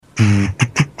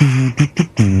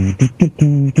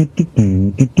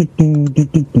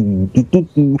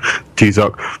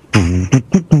TPSUK.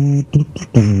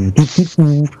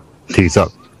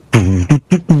 TPSUK.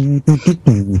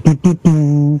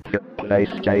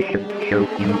 PlayStation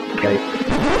UK.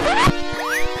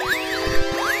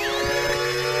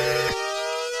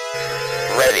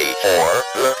 Ready for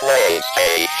the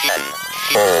PlayStation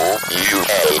Show UK.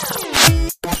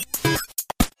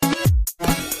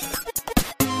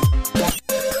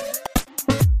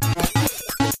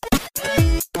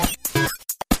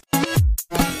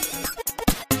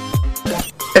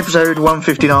 Episode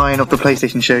 159 of the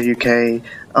PlayStation Show UK.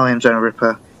 I am Jonah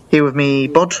Ripper. Here with me,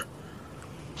 Bod.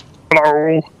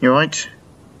 Hello. You alright?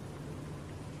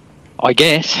 I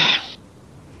guess.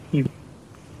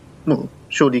 Well,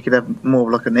 surely you could have more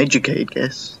of like an educated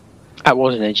guess. That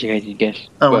was an educated guess.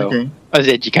 Oh, well, okay. As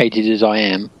educated as I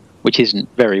am, which isn't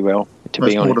very well, to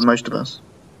That's be more honest. than most of us.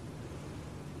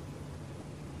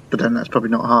 But then that's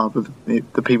probably not hard with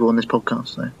the people on this podcast,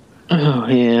 so. Oh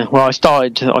yeah. Well, I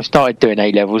started doing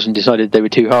A levels and decided they were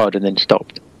too hard, and then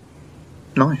stopped.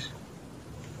 Nice.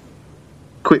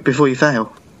 Quit before you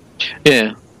fail.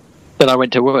 Yeah. Then I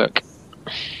went to work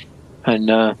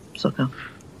and Sucker.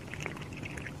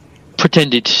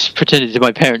 pretended to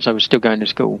my parents I was still going to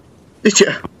school. Did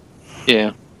you?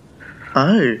 Yeah.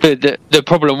 Oh. The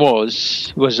problem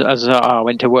was as I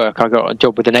went to work, I got a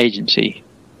job with an agency.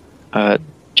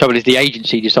 Trouble is, the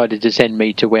agency decided to send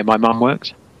me to where my mum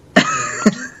works.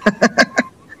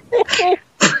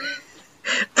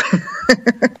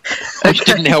 Which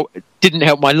didn't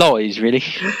help my lies, really.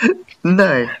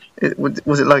 No.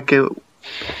 Was it like a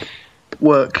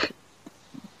work?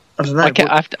 I don't know.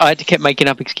 I had to keep making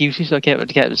up excuses. I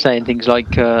kept saying things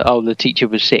like, "Oh, the teacher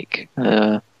was sick,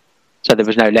 so there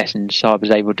was no lessons." So I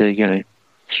was able to,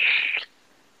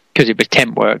 because it was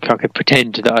temp work, I could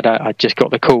pretend that I just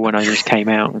got the call and I just came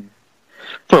out, and,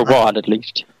 for a while at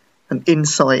least. An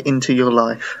insight into your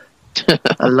life.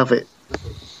 I love it.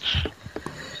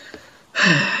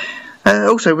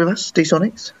 Also with us,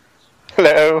 D-Sonics.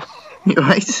 Hello. You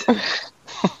right?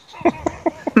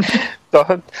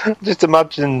 Just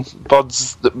imagine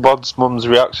Bod's mum's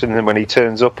reaction when he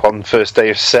turns up on first day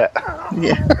of set.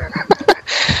 Yeah.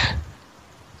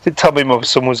 Did tell me my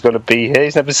son was going to be here.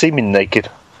 He's never seen me naked.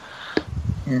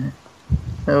 Yeah.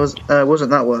 It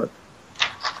wasn't that work.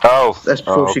 Oh. That's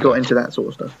before she Okay. got into that sort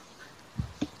of stuff.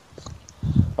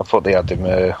 I thought they had him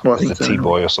as a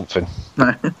T-boy or something.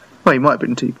 No. Well, he might have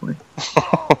been T-boy.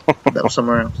 That was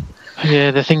somewhere else.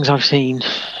 Yeah, the things I've seen.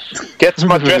 Get to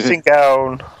my dressing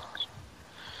gown.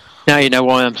 Now you know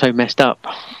why I'm so messed up.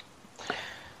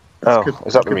 Oh, Good-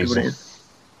 is that the could be what it reason? is.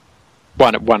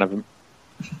 One of them.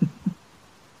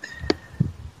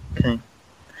 Okay.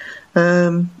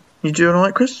 You doing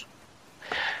alright, Chris?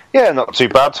 Yeah, not too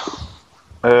bad.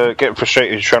 Getting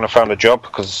frustrated trying to find a job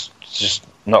because there's just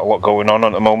not a lot going on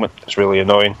at the moment. It's really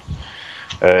annoying.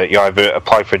 You either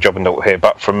apply for a job and don't hear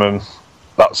back from them.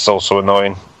 That's also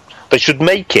annoying. They should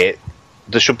make it.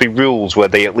 There should be rules where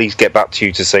they at least get back to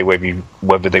you to say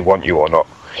whether they want you or not,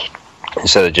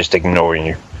 instead of just ignoring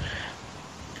you.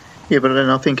 Yeah, but then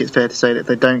I think it's fair to say that if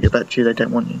they don't get back to you, they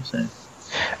don't want you, so...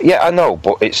 Yeah, I know,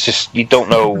 but it's just you don't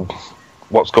know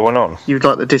what's going on. You'd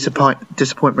like the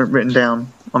disappointment written down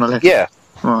on a letter? Yeah.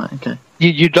 Right, okay.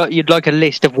 You'd like a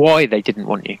list of why they didn't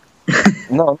want you.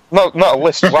 No, not a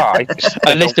list. Why?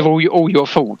 A list of all your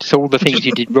faults, all the things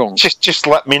you did wrong. Just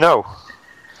let me know.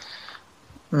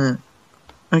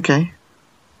 Okay.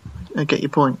 I get your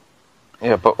point.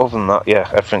 Yeah, but other than that, yeah,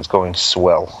 everything's going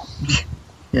swell.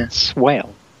 Yeah.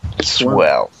 Swell.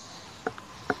 Swell.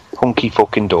 Hunky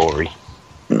fucking dory.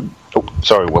 Oh,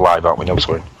 sorry, we're live, aren't we? No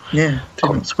swearing. Yeah,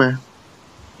 do not swear.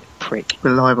 Prick.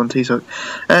 We're live on TPSUK.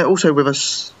 Also with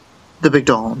us, the Big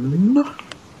Don.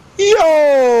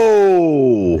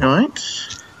 Yo! Alright.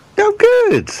 Yeah, I'm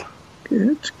good.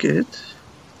 Good.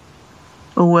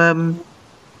 Oh,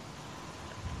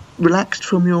 relaxed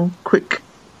from your quick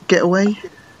getaway? Yeah,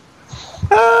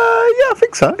 I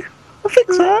think so. Yeah, I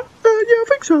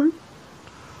think so.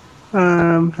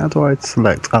 How do I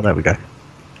select? Oh, there we go.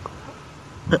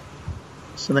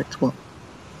 Select what?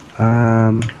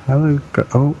 Hello.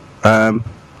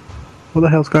 What the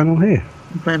hell's going on here?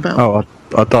 You playing Battle? Oh,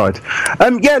 I died.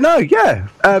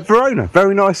 Verona,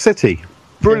 very nice city,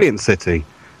 brilliant city.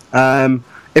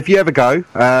 If you ever go,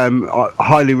 I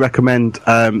highly recommend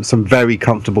some very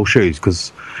comfortable shoes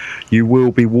because you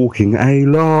will be walking a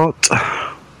lot.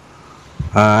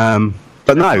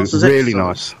 But no, really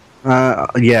nice.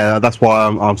 Yeah, that's why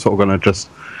I'm sort of going to just,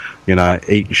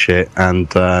 eat shit and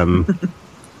do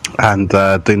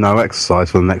no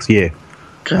exercise for the next year.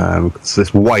 Okay. 'Cause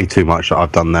there's way too much that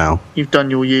I've done now. You've done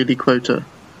your yearly quota.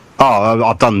 Oh,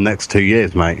 I've done the next 2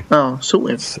 years, mate. Oh,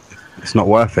 sorted. It's not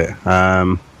worth it.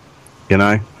 You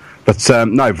know. But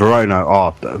no, Verona.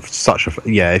 Oh, such a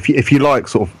yeah. If you like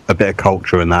sort of a bit of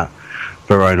culture in that,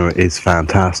 Verona is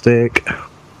fantastic.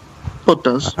 Bod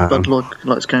does. Bod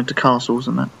likes going to castles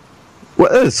and that.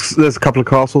 Well, there's a couple of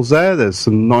castles there. There's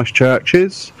some nice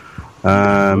churches.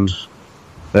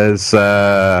 There's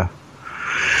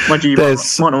Mind you,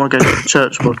 might not want to go to the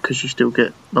church, Bod, because you still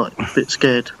get like a bit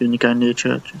scared when you go near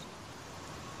churches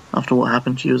after what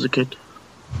happened to you as a kid.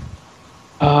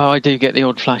 Oh, I do get the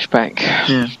odd flashback.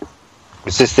 Yeah.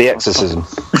 Is this the exorcism?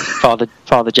 Father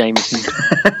Jameson.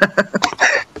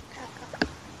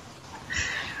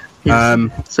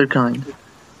 So kind.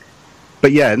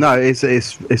 But yeah, no, it's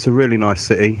a really nice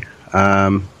city.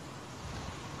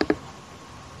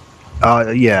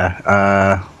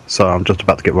 So I'm just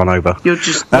about to get run over. You're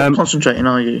just not concentrating,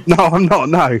 are you? No, I'm not.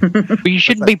 No. But you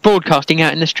shouldn't be broadcasting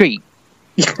out in the street.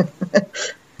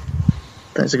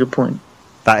 That's a good point.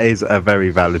 That is a very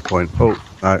valid point. Oh,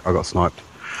 no, I got sniped.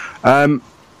 What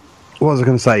was I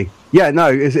going to say? Yeah,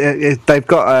 no, they've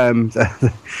got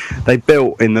they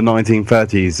built in the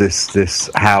 1930s this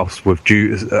house with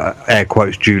air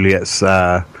quotes Juliet's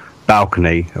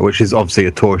balcony, which is obviously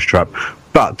a tourist trap.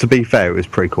 But to be fair, it was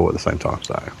pretty cool at the same time.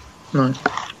 So, Nice.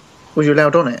 Was you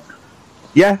allowed on it?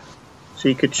 Yeah. So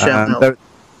you could shout out.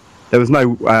 There was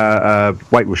no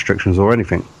weight restrictions or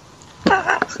anything.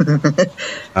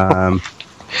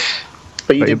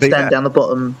 But you did stand down the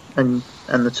bottom, and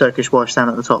the Turkish wife stand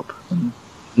at the top.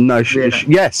 No,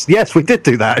 yes, we did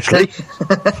do that actually.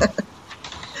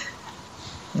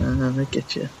 I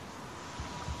get you.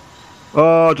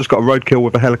 Oh, I just got a roadkill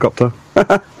with a helicopter.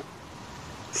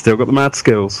 Still got the mad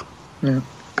skills. Yeah.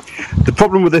 The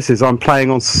problem with this is I'm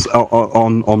playing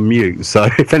on mute, so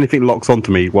if anything locks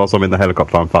onto me whilst I'm in the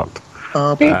helicopter, I'm fucked.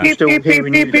 But I'm still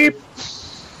hearing you.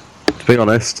 To be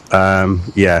honest, I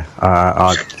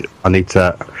need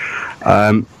to.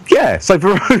 So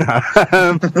Verona.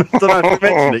 Don't know if I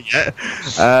mentioned it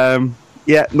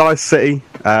yet. Nice city.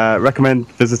 Recommend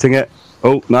visiting it.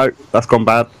 Oh no, that's gone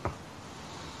bad.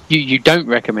 You don't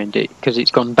recommend it because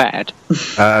it's gone bad.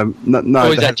 No.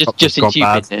 Or is that just since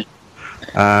you've been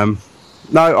there?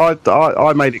 No,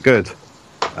 I made it good.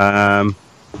 But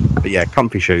yeah,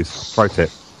 comfy shoes. Pro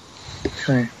tip.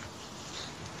 Okay.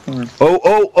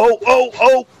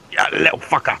 Oh! Yeah, little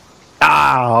fucker.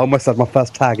 I almost had my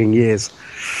first tag in years.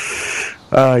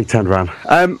 He turned around.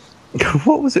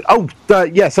 What was it?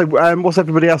 So what's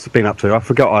everybody else been up to? I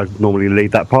forgot I normally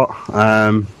lead that part.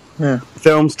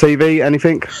 Films, TV,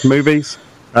 anything? Movies?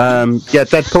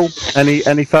 Deadpool.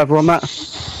 Any further on that?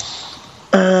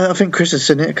 I think Chris has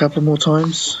seen it a couple more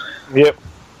times. Yep.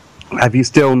 Have you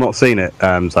still not seen it,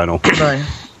 Zonal? No.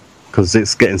 Because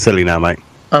it's getting silly now, mate.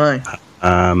 I know.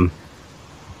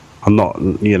 I'm not,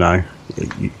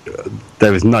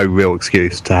 there is no real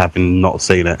excuse to having not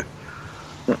seen it.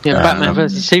 Yeah, Batman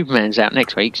vs Superman's out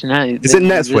next week. So now is it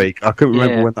next week? I couldn't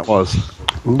remember when that was.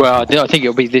 Well, I think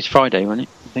it'll be this Friday, won't it?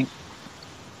 I think.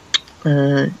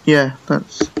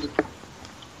 That's.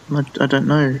 I don't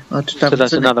know. So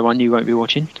that's another one you won't be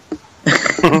watching.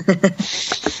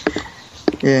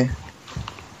 Yeah.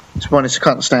 To be honest, I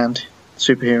can't stand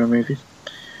superhero movies.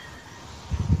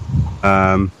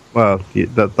 Well,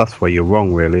 that's where you're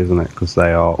wrong, really, isn't it? Because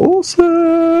they are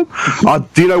awesome.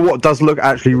 Do you know what does look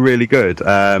actually really good?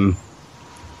 The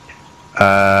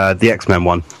X-Men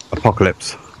one,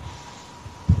 Apocalypse.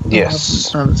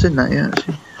 Yes. I haven't seen that yet,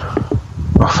 actually. Oh,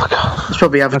 my God. It's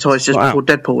probably advertised just before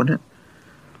Deadpool, isn't it?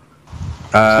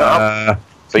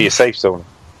 So you're safe zone.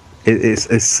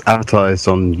 It's advertised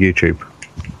on YouTube.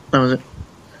 Oh, is it?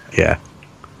 Yeah.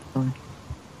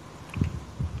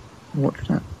 Watch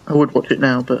that. I would watch it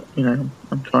now, but I'm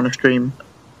trying to stream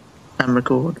and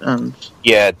record and.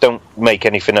 Yeah, don't make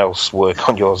anything else work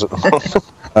on yours at the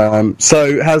moment.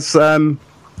 So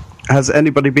has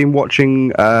anybody been watching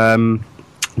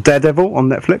Daredevil on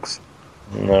Netflix?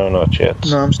 No, not yet.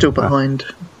 No, I'm still behind.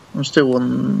 I'm still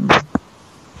on. I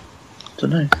don't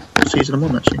know. Season I'm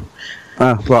on, actually.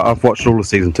 Well, I've watched all of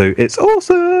season 2. It's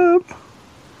awesome.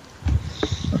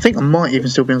 I think I might even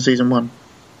still be on season 1.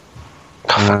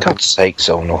 Oh, for God's sake,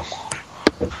 Zonal.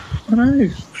 I know.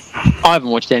 I haven't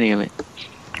watched any of it.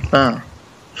 I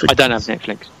don't have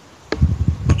Netflix.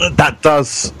 That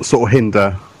does sort of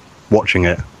hinder watching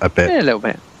it a bit. Yeah, a little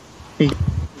bit.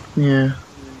 Yeah.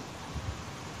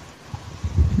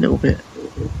 A little bit.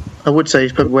 I would say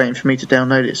he's probably waiting for me to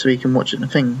download it so he can watch it in a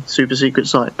thing, super secret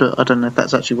site, but I don't know if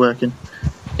that's actually working.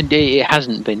 It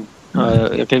hasn't been.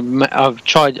 I've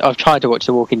tried to watch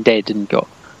The Walking Dead and got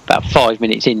about 5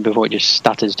 minutes in before it just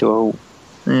stutters to a halt.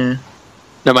 Yeah.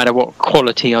 No matter what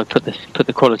quality I put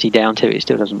the quality down to, it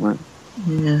still doesn't work.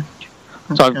 Yeah.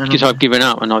 So because I've given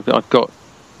up, and I've got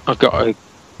a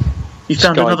You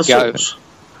found Sky another Go. source.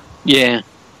 Yeah.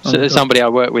 So God. somebody I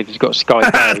work with has got Sky Go.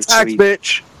 So Tax,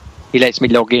 bitch. he lets me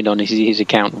log in on his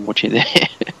account and watch it there.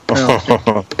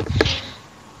 Oh,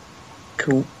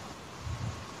 cool.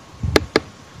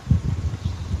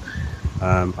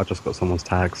 I just got someone's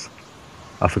tags.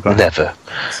 I forgot. Never.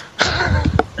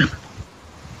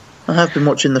 I have been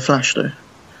watching The Flash though.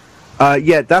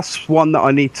 Yeah, that's one that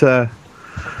I need to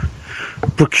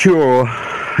procure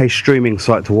a streaming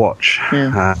site to watch.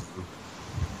 Yeah.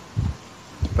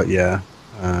 But yeah,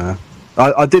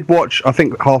 I did watch, I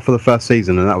think, half of the first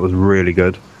season, and that was really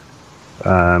good.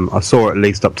 I saw at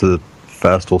least up to the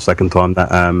first or second time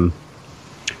that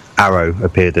Arrow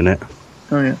appeared in it.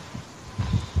 Oh yeah.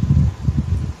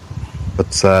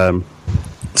 But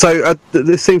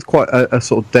this seems quite a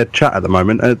sort of dead chat at the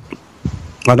moment.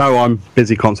 I know I'm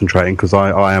busy concentrating because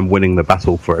I am winning the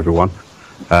battle for everyone.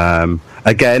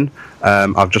 Again,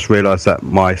 I've just realised that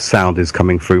my sound is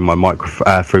coming through my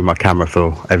through my camera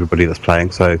for everybody that's playing,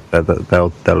 so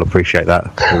they'll appreciate that.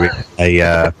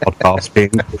 A podcast being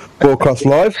broadcast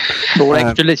live. For all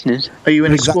extra listeners. Are you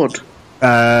in a squad?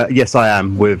 Yes, I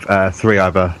am with 3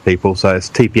 other people. So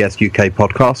it's TPSUK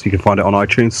podcast. You can find it on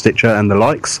iTunes, Stitcher, and the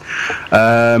likes.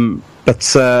 So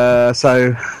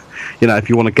if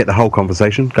you want to get the whole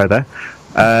conversation, go there.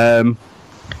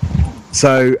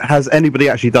 So has anybody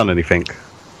actually done anything?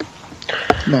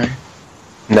 No.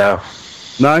 No.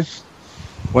 No?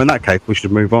 Well, in that case, we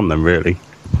should move on then, really.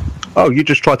 Oh, you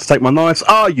just tried to take my knives?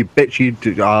 Oh, you bitch, you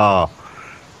do. Ah.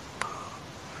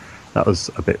 That was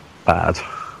a bit bad.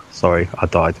 Sorry, I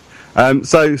died.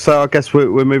 So I guess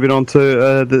we're moving on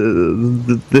to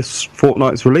this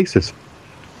fortnight's releases.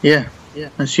 Yeah.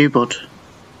 That's you, Bod.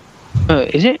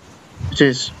 Is it? It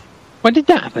is. When did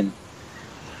that happen?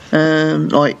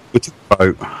 Like We took a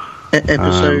vote.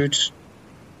 episode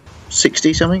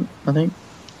 60 something, I think.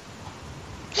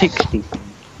 60.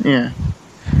 Yeah.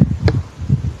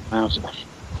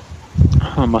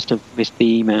 I must have missed the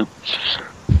email.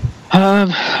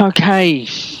 Okay.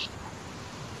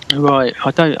 Right.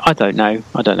 I don't know.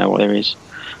 I don't know what there is.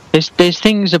 There's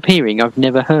things appearing I've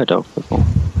never heard of before.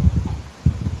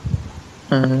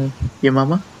 Your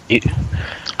mama?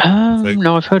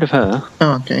 No, I've heard of her.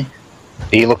 Oh, okay.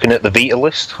 Are you looking at the Vita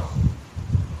list?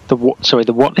 The what? Sorry,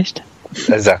 the what list?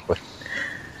 Exactly.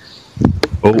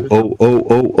 Oh. Don't know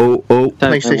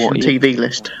PlayStation what you- TV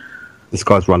list. This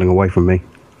guy's running away from me.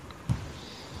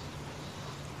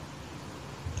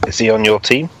 Is he on your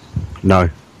team? No.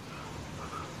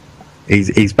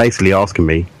 He's basically asking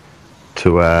me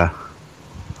to where'd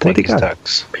Take he his go?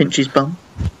 tax. Pinch his bum.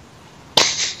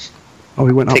 Oh,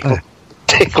 he went up Tickle, there.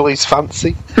 tickle his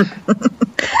fancy.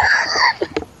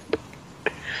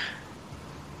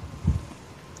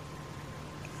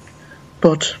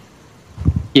 Bod,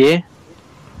 Yeah.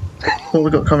 what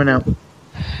we got coming out?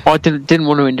 I didn't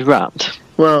want to interrupt.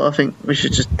 Well, I think we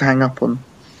should just hang up on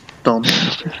Dom.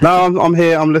 No, I'm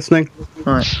here. I'm listening.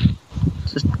 Right.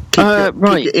 Just keep your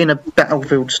right. inner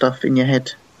Battlefield stuff in your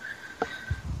head.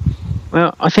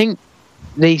 Well, I think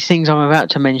these things I'm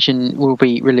about to mention will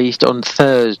be released on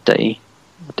Thursday.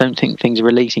 I don't think things are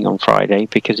releasing on Friday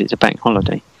because it's a bank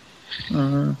holiday.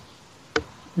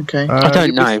 Okay. I don't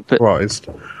you'd be know, but surprised.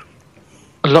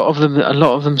 a lot of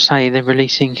them say they're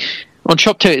releasing on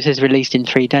Shop 2. It says released in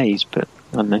 3 days, but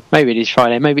I don't know. Maybe it is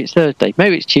Friday, maybe it's Thursday,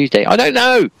 maybe it's Tuesday. I don't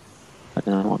know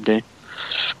what I'm doing.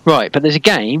 Right, but there's a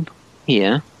game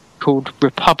here called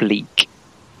Republic.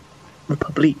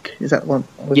 Republic, is that one?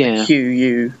 With Yeah.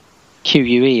 QU.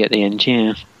 QUE at the end.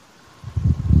 Yeah,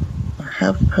 I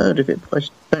have heard of it, but I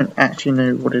just don't actually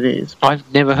know what it is. I've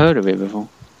never heard of it before.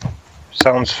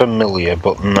 Sounds familiar,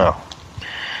 but no.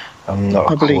 I'm not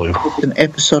a Republic, clue. an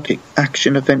episodic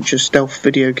action-adventure stealth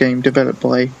video game developed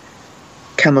by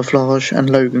Camouflage and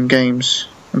Logan Games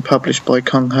and published by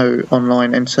Kung Ho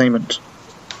Online Entertainment.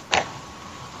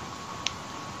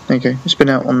 There you go. It's been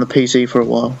out on the PC for a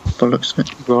while, by the looks of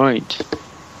it. Right.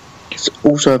 It's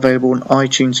also available on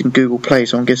iTunes and Google Play,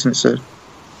 so I'm guessing it's a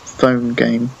phone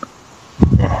game.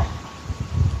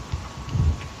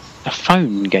 A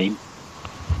phone game.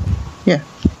 Yeah.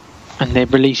 And they're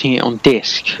releasing it on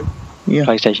disc. Yeah.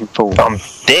 PlayStation 4. On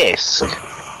disc?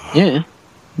 Yeah.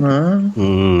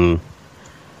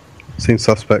 Seems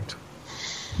suspect.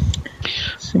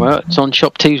 Well, it's on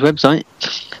Shop 2's website.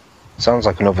 Sounds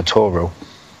like another Toro.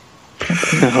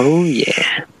 Oh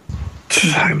yeah.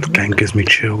 The game gives me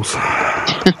chills.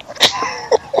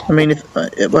 I mean,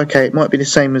 it might be the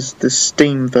same as the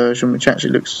Steam version, which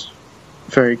actually looks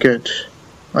very good,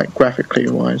 like graphically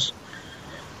wise.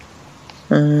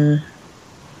 But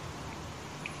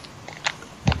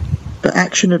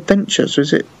action adventure, so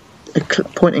is it a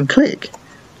point and click?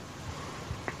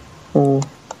 Or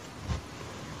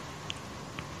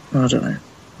I don't know.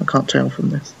 I can't tell from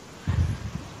this.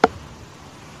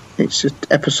 It's just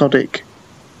episodic.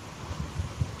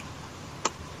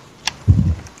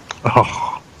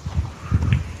 Oh,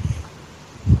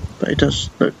 But it does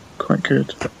look quite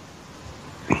good.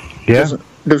 yeah.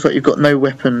 Looks like you've got no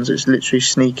weapons. It's literally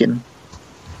sneaking.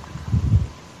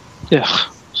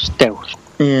 Ugh, stealth.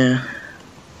 Yeah.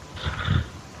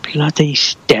 Bloody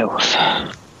stealth.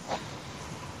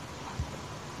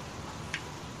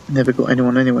 Never got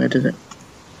anyone anywhere, did it?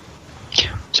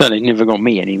 Certainly never got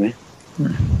me anywhere.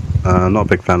 Not a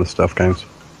big fan of stealth games.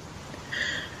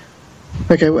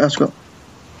 Okay, what else got?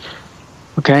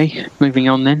 Okay, moving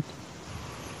on then.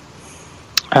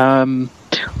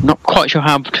 Not quite sure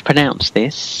how to pronounce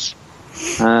this,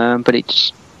 but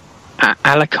it's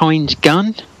Alakine's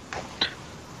gun.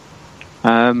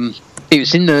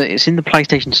 It's in the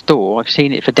PlayStation Store. I've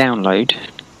seen it for download,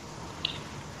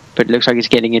 but it looks like it's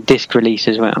getting a disc release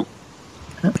as well.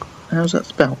 How's that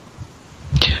spelled?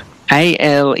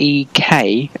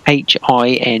 Alekhyne.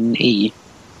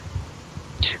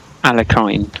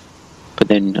 Alakine, but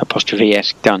then apostrophe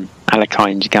S gun.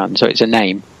 Alakine's gun. So it's a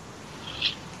name.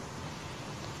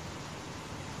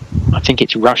 I think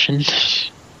it's Russian.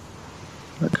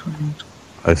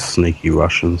 Those sneaky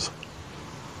Russians.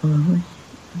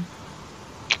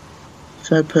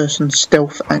 Third-person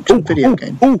stealth action video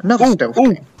game. Another stealth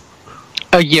game.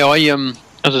 Oh yeah,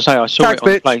 as I say, I saw it on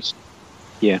the place.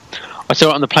 Yeah, I saw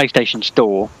it on the PlayStation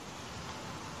Store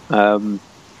on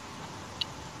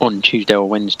Tuesday or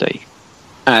Wednesday,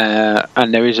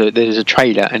 and there's a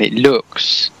trailer, and it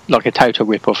looks like a total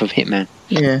rip-off of Hitman.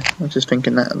 Yeah, I was just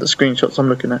thinking that. The screenshots I'm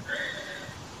looking at.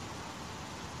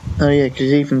 Oh yeah, because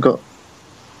he's even got.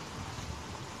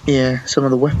 Yeah, some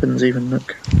of the weapons even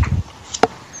look.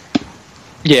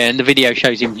 Yeah, and the video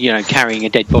shows him, carrying a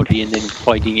dead body and then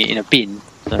hiding it in a bin.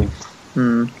 So.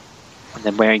 And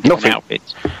then wearing different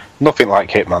outfits. Nothing like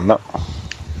Hitman, that.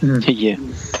 Yeah.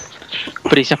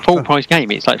 But it's a full price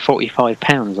game. It's like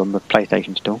 £45 on the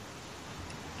PlayStation Store.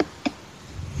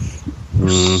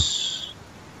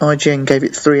 IGN gave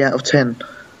it 3 out of 10.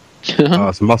 Oh,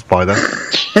 it's a must buy then.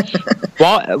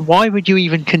 Why would you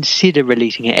even consider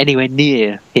releasing it anywhere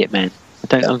near Hitman? I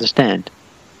don't understand.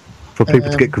 For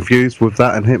people to get confused with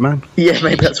that and Hitman? Yeah,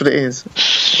 maybe that's what it is.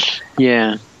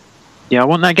 Yeah. Yeah, I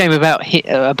want that game about a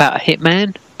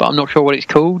hitman, but I'm not sure what it's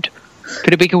called.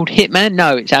 Could it be called Hitman?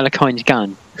 No, it's Alakine's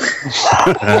gun.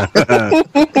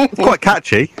 It's quite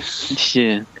catchy.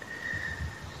 Yeah.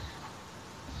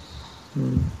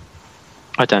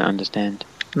 I don't understand.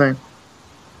 No.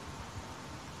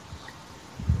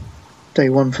 Day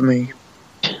one for me.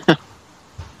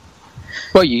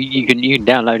 Well, you can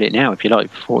download it now if you like,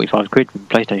 for £45 from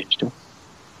PlayStation Store.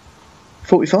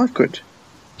 45 quid.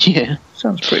 Yeah,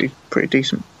 sounds pretty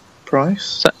decent price.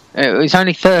 So, it's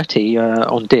only 30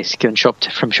 on disc and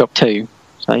from Shop 2.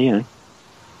 So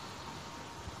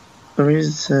there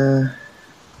is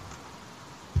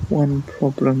one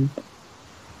problem.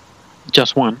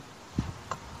 Just one.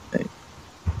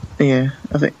 Yeah,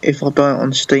 I think if I buy it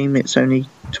on Steam, it's only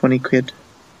 20 quid.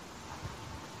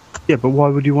 Yeah, but why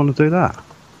would you want to do that?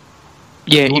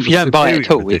 Yeah, if you don't buy it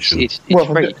at all, it's free.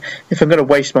 If I'm going to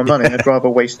waste my money, I'd rather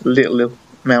waste a little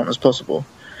amount as possible.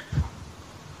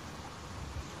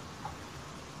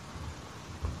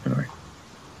 Anyway.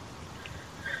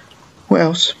 What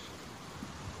else?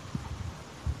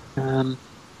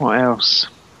 What else?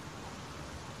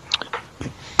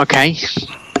 Okay.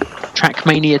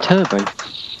 Trackmania Turbo.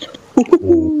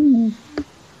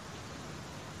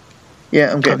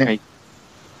 Yeah, I'm getting it.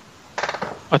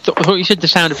 I thought you said the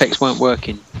sound effects weren't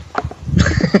working.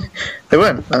 They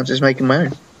weren't. I was just making my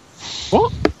own.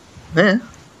 What? Yeah.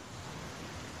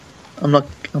 I'm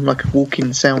like a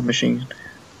walking sound machine.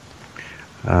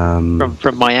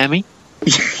 From Miami.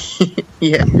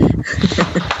 Yeah.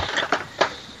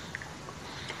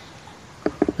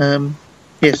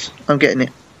 Yes, I'm getting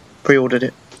it. Pre-ordered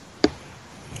it.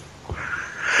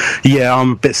 Yeah,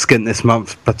 I'm a bit skint this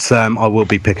month, but I will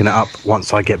be picking it up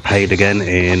once I get paid again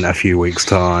in a few weeks'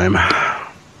 time.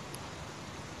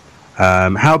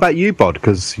 How about you, Bod?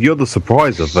 Because you're the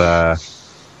surprise of it.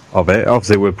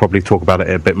 Obviously, we'll probably talk about it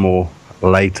a bit more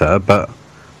later, but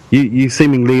you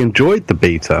seemingly enjoyed the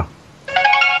beta.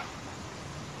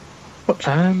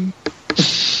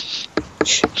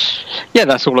 Yeah,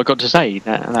 that's all I got to say.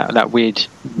 That weird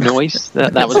noise.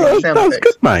 That was. That was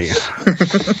good, mate.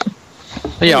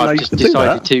 Yeah, know I've you just could do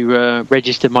decided to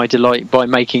register my delight by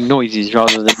making noises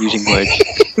rather than using words.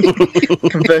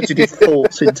 Converted his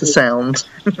thoughts into sound.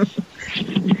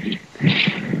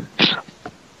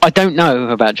 I don't know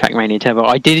about Trackmania Turbo.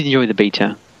 I did enjoy the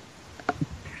beta.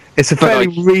 It's a fairly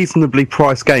reasonably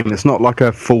priced game. It's not like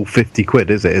a full 50 quid,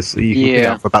 is it? You can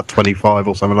get it for about 25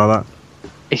 or something like that.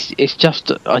 It's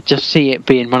just, I just see it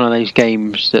being one of those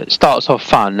games that starts off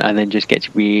fun and then just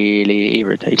gets really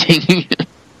irritating.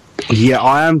 Yeah,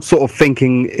 I am sort of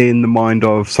thinking in the mind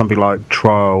of something like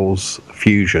Trials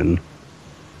Fusion.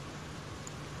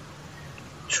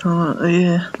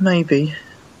 Yeah, maybe.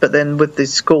 But then with the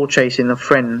score chasing of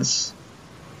friends,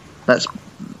 that's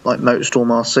like Motorstorm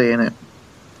RC, isn't it?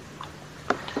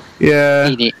 Yeah.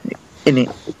 In it.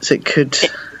 So it could...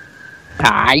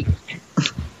 Aye.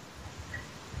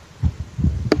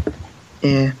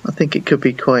 Yeah, I think it could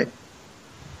be quite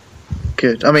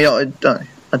good. I mean, I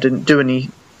didn't do any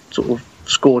sort of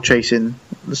score chasing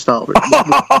at the start.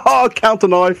 Counter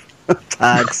knife.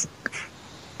 Tags.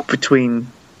 Between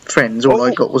friends, all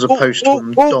I got was a post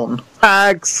from Don.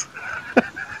 Tags.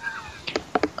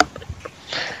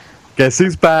 Guess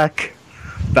who's back?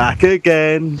 Back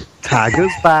again.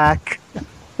 Tagger's back.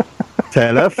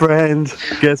 Tell a friend.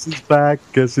 Guess who's back?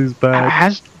 Guess who's back?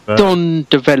 Has Don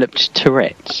developed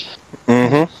Tourette's?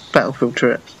 Mm-hmm. Battlefield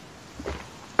Tourette's.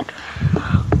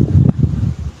 I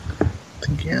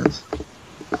think he has.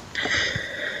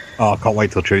 Oh, I can't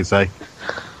wait till Tuesday.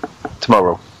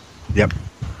 Tomorrow. Yep.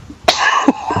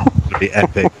 It'll be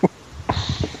epic.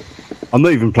 I'm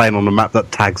not even playing on a map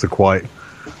that tags are quite...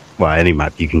 Well, any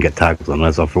map you can get tags on,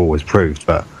 as I've always proved,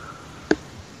 but...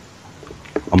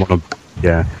 I'm on a...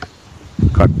 Yeah.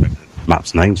 Can't remember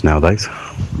maps' names nowadays.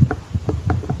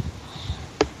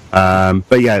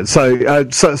 But yeah, so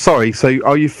sorry, so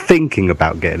are you thinking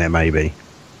about getting it, maybe?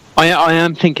 I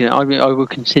am thinking I will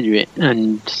consider it,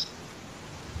 and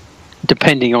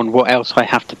depending on what else I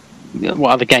have to...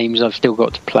 What other games I've still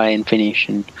got to play and finish,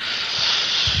 and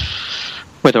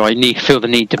whether I feel the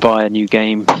need to buy a new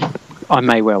game, I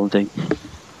may well do.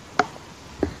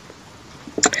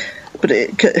 But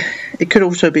it could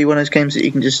also be one of those games that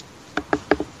you can just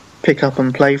pick up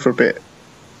and play for a bit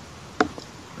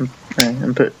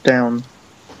and put down.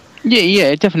 Yeah,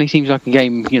 it definitely seems like a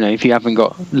game, if you haven't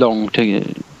got long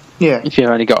to... Yeah. If you've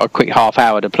only got a quick half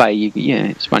hour to play,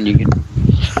 it's one you can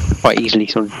quite easily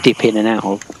sort of dip in and out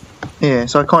of. Yeah,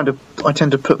 so I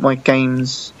tend to put my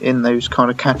games in those kind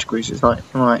of categories. It's like,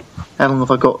 right, how long have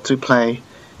I got to play?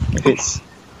 If it's a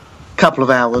couple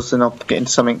of hours, then I'll get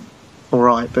into something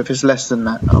alright, but if it's less than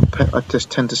that, I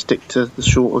just tend to stick to the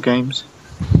shorter games.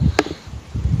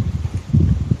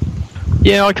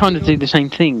 Yeah, I kind of do the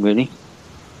same thing, really.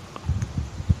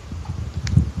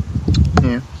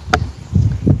 Yeah.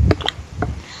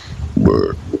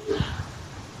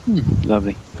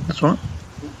 Lovely. That's right.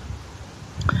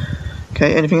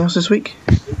 Okay, anything else this week?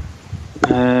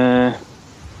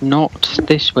 Not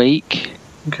this week.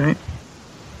 Okay.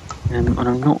 And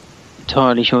I'm not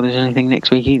entirely sure there's anything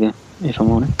next week either, if I'm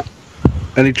honest.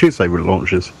 Any Tuesday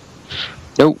launches?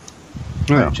 Nope.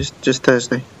 Yeah. No, just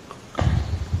Thursday.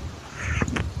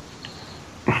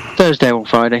 Thursday or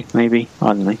Friday, maybe. I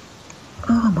don't know.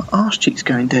 Oh, my arse cheek's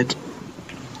going dead.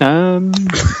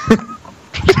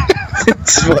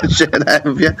 Just want to share that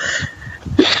with you.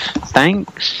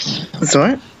 Thanks. That's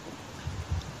alright.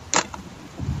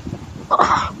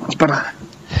 That's better.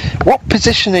 What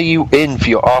position are you in for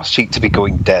your arse cheek to be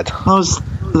going dead? I was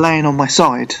laying on my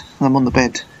side. I'm on the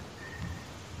bed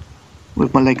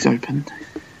with my legs open.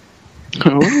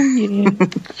 Oh, yeah.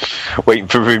 Waiting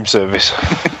for room service.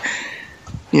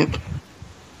 Yep.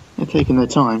 They're taking their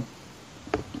time.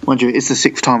 Mind you, it's the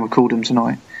 6th time I've called them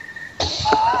tonight.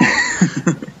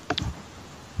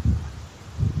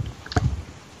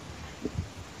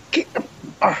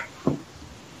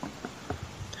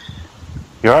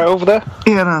 You alright over there?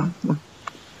 Yeah, no.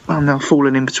 I'm now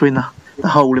falling in between the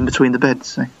hole in between the beds.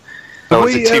 So. No,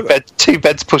 is it two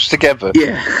beds pushed together?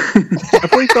 Yeah.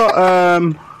 Have we got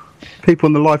people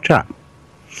in the live chat?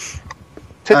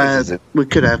 We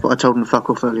could have, but I told them to fuck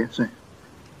off earlier. So.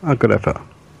 Oh, good effort.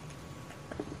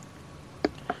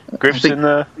 Griff's in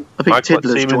there. I think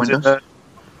Tiddler's joined us.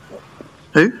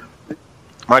 Who?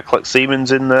 Michael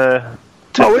Seaman's in there.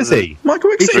 Oh, is he? Michael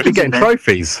He's Seaman's getting in there.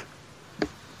 trophies.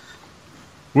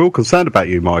 We're all concerned about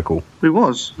you, Michael. Who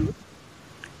was?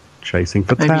 Chasing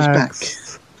for Maybe he's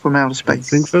tags. back from outer space.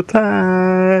 Chasing for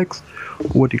tags.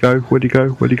 Where'd he go? Where'd he go?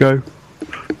 Where'd he go?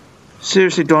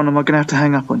 Seriously, Don, am I going to have to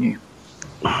hang up on you?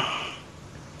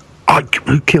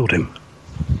 Who killed him?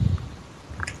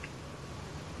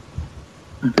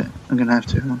 Okay, I'm going to have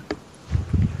to.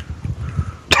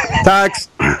 Tags.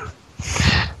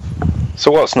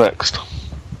 So what's next?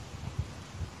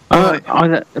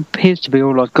 That appears to be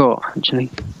all I've got, actually.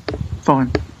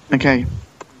 Fine. Okay.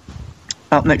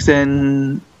 Up next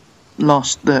then,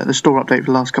 the store update for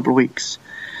the last couple of weeks.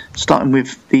 Starting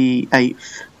with the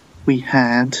 8th, we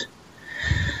had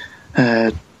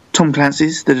Tom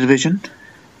Clancy's The Division.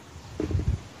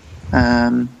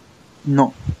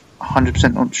 Not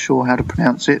 100% not sure how to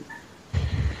pronounce it.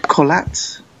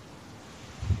 Colat?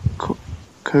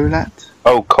 Colat?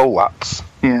 Oh, Colats.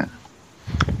 Yeah.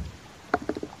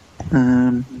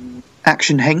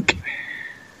 Action Henk.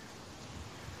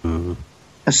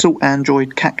 Assault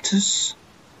Android Cactus.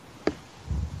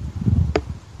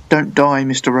 Don't Die,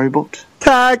 Mr. Robot.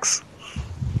 Tags.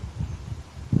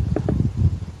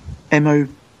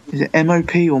 Is it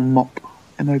MOP or MOP?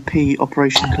 MOP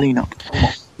Operation Cleanup.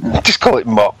 MOP. Just call it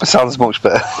Mop. It sounds much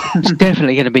better. It's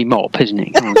definitely going to be Mop, isn't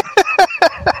it? Come on.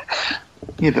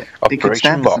 Yeah, but it could Operation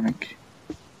stand for Mop.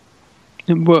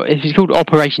 something. Well, if it's called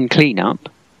Operation Cleanup,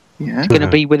 Yeah, it's going to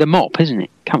be with a mop, isn't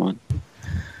it? Come on.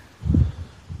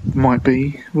 might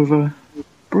be with a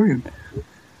broom.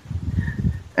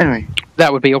 Anyway.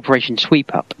 That would be Operation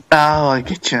Sweep Up. Oh, I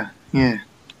get you. Yeah,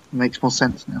 makes more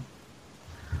sense now.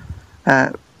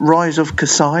 Rise of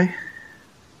Kasai.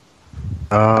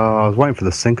 I was waiting for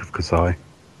the sync of Kasai.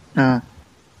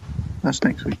 That's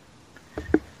next week.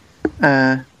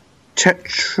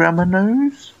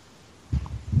 Tetramanos?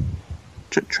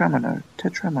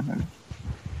 Tetramanos.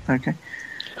 Okay.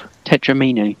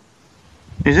 Tetramino.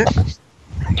 Is it?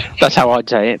 That's how I'd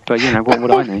say it, but you know, what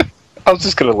would I know? I was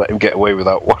just going to let him get away with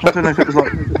that one. I don't know if it was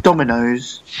like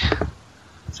Dominoes.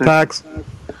 So, Tags.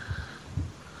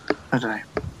 I don't know.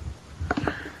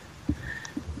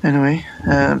 Anyway,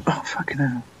 oh fucking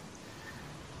hell.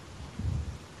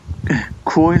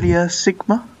 Croilia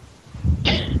Sigma?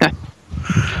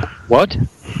 What?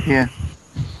 Yeah.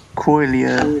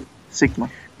 Croilia Sigma.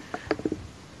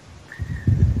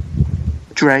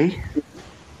 Dre.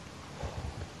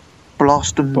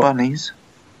 Blast 'em Bunnies.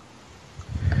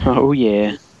 Oh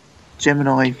yeah.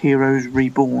 Gemini Heroes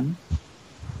Reborn.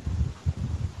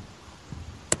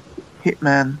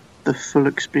 Hitman The Full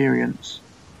Experience.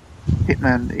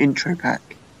 Hitman the Intro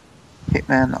Pack.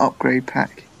 Hitman Upgrade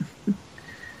Pack.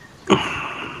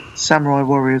 Samurai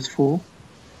Warriors 4.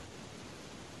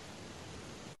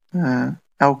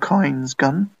 Alkine's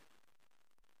Gun.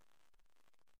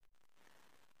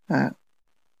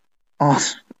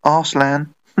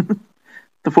 Arslan.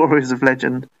 The Warriors of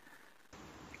Legend.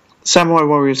 Samurai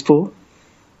Warriors 4.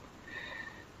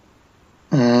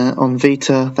 On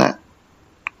Vita, that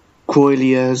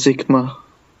Croilia, Sigma,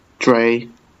 Dre,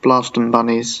 Blast 'em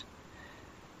Bunnies,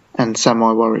 and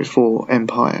Samurai Warriors 4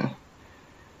 Empire.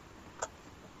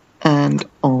 And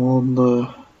on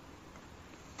the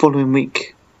following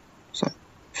week, is that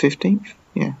 15th?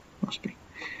 Yeah, must be.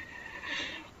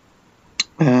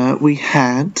 We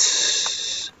had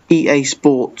EA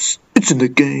Sports, it's in the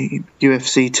game,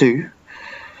 UFC 2.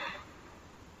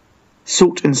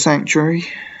 Salt and Sanctuary.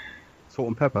 Salt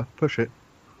and pepper. Push it.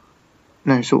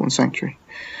 No, Salt and Sanctuary.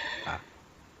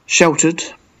 Sheltered.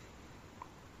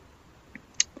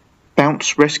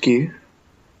 Bounce Rescue.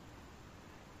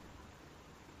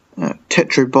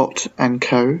 Tetrabot and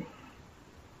Co.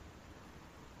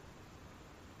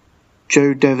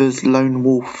 Joe Dever's Lone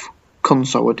Wolf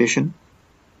Console Edition.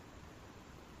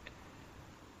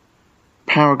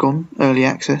 Paragon Early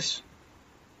Access.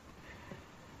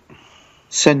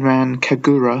 Senran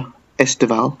Kagura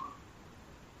Estival.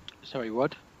 Sorry,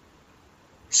 what?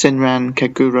 Senran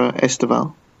Kagura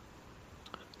Estival.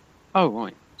 Oh,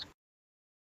 right.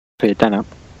 Cleared that up.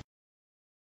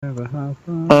 Never have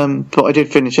fun. But I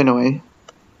did finish anyway.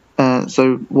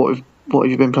 So what have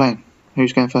you been playing?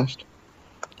 Who's going first?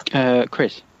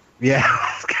 Chris. Yeah,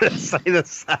 I was going to say the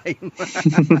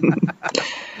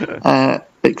same.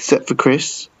 Except for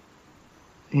Chris.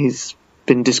 He's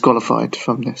been disqualified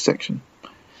from this section.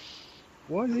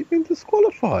 Why has he been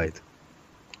disqualified?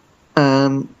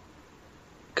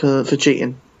 For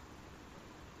cheating.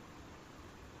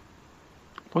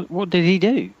 What did he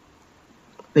do?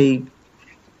 He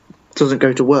doesn't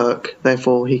go to work,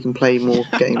 therefore he can play more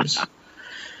games.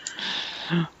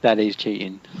 That is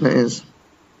cheating. It is.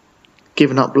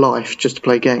 Giving up life just to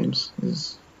play games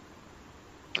is...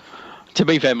 To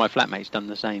be fair, my flatmate's done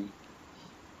the same.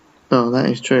 Oh, that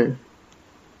is true.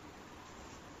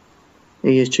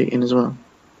 He is cheating as well.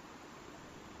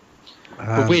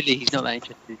 But weirdly, he's not that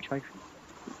interested in trophies.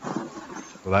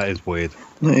 Well, that is weird.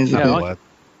 That is a Yeah, bit... I-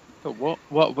 But what?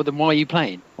 Then why are you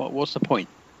playing? What's the point?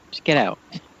 Just get out.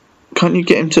 Can't you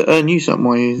get him to earn you something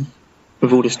while you...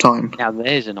 with all this time? Now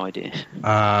there's an idea.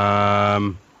 I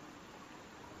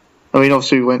mean,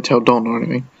 obviously we won't tell Don or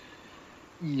anything.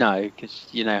 No, because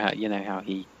you know how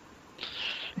he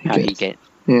gets.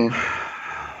 Yeah.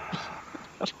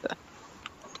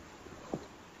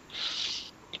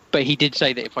 But he did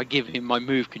say that if I give him my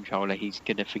Move controller, he's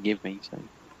gonna forgive me. So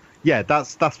Yeah,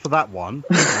 that's for that one.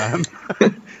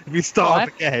 If you start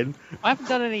up again. I haven't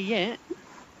done any yet.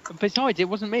 Besides, it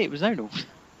wasn't me; it was Zonal.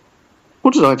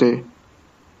 What did I do?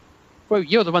 Well,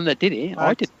 you're the one that did it.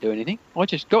 I didn't do anything. I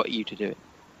just got you to do it.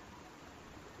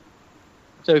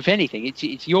 So if anything,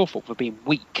 it's your fault for being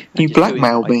weak. You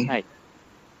blackmailed me. Say.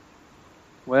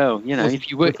 Well, you know,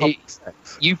 if you were,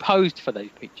 you posed for those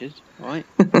pictures, right?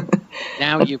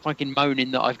 Now you're fucking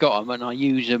moaning that I've got them and I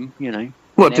use them, you know.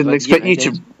 Well, I didn't expect you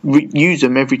to use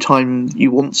them every time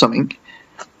you want something.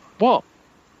 What?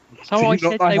 So Do I you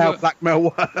said not know they how were. blackmail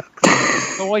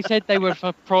works? So I said they were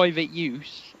for private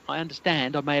use. I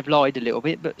understand. I may have lied a little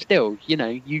bit, but still, you know,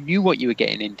 you knew what you were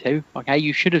getting into. Okay,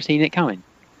 you should have seen it coming.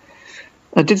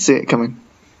 I did see it coming.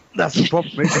 That's the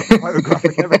problem. It's got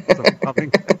photographic evidence of it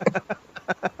coming.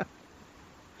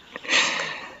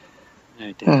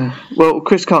 Oh, dear. Well,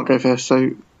 Chris can't go first,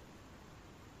 so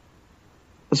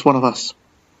it's one of us.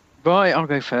 Right, I'll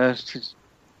go first. 'Cause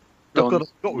I've got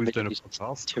Don's who's doing a just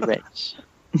podcast. Tourette's.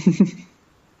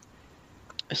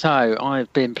 So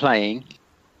I've been playing.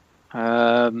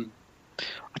 I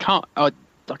can't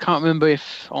remember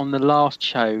if on the last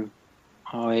show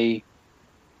I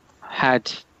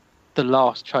had the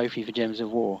last trophy for Gems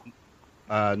of War.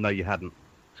 No, you hadn't.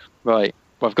 Right.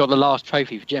 Well, I've got the last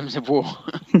trophy for Gems of War.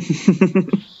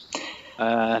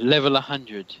 Level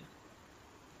 100.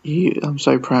 I'm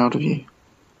so proud of you.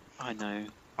 I know.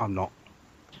 I'm not.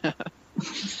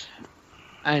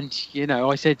 And you know,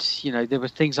 I said, you know, there were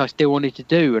things I still wanted to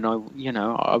do, and I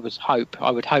would hope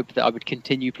that I would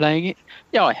continue playing it.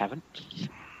 Yeah, I haven't.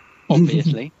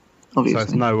 Obviously. So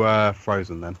it's no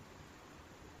Frozen then.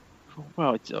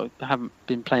 Well, I haven't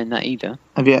been playing that either.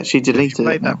 Have you actually deleted you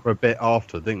played it now? that for a bit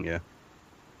after, didn't you?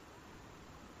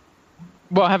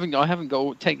 Well, I haven't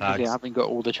got technically. I haven't got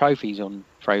all the trophies on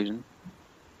Frozen.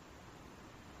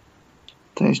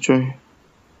 That is true.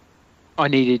 I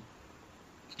needed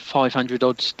 500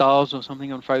 odd stars or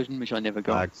something on Frozen, which I never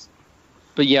got. Bags.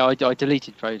 But yeah, I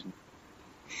deleted Frozen.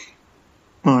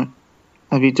 Right.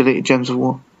 Have you deleted Gems of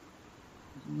War?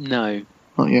 No,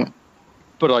 Not yet.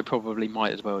 but I probably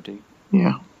might as well do.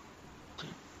 Yeah.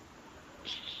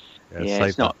 Yeah, save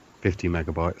it's not 50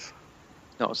 megabytes.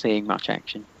 not seeing much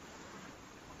action.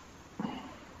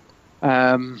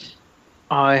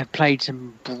 I played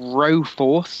some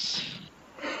Broforce.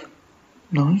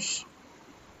 Nice.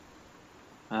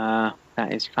 That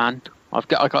is fun. I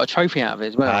got a trophy out of it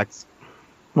as well. Bags.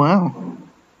 Wow.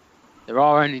 There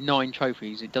are only 9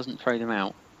 trophies. It doesn't throw them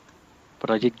out, but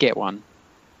I did get one.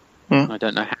 Yeah. I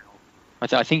don't know how.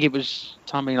 I think it was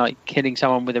something like killing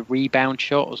someone with a rebound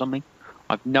shot or something.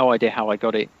 I've no idea how I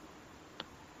got it.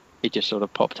 It just sort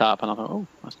of popped up, and I thought, oh,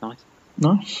 that's nice.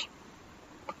 Nice.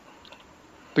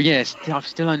 But yes, I've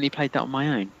still only played that on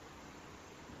my own.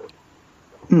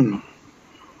 Hmm.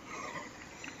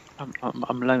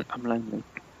 I'm lonely.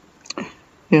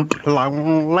 Yeah.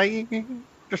 Lonely.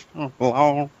 Just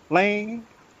lonely.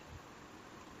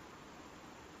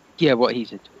 Yeah, what he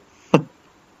said. I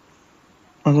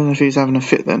don't know if he's having a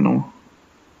fit then or.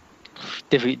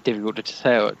 Difficult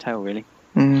to tell really.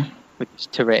 Yeah. With his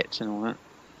Tourette's and all that.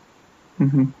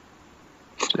 Mm-hmm.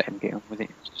 Just let him get on with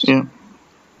it. Just Yeah.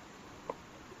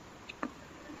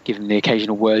 give him the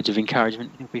occasional words of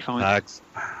encouragement. He'll be fine. Bags.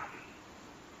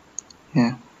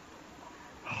 Yeah.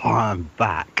 I'm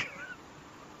back.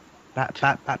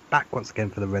 Back once again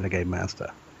for the Renegade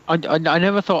Master. I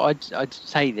never thought I'd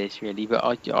say this really, but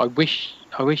I wish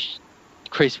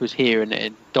Chris was here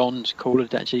and Don's call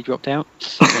had actually dropped out.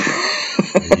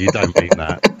 You don't mean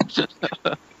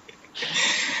that.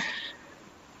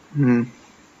 Hmm.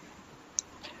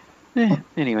 Yeah,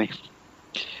 anyway.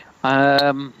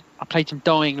 I played some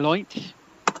Dying Light.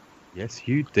 Yes,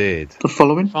 you did. The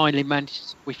following?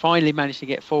 We finally managed to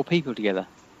get 4 people together.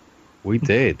 We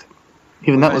did.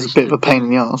 Even that was a bit of a pain in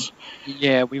the arse.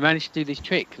 Yeah, we managed to do this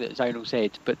trick that Zonal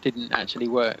said, but didn't actually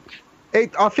work.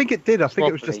 I think it did. I think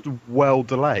it was Properly. just well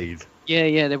delayed.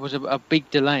 Yeah, there was a big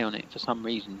delay on it for some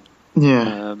reason.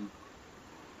 Yeah.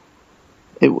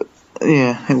 It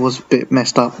was a bit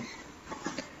messed up.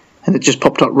 And it just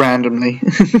popped up randomly.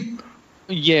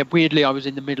 Yeah, weirdly, I was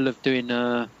in the middle of doing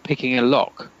picking a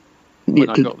lock. Yeah,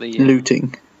 I got the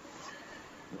looting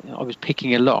I was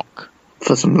picking a lock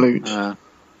for some loot.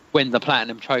 when the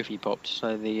platinum trophy popped.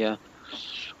 So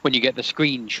when you get the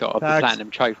screenshot of the Tags. platinum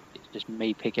trophy, it's just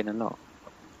me picking a lock.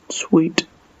 Sweet.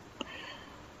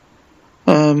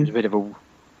 It's a bit of a.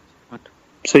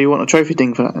 So you want a trophy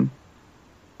ding for that then?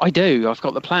 I do. I've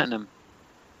got the platinum.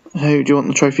 Who do you want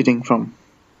the trophy ding from?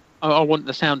 I want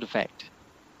the sound effect.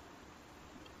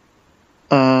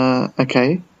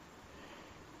 Okay.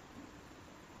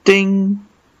 Ding.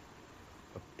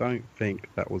 I don't think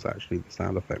that was actually the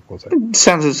sound effect, was it? It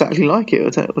sounds exactly like it.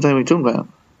 What are you talking about?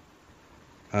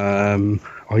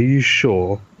 Are you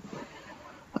sure?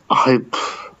 I'm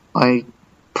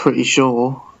pretty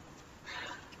sure.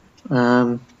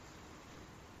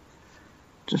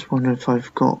 Just wonder if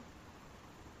I've got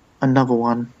another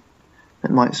one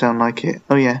that might sound like it.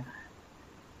 Oh yeah.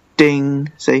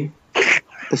 Ding. See?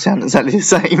 They sound exactly the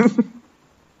same.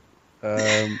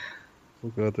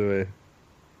 What can I do here?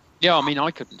 Yeah, I mean, I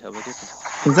couldn't tell the difference.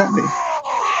 Exactly.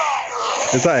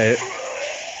 Is that it?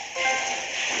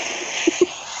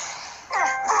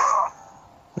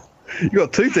 You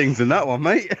got two things in that one,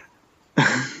 mate.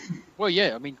 Well,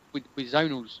 yeah, I mean, with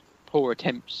Zonal's poor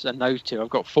attempts and those two, I've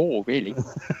got 4, really.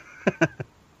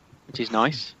 Which is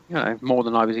nice. You know, more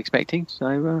than I was expecting,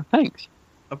 so thanks.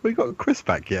 Have we got Chris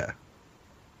back yet?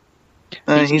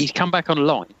 He's come back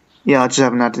online. Yeah, I just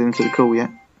haven't added him to the call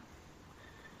yet.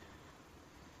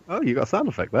 Oh, you got a sound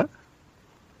effect there.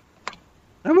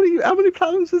 How many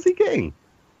platinums is he getting?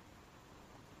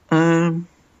 How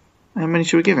many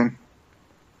should we give him?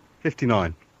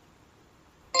 59.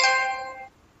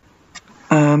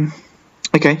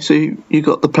 Okay, so you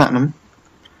got the platinum.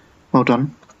 Well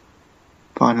done.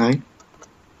 Finally.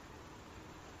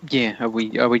 Yeah, are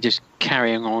we just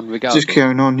carrying on regardless? Just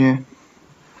carrying on, yeah.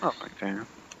 Oh, right, fair enough.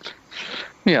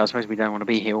 Yeah, I suppose we don't want to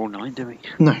be here all night, do we?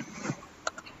 No.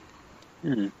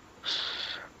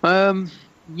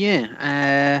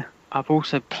 Yeah. I've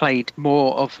also played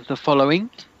more of the following.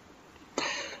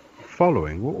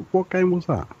 Following? What game was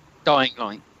that? Dying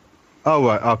Light. Oh,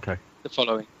 right, okay. The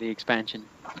following, the expansion.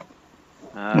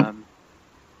 I've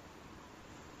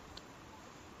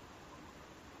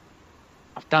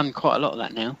done quite a lot of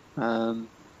that now.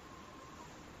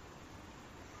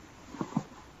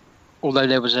 Although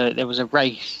there was a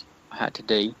race I had to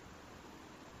do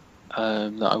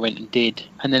that I went and did,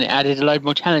 and then it added a load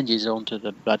more challenges onto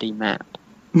the bloody map.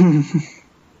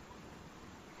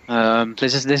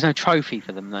 There's no trophy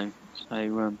for them though,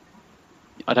 so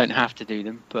I don't have to do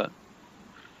them. But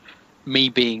me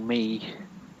being me,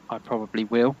 I probably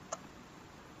will.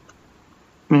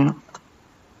 Yeah.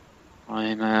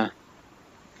 I'm a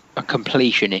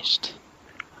completionist.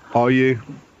 Are you?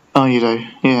 Oh, you do,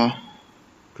 yeah.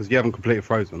 Because you haven't completed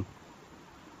Frozen.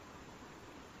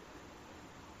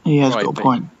 He has Right, got a but-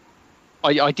 point.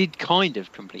 I did kind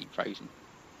of complete Frozen.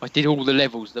 I did all the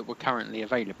levels that were currently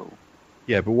available.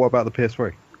 Yeah, but what about the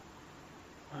PS3?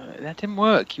 That didn't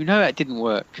work. You know that didn't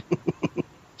work.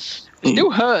 It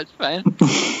still hurts, man.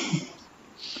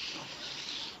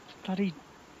 Bloody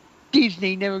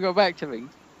Disney never got back to me.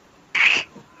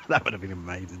 That would have been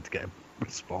amazing to get a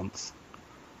response.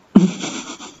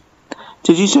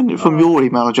 Did you send it from your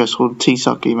email address or the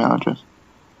TPSUK email address?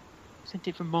 Sent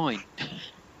it from mine.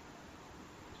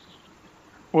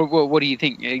 What do you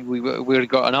think? We would have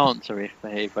got an answer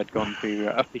if I'd gone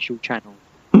to official channel.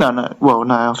 No. Well,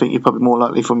 no, I think you're probably more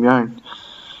likely from your own.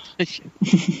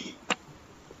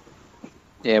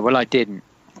 Yeah, well, I didn't.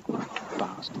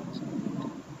 Bastards.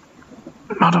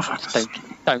 Motherfuckers.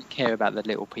 Don't care about the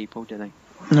little people, do they?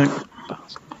 No.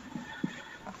 Bastards.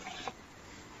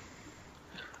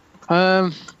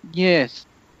 Yes.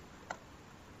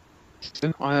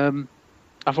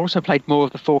 I've also played more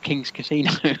of the Four Kings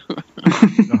Casino.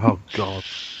 Oh, God.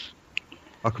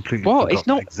 I completely What? forgot It's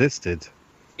not- that existed.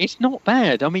 It's not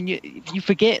bad. I mean, you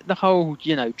forget the whole,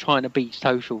 trying to be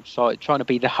social side, trying to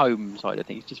be the home side of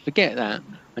things. Just forget that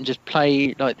and just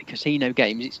play like the casino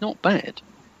games. It's not bad.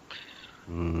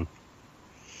 Mm.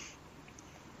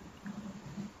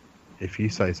 If you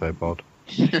say so, Bod.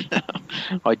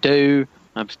 I do.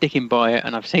 I'm sticking by it,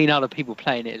 and I've seen other people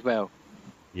playing it as well.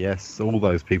 Yes, all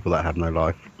those people that have no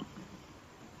life.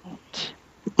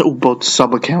 All bod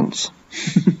sub accounts.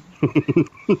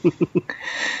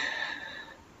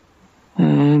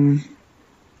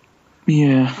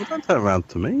 Yeah. Well, don't turn around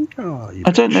to me. Oh, you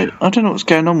I don't know what's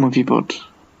going on with you, bod.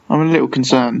 I'm a little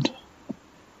concerned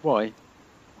Why?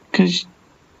 because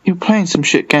you're playing some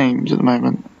shit games at the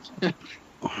moment.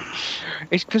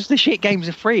 It's because the shit games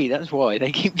are free. That's why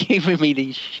they keep giving me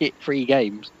these shit free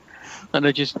games, and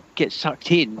I just get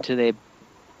sucked into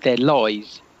their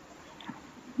lies.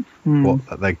 What?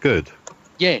 That they're good?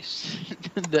 Yes,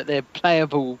 that they're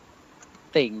playable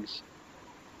things.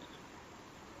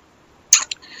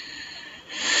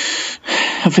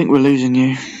 I think we're losing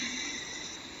you.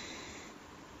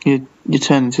 You're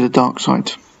turning to the dark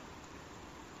side.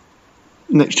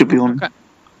 Next you'll be on.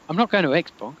 I'm not going to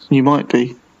Xbox. You might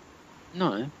be.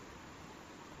 No.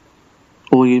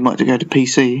 Or you might go to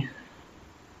PC.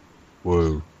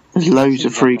 Whoa. There's loads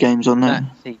of free games on there.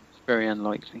 That seems very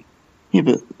unlikely. Yeah,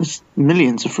 but there's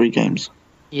millions of free games.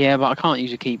 Yeah, but I can't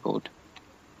use a keyboard.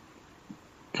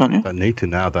 Can't you? Don't need to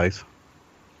nowadays.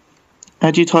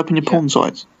 How do you type in your porn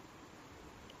sites?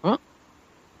 What?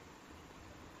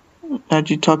 How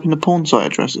do you type in the porn site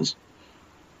addresses?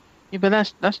 Yeah,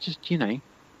 but that's just, you know,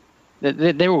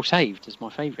 they're all saved as my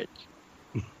favourites.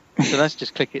 So that's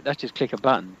just click it. That's just click a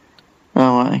button.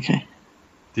 Oh, right, okay.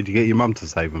 Did you get your mum to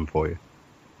save them for you?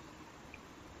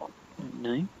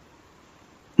 No.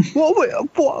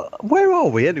 Where are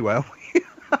we anyway?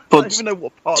 I don't even know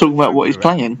what part. Talking about what he's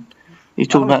playing. He's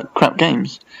talking about crap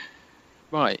games.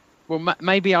 Right. Well,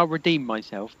 maybe I'll redeem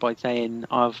myself by saying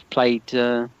I've played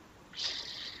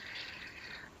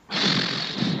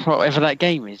whatever that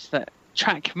game is, that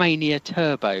Trackmania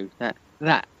Turbo,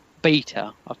 that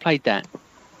beta. I've played that.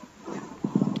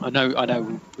 I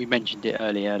know. We mentioned it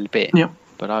earlier a bit. Yep.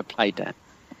 But I played that.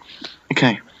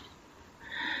 Okay.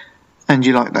 And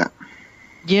you like that?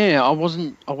 Yeah, I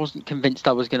wasn't convinced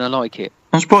I was going to like it.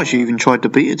 I'm surprised you even tried to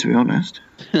beat it, to be honest.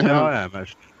 Yeah, I am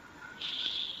actually.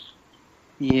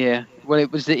 Yeah. Well,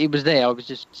 it was there. I was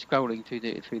just scrolling through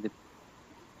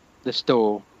the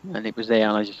store, and it was there,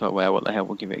 and I just thought, well, what the hell?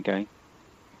 We'll give it a go.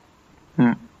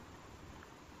 Yeah.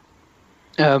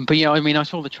 But yeah, I mean, I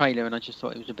saw the trailer, and I just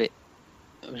thought it was a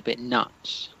bit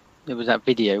nuts. There was that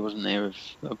video, wasn't there, of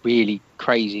a really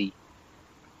crazy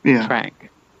track.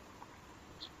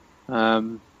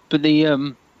 But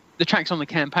the tracks on the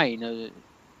campaign,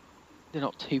 they're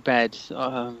not too bad.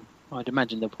 I'd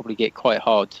imagine they'll probably get quite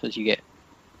hard as you get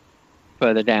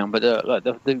further down. But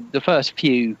the first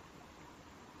few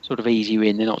sort of easy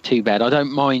win, they're not too bad. I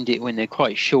don't mind it when they're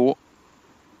quite short.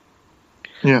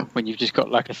 Yeah. When you've just got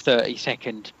like a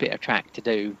 30-second bit of track to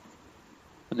do,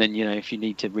 and then if you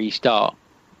need to restart,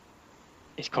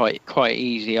 it's quite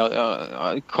easy.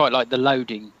 I quite like the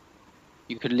loading.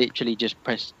 You could literally just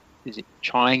press, is it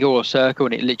triangle or circle,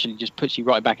 and it literally just puts you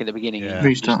right back at the beginning. Yeah. And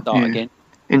Restart, start again.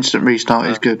 Instant restart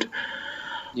is good.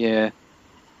 Yeah.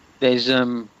 There's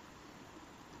one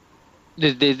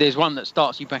that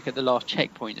starts you back at the last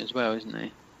checkpoint as well, isn't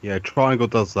there? Yeah, triangle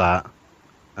does that,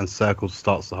 and circle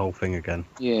starts the whole thing again.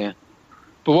 Yeah.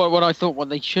 But what I thought what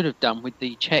they should have done with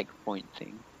the checkpoint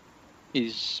thing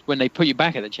is when they put you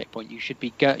back at the checkpoint, you should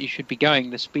be going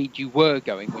the speed you were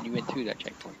going when you went through that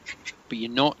checkpoint. But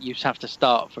you're not. You have to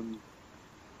start from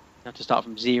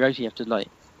zero. So you have to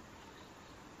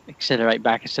accelerate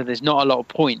back. So there's not a lot of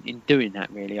point in doing that,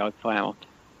 really. I found.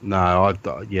 No,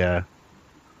 yeah.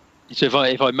 So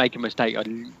if I make a mistake,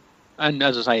 and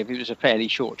as I say, if it was a fairly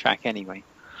short track anyway,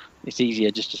 it's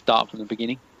easier just to start from the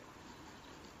beginning.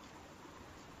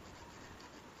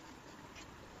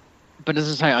 But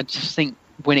as I say, I just think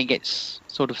when it gets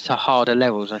sort of to harder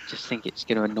levels, I just think it's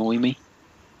going to annoy me.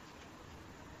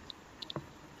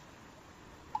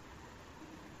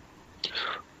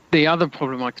 The other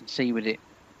problem I can see with it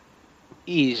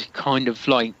is kind of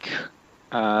like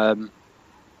the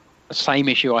same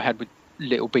issue I had with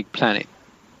Little Big Planet.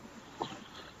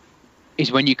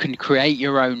 Is when you can create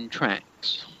your own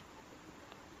tracks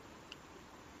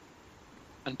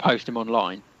and post them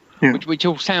online. Yeah. Which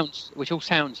all sounds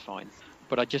fine,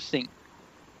 but I just think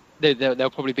there'll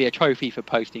probably be a trophy for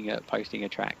posting a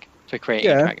track, for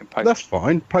creating a track and posting. That's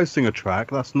fine. Posting a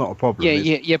track, that's not a problem.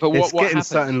 Yeah. But it's what getting happens,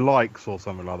 certain likes or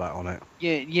something like that on it.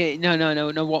 Yeah.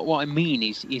 No. What I mean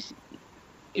is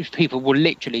people will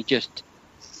literally just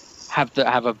have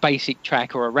a basic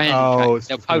track or a random track.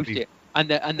 They'll post it, and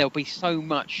there'll be so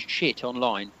much shit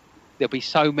online. There'll be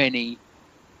so many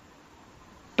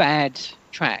bad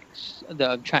tracks that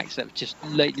are just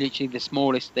literally the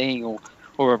smallest thing or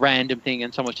a random thing,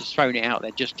 and someone's just thrown it out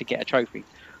there just to get a trophy.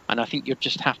 And I think you'll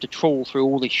just have to trawl through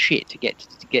all this shit to get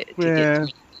to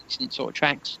decent sort of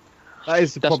tracks. That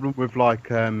is the problem with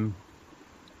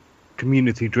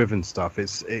community driven stuff.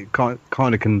 It kind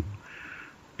of can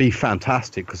be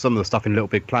fantastic, because some of the stuff in Little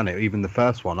Big Planet, even the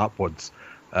first one upwards,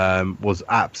 was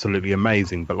absolutely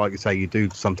amazing. But like you say, you do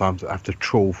sometimes have to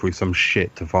trawl through some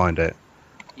shit to find it.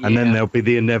 And then there'll be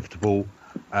the inevitable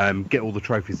get all the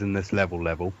trophies in this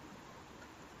level.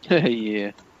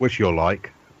 Yeah. Which you're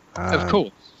like. Of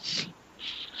course.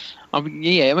 I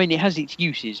mean, it has its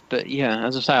uses, but yeah,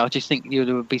 as I say, I just think there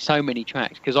would be so many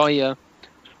tracks, because I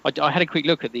had a quick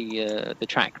look at the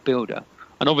track builder,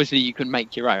 and obviously you can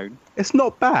make your own. It's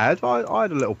not bad. I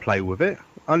had a little play with it.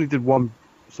 I only did one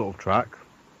sort of track.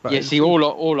 But yeah, see,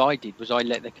 all I did was I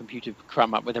let the computer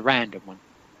come up with a random one.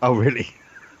 Oh, really?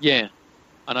 Yeah,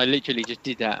 and I literally just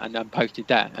did that and posted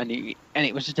that, and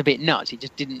it was just a bit nuts. It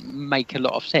just didn't make a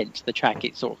lot of sense. The track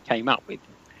it sort of came up with.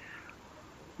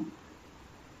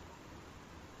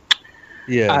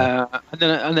 Yeah.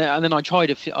 And then I tried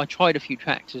a few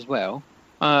tracks as well,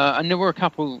 and there were a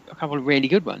couple of really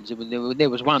good ones. There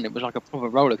was one. It was like a proper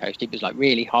roller coaster. It was like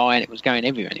really high and it was going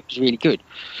everywhere and it was really good.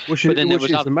 Which But then there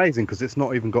is was amazing because it's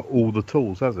not even got all the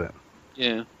tools, has it?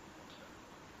 Yeah.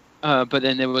 But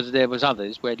then there was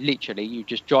others where literally you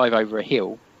just drive over a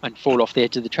hill and fall off the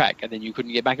edge of the track and then you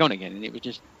couldn't get back on again, and it was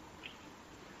just.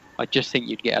 I just think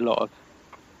you'd get a lot of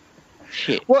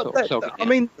shit. Well, I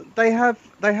mean, they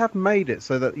have made it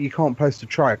so that you can't post a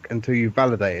track until you've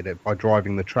validated it by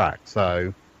driving the track.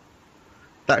 So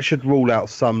that should rule out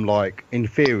some, like, in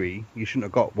theory, you shouldn't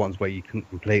have got ones where you couldn't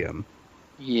complete them.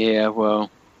 Yeah, well,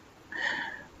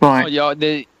 Right. oh,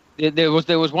 yeah. There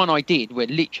was one I did where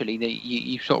literally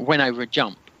you sort of went over a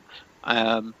jump,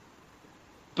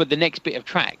 but the next bit of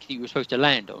track that you were supposed to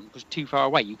land on was too far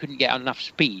away. You couldn't get enough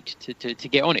speed to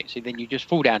get on it, so then you just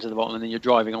fall down to the bottom and then you're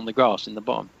driving on the grass in the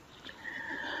bottom.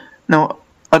 Now,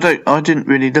 I didn't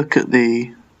really look at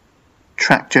the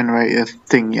track generator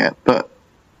thing yet, but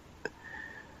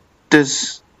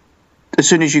as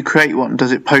soon as you create one,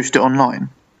 does it post it online?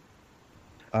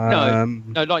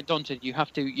 No, like Don said, you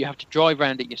have to drive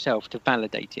around it yourself to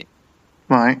validate it.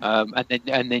 Right.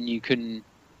 And then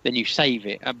you save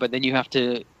it, but then you have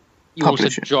to Publish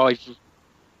also it. drive.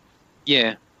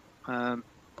 Yeah,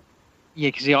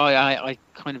 because I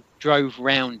kind of drove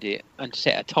round it and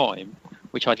set a time,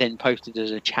 which I then posted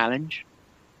as a challenge.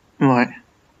 Right.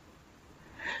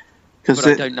 But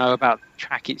I don't know about the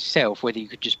track itself, whether you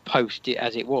could just post it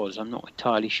as it was. I'm not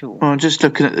entirely sure. Well, I'm just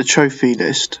looking at the trophy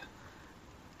list.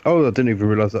 Oh, I didn't even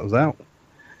realise that was out.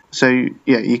 So,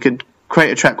 yeah, you could create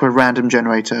a track with a random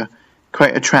generator,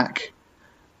 create a track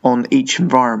on each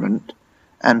environment,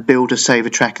 and build a save a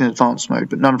track in advanced mode,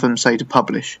 but none of them say to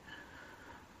publish.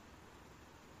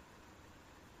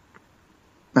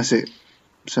 That's it.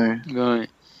 So Right.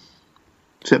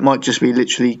 So it might just be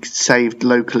literally saved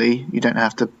locally. You don't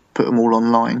have to put them all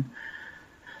online.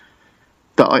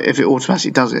 But if it automatically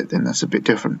does it, then that's a bit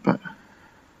different. But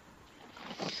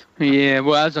Yeah,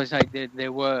 well, as I say,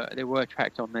 there were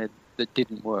tracks on there that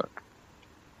didn't work.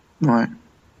 right.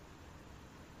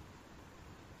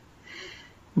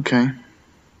 Okay.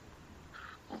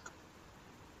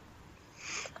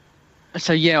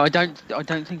 So yeah, I don't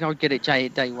think I would get it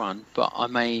day one, but I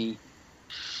may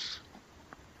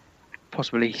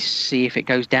possibly see if it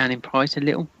goes down in price a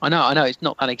little. I know it's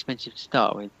not that expensive to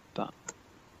start with, but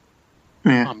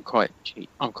Yeah. I'm quite cheap.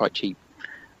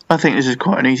 I think this is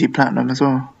quite an easy platinum as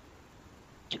well.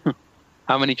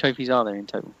 How many trophies are there in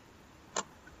total?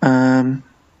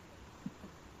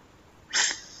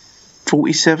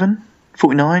 47,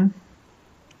 49.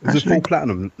 Is it Actually. full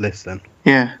platinum list then?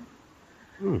 Yeah.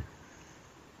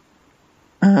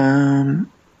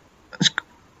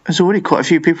 There's already quite a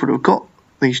few people that have got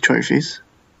these trophies.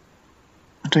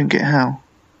 I don't get how.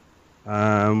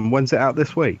 When's it out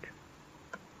this week?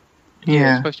 It's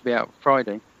Yeah. supposed to be out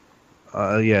Friday.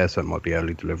 Yeah, so it might be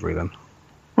early delivery then.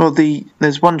 Well,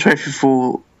 there's one trophy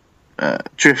for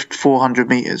drift 400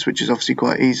 meters, which is obviously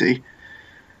quite easy.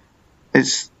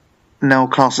 It's now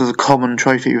classed as a common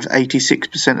trophy with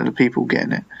 86% of the people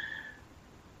getting it.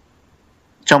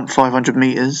 Jump 500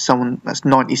 meters, that's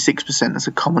 96%. That's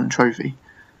a common trophy.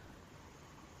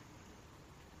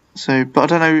 So, but I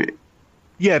don't know.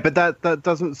 Yeah, but that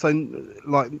doesn't sound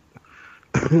like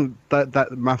that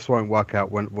maths won't work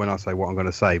out when I say what I'm going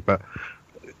to say. But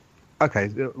okay,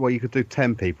 well, you could do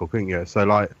 10 people, couldn't you? So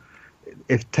like,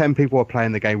 if 10 people are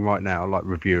playing the game right now, like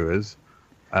reviewers,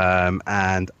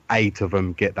 and 8 of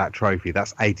them get that trophy,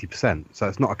 that's 80%. So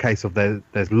it's not a case of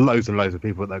there's loads and loads of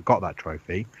people that got that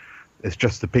trophy. It's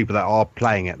just the people that are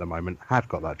playing at the moment have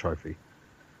got that trophy.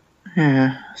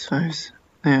 Yeah, I suppose.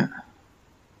 Yeah.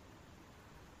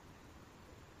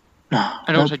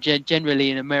 And also,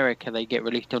 generally in America, they get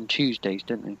released on Tuesdays,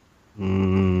 don't they?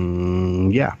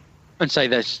 Yeah. And say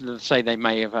they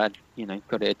may have had,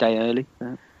 got it a day early.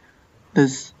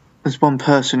 There's one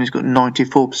person who's got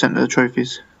 94% of the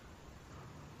trophies.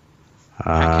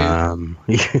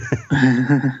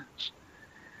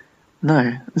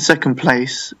 No, the second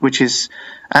place, which is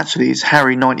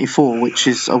Harry94, which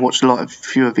is I watched a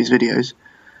few of his videos.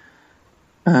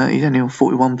 He's only on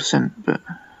 41%, but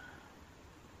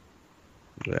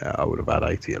yeah, I would have had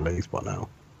 80 at least by now.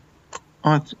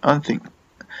 I think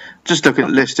just looking at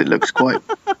the list, it looks quite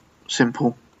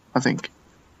simple. I think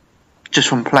just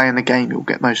from playing the game, you'll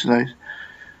get most of those.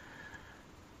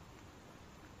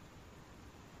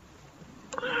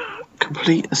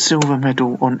 complete a silver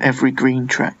medal on every green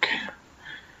track.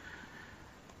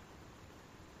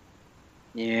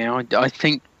 Yeah, I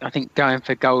think going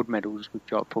for gold medals would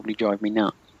probably drive me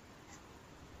nuts.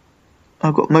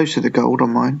 I've got most of the gold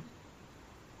on mine.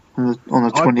 On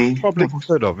the 20 I probably levels.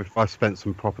 could have if I spent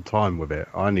some proper time with it.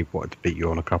 I only wanted to beat you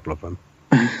on a couple of them.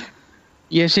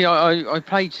 Yeah, see, I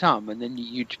played some, and then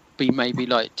you'd be maybe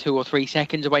like 2 or 3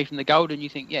 seconds away from the gold, and you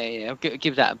think, yeah, I'll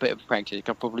give that a bit of practice. I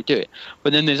can probably do it.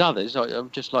 But then there's others. I'm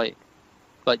just like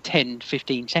 10,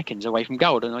 15 seconds away from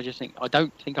gold, and I just think I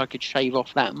don't think I could shave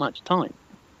off that much time.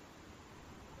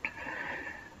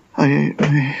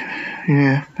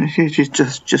 Yeah,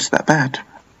 it's just that bad.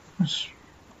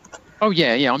 Oh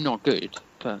yeah, I'm not good,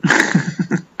 but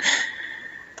I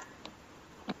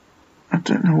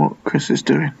don't know what Chris is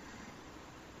doing.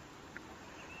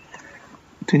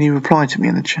 Did he reply to me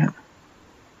in the chat?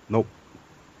 Nope.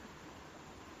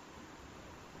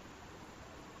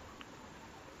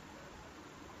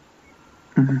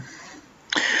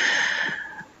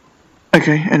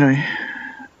 Okay, anyway.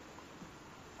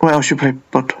 What else you play,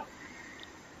 bud?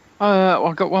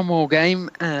 I've got one more game,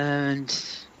 and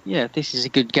yeah, this is a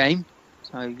good game.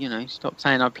 So stop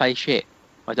saying I play shit.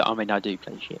 I do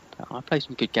play shit, but I play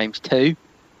some good games too.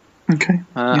 Okay.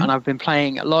 And I've been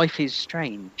playing Life is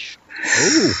Strange.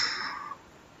 Ooh.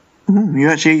 Ooh, you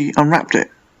actually unwrapped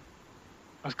it?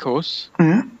 Of course.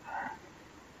 Yeah.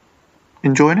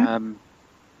 Enjoying it?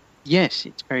 Yes,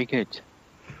 it's very good.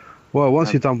 Well,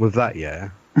 once you're done with that,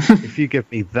 if you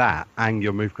give me that and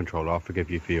your move controller, I'll forgive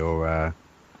you for your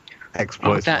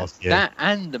exploits last year. That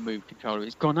and the move controller,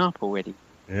 it's gone up already.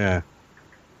 Yeah.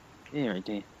 Yeah, I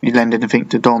did. You lend anything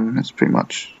to Don, that's pretty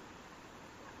much...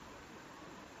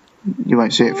 You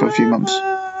won't see it for a few months.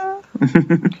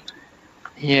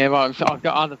 Yeah, well, I've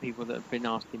got other people that have been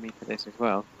asking me for this as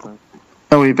well. So.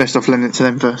 Oh, well, you're best off lending it to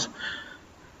them first.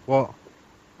 What?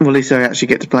 Well, at least they actually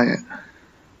get to play it.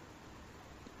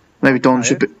 Maybe Don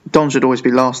should always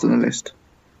be last on the list.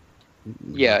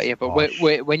 Yeah, but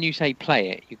when you say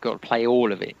play it, you've got to play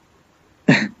all of it.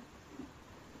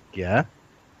 Yeah.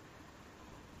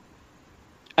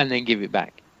 And then give it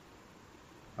back.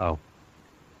 Oh.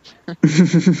 I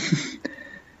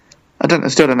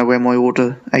still don't know where my order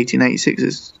 1886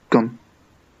 has gone.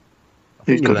 I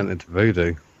think you lent it to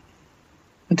Voodoo.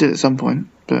 I did at some point,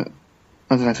 but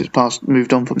I don't know if it's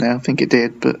moved on from there. I think it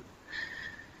did, but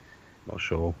Not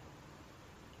sure.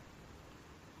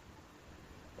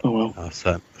 oh well. I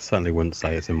certainly wouldn't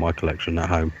say it's in my collection at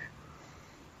home.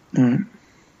 Alright.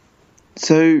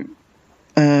 So,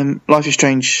 Life is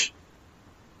Strange,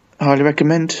 highly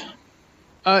recommend.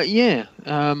 Yeah.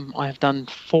 I have done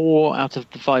 4 out of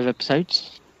the 5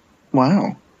 episodes.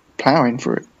 Wow, powering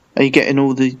for it. Are you getting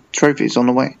all the trophies on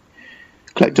the way?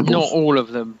 Collectibles? Not all of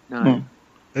them, no. No.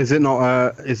 Is it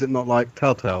not like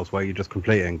Telltales where you just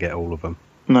complete it and get all of them?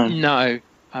 No. No.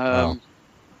 I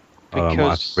might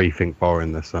have to rethink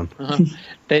borrowing this then.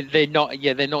 They're not.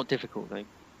 Yeah, they're not difficult though.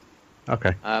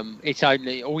 Okay. It's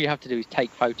only all you have to do is take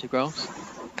photographs.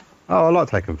 Oh, I like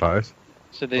taking photos.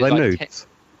 So there's Are they like nudes?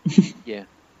 yeah,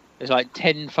 there's like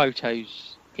 10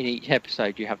 photos in each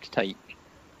episode you have to take,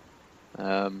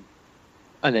 and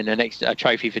then a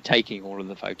trophy for taking all of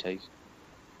the photos,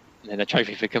 and then a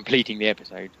trophy for completing the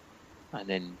episode, and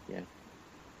then yeah.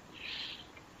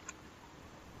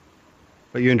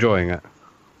 Are you enjoying it?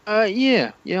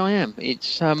 Yeah, I am.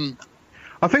 It's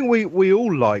I think we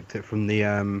all liked it from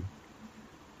the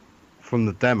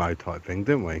demo type thing,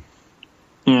 didn't we?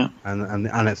 Yeah. And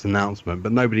its announcement,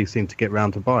 but nobody seemed to get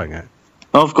round to buying it.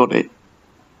 I've got it.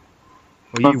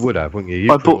 Well, you would have, wouldn't you?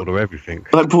 You pre-order everything.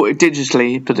 I bought it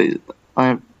digitally, but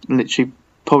I literally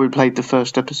probably played the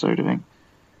first episode, I think.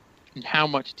 And how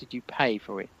much did you pay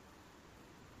for it?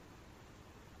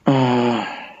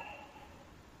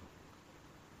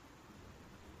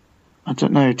 I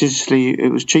don't know. Digitally, it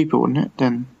was cheaper, wasn't it,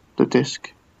 than the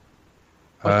disc?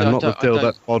 Not the deal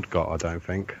that Pod got, I don't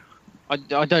think. I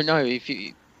don't know if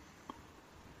you.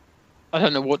 I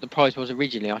don't know what the price was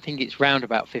originally. I think it's round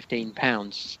about £15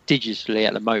 digitally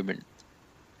at the moment.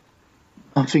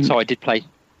 I think. So I did play.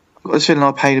 I've got this feeling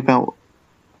I paid about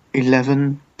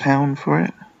 £11 for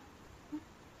it.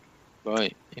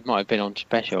 Right, it might have been on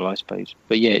special, I suppose.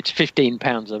 But yeah, it's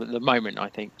 £15 at the moment, I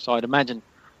think. So I'd imagine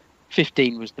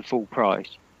 15 was the full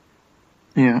price.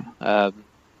 Yeah.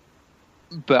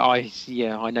 But I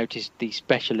noticed the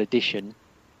special edition,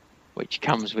 which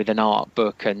comes with an art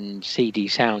book and CD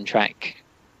soundtrack,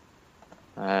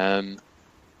 for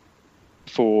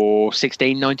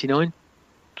 $16.99.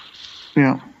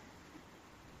 Yeah.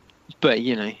 But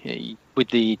with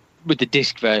the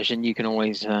disc version, you can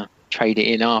always trade it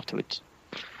in afterwards.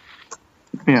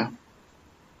 Yeah.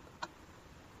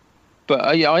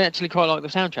 But yeah, I actually quite like the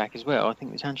soundtrack as well. I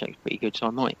think the soundtrack's pretty good, so I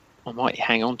might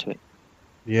hang on to it.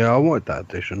 Yeah, I wanted that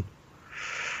edition.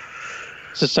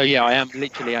 So yeah, I am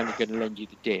literally only going to lend you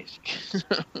the disc.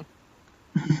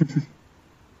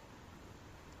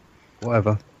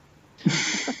 Whatever.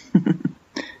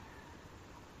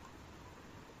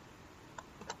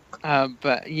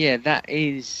 But yeah, that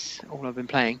is all I've been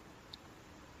playing.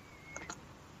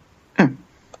 Okay.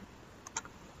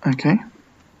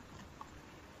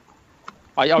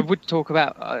 I would talk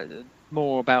about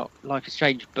more about Life is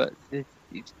Strange, but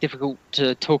it's difficult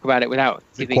to talk about it without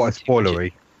It's giving quite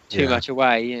spoilery. too much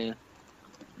away. Yeah.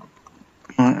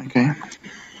 Right, okay.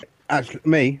 Actually,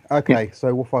 me? Okay,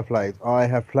 so what have I played? I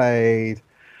have played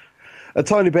a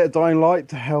tiny bit of Dying Light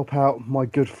to help out my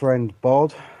good friend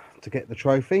Bod to get the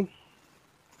trophy.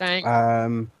 Thanks.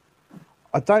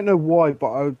 I don't know why,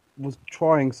 but I was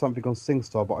trying something on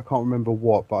SingStar, but I can't remember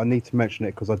what, but I need to mention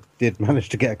it because I did manage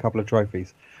to get a couple of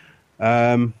trophies.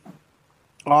 I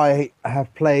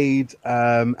have played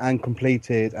and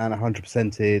completed and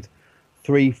 100%ed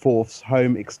 3/4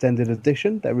 Home Extended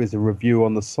Edition. There is a review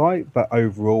on the site, but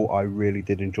overall I really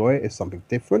did enjoy it. It's something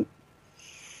different.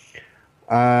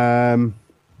 I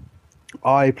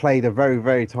played a very,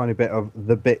 very tiny bit of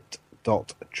The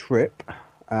Bit.Trip,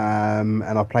 and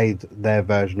I played their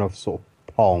version of sort of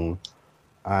Pong,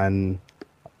 and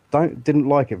didn't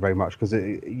like it very much because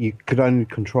you could only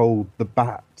control the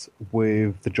bat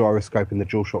with the gyroscope in the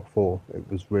DualShock 4. It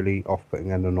was really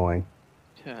off-putting and annoying.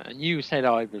 And you said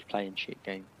I was playing shit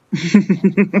game.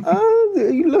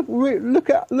 You look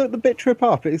the Bit Trip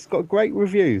up. It's got great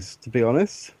reviews, to be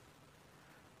honest.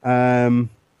 I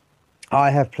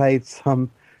have played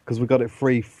some because we got it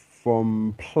free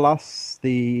from Plus,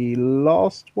 the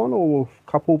last one or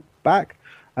a couple back.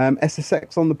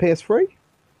 SSX on the PS3.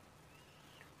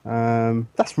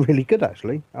 That's really good,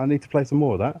 actually. I need to play some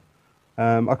more of that.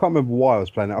 I can't remember why I was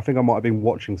playing it. I think I might have been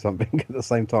watching something at the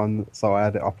same time, so I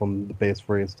had it up on the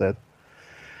PS3 instead.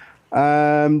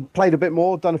 Played a bit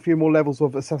more, done a few more levels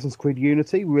of Assassin's Creed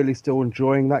Unity. Really still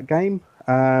enjoying that game.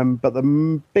 But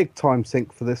the big time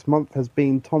sink for this month has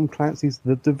been Tom Clancy's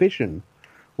The Division,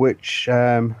 which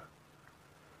I'm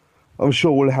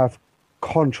sure will have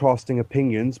contrasting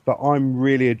opinions, but I'm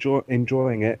really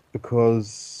enjoying it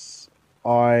because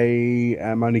I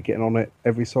am only getting on it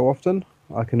every so often.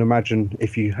 I can imagine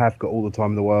if you have got all the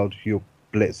time in the world, you'll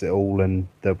blitz it all and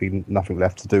there'll be nothing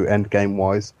left to do end game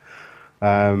wise.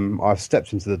 I've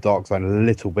stepped into the dark zone a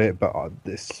little bit, but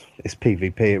it's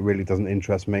PvP. It really doesn't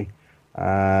interest me.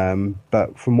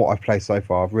 But from what I've played so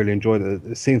far, I've really enjoyed it.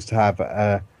 It seems to have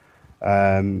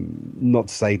not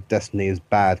to say Destiny is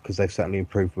bad because they've certainly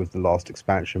improved with the last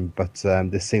expansion, but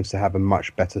this seems to have a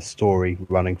much better story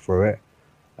running through it.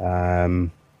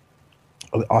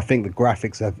 I think the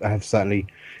graphics have certainly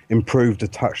improved a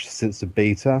touch since the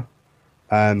beta.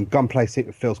 Gunplay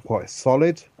feels quite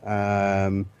solid.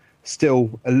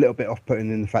 Still a little bit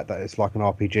off-putting in the fact that it's like an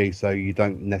RPG, so you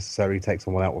don't necessarily take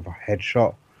someone out with a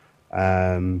headshot.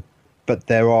 But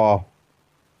there are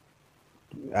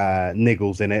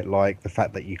niggles in it, like the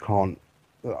fact that you can't...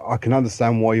 I can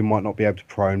understand why you might not be able to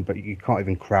prone, but you can't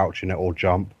even crouch in it or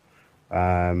jump.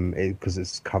 Because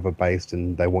it's cover-based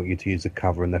and they want you to use the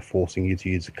cover and they're forcing you to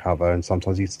use the cover, and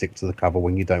sometimes you stick to the cover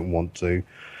when you don't want to.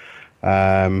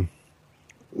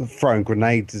 Throwing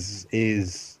grenades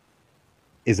is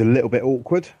a little bit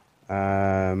awkward.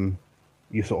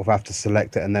 You sort of have to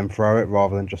select it and then throw it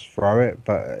rather than just throw it,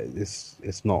 but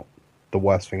it's not the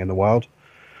worst thing in the world.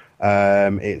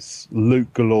 It's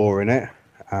loot galore in it,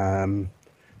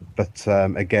 but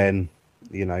again,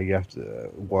 you know, you have to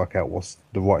work out what's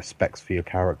the right specs for your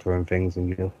character and things,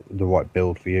 and the right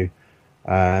build for you.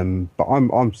 But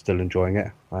I'm still enjoying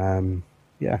it.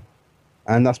 Yeah,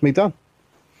 and that's me done.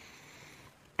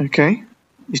 Okay.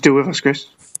 You still with us, Chris?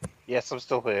 Yes, I'm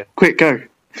still here. Quick, go.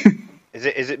 Is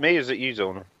it me or is it you,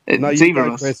 Zona? No, It's you either go,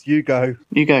 of us. Chris. You go.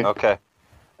 You go. Okay.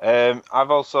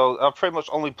 I've pretty much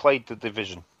only played The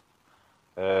Division.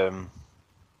 And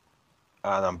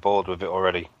I'm bored with it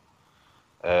already.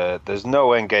 There's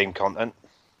no end game content.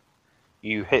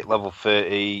 You hit level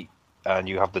 30 and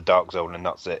you have the dark zone, and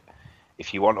that's it.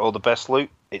 If you want all the best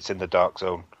loot, it's in the dark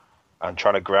zone. And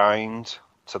trying to grind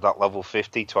to that level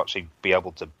 50 to actually be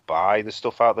able to buy the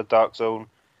stuff out of the dark zone,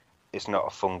 it's not a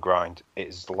fun grind.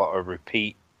 It's a lot of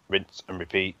repeat, rinse and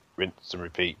repeat, rinse and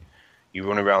repeat. You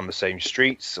run around the same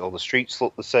streets, all the streets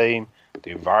look the same,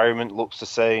 the environment looks the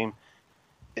same.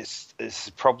 It's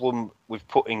a problem with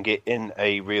putting it in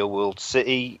a real world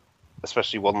city,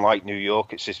 especially one like New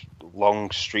York. It's just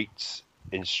long streets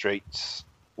in streets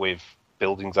with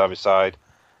buildings either side.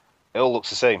 It all looks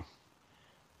the same.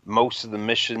 most of the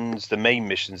missions, the main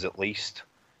missions at least,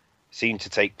 seem to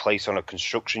take place on a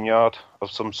construction yard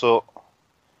of some sort.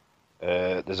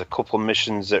 There's a couple of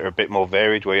missions that are a bit more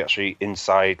varied, where you're actually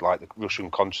inside, like the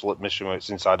Russian consulate mission, where it's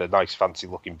inside a nice,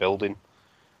 fancy-looking building.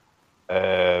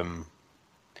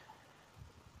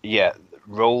 Yeah,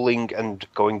 rolling and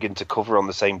going into cover on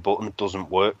the same button doesn't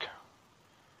work.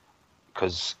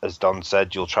 Because, as Don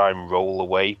said, you'll try and roll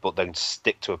away, but then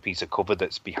stick to a piece of cover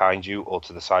that's behind you or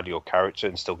to the side of your character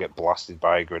and still get blasted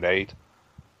by a grenade.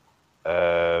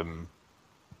 You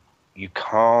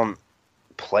can't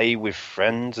play with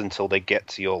friends until they get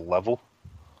to your level.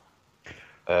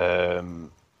 As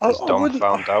Don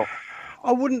found out.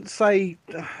 I wouldn't say,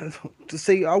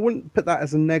 I wouldn't put that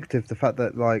as a negative, the fact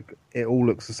that like it all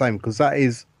looks the same, because that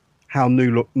is how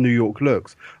New York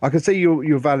looks. I can see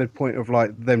your valid point of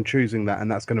like them choosing that,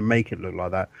 and that's going to make it look like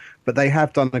that. But they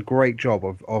have done a great job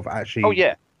of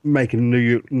actually making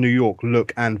New York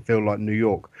look and feel like New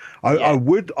York. I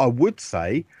would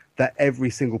say that every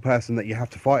single person that you have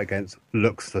to fight against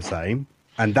looks the same,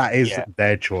 and that is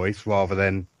their choice rather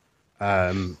than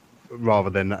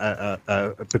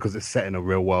because it's set in a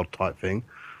real world type thing.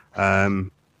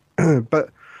 But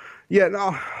yeah,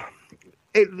 no.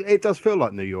 It does feel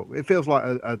like New York. It feels like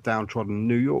a downtrodden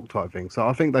New York type thing. So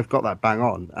I think they've got that bang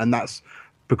on, and that's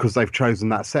because they've chosen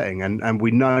that setting. And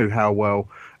we know how well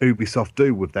Ubisoft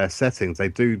do with their settings. They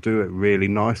do it really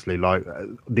nicely, like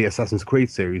the Assassin's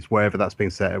Creed series, wherever that's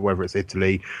been set, whether it's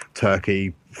Italy,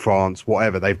 Turkey, France,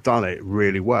 whatever, they've done it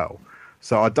really well.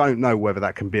 So I don't know whether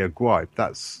that can be a gripe.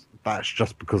 That's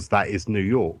just because that is New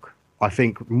York. I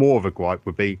think more of a gripe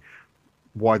would be,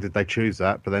 why did they choose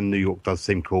that? But then New York does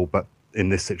seem cool, but in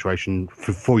this situation,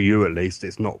 for you at least,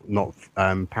 it's not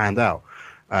panned out.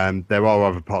 There are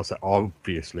other parts that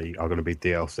obviously are going to be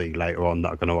DLC later on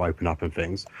that are going to open up and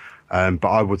things. But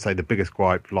I would say the biggest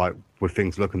gripe, like with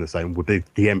things looking the same, would be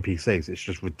the NPCs. It's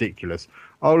just ridiculous.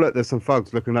 Oh, look, there's some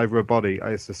thugs looking over a body.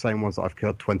 It's the same ones that I've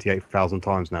killed 28,000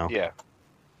 times now. Yeah,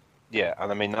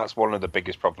 and I mean, that's one of the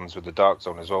biggest problems with the Dark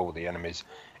Zone as well, with the enemies.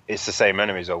 It's the same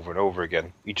enemies over and over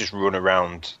again. You just run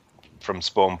around from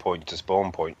spawn point to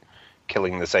spawn point,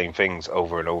 killing the same things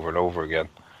over and over and over again.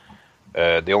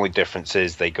 The only difference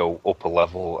is they go up a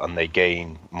level and they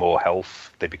gain more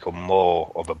health. They become more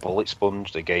of a bullet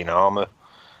sponge. They gain armor.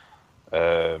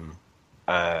 The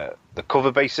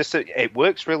cover-based system, it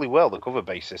works really well, the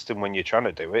cover-based system, when you're trying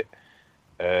to do it.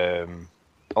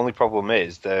 Only problem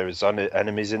is there's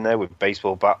enemies in there with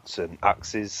baseball bats and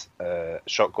axes,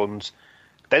 shotguns.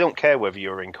 They don't care whether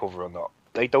you're in cover or not.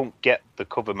 They don't get the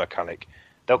cover mechanic.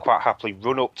 They'll quite happily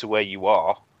run up to where you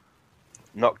are,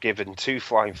 not giving two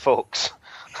flying fucks.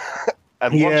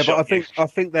 And yeah, but I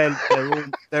think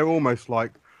they're almost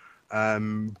like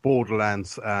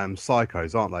Borderlands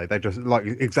psychos, aren't they? They just, like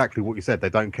exactly what you said. They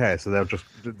don't care, so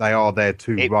they are there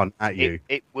to run at you.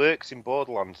 It works in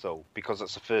Borderlands though, because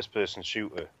it's a first-person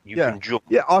shooter. You can jump.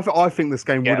 Yeah, I think this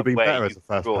game would have been better as a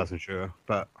first-person shooter,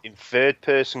 but in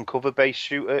third-person cover-based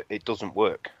shooter, it doesn't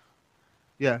work.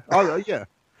 Yeah. Yeah.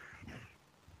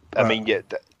 I mean,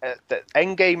 the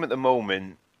end game at the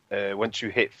moment, once you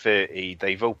hit 30,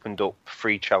 they've opened up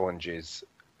 3 challenges,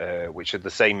 which are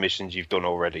the same missions you've done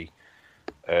already,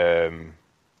 on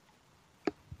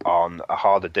a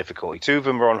harder difficulty. 2 of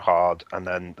them are on hard, and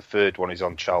then the third one is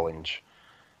on challenge,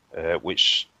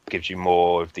 which gives you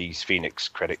more of these Phoenix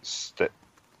credits that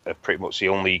are pretty much the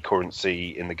only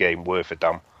currency in the game worth a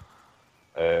damn.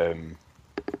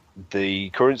 The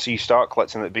currency you start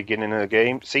collecting at the beginning of the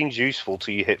game seems useful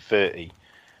till you hit 30,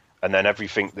 and then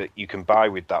everything that you can buy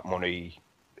with that money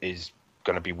is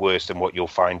going to be worse than what you'll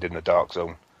find in the Dark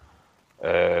Zone.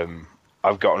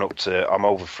 I've gotten up to, I'm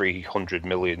over 3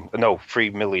 million now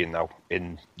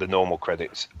in the normal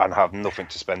credits, and have nothing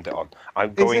to spend it on.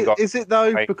 Is it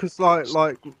though? Because like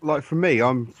for me,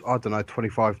 I don't know,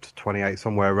 25 to 28,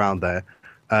 somewhere around there.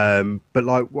 But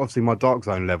like obviously my Dark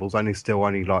Zone level's only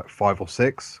like 5 or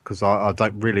 6, because I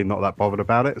don't really not that bothered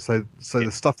about it. So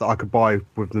the stuff that I could buy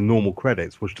with the normal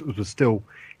credits was still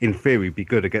in theory be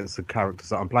good against the characters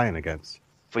that I'm playing against.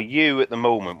 For you at the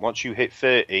moment, once you hit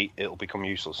 30, it'll become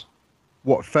useless.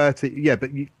 What, 30? Yeah,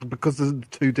 but because there's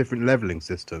 2 different leveling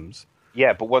systems.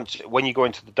 Yeah, but when you go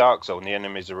into the Dark Zone, the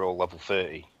enemies are all level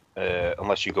 30.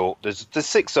 Unless you go, there's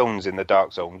 6 zones in the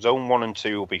Dark Zone. Zone 1 and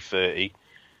 2 will be 30.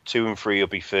 2 and 3 will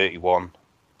be 31,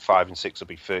 5 and 6 will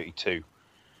be 32.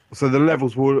 So the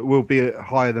levels will be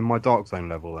higher than my Dark Zone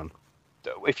level then?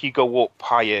 If you go up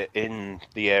higher in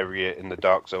the area in the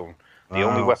Dark Zone, the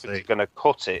only weapons that are going to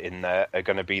cut it in there are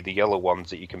going to be the yellow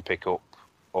ones that you can pick up,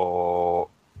 or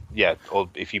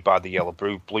if you buy the yellow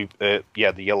the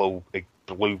yellow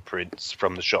blueprints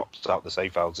from the shops out the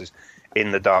safe houses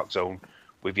in the Dark Zone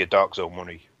with your Dark Zone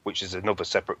money, which is another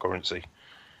separate currency.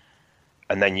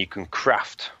 And then you can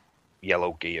craft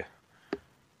yellow gear.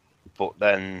 But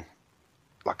then,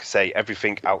 like I say,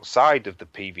 everything outside of the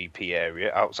PvP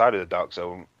area, outside of the Dark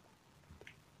Zone,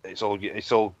 it's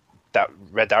all that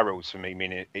red arrows for me,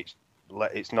 meaning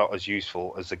it's not as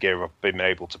useful as the gear I've been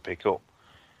able to pick up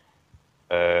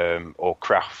or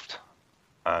craft.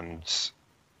 And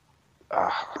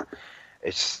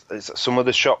it's some of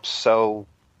the shops sell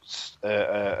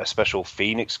a special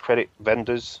Phoenix credit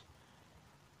vendors,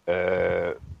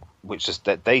 which is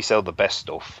that they sell the best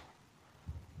stuff.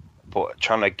 But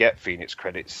trying to get Phoenix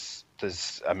credits,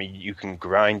 you can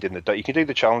grind you can do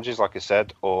the challenges, like I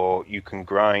said, or you can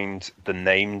grind the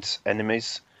named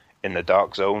enemies in the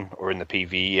Dark Zone or in the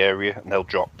PvE area, and they'll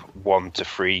drop 1 to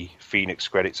 3 Phoenix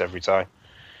credits every time.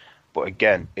 But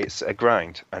again, it's a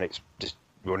grind, and it's just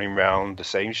running around the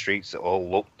same streets that all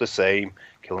look the same,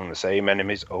 killing the same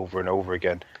enemies over and over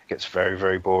again. It gets very,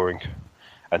 very boring.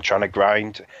 And trying to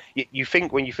grind, you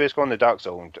think when you first go on the Dark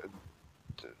Zone,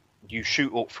 you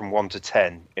shoot up from 1 to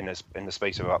 10 in the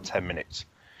space of about 10 minutes.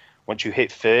 Once you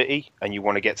hit 30 and you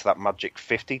want to get to that magic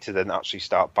 50 to then actually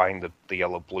start buying the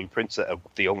yellow blueprints that are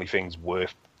the only things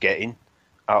worth getting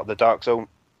out of the Dark Zone,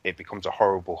 it becomes a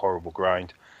horrible, horrible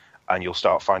grind. And you'll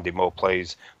start finding more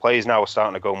players. Players now are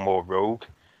starting to go more rogue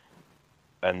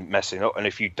and messing up. And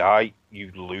if you die,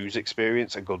 you lose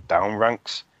experience and go down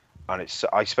ranks. And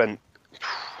I spent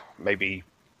maybe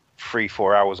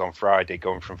 3-4 hours on Friday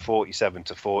going from 47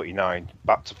 to 49,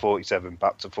 back to 47,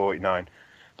 back to 49.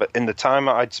 But in the time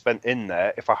that I'd spent in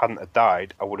there, if I hadn't have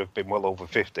died, I would have been well over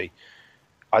 50.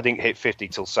 I didn't hit 50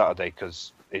 till Saturday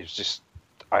because it was just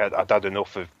I'd had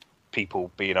enough of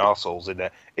people being arseholes in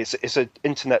there. It's an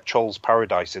internet troll's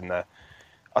paradise in there.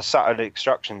 I sat at an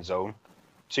extraction zone.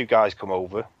 2 guys come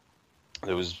over.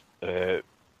 There was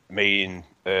me and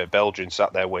Belgian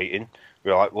sat there waiting.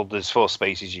 We were like, well, there's 4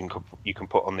 spaces you can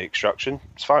put on the extraction.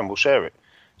 It's fine, we'll share it.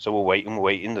 So we're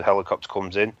waiting. The helicopter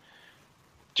comes in.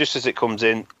 Just as it comes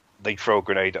in, they throw a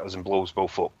grenade at us and blow us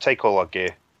both up. Take all our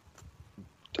gear.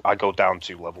 I go down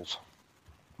 2 levels.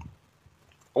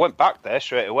 I went back there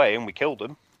straight away and we killed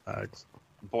them.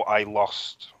 But I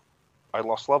lost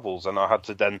levels, and I had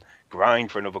to then grind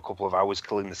for another couple of hours,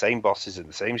 killing the same bosses in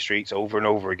the same streets over and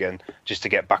over again, just to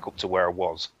get back up to where I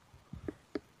was.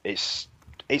 It's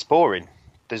boring.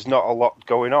 There's not a lot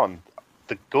going on.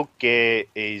 The good gear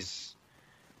is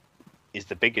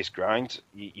the biggest grind.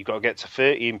 You got to get to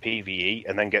 30 in PvE,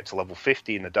 and then get to level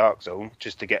 50 in the Dark Zone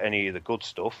just to get any of the good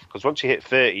stuff. Because once you hit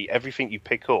 30, everything you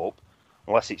pick up,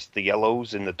 unless it's the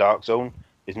yellows in the Dark Zone,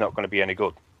 is not going to be any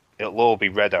good. It'll all be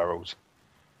red arrows.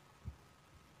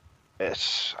 The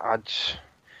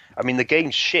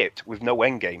game's shipped with no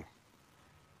end game.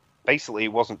 Basically,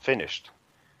 it wasn't finished.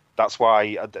 That's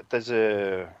why there's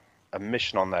a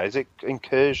mission on there. Is it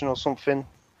Incursion or something?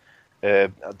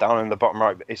 Down in the bottom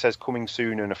right, it says coming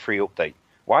soon and a free update.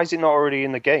 Why is it not already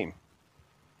in the game?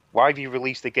 Why have you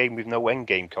released a game with no end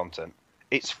game content?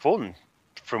 It's fun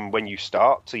from when you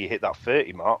start till you hit that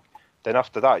 30 mark. Then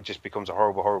after that, it just becomes a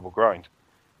horrible, horrible grind.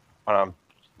 And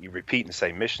you're repeating the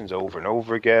same missions over and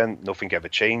over again. Nothing ever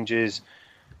changes.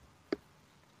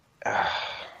 Like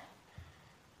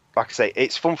I say,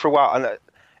 it's fun for a while, and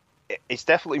it's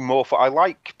definitely more fun. I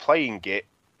like playing it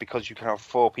because you can have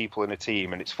 4 people in a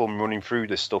team, and it's fun running through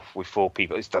this stuff with 4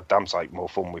 people. It's that damn sight more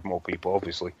fun with more people,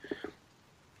 obviously.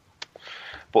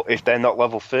 But if they're not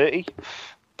level 30,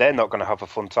 they're not going to have a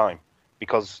fun time.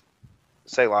 Because,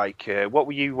 say, what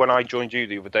were you when I joined you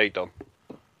the other day, Don?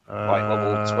 Like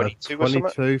level 22 or something?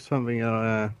 22, something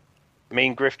Me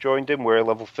and Griff joined him, we're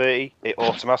level 30. It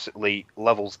automatically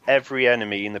levels every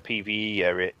enemy in the PvE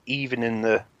area, even in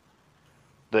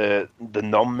the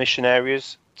non-mission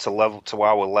areas, to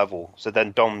our level. So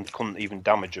then Dom couldn't even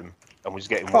damage them and was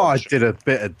getting one shot. I did a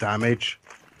bit of damage.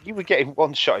 You were getting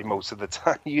one-shotted most of the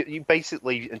time. You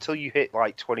basically, until you hit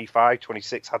like 25,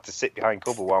 26, had to sit behind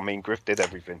cover while me and Griff did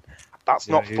everything. That's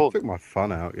not fun. It took my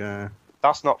fun out, yeah.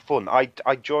 That's not fun. I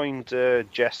joined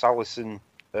Jess, Allison,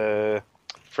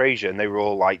 Fraser, and they were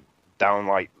all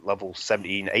down level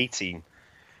 17, 18.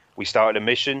 We started a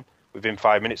mission. Within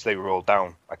 5 minutes, they were all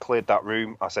down. I cleared that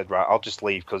room. I said, right, I'll just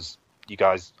leave because you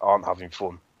guys aren't having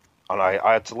fun. And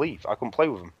I had to leave. I couldn't play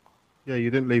with them. Yeah, you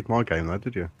didn't leave my game though,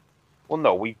 did you? Well,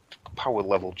 no, we power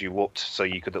leveled you up so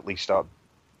you could at least start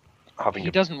having He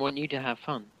doesn't want you to have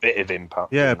fun. bit of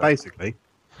impact. Yeah, basically.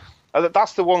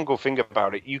 That's the one good thing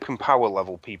about it. You can power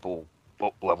level people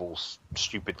up levels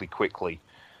stupidly quickly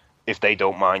if they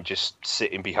don't mind just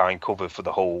sitting behind cover for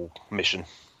the whole mission.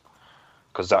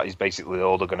 because that is basically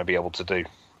all they're going to be able to do.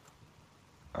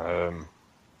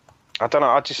 I don't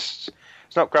know. It's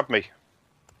not grabbed me.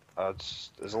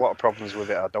 There's a lot of problems with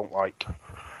it I don't like.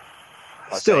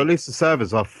 Still, at least the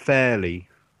servers are fairly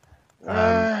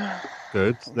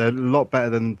good. They're a lot better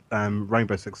than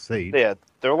Rainbow Six Siege. Yeah,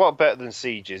 they're a lot better than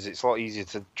Sieges. It's a lot easier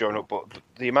to join up, but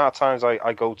the amount of times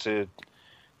I go to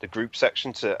the group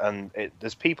section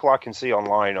there's people I can see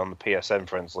online on the PSN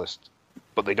friends list,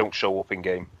 but they don't show up in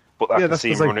game. But I can that's see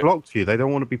because them they running. blocked you. They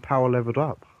don't want to be power leveled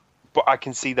up. But I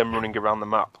can see them running around the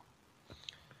map.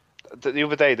 The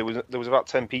other day there was about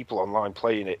 10 people online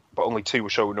playing it, but only 2 were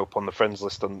showing up on the friends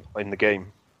list in the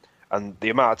game. And the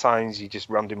amount of times you just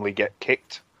randomly get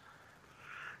kicked.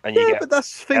 And you get but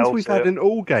that's things we've had hurt. in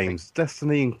all games,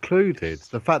 Destiny included.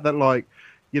 The fact that, like,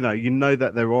 you know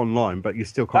that they're online, but you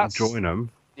still can't join them.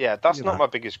 Yeah, that's not my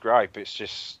biggest gripe. It's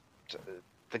just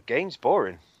the game's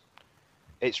boring.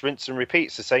 It's rinse and repeat.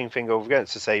 It's the same thing over again.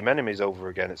 It's the same enemies over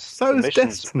again. So is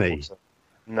Destiny.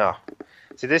 No.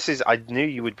 See, I knew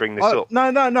you would bring this up. No.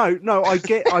 I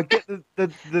get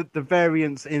the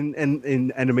variance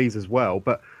in enemies as well,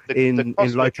 but in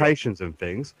locations and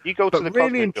things. You go to the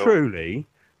really and Cosmic truly,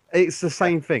 it's the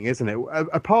same thing, isn't it?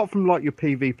 Apart from like your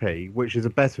PvP, which is a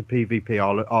better PvP,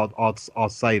 I'll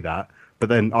say that. But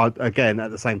then again, at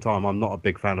the same time, I'm not a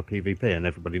big fan of PvP, and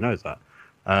everybody knows that.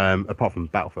 Apart from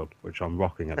Battlefield, which I'm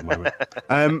rocking at the moment.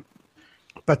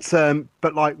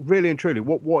 But like really and truly,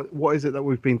 what is it that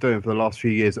we've been doing for the last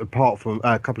few years? Apart from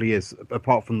a couple of years,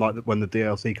 apart from like when the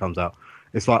DLC comes out,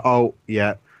 it's like, oh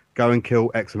yeah, go and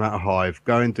kill X amount of hive,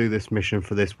 go and do this mission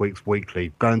for this week's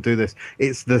weekly, go and do this.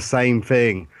 It's the same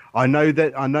thing. I know,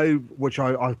 which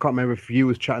I can't remember if you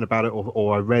was chatting about it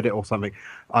or I read it or something.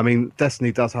 I mean,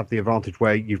 Destiny does have the advantage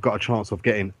where you've got a chance of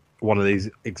getting one of these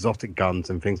exotic guns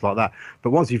and things like that.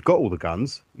 But once you've got all the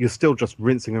guns, you're still just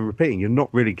rinsing and repeating. You're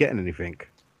not really getting anything.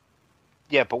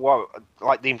 Yeah, but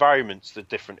the environments are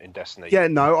different in Destiny. Yeah,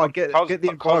 no, I get the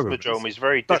environment. Cosmodrome is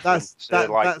very different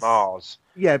to Mars.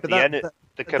 Yeah, but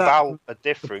the Cabal are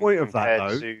different. The point of that,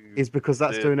 though, is because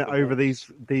that's doing it over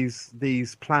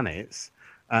these planets.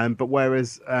 But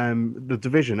whereas the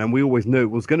Division, and we always knew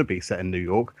it was going to be set in New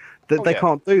York, they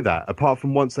can't do that apart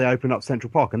from once they open up Central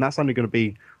Park, and that's only going to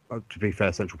be, to be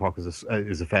fair, Central Park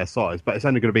is a fair size, but it's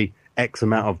only going to be X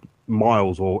amount of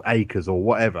miles or acres or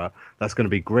whatever that's going to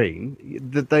be green.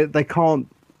 They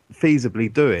can't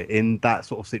feasibly do it in that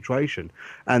sort of situation,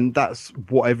 and that's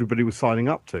what everybody was signing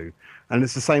up to. And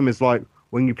it's the same as like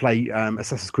when you play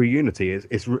Assassin's Creed Unity,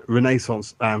 it's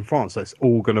Renaissance France, so it's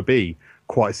all going to be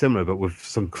quite similar, but with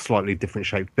some slightly different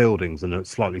shaped buildings and a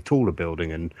slightly taller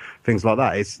building and things like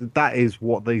that. That is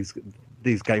what these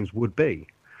games would be.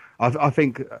 I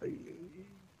think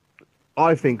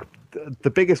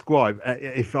the biggest gripe,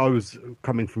 if I was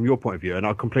coming from your point of view, and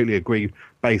I completely agree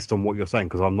based on what you're saying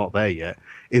because I'm not there yet,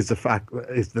 is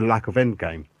the lack of end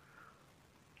game.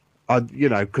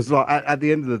 Because like at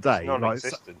the end of the day,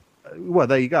 non-existent. Well,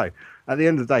 there you go. At the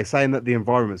end of the day, saying that the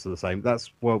environments are the same,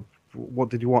 what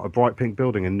did you want? A bright pink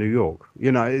building in New York?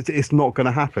 It's not going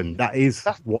to happen. That's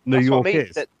what New York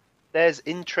is. That there's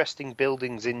interesting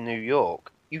buildings in New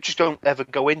York. You just don't ever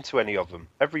go into any of them.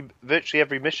 Virtually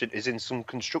every mission is in some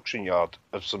construction yard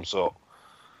of some sort.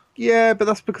 Yeah, but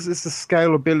that's because it's the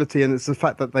scalability and it's the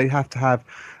fact that they have to have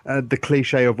the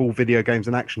cliche of all video games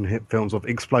and action hit films of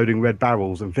exploding red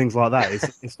barrels and things like that.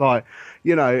 It's like,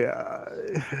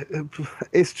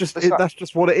 it's just that's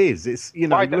just what it is. It's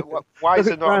why is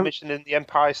there not a mission in the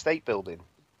Empire State Building?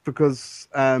 Because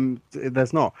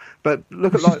there's not. But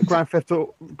look at like Grand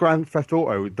Theft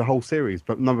Auto, the whole series.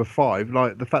 But number 5,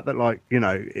 like the fact that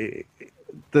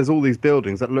there's all these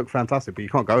buildings that look fantastic, but you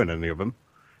can't go in any of them.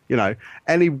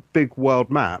 Any big world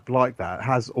map like that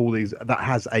has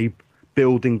a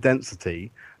building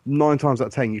density. 9 times out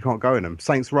of 10, you can't go in them.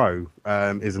 Saints Row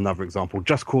is another example.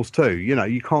 Just Cause 2,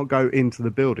 you can't go into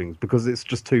the buildings because it's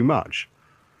just too much.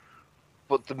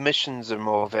 But the missions are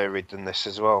more varied than this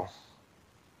as well.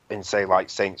 In say like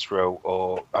Saints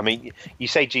Row, you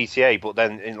say GTA, but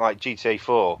then in like GTA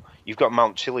 4, you've got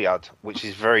Mount Chiliad, which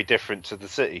is very different to the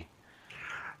city.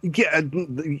 Yeah,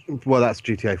 well, that's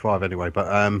GTA 5 anyway,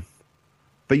 but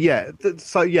yeah,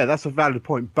 so yeah, that's a valid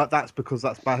point, but that's because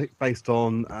that's based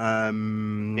on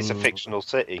it's a fictional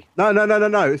city. No,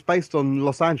 it's based on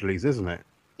Los Angeles, isn't it?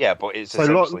 Yeah, but it's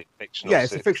essentially fictional. Yeah,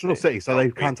 it's a fictional city, so they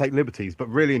can take liberties. But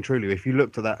really and truly, if you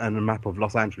looked at that on a map of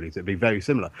Los Angeles, it'd be very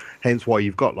similar. Hence why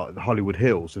you've got like the Hollywood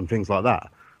Hills and things like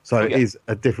that. So it is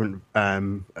a different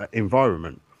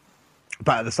environment.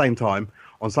 But at the same time,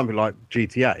 on something like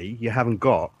GTA, you haven't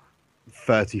got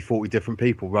 30, 40 different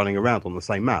people running around on the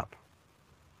same map.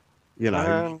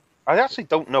 I actually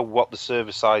don't know what the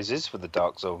server size is for the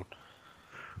Dark Zone.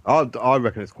 I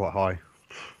reckon it's quite high.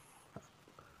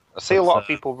 I see a lot But, of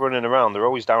people running around. They're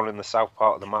always down in the south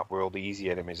part of the map where all the easy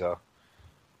enemies are.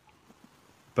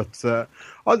 But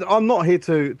I'm not here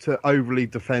to overly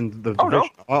defend the Oh, no.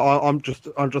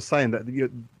 division. I'm just saying that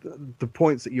the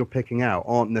points that you're picking out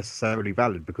aren't necessarily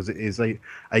valid because it is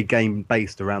a game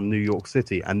based around New York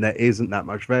City and there isn't that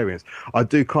much variance. I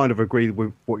do kind of agree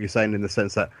with what you're saying in the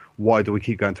sense that why do we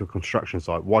keep going to a construction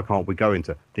site? Why can't we go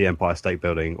into the Empire State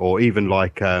Building or even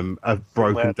like a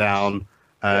broken down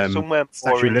somewhere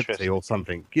Statue more of Liberty interesting. or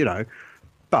something, you know?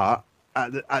 But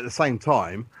at the same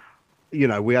time, you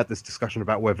know, we had this discussion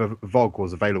about whether VOG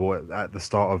was available at the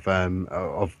start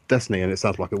of Destiny, and it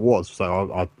sounds like it was. So,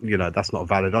 I you know, that's not a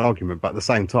valid argument. But at the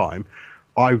same time,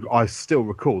 I still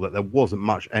recall that there wasn't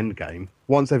much end game.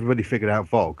 Once everybody figured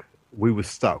out VOG, we were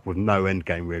stuck with no end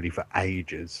game really for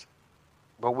ages.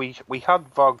 Well, we had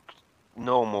VOG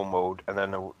normal mode, and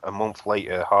then a month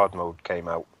later, hard mode came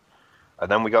out,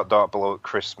 and then we got Dark Below at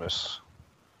Christmas.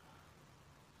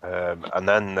 And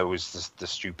then there was the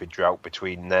stupid drought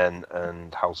between then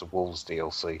and House of Wolves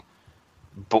DLC.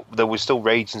 But there was still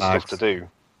raids and stuff to do.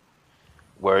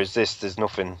 Whereas there's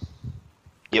nothing.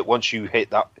 Yet once you hit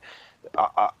that,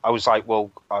 I was like, well,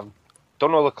 I've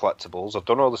done all the collectibles, I've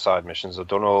done all the side missions, I've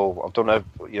done all the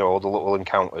little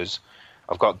encounters.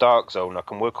 I've got Dark Zone, I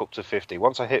can work up to 50.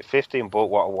 Once I hit 50 and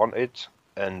bought what I wanted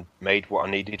and made what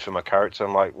I needed for my character,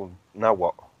 I'm like, well, now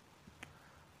what?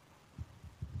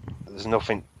 There's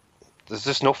nothing. There's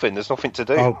just nothing. There's nothing to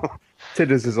do. Oh,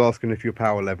 Tidders is asking if you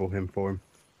power level him for him.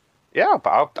 Yeah,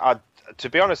 but I, to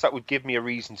be honest, that would give me a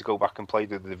reason to go back and play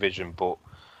the Division. But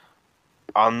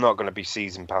I'm not going to be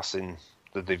season passing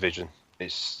the Division. I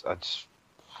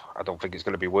don't think it's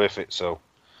going to be worth it. So,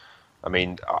 I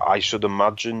mean, I should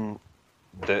imagine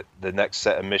that the next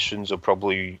set of missions will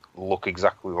probably look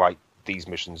exactly like these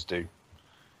missions do,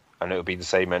 and it'll be the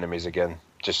same enemies again,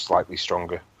 just slightly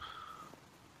stronger.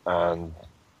 And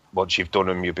once you've done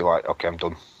them, you'll be like, okay, I'm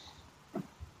done.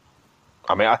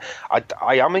 I mean,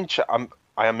 I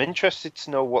am interested to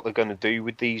know what they're going to do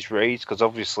with these raids, because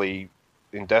obviously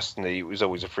in Destiny it was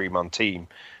always a 3-man team,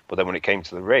 but then when it came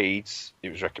to the raids, it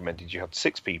was recommended you had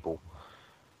 6 people.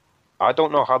 I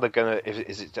don't know how they're going to.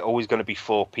 Is it always going to be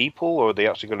 4 people, or are they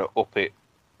actually going to up it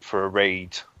for a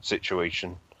raid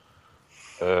situation?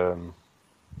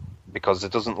 Because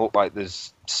it doesn't look like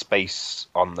there's space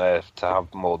on there to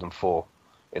have more than 4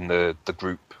 in the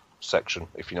group section,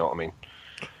 if you know what I mean.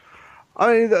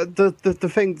 I mean, the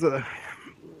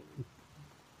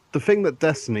thing that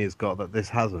Destiny has got that this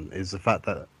hasn't is the fact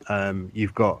that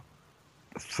you've got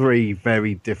 3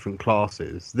 very different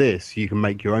classes. This, you can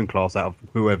make your own class out of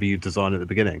whoever you design at the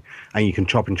beginning, and you can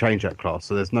chop and change that class.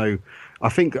 So there's no.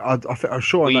 I'm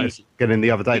sure I noticed again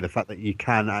the other day the fact that you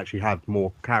can actually have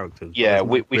more characters. Yeah,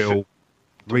 we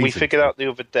figured out the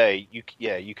other day. You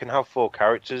can have 4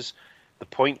 characters. The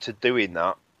point to doing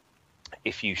that,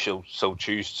 if you so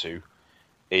choose to,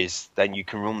 is then you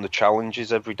can run the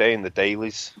challenges every day and the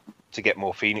dailies to get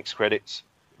more Phoenix credits.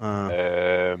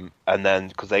 And then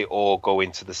because they all go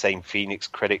into the same Phoenix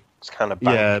credits kind of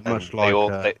bank, much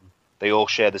like they all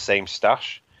share the same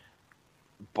stash.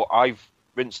 But I've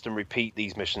rinsed and repeat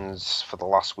these missions for the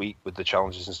last week with the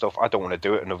challenges and stuff. I don't want to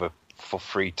do it another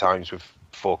 3 times with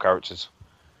 4 characters.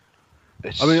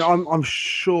 I mean, I'm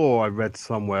sure I read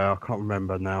somewhere, I can't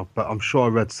remember now, but I'm sure I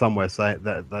read somewhere saying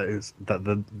that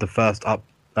the first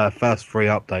free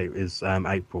update is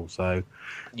April. So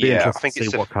yeah, I think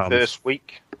it's the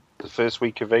first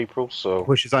week of April. So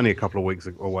which is only a couple of weeks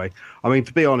away. I mean,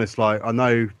 to be honest, like I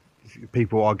know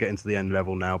people are getting to the end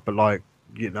level now, but like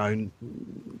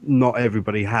not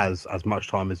everybody has as much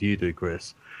time as you do,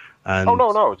 Chris. And,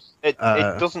 no, it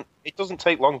doesn't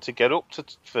take long to get up to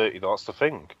 30. That's the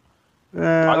thing.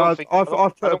 I've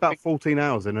put about 14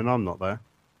 hours in, and I'm not there.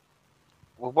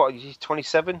 Well, what are you,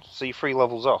 27? So you're 3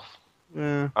 levels off.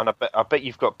 Yeah. And I bet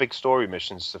you've got big story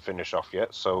missions to finish off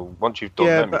yet. So once you've done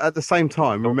them, but at the same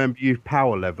time, remember you've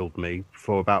power leveled me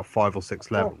for about 5 or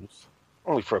 6 levels.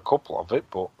 Only for a couple of it,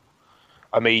 but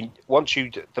I mean, once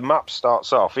the map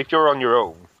starts off, if you're on your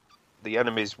own, the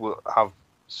enemies will have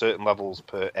certain levels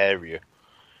per area,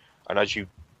 and as you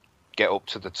get up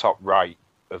to the top right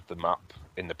of the map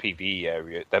in the PvE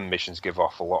area, then missions give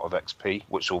off a lot of XP,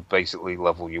 which will basically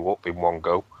level you up in one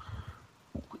go,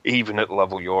 even at the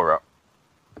level you're at.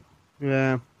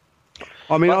 Yeah.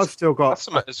 I mean, I've still got a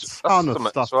ton of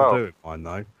stuff to do with mine,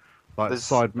 though. Like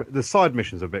the side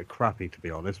missions are a bit crappy, to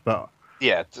be honest, but...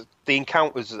 Yeah, the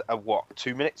encounters are, what,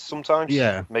 2 minutes sometimes?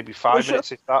 Yeah. Maybe 5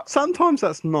 minutes, if that. Sometimes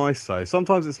that's nice, though.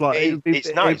 Sometimes it's like...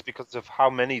 It's nice because of how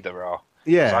many there are.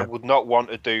 Yeah. I would not want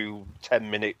to do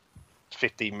 10-minute,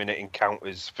 15-minute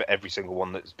encounters for every single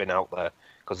one that's been out there,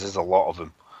 because there's a lot of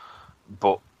them.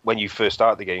 But when you first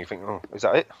start the game, you think, oh, is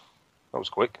that it? That was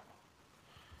quick.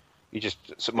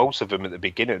 So most of them at the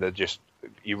beginning, they're just,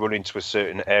 you run into a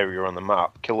certain area on the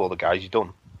map, kill all the guys, you're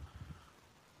done.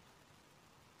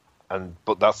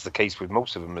 But that's the case with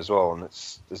most of them as well, and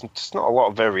there's just not a lot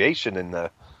of variation in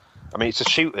there. I mean, it's a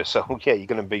shooter, so yeah, you're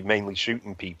going to be mainly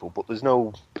shooting people, but there's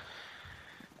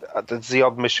the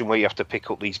odd mission where you have to pick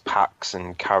up these packs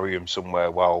and carry them somewhere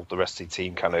while the rest of the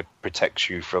team kind of protects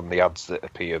you from the ads that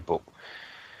appear. But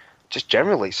just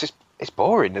generally, it's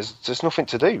boring. There's nothing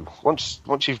to do. Once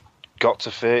you've got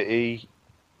to 30,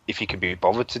 if you can be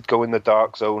bothered to go in the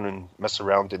dark zone and mess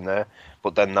around in there,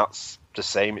 but then that's the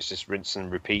same. It's just rinse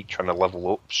and repeat, trying to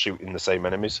level up, shooting the same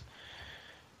enemies.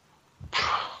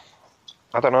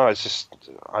 I don't know. It's just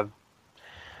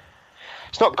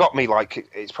it's not got me like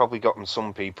it's probably gotten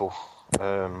some people.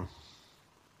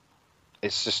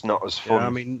 It's just not as fun. Yeah, I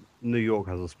mean, New York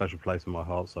has a special place in my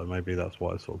heart, so maybe that's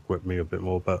why it sort of gripped me a bit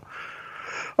more. But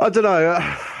I don't know.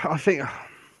 I think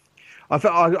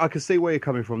I can see where you're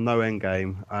coming from. No end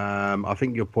game. I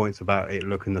think your points about it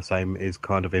looking the same is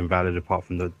kind of invalid, apart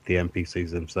from the NPCs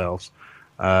themselves.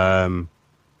 I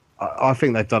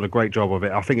think they've done a great job of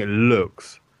it. I think it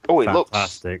looks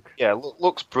fantastic.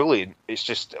 Looks brilliant. It's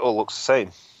just it all looks the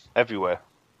same everywhere.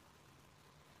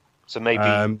 So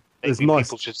maybe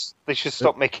people should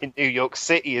stop making New York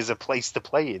City as a place to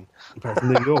play in. That's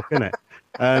New York, isn't it?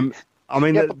 I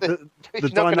mean, the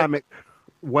dynamic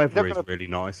weather is really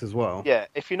nice as well. Yeah,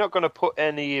 if you're not going to put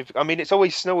it's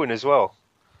always snowing as well.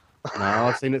 No,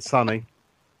 I've seen it sunny.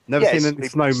 Never seen any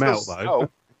snow melt though.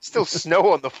 Still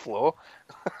snow on the floor.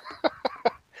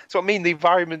 So I mean, the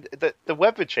environment, the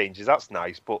weather changes. That's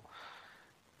nice, but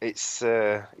it's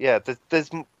there's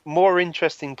more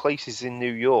interesting places in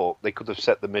New York. They could have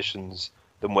set the missions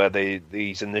than where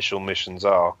these initial missions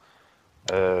are,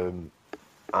 and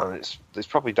it's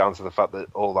probably down to the fact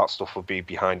that all that stuff would be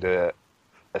behind a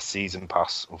season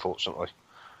pass, unfortunately.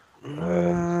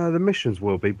 The missions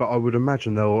will be, but I would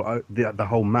imagine the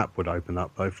whole map would open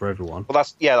up though for everyone. Well,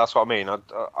 that's what I mean.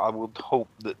 I would hope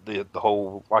that the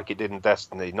whole, like it did in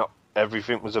Destiny, not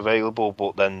everything was available,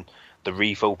 but then the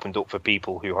Reef opened up for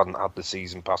people who hadn't had the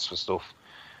season pass for stuff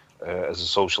as a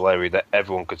social area that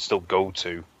everyone could still go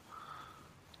to.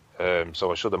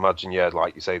 So I should imagine,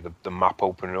 like you say, the map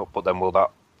opening up, but then will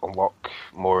that unlock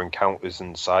more encounters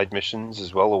and side missions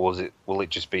as well, or will it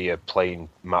just be a plain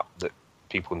map that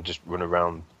people can just run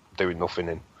around doing nothing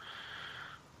in,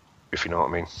 if you know what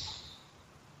I mean?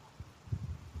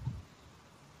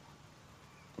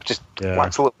 Just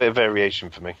lacks a little bit of variation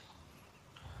for me.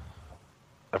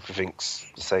 Everything's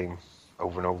the same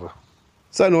over and over.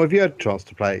 So, no, have you had a chance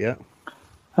to play it yet?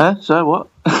 Huh? So what?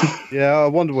 Yeah, I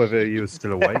wonder whether you were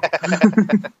still awake.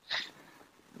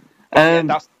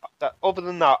 Other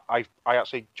than that, I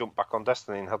actually jumped back on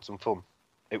Destiny and had some fun.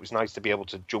 It was nice to be able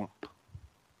to jump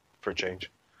for a change.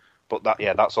 But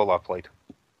that's all I've played.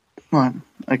 Right,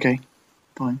 okay,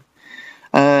 fine.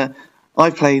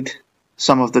 I've played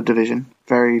some of The Division.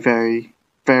 Very, very,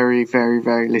 very, very,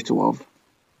 very little of.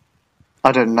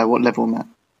 I don't know what level I'm at.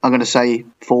 I'm going to say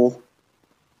 4.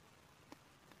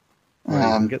 Well, you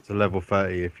can get to level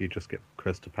 30 if you just get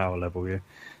Chris to power level you.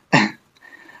 I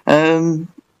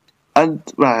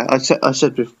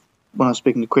said when I was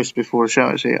speaking to Chris before the show,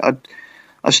 actually,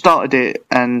 I started it,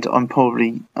 and I'm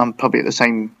probably at the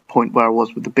same point where I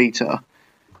was with the beta,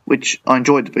 which I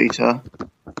enjoyed the beta,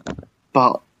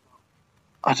 but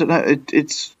I don't know.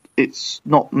 It's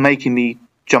not making me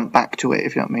jump back to it,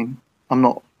 if you know what I mean. I'm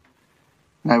not.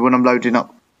 When I'm loading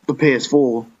up the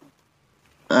PS4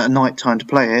 at night time to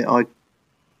play it, I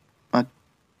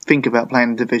think about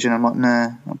playing The Division. I'm like,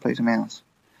 nah, I'll play something else.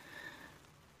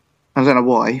 I don't know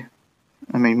why.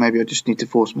 I mean, maybe I just need to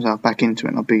force myself back into it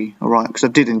and I'll be alright, because I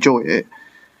did enjoy it.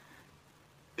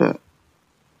 But,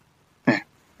 yeah,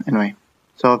 anyway.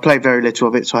 So I played very little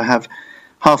of it, so I have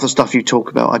half the stuff you talk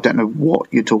about. I don't know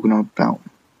what you're talking about.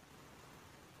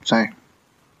 So,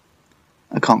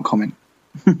 I can't comment.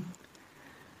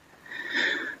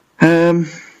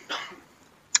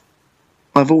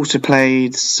 I've also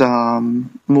played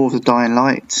some more of the Dying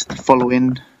Light, the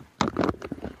following.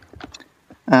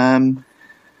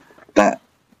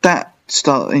 That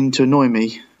starting to annoy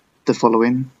me, the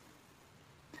following.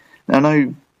 Now, I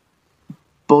know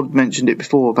Bod mentioned it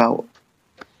before about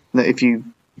that if you,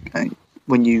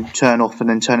 when you turn off and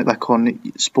then turn it back on,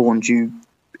 it spawns you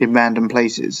in random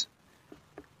places.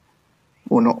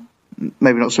 Or not,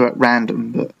 maybe not so at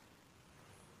random, but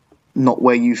not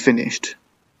where you finished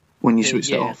when you switched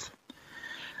it off.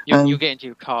 You get into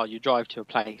your car, you drive to a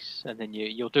place, and then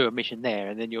you'll do a mission there,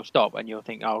 and then you'll stop and you'll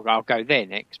think, oh, I'll go there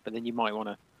next. But then you might want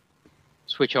to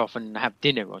switch off and have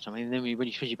dinner or something. And then when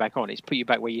you switch it back on, it's put you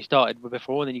back where you started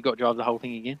before, and then you've got to drive the whole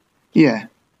thing again. Yeah.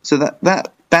 So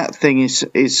that thing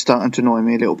is starting to annoy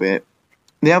me a little bit.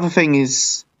 The other thing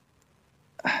is,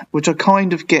 which I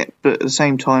kind of get, but at the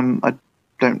same time I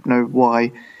don't know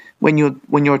why. When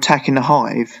you're attacking the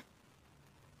hive,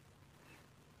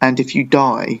 and if you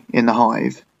die in the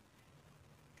hive,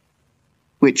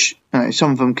 which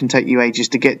some of them can take you ages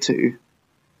to get to,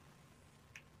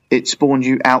 it spawns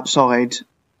you outside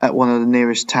at one of the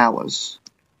nearest towers,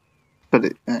 but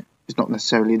it's not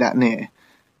necessarily that near,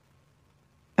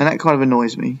 and that kind of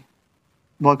annoys me.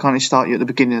 Why can't it start you at the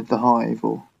beginning of the hive,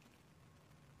 or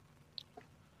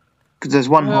because there's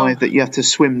one hive that you have to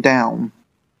swim down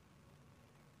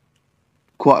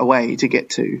quite a way to get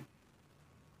to.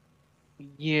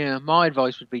 Yeah, my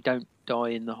advice would be don't die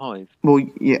in the hive. Well,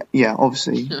 yeah,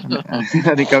 obviously.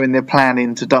 I didn't go in there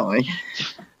planning to die,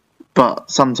 but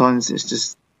sometimes it's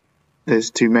just there's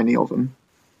too many of them.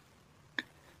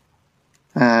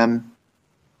 And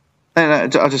I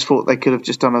just thought they could have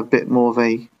just done a bit more of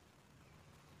a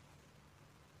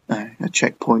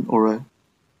checkpoint or a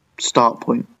start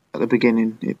point at the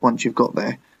beginning once you've got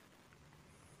there,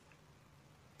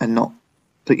 and not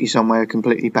put you somewhere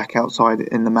completely back outside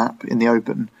in the map in the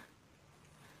open.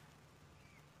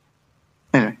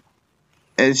 Anyway,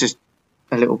 it's just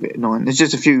a little bit annoying. There's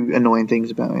just a few annoying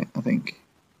things about it, I think.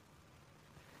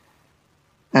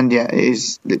 And yeah, it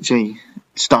is literally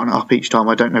starting up each time.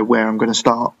 I don't know where I'm going to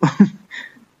start. I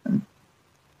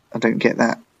don't get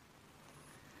that.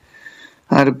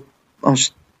 I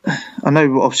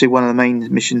know obviously one of the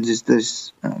main missions is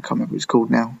this, I can't remember what it's called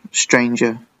now,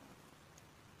 Stranger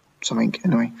something,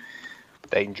 anyway.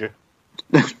 Danger.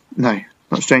 No,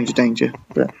 not Stranger Danger,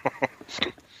 but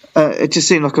it just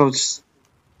seemed like I was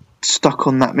stuck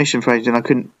on that mission for ages, and I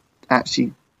didn't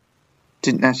actually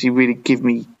really give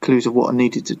me clues of what I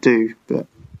needed to do, but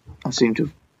I seem to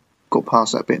have got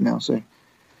past that bit now, so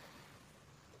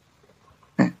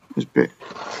yeah, it was a bit.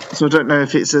 So I don't know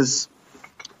if it's as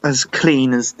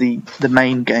clean as the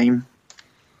main game.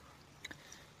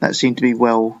 That seemed to be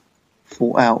well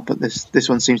thought out, but this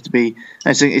one seems to be,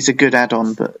 it's a good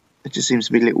add-on, but it just seems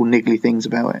to be little niggly things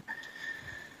about it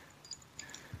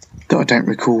that I don't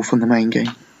recall from the main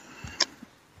game.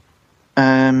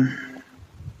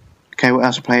 Okay, what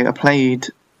else I played? I played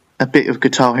a bit of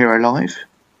Guitar Hero Live.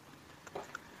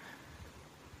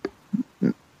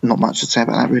 Not much to say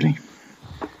about that, really.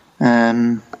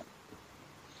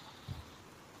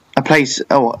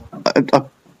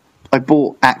 I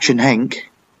bought Action Hank.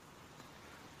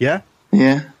 Yeah?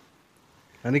 Yeah.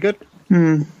 Any good?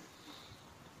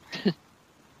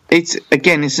 It's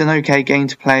an okay game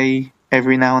to play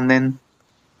every now and then.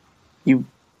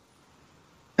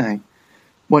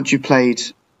 Once you played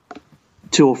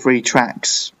 2 or 3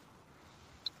 tracks,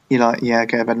 you're like, yeah,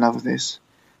 okay, I've had enough of this.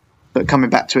 But coming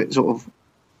back to it sort of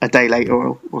a day later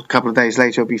or a couple of days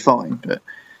later will be fine. But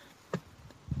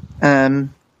it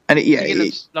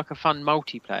looks like a fun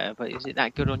multiplayer, but is it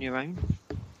that good on your own?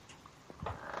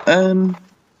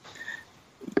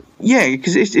 Yeah,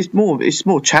 because it's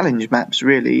more challenge maps,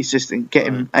 really. It's just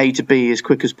getting A to B as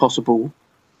quick as possible.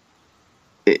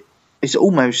 It's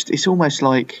almost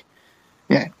like,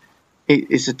 yeah,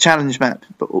 it's a challenge map,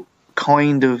 but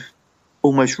kind of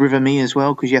almost rhythmy as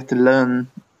well, because you have to learn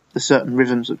the certain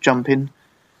rhythms of jumping.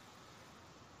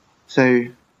 So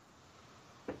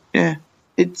yeah,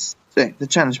 the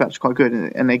challenge map's quite good,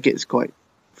 and it gets quite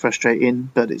frustrating,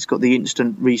 but it's got the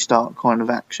instant restart kind of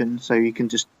action, so you can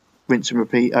just rinse and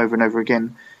repeat over and over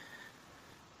again.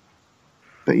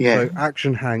 But yeah, So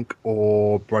Action Hank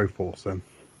or Broforce then?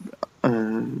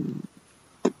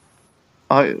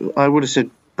 I would have said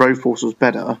Broforce was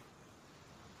better.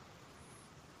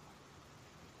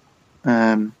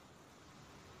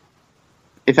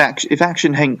 If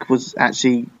Action Hank was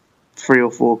actually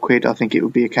 £3 or £4, I think it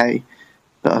would be okay.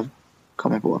 But I can't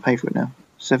remember what I paid for it now.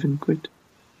 £7,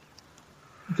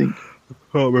 I think. I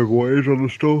can't remember what it is on the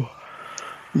store.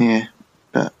 Yeah,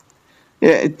 but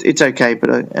yeah, it's okay.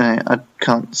 But I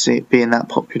can't see it being that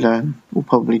popular, and will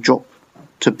probably drop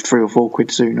to £3 or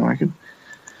 £4 soon, I reckon.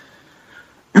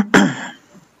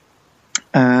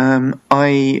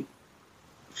 I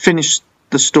finished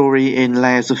the story in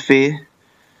Layers of Fear.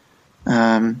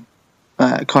 Kind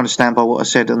of stand by what I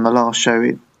said on the last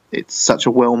show. It's such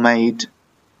a well-made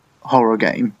horror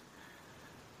game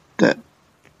that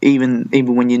even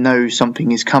when you know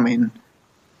something is coming,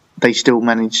 they still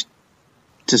manage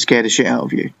to scare the shit out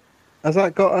of you. Has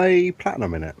that got a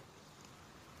platinum in it?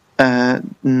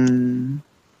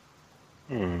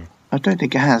 I don't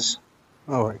think it has.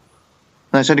 Oh, right.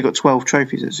 No, it's only got 12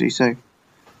 trophies actually, so I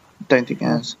don't think it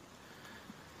has.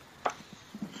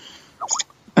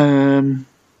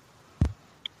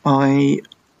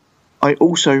 I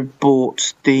also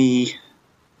bought the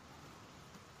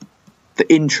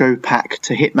intro pack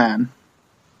to Hitman.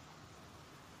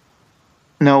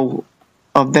 Now,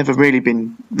 I've never really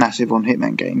been massive on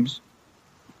Hitman games,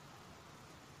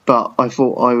 but I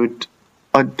thought I would.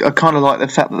 I kind of like the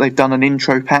fact that they've done an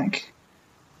intro pack.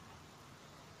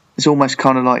 It's almost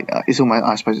kind of like I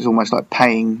suppose it's almost like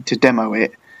paying to demo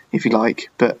it, if you like.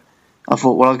 But I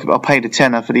thought, well, I'll pay the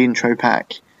 £10 for the intro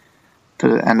pack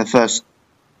and the first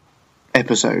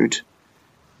episode,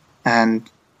 and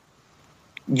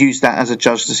use that as a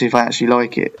judge to see if I actually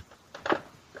like it.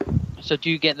 So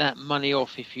do you get that money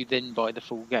off if you then buy the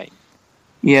full game?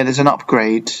 Yeah, there's an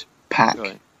upgrade pack.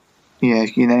 Right. Yeah,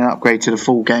 you then upgrade to the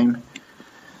full game,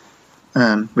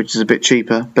 which is a bit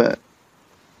cheaper, but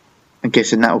I'm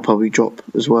guessing that will probably drop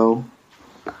as well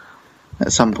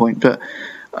at some point. But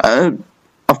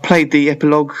I've played the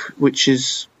epilogue, which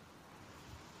is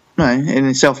in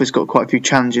itself it's got quite a few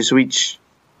challenges. So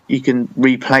you can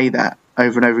replay that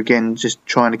over and over again, just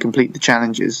trying to complete the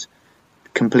challenges,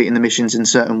 completing the missions in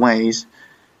certain ways,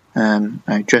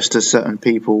 dressed as certain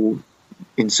people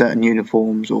in certain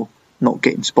uniforms, or not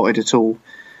getting spotted at all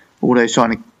those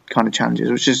kind of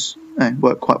challenges, which is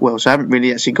worked quite well. So I haven't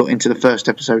really actually got into the first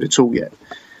episode at all yet,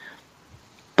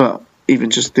 but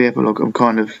even just the epilogue I'm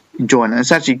kind of enjoying it.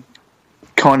 It's actually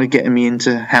kind of getting me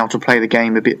into how to play the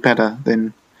game a bit better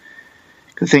than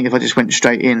I think. If I just went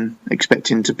straight in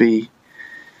expecting to be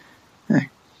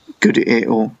good at it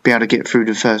or be able to get through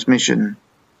the first mission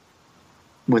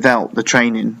without the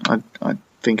training, I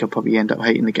think I'll probably end up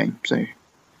hating the game. So,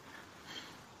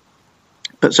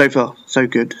 but so far so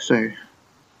good, so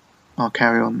I'll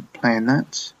carry on playing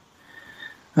that.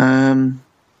 And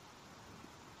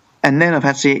then I've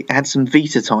had some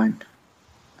Vita time.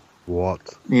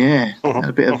 What? Yeah, had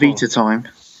a bit of Vita time.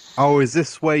 Oh, is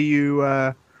this where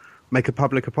you make a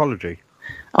public apology?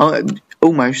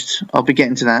 Almost. I'll be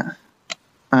getting to that.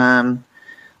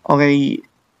 I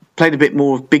played a bit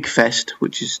more of Big Fest,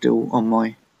 which is still on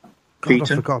my Vita.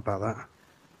 God, I forgot about that.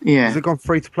 Yeah. Has it gone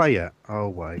free to play yet? Oh,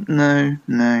 wait. No,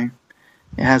 it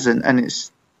hasn't, and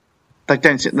there's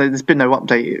been no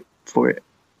update for it,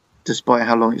 despite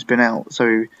how long it's been out.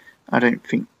 So I don't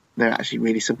think they're actually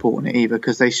really supporting it either,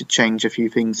 because they should change a few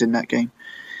things in that game.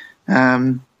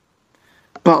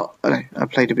 But I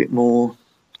played a bit more,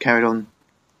 carried on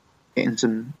getting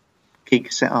some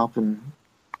gigs set up and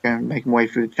making my way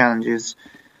through the challenges.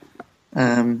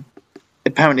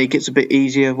 Apparently it gets a bit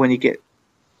easier when you get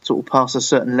sort of past a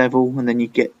certain level, and then you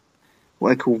get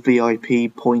what I call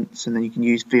VIP points, and then you can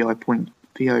use VIP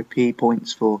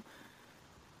points for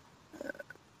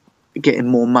getting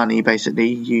more money. Basically,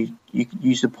 you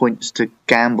use the points to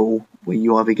gamble, where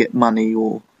you either get money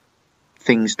or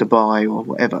things to buy or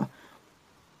whatever.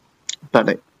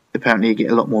 But apparently you get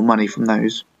a lot more money from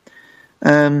those.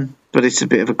 But it's a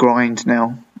bit of a grind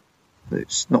now.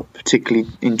 It's not particularly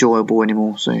enjoyable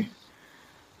anymore, so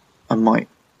I might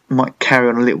carry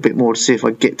on a little bit more to see if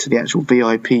I get to the actual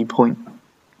VIP point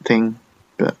thing.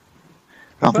 But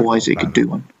otherwise it could do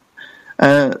one.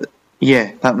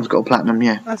 Yeah, that one's got a platinum,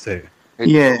 yeah. That's it.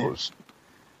 Yeah. Does.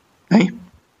 Hey?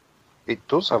 It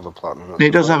does have a platinum.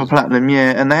 It does have a platinum,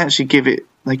 yeah, and they actually give it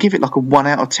like a 1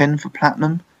 out of 10 for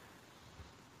platinum.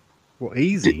 What,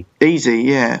 easy? Easy,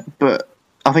 yeah, but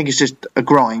I think it's just a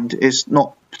grind. It's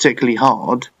not particularly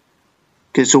hard,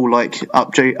 because it's all like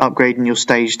upgrading your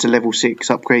stage to level 6,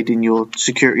 upgrading your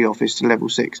security office to level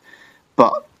 6.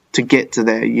 But to get to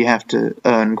there, you have to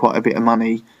earn quite a bit of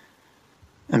money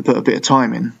and put a bit of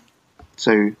time in.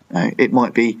 So it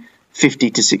might be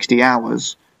 50 to 60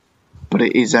 hours, but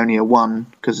it is only a 1,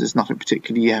 because there's nothing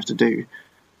particularly you have to do.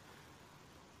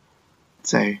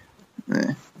 So,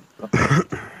 yeah.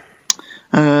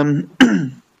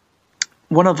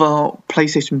 One of our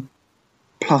PlayStation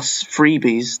Plus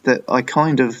freebies that I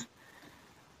kind of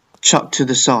chucked to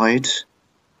the side,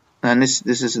 and this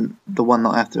isn't the one that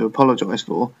I have to apologise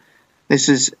for. This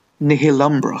is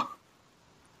Nihilumbra.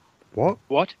 What?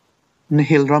 What?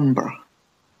 Nihilumbra.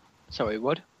 Sorry,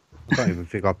 what? I don't even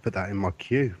think I put that in my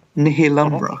queue.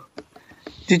 Nihilumbra.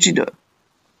 Did you know?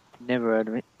 Never heard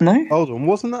of it. No? Hold on,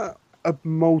 wasn't that a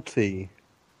multi-console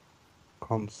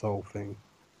thing?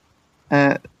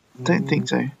 Don't think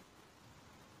so.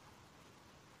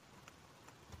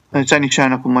 It's only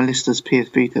showing up on my list as PS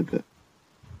Vita, but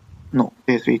not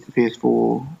PS Vita, PS4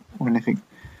 or anything.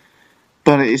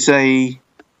 But it's a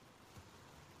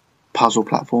puzzle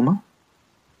platformer.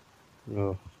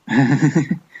 Oh.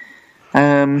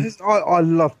 I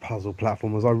love puzzle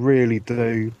platformers, I really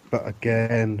do. But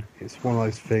again, it's one of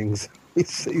those things. You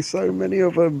see so many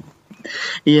of them.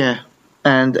 Yeah,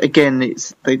 and again,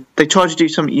 it's they try to do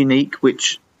something unique,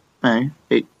 which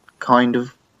it kind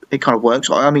of works.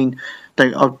 I mean,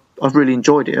 I've really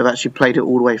enjoyed it. I've actually played it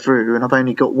all the way through, and I've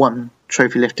only got one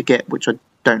trophy left to get, which I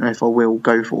don't know if I will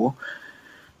go for.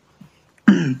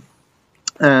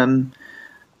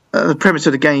 The premise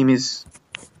of the game is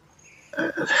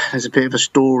there's a bit of a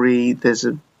story. There's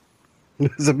a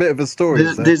bit of a story.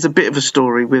 There's a bit of a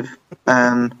story with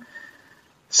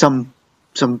some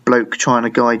bloke trying to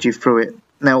guide you through it.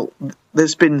 Now,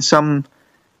 there's been some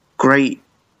great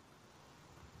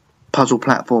puzzle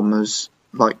platformers,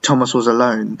 like Thomas Was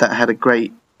Alone, that had a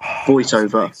great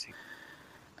voiceover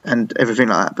and everything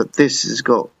like that, but this has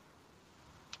got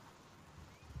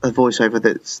a voiceover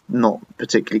that's not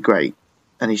particularly great,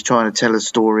 and he's trying to tell a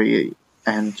story,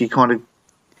 and you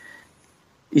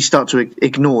start to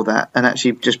ignore that and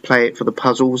actually just play it for the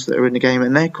puzzles that are in the game,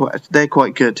 and they're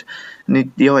quite good.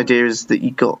 And the idea is that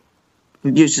it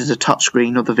uses a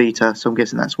touchscreen of the Vita, so I'm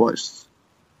guessing that's why it's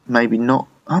maybe not.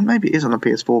 Oh, maybe it is on a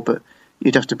PS4, but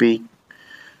you'd have to be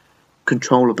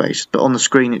controller based. But on the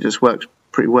screen, it just works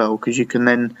pretty well because you can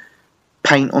then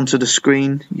paint onto the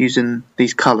screen using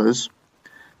these colours.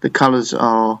 The colours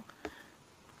are,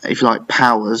 if you like,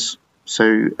 powers.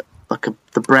 So like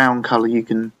the brown colour you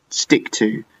can stick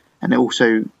to, and it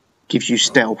also gives you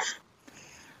stealth.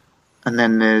 And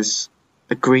then there's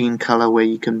a green colour where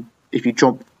you can, if you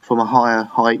jump from a higher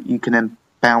height, you can then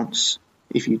bounce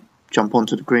if you jump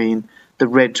onto the green. The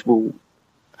red will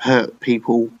hurt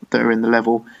people that are in the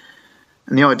level.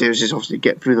 And the idea is just obviously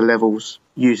get through the levels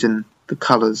using the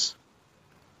colours.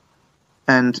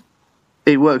 And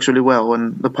it works really well,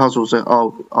 and the puzzles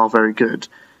are very good.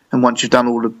 And once you've done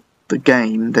all of the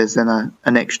game, there's then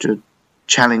an extra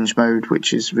challenge mode,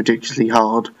 which is ridiculously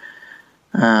hard,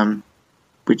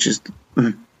 which is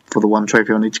for the one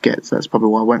trophy I need to get, so that's probably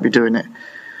why I won't be doing it.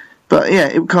 But yeah,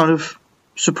 it kind of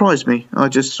surprised me. I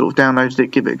just sort of downloaded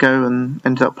it, give it a go, and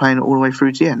ended up playing it all the way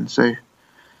through to the end. So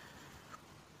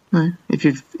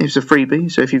it's a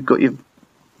freebie, so if you've got your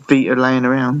Vita laying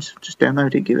around, just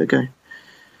download it, give it a go.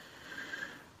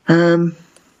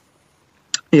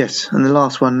 Yes, and the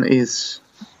last one is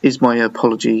my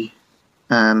apology,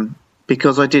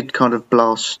 because I did kind of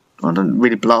I didn't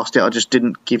really blast it, I just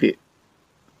didn't give it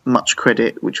much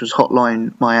credit, which was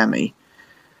Hotline Miami.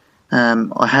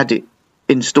 I had it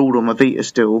installed on my Vita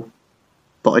still,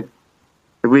 but I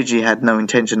originally had no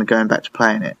intention of going back to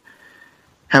playing it.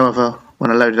 However,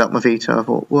 when I loaded up my Vita, I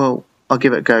thought, well, I'll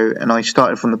give it a go, and I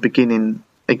started from the beginning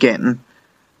again,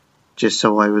 just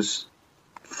so I was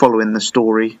following the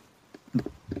story,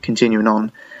 continuing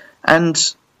on.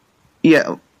 And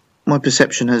yeah, my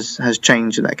perception has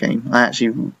changed of that game. I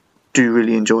actually do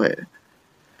really enjoy it.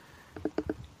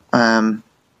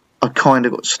 I kind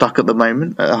of got stuck at the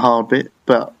moment at a hard bit,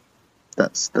 but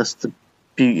that's the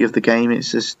beauty of the game.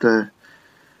 It's just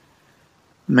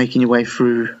making your way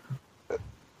through.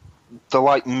 They're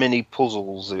like mini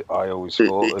puzzles, I always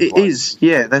thought. It is,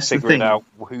 yeah, that's the thing. Figuring out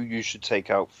who you should take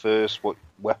out first, what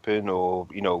weapon, or,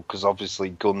 because obviously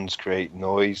guns create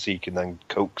noise, so you can then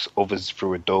coax others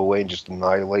through a doorway and just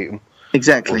annihilate them.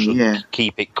 Exactly, yeah.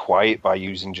 Keep it quiet by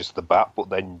using just the bat, but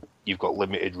then you've got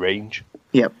limited range.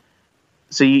 Yep.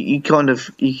 So you kind of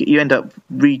you end up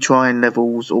retrying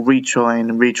levels, or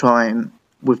retrying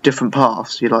with different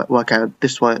paths. You're like, well, okay,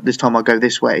 this time I'll go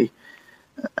this way,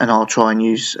 and I'll try and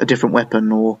use a different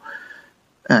weapon, or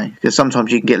because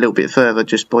sometimes you can get a little bit further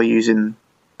just by using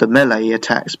the melee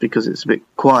attacks because it's a bit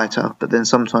quieter, but then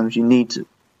sometimes you need to,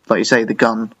 like you say, the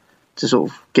gun to sort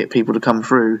of get people to come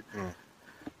through.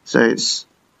 So it's,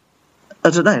 I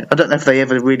don't know if they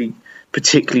ever really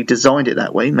particularly designed it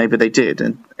that way. Maybe they did,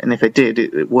 and if they did,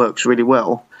 it works really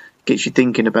well. Gets you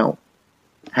thinking about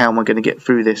how am I going to get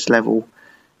through this level,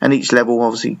 and each level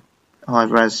obviously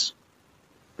either has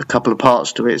a couple of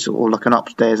parts to it, or like an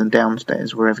upstairs and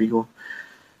downstairs, whatever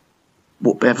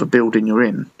building you're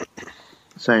in.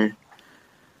 So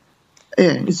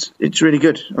yeah, it's really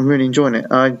good. I'm really enjoying it.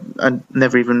 I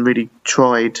never even really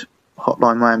tried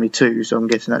Hotline Miami 2, so I'm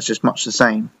guessing that's just much the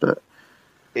same. But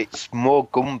it's more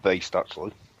gun based,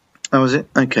 actually. Oh, is it?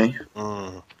 Okay.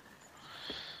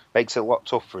 Makes it a lot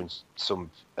tougher in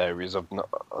some areas. I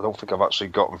don't think I've actually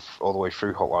gotten all the way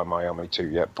through Hotline Miami 2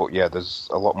 yet, but yeah, there's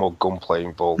a lot more gunplay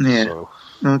involved. Yeah. So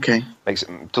okay.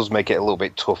 Does make it a little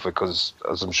bit tougher because,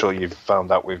 as I'm sure you've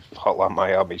found out with Hotline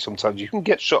Miami, sometimes you can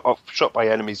get shot by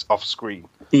enemies off screen.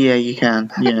 Yeah, you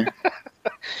can. Yeah.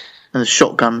 And a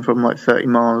shotgun from like 30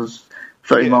 miles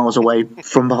away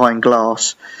from behind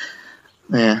glass.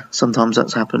 yeah, sometimes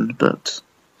that's happened, but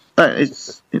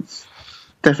it's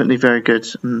definitely very good,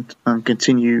 and I'll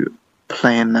continue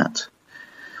playing that.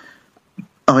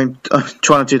 I'm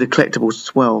trying to do the collectibles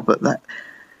as well, but that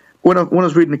when I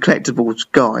was reading the collectibles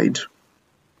guide,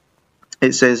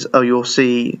 it says, "Oh, you'll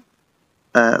see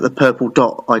the purple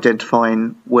dot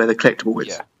identifying where the collectible is."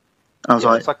 Yeah. I was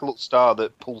like, it's like a little star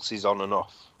that pulses on and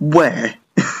off. "Where?"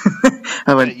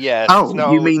 I went, Yeah, "Oh,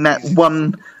 no, you mean that it's-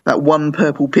 one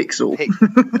purple pixel?"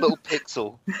 Little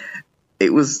pixel.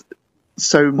 It was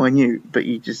so minute, but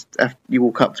you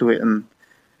walk up to it and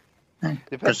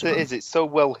The best bit is it's so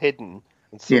well hidden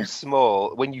and so Yeah.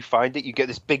 small. When you find it, you get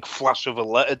this big flash of a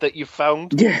letter that you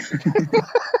found. yeah.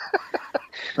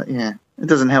 But yeah, it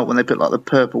doesn't help when they put like the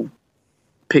purple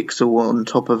pixel on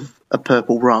top of a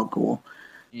purple rug or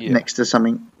Yeah. next to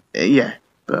something. Yeah,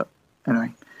 but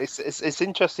anyway. It's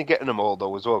interesting getting them all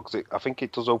though as well, because I think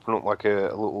it does open up like a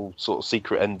little sort of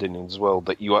secret ending as well,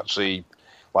 that you actually,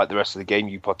 like the rest of the game,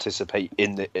 you participate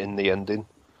in the ending.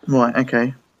 Right,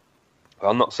 okay.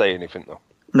 I'll not say anything though.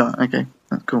 No, okay,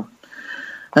 that's cool.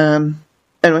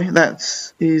 Anyway,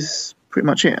 that is pretty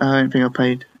much it. I don't think I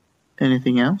played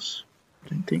anything else. I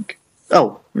don't think.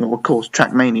 Oh, of course,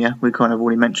 Trackmania. We kind of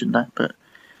already mentioned that, but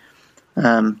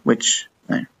which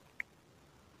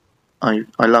I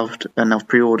loved and I've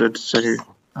pre-ordered, so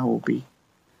I will be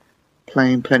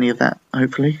playing plenty of that.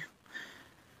 Hopefully,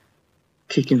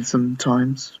 kicking some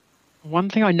times. One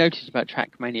thing I noticed about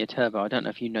Trackmania Turbo, I don't know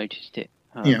if you noticed it.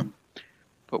 Yeah.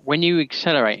 But when you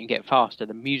accelerate and get faster,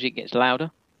 the music gets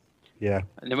louder. Yeah.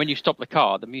 And then when you stop the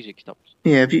car, the music stops.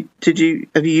 Yeah. Have you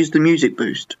used the music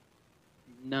boost?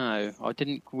 No, I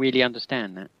didn't really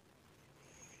understand that.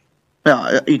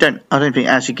 No, you don't. I don't think it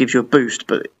actually gives you a boost,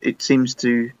 but it seems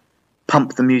to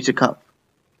pump the music up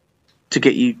to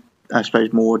get you, I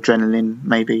suppose, more adrenaline.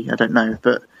 Maybe, I don't know,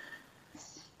 but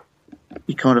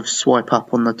you kind of swipe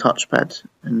up on the touchpad,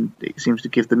 and it seems to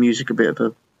give the music a bit of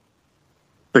a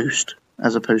boost,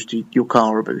 as opposed to your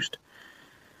car a boost.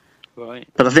 Right.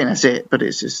 But I think that's it. But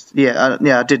it's just,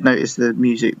 I did notice the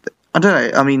music. I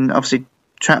don't know. I mean, obviously,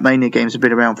 Trackmania games have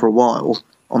been around for a while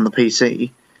on the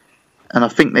PC, and I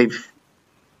think they've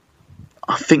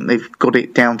got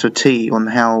it down to a T on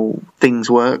how things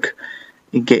work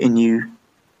in getting you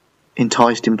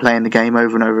enticed in playing the game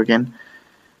over and over again.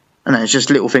 And it's just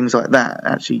little things like that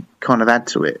actually kind of add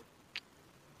to it.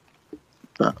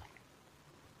 But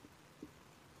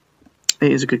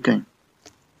it is a good game.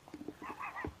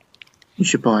 You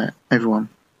should buy it, everyone.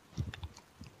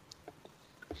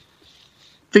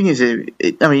 Thing is,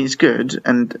 it's good,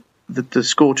 and the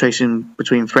score chasing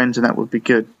between friends and that would be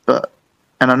good,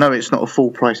 and I know it's not a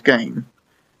full price game,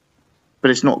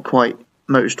 but it's not quite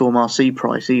MotorStorm RC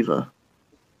price either.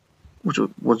 Which was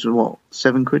what,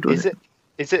 £7? Was it?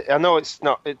 Is it? I know it's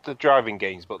not the driving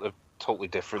games, but they're totally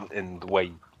different in the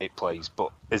way it plays.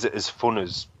 But is it as fun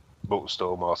as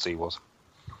MotorStorm RC was?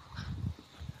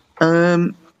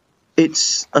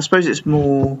 I suppose it's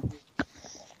more.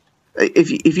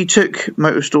 If you took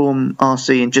MotorStorm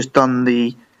RC and just done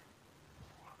the,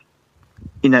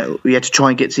 you had to try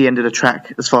and get to the end of the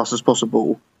track as fast as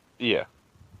possible. Yeah.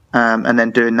 And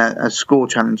then doing that as score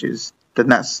challenges,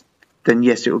 then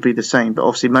yes, it would be the same. But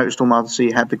obviously, MotorStorm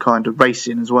RC had the kind of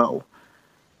racing as well,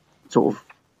 sort of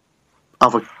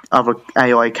other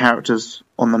AI characters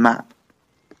on the map.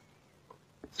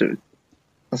 So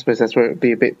I suppose that's where it would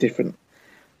be a bit different.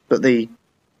 But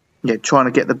trying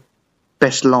to get the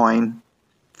best line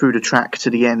through the track to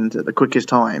the end at the quickest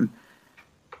time,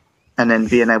 and then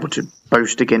being able to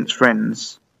boast against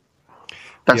friends.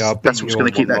 That's what's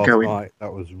going to keep that going. Night.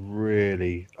 That was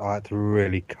I had to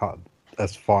really cut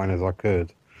as fine as I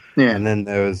could. Yeah. And then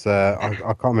there was I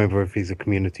can't remember if he's a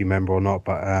community member or not,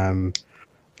 but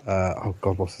oh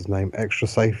god, what's his name? Extra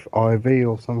Safe IV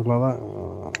or something like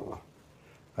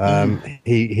that.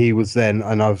 He was then,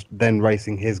 and I was then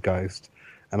racing his Ghost,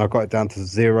 and I got it down to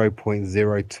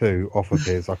 0.02 off of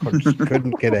his. I just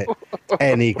couldn't get it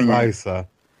any closer.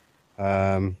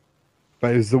 But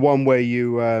it was the one where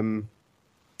you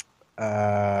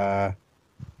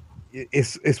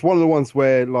it's one of the ones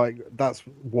where, like, that's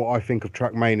what I think of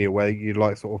Trackmania, where you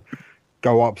like sort of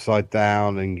go upside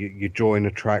down and you join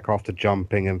a track after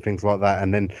jumping and things like that,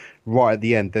 and then right at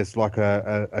the end there's like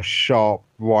a sharp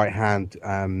right hand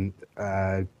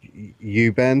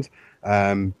U-bend,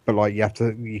 but like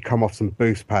you come off some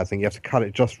boost pads and you have to cut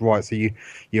it just right, so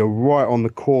you're right on the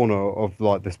corner of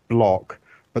like this block,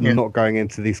 but not going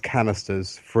into these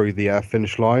canisters through the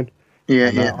finish line.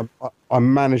 I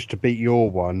managed to beat your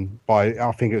one by,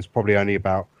 I think it was probably only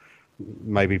about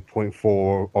maybe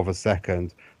 0.4 of a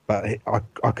second, but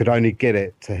I could only get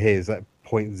it to his at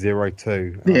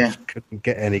 .02. Yeah. I just couldn't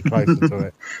get any closer to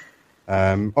it.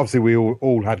 Obviously, we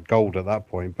all had gold at that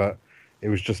point, but it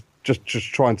was just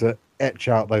trying to etch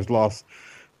out those last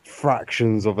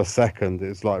fractions of a second.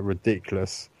 It's like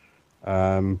ridiculous.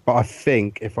 But I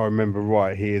think, if I remember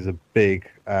right, he is a big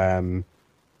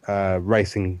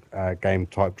racing game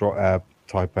type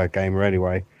gamer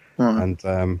anyway,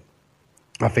 and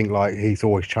I think like he's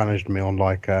always challenged me on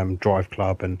like Drive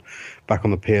Club and back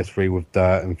on the PS3 with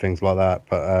Dirt and things like that.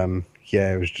 But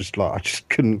yeah, it was just like I just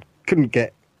couldn't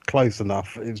get close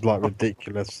enough. It was like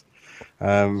ridiculous,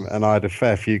 and I had a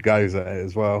fair few goes at it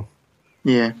as well.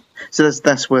 Yeah, so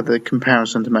that's where the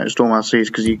comparison to Motorstorm I see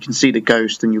is, because you can see the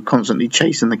ghost and you're constantly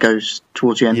chasing the ghost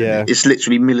towards the end. Yeah. It's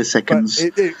literally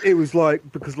milliseconds. But it was like,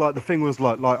 because like the thing was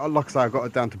like I say, I got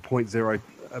it down to point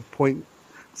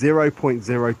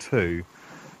 0.02,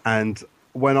 and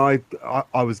when I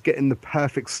was getting the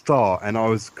perfect start, and I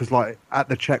was, because like at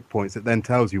the checkpoints it then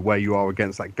tells you where you are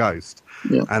against that ghost,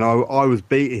 Yeah. and I was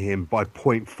beating him by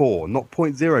 0.4, not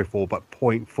 0.04 but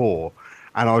 0.4.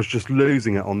 And I was just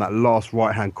losing it on that last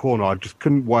right-hand corner. I just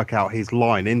couldn't work out his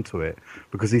line into it,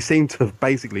 because he seemed to have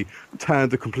basically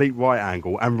turned a complete right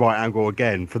angle and right angle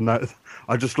again. For no,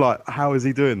 I just like, how is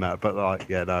he doing that? But like,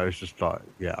 yeah, no, it's just like,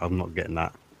 yeah, I'm not getting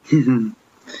that.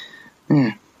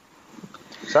 Yeah.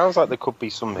 Sounds like there could be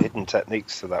some hidden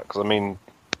techniques to that, because I mean,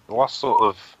 the last sort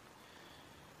of...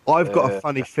 I've got a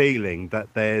funny feeling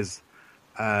that there's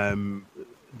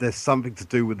something to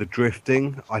do with the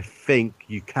drifting. I think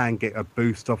you can get a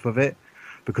boost off of it,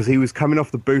 because he was coming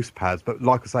off the boost pads, but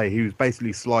like I say, he was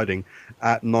basically sliding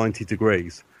at 90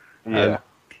 degrees. Yeah.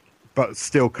 But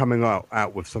still coming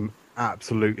out with some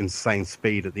absolute insane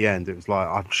speed at the end. It was like,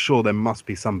 I'm sure there must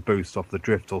be some boost off the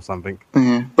drift or something.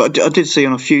 Yeah, but I did see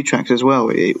on a few tracks as well,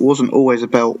 it wasn't always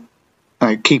about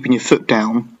keeping your foot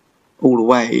down all the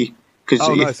way.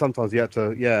 No, sometimes you had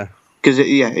to, yeah. Because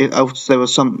there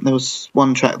was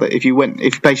one track that if you went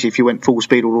full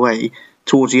speed all the way,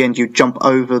 towards the end you'd jump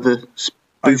over the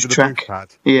boost track. Boost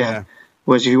pad. Yeah.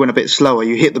 Whereas if you went a bit slower,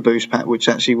 you hit the boost pad, which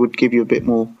actually would give you a bit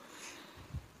more.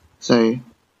 So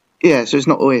yeah, so it's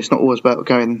not always about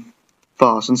going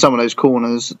fast. And some of those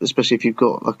corners, especially if you've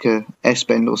got like a S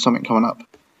bend or something coming up,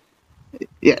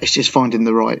 yeah, it's just finding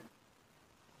the right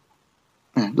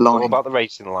line. All about the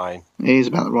racing line. It is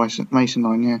about the racing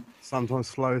line, yeah. Sometimes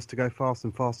slow is to go fast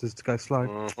and fast is to go slow.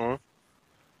 Mm-hmm.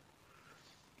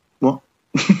 What?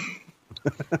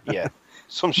 Yeah.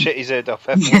 Some shit he's heard off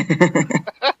F1.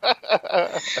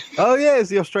 Oh yeah, it's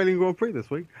the Australian Grand Prix this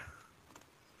week.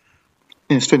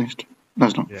 Yeah, it's finished. No,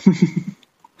 it's not.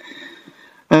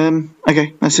 Yeah.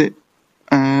 Okay, that's it.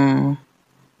 Gaming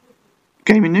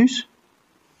news?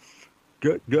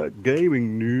 Good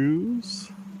gaming news.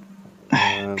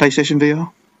 PlayStation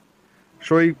VR?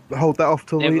 Shall we hold that off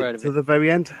till the very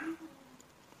end?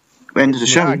 End of the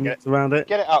show? Around it.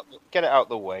 Get it out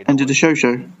the way. End of the show?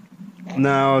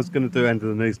 No, I was going to do end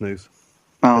of the news.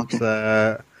 Oh, okay.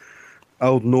 But,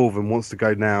 Old Northern wants to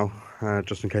go now,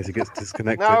 just in case he gets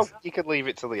disconnected. No, you could leave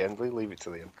it till the end. Leave it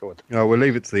till the end. Go on. Oh, we'll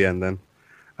leave it to the end then.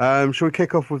 Shall we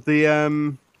kick off with the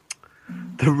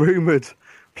rumoured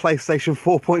PlayStation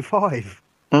 4.5?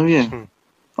 Oh, yeah.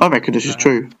 I reckon this is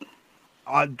true.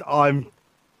 I'm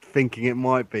thinking it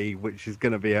might be, which is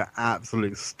going to be an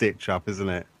absolute stitch-up, isn't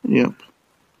it? Yep.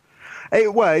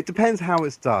 It depends how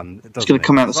it's done. It's going to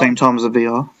come out at the same time as the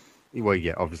VR. Well,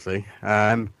 yeah, obviously.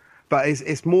 But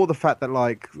it's more the fact that,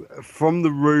 like, from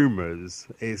the rumours,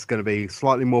 it's going to be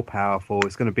slightly more powerful.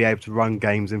 It's going to be able to run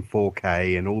games in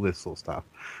 4K and all this sort of stuff.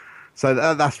 So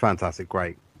that's fantastic.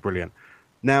 Great. Brilliant.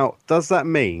 Now, does that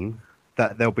mean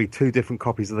that there'll be two different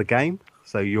copies of the game?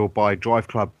 So you'll buy Drive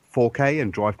Club 4K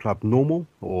and Drive Club normal?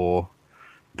 Or,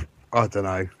 I don't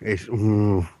know.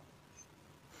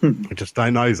 I just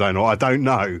don't know, Zonal. I don't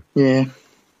know. Yeah.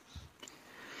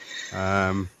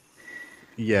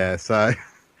 Yeah, so...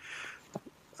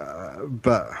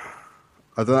 but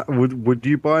I don't. Would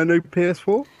you buy a new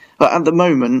PS4? But at the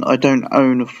moment, I don't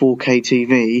own a 4K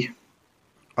TV,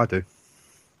 I do.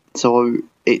 so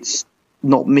it's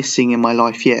not missing in my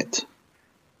life yet.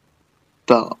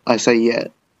 But I say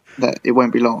yet, that it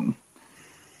won't be long.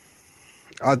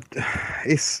 Do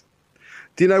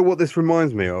you know what this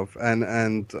reminds me of? And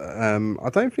I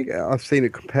don't think I've seen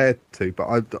it compared to,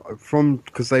 but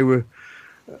because they were.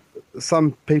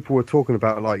 Some people were talking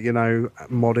about, like, you know,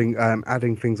 modding,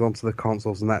 adding things onto the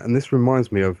consoles and that, and this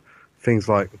reminds me of things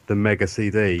like the Mega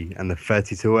CD and the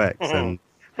 32X and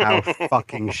how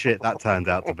fucking shit that turned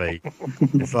out to be.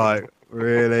 It's like,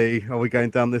 really? Are we going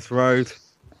down this road?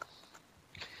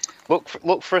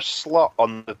 Look for a slot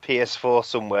on the PS4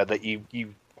 somewhere that you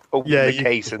open the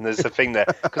case and there's a thing there.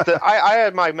 Because I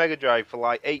had my Mega Drive for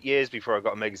like 8 years before I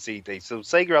got a Mega CD, so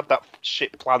Sega had that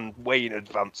shit planned way in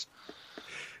advance.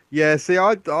 Yeah, see,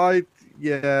 I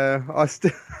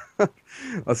still. I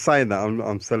was saying that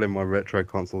I'm selling my retro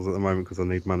consoles at the moment because I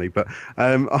need money, but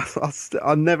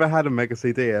I never had a Mega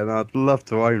CD, and I'd love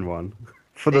to own one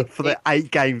for the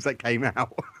 8 games that came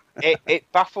out. it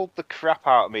baffled the crap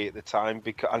out of me at the time,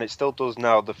 and it still does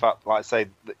now. The fact, like I say,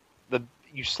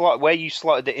 you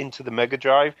slotted it into the Mega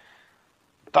Drive.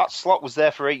 That slot was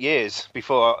there for 8 years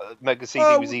before Mega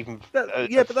CD was even a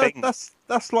thing.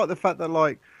 That's like the fact that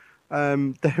like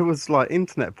there was like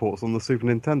internet ports on the Super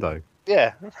Nintendo.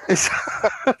 Yeah.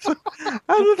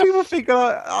 How do people think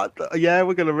like, yeah,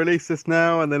 we're going to release this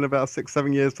now, and then about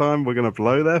 6-7 years time, we're going to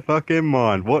blow their fucking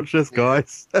mind. Watch this,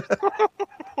 guys.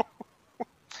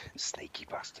 Sneaky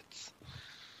bastards.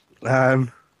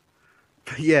 But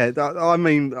yeah, I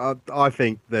mean, I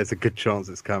think there's a good chance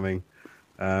it's coming.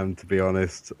 To be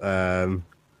honest, I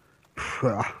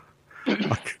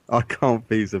can't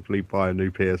feasibly buy a new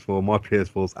PS4. My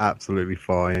PS4's absolutely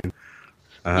fine.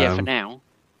 Yeah, for now.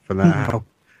 For now,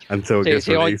 until it gets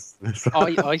released.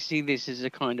 I see this as a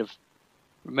kind of,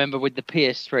 remember with the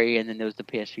PS3 and then there was the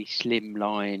PS3 Slim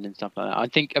line and stuff like that. I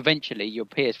think eventually your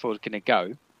PS4 is going to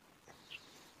go,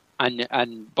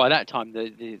 and by that time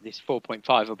this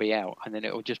 4.5 will be out, and then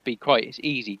it will just be quite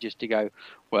easy just to go,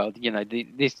 well, you know, the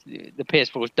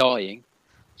PS4 is dying,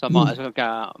 so I might as well go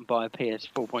out and buy a PS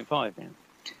 4.5 now.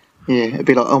 Yeah, it'd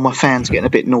be like, oh, my fan's getting a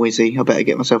bit noisy, I better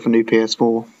get myself a new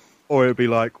PS4. Or it'd be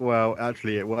like, well,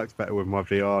 actually, it works better with my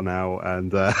VR now,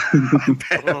 and I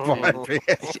better buy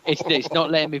PS4. It's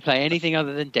not letting me play anything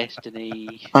other than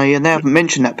Destiny. Oh yeah, they haven't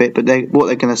mentioned that bit, but what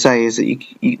they're going to say is that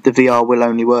the VR will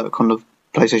only work on the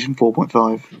PlayStation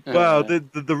 4.5. Well,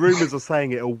 the rumours are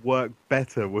saying it'll work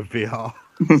better with VR.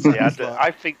 Yeah,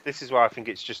 I think this is why I think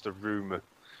it's just a rumour.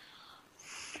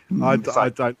 I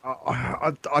can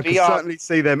certainly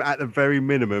see them at the very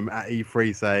minimum at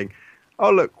E3 saying, oh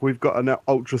look, we've got an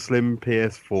ultra slim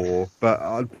PS4, but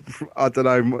I don't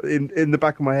know. In the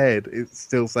back of my head, it's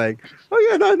still saying, "Oh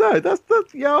yeah, no, that's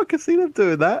yeah, I can see them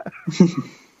doing that."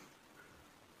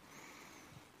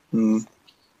 Buy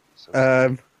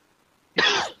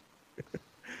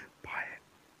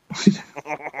it.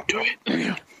 Do it.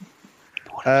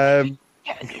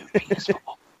 Get a new PS4.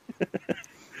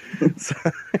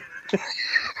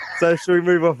 So should we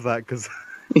move off of that because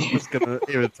it's going to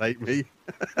irritate me?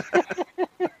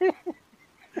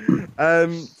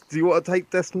 Do you want to take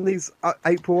Destiny's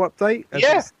April update?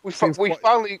 Yeah, we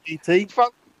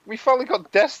finally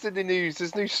got Destiny news.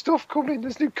 There's new stuff coming.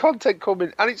 There's new content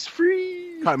coming, and it's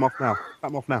free. Cut him off now.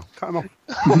 Cut him off.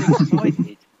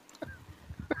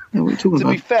 To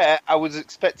be fair, I was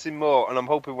expecting more, and I'm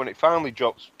hoping when it finally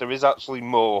drops, there is actually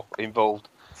more involved.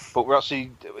 But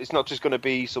it's not just going to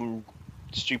be some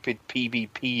stupid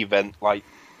PvP event like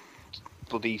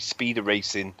bloody speeder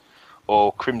racing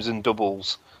or Crimson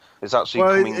Doubles. It's actually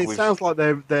coming it with... sounds like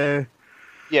they're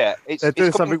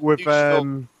doing something with it's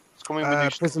coming with new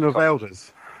Prison of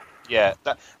Elders. Yeah,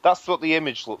 that's what the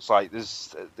image looks like.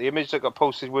 There's the image that got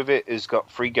posted with it has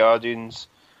got 3 Guardians.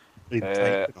 In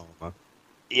Taken armor.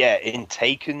 Yeah, in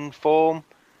Taken form.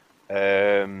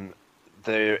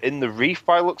 They're in the reef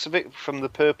by looks of it from the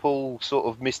purple sort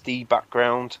of misty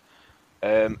background.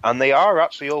 And they are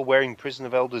actually all wearing Prison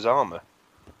of Elders armor.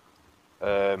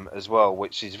 As well,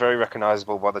 which is very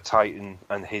recognisable by the Titan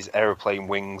and his aeroplane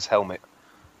wings helmet,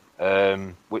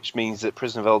 which means that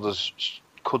Prison of Elders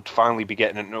could finally be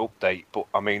getting an update. But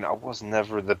I mean, I was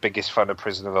never the biggest fan of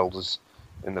Prison of Elders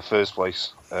in the first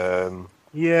place.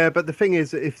 Yeah, but the thing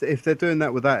is, if they're doing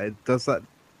that with that, does that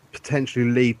potentially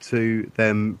lead to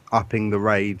them upping the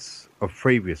raids of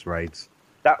previous raids?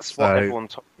 That's what everyone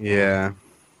talks about. Yeah.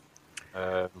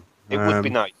 It would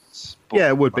be nice. But yeah,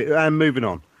 it would be. And moving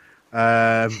on.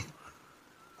 You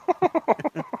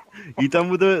done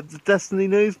with the Destiny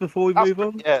news before we move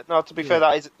on? Yeah, no, to be fair,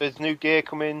 there's new gear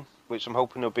coming, which I'm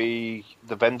hoping will be...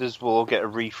 The vendors will all get a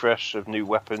refresh of new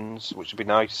weapons, which would be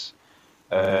nice.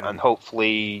 And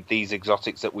hopefully these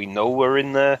exotics that we know are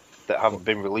in there that haven't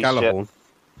been released Galahorn. yet.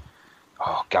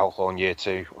 Oh, Galahorn Year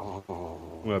 2. Oh.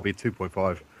 Well, it'll be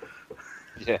 2.5.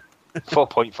 Yeah,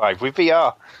 4.5 with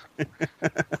VR.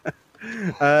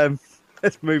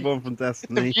 Let's move on from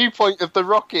Destiny. The viewpoint of the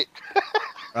rocket.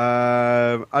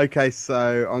 Okay,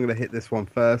 so I'm going to hit this one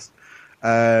first.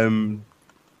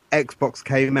 Xbox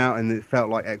came out and it felt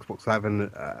like Xbox were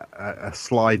having a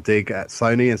sly dig at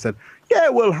Sony and said, yeah,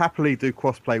 we'll happily do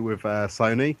crossplay with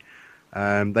Sony.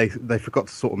 They forgot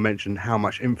to sort of mention how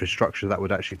much infrastructure that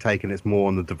would actually take, and it's more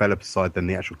on the developer side than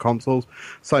the actual consoles.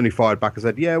 Sony fired back and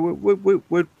said, "Yeah,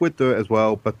 we'd do it as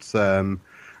well," but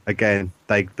again,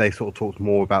 they sort of talked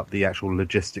more about the actual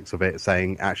logistics of it,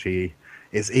 saying actually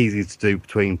it's easy to do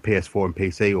between PS4 and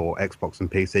PC or Xbox and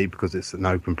PC because it's an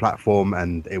open platform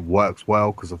and it works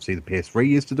well. Because obviously the PS3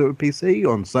 used to do it with PC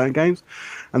on certain games,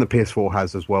 and the PS4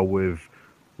 has as well with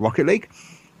Rocket League.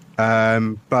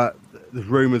 But the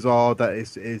rumours are that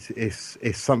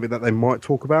it's something that they might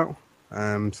talk about.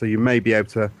 So you may be able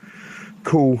to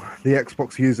call the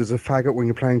Xbox users a faggot when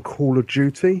you're playing Call of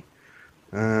Duty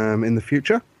in the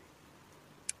future.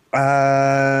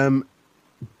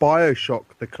 BioShock,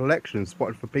 the collection,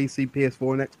 spotted for PC,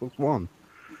 PS4, and Xbox One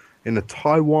in a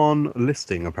Taiwan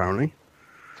listing, apparently.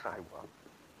 Taiwan.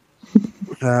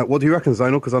 What do you reckon,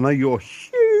 Zonal? Because I know you're a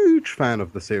huge fan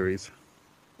of the series.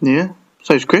 Yeah,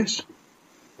 so's Chris.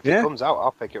 If it comes out,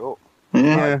 I'll pick it up.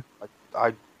 Yeah.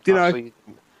 I you know, actually,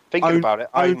 thinking about it,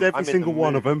 owned every single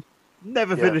one of them.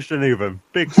 Never finished any of them.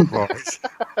 Big surprise.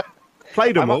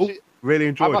 Played them all. Really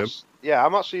enjoyed them. Yeah,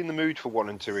 I'm actually in the mood for 1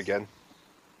 and 2 again.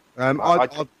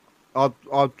 I'd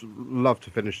love to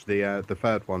finish the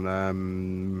third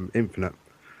one, Infinite.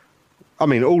 I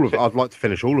mean, all of. I'd like to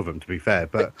finish all of them, to be fair.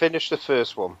 But finish the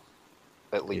first one,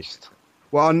 at least.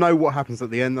 Well, I know what happens at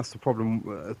the end. That's the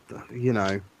problem. You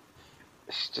know.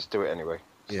 Just do it anyway.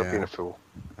 Stop being a fool.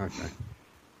 Okay.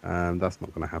 That's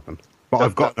not going to happen. But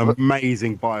I've got an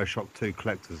amazing BioShock 2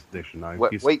 collector's edition, though.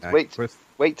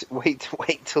 Wait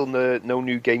till no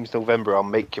new games November. I'll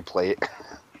make you play it.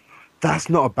 That's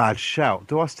not a bad shout.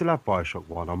 Do I still have BioShock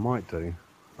 1? I might do.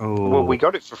 Oh. Well, we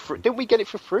got it for free. Didn't we get it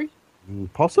for free?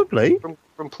 Possibly.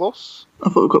 From Plus? I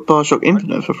thought we got BioShock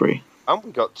Infinite for free. And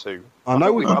we got 2. I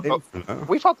know we've had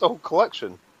the whole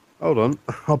collection. Hold on.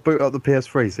 I'll boot up the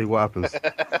PS3, see what happens.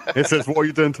 It says, what are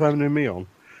you doing turning me on?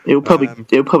 It'll probably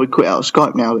quit out of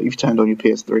Skype now that you've turned on your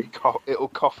PS3. It'll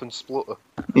cough and splutter.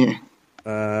 Yeah.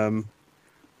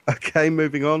 Okay,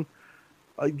 moving on.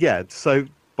 So,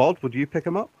 Bod, would you pick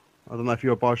them up? I don't know if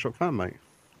you're a BioShock fan, mate.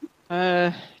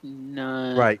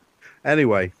 No. Right.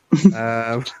 Anyway,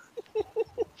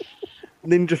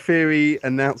 Ninja Theory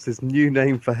announced his new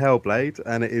name for Hellblade,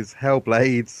 and it is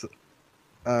Hellblade's...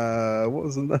 what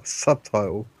was the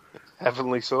subtitle?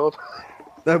 Heavenly Sword?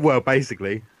 Well,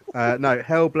 basically. No,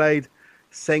 Hellblade,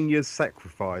 Senya's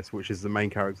Sacrifice, which is the main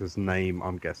character's name,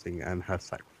 I'm guessing, and her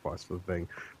sacrifice for the thing.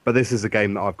 But this is a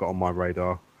game that I've got on my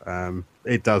radar.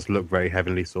 It does look very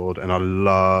Heavenly Sword, and I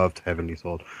loved Heavenly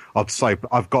Sword.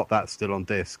 I've got that still on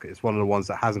disc. It's one of the ones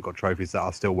that hasn't got trophies that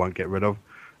I still won't get rid of,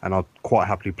 and I'd quite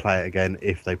happily play it again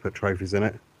if they put trophies in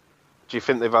it. Do you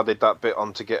think they've added that bit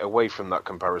on to get away from that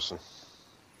comparison?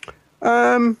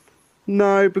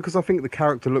 No, because I think the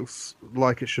character looks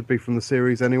like it should be from the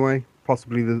series anyway.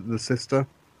 Possibly the sister.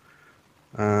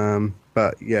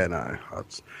 But yeah, no. I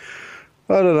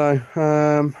don't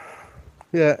know.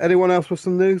 Yeah, anyone else with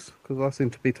some news? Because I seem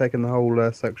to be taking the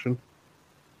whole section.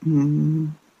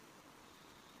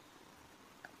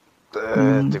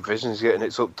 Division's getting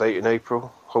its update in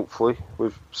April, hopefully,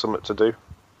 with something to do.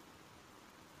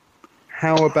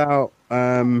 How about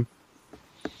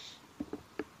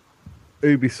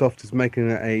Ubisoft is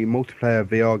making a multiplayer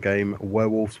VR game,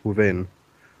 Werewolves Within.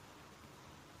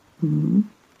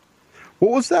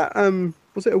 What was that?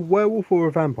 Was it a werewolf or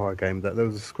a vampire game that there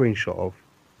was a screenshot of?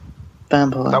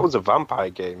 Vampire. That was a vampire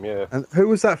game, yeah. And who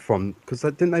was that from? Because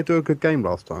didn't they do a good game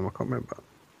last time? I can't remember.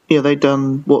 Yeah, they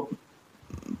done what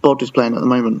Bod is playing at the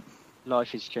moment.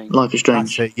 Life is Strange. Life is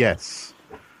Strange. That's it, yes.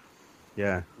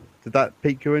 Yeah. Did that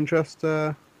pique your interest,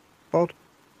 Bod?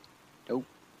 Nope.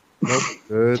 Nope.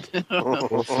 Good.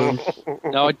 Awesome.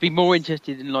 No, I'd be more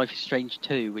interested in Life is Strange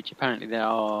 2, which apparently they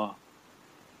are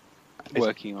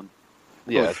working on.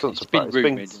 Yeah, well, it doesn't it's surprise. been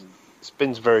rumoured. It's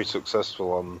been very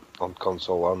successful on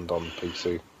console and on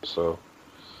PC. So,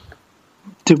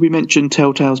 did we mention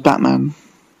Telltale's Batman?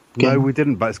 No, we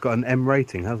didn't, but it's got an M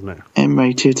rating, hasn't it? M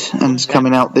rated, and it's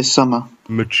coming out this summer.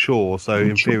 Mature, so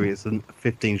in theory it's a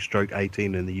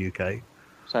 15/18 in the UK.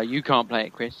 So you can't play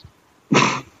it, Chris?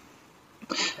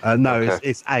 No, Okay.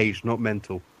 it's age, not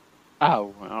mental.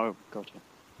 Oh, gotcha.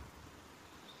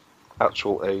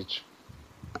 Actual age.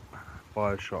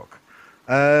 BioShock.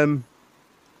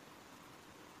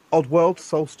 Oddworld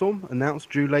Soulstorm announced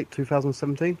due late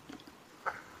 2017.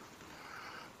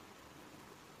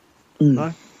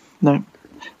 No? No.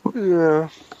 Yeah.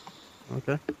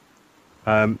 Okay.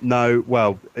 No,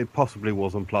 well, it possibly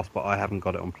was on Plus, but I haven't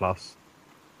got it on Plus.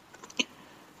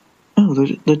 Oh,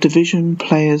 the Division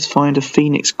players find a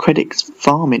Phoenix credits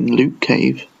farm in Loot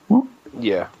Cave. What?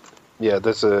 Yeah. Yeah,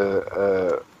 there's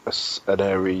a an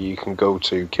area you can go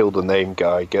to, kill the name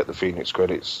guy, get the Phoenix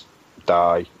credits,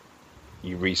 die.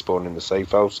 You respawn in the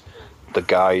safe house. The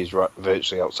guy is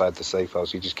virtually outside the safe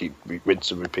house. You just keep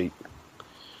rinse and repeat.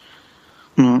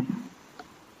 Mm.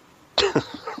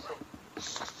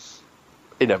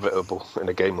 Inevitable in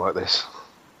a game like this.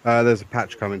 There's a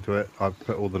patch coming to it. I've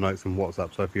put all the notes in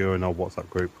WhatsApp, so if you're in our WhatsApp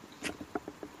group,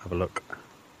 have a look.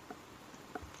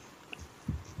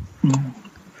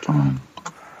 Fine.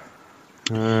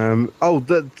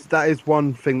 That is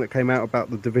one thing that came out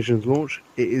about the Division's launch.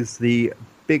 It is the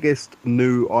biggest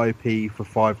new IP for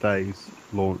 5 days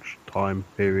launch time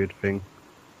period thing.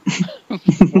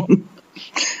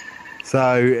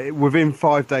 So within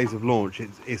 5 days of launch,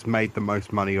 it's made the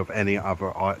most money of any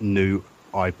other new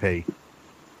IP,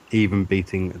 even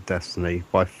beating Destiny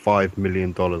by $5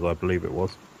 million, I believe it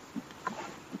was.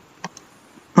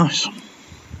 Nice.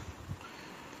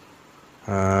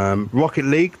 Rocket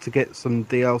League to get some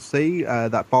DLC,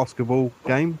 that basketball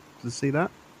game. Did you see that?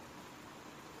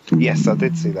 Yes, I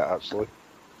did see that actually.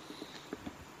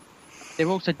 They're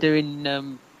also doing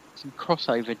some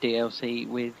crossover DLC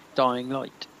with Dying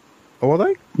Light. Oh, are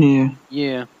they?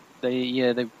 Yeah.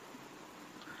 They.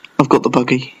 I've got the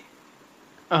buggy.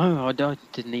 Oh, I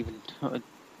didn't even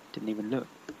look.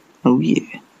 Oh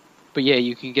yeah. But yeah,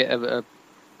 you can get a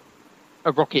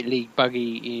Rocket League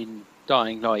buggy in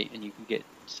Dying Light, and you can get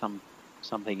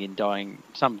something in Dying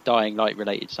Light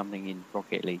related something in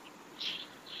Rocket League.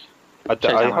 I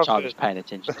was paying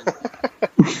attention.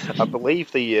 I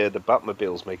believe the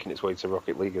Batmobile's making its way to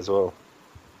Rocket League as well.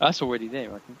 That's already there,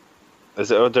 I think.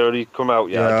 Has it already come out?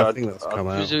 Yeah, I think that's come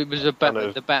out. It was the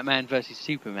Batman versus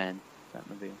Superman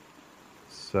Batmobile.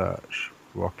 Search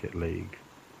Rocket League.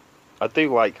 I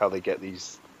do like how they get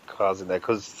these cars in there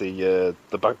because the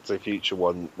Back to the Future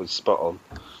one was spot on.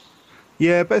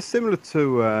 Yeah, but it's similar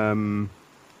to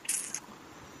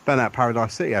Burnout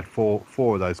Paradise City had four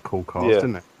of those cool cars,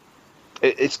 didn't it?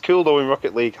 It's cool though in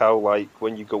Rocket League how like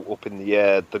when you go up in the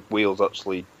air, the wheels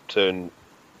actually turn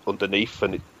underneath,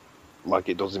 and like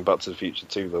it does in Back to the Future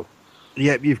too, though.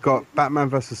 Yep, you've got Batman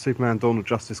vs Superman: Dawn of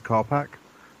Justice car pack,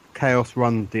 Chaos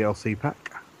Run DLC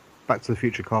pack, Back to the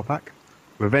Future car pack,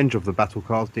 Revenge of the Battle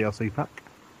Cars DLC pack,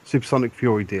 Supersonic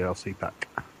Fury DLC pack.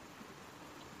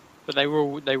 But they were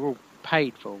all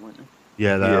paid for, weren't they?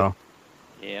 Yeah, they are.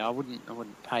 Yeah, I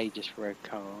wouldn't pay just for a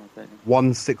car. I don't know.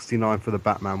 $169 for the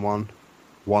Batman one,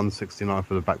 $169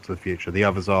 for the Back to the Future. The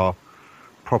others are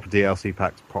proper DLC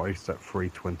packs priced at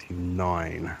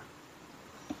 $329.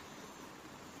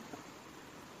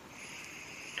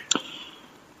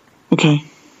 Okay.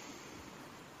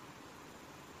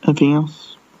 Anything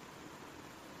else?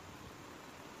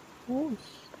 I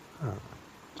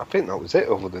think that was it,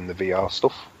 other than the VR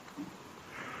stuff.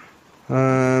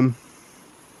 There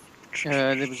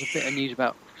was a bit of news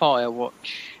about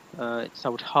Firewatch. It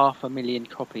sold 500,000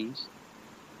 copies,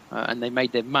 and they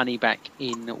made their money back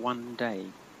in 1 day.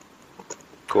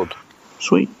 Good.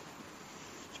 Sweet.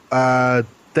 Dead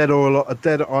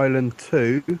Island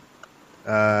 2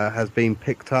 has been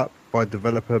picked up by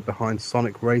developer behind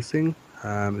Sonic Racing.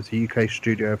 It's a UK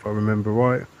studio, if I remember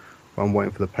right. I'm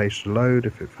waiting for the page to load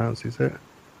if it fancies it.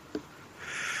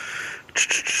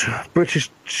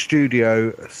 British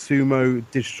studio Sumo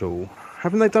Digital.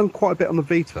 Haven't they done quite a bit on the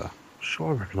Vita?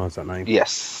 Sure, I recognise that name.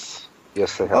 Yes, they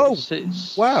have. Oh,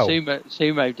 wow.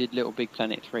 Sumo did Little Big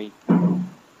Planet 3. Oh,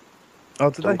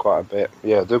 did Done they? quite a bit.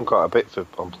 Yeah, done quite a bit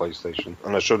on PlayStation,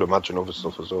 and I should imagine other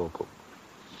stuff as well. But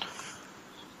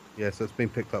Yeah, so it's been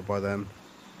picked up by them.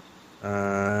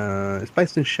 It's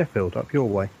based in Sheffield, up your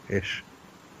way, ish.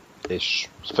 it's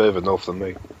further north than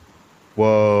me.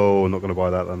 Whoa, not going to buy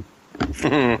that then.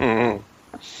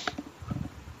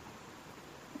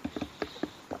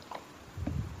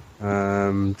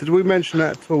 Did we mention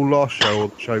that at all last show or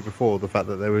the show before? The fact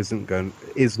that there is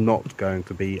not going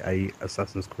to be a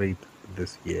Assassin's Creed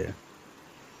this year.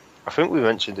 I think we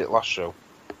mentioned it last show.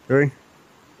 Really?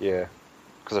 Yeah,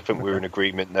 because I think we were in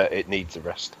agreement that it needs a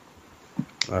rest.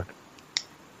 Okay.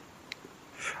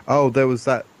 Oh, there was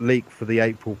that leak for the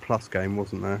April Plus game,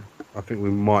 wasn't there? I think we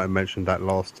might have mentioned that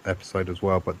last episode as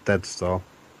well, but Dead Star.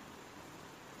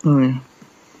 Oh yeah.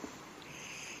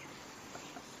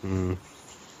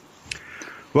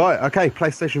 Right, okay,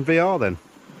 PlayStation VR then.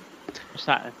 What's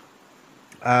that?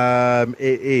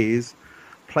 It is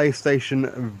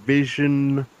PlayStation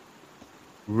Vision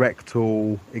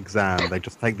Rectal Exam. They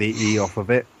just take the E off of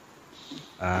it.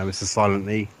 It's a silent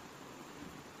E.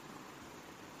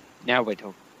 Now we're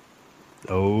talking.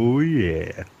 Oh,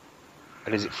 yeah.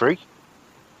 And is it free?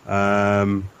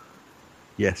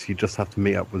 Yes, you just have to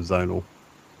meet up with Zonal.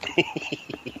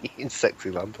 In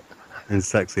Sexy Land. In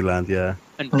Sexyland, yeah.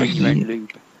 And bring your own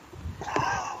lube.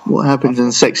 What happens in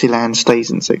Sexyland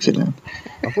stays in Sexyland.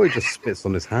 I thought he just spits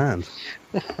on his hand.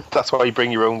 That's why you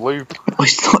bring your own lube. I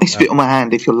spit on my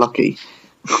hand if you're lucky.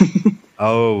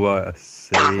 Oh, right, I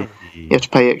see. You have to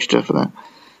pay extra for that.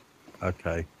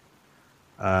 Okay.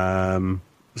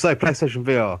 So, PlayStation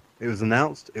VR. It was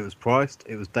announced, it was priced,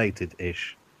 it was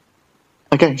dated-ish.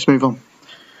 Okay, let's move on.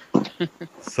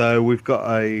 So, we've got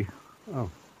a... Oh,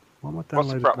 why am I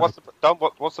downloading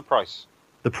What's the price?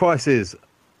 The price is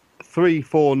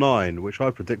 $349, which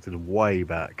I predicted way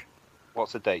back.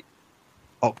 What's the date?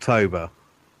 October.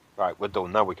 Right, we're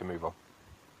done. Now we can move on.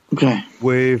 Okay.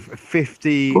 With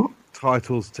 50 What?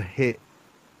 titles to hit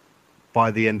by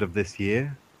the end of this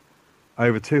year,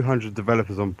 over 200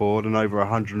 developers on board, and over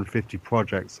 150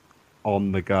 projects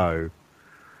on the go.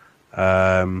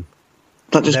 That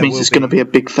just There means will it's going to be a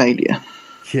big failure.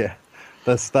 Yeah,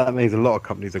 that means a lot of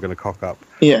companies are going to cock up.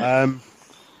 Yeah.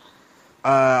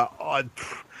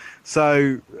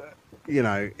 So, you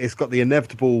know, it's got the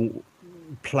inevitable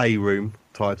Playroom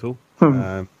title.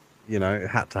 You know, it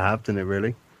had to have, didn't it,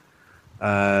 really?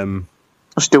 I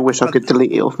still wish I could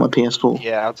delete it off my PS4.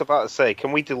 Yeah, I was about to say,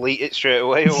 can we delete it straight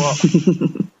away or what?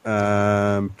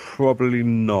 Probably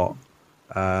not.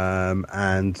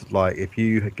 And, like, if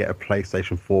you get a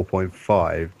PlayStation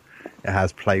 4.5, it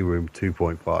has Playroom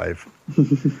 2.5.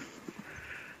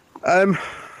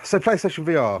 So, PlayStation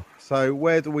VR. So,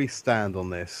 where do we stand on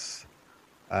this?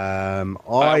 I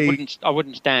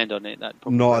wouldn't stand on it.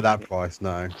 Not at that price,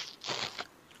 no.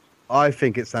 I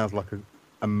think it sounds like an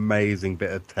amazing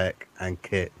bit of tech and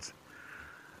kit.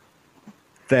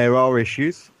 There are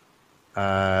issues.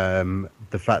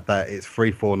 The fact that it's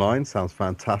 $349 sounds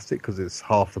fantastic because it's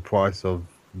half the price of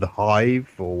the Hive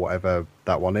or whatever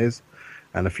that one is,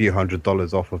 and a few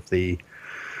 $100s off of the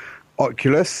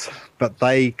Oculus. But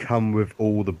they come with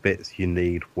all the bits you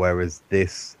need, whereas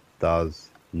this does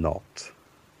not.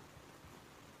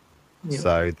 Yeah.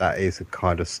 So that is a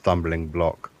kind of stumbling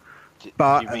block. Do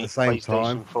But you at mean the same PlayStation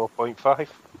time, 4.5?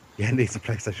 yeah, it needs a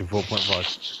PlayStation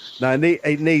 4.5. No,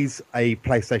 it needs a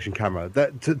PlayStation camera.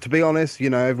 To be honest, you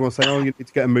know, everyone's saying, "Oh, you need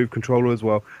to get a Move controller as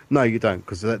well." No, you don't,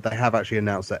 because they have actually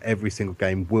announced that every single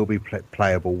game will be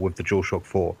playable with the DualShock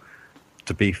 4.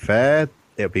 To be fair,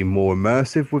 it'll be more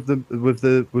immersive with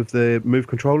the Move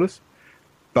controllers,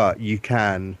 but you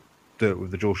can do it with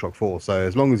the DualShock 4. So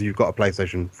as long as you've got a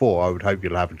PlayStation 4, I would hope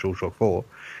you'll have a DualShock 4.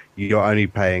 You're only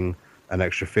paying an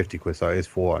extra 50 quid, so it is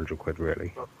 400 quid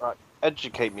really. Right.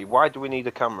 Educate me. Why do we need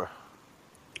a camera?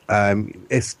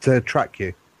 It's to track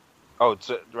you. Oh,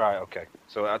 right. Okay.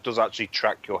 So that does actually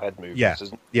track your head movements. Yeah,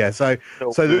 Isn't yeah. So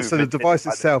the movement device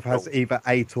inside the itself has controller. either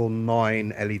 8 or 9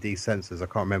 LED sensors. I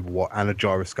can't remember what, and a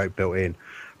gyroscope built in.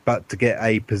 But to get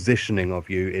a positioning of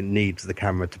you, it needs the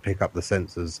camera to pick up the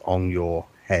sensors on your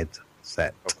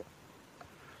headset. Okay.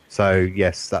 So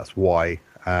yes, that's why.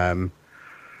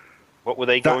 What were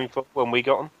they going for when we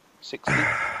got them? 60?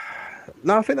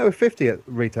 No, I think they were 50 at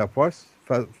retail price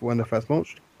when they first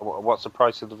launched. What's the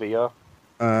price of the VR?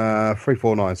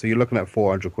 349. So you're looking at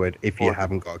 400 quid if you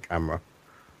haven't got a camera.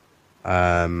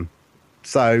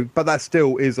 So, but that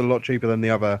still is a lot cheaper than the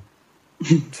other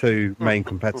two main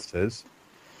competitors.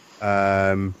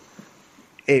 It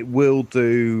will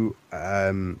do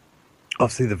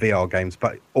obviously the VR games,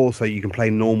 but also you can play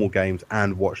normal games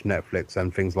and watch Netflix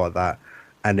and things like that,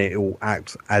 and it will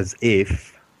act as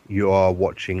if you are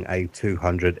watching a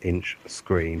 200-inch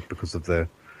screen because of the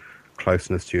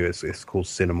closeness to you. It's called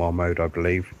cinema mode, I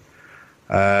believe.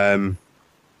 I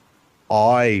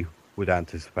would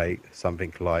anticipate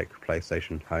something like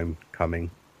PlayStation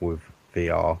Homecoming with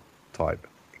VR type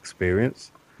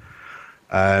experience.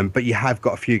 But you have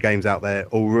got a few games out there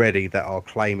already that are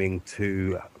claiming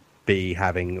to be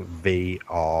having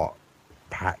VR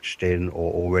patched in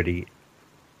or already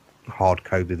hard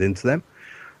coded into them.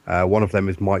 One of them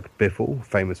is Mike Biffle,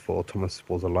 famous for Thomas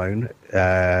Was Alone,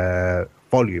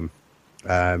 Volume,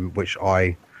 which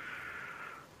I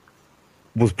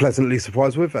was pleasantly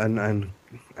surprised with, and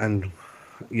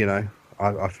you know,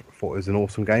 I thought it was an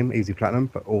awesome game, easy platinum,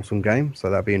 but awesome game. So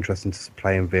that'd be interesting to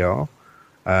play in VR.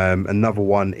 Another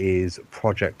one is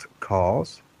Project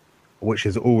Cars, which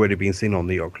has already been seen on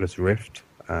the Oculus Rift,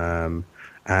 and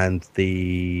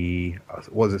the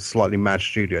Slightly Mad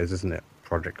Studios, isn't it?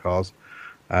 Project Cars.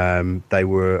 They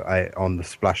were on the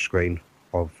splash screen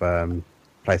of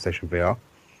PlayStation VR.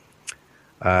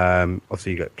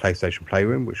 Obviously, you get PlayStation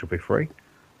Playroom, which will be free.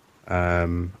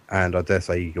 And I dare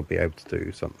say you'll be able to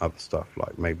do some other stuff,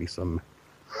 like maybe some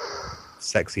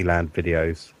sexy land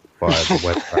videos via the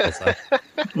web browser.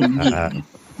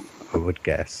 I would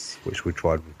guess, which we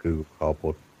tried with Google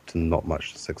Cardboard to not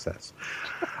much success.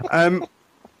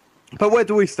 But where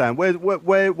do we stand?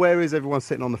 Where is everyone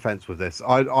sitting on the fence with this?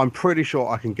 I'm pretty sure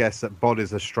I can guess that Bod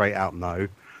is a straight out no,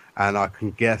 and I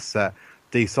can guess that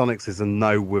D-Sonics is a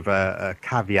no with a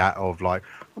caveat of like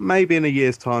maybe in a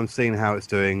year's time, seeing how it's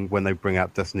doing when they bring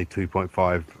out Destiny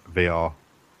 2.5 VR.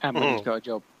 And when he's got a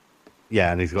job.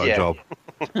 Yeah, and he's got a job.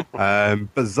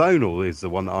 But Zonal is the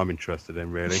one that I'm interested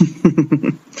in, really.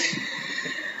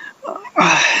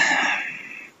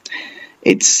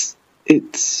 It's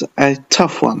a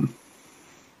tough one.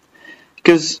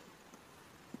 Because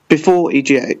before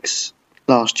EGX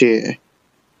last year,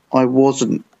 I was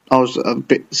a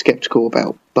bit sceptical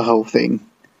about the whole thing.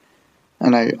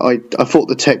 I thought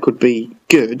the tech would be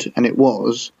good, and it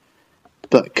was,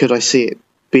 but could I see it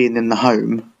being in the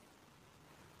home?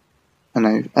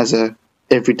 As a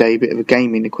everyday bit of a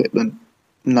gaming equipment?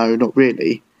 No, not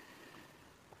really.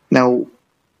 Now,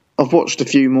 I've watched a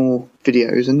few more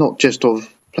videos, and not just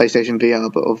of PlayStation VR,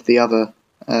 but of the other,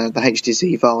 the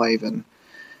HTC Vive and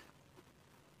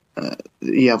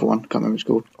the other one, can't remember what it's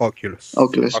called.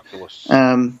 Oculus.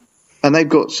 And they've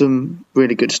got some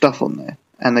really good stuff on there,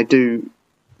 and they do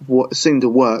what seem to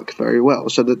work very well.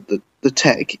 So the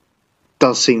tech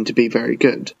does seem to be very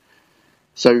good.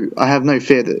 So I have no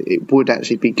fear that it would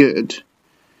actually be good.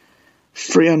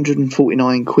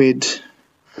 349 quid.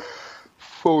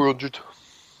 400.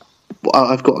 Well,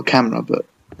 I've got a camera, but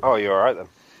Oh, you're alright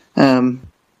then.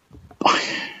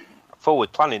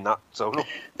 Forward planning that, so no.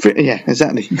 Yeah,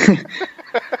 exactly.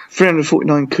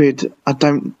 349 quid.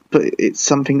 But it's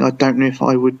something I don't know if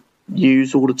I would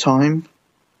use all the time.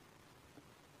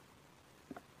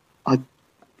 I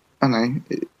know.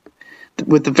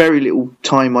 With the very little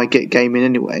time I get gaming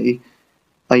anyway,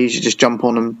 I usually just jump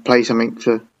on and play something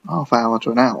for half hour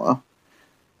to an hour.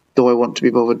 Do I want to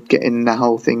be bothered getting the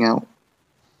whole thing out?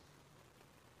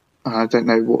 I don't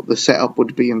know what the setup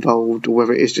would be involved, or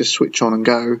whether it is just switch on and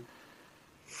go.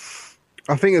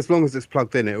 I think as long as it's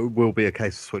plugged in, it will be a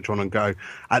case of switch on and go.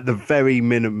 At the very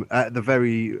minimum, at the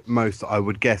very most, I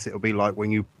would guess it'll be like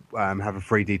when you have a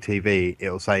 3D TV,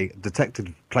 it'll say,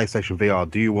 detected PlayStation VR,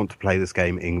 do you want to play this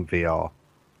game in VR?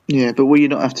 Yeah, but will you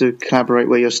not have to collaborate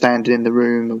where you're standing in the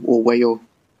room, or where you're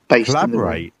based Collaborate? in the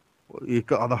room? You've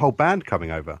got the whole band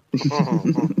coming over.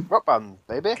 Rock band,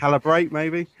 baby. Calibrate,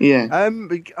 maybe? Yeah. I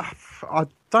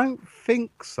don't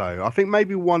think so. I think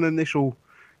maybe one initial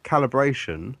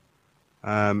calibration,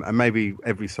 and maybe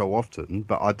every so often,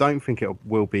 but I don't think it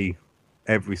will be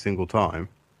every single time.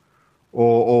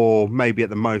 Or maybe at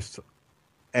the most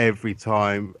every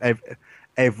time,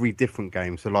 every different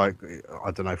game. So like,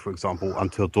 I don't know, for example,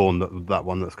 Until Dawn, that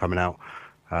one that's coming out,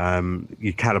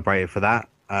 you calibrate it for that,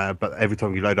 but every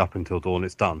time you load up Until Dawn,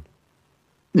 it's done.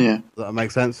 Yeah. Does that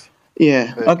make sense?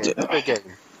 Yeah.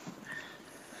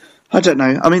 I don't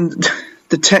know. I mean,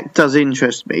 the tech does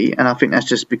interest me, and I think that's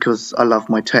just because I love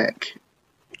my tech.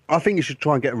 I think you should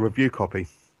try and get a review copy.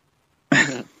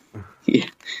 Yeah.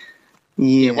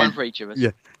 Yeah, one for each of us.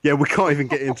 Yeah, we can't even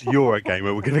get into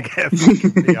Eurogamer. We're going to get a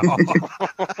fucking VR.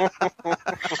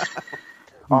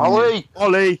 Ollie!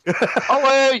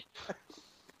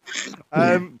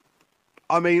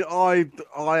 I mean, I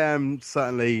am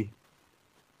certainly...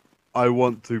 I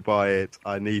want to buy it.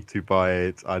 I need to buy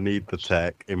it. I need the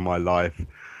tech in my life.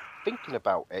 Thinking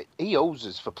about it, he owes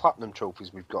us for platinum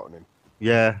trophies we've gotten him.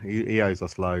 Yeah, he owes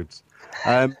us loads.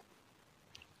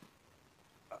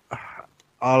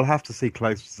 I'll have to see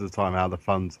closer to the time how the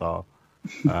funds are,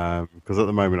 because at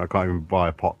the moment I can't even buy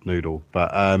a pot noodle.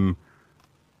 But I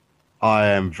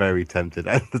am very tempted.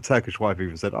 And the Turkish wife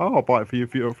even said, "Oh, I'll buy it for you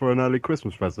for an early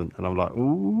Christmas present." And I'm like,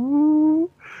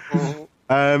 "Ooh."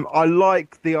 I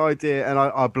like the idea, and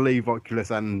I believe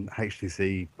Oculus and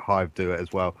HTC Hive do it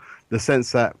as well. The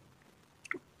sense that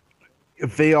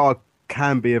VR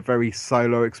can be a very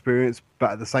solo experience,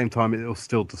 but at the same time, it'll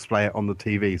still display it on the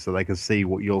TV so they can see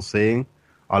what you're seeing.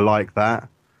 I like that,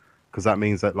 because that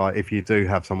means that, like, if you do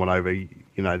have someone over, you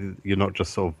know, you're not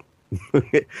just sort of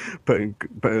putting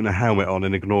a helmet on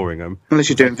and ignoring them. Unless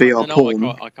you're doing VR porn.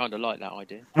 I kind of like that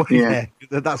idea. Well, yeah,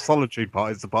 that solitude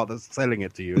part is the part that's selling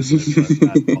it to you.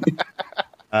 Isn't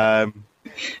it?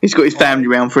 He's got his family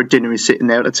round for a dinner. He's sitting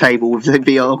there at a table with the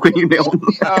VR unit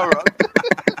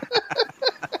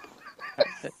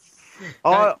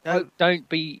on. Don't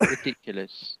be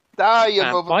ridiculous.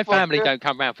 My family don't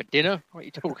come round for dinner. What are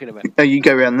you talking about? Oh, you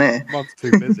go around there. Mom's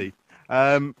too busy.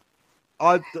 VR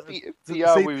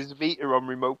with his Vita on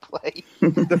remote play.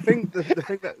 The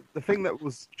thing that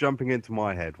was jumping into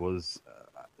my head was,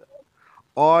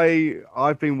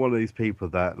 I've been one of these people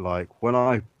that, like, when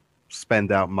I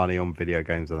spend out money on video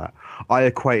games and that, I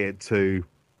equate it to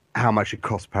how much it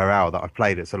costs per hour that I've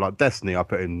played it. So like Destiny, I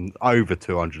put in over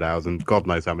 200 hours, and God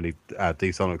knows how many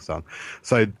D-Sonic's done.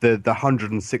 So the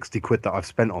 160 quid that I've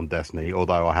spent on Destiny,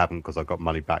 although I haven't because I got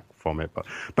money back from it, but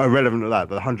irrelevant to that,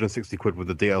 the 160 quid with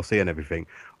the DLC and everything,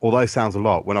 although it sounds a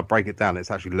lot, when I break it down,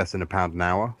 it's actually less than £1 an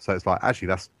hour. So it's like, actually,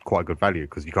 that's quite a good value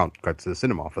because you can't go to the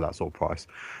cinema for that sort of price.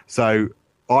 So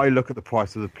I look at the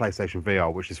price of the PlayStation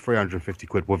VR, which is 350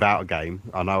 quid without a game.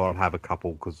 I know I'll have a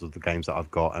couple because of the games that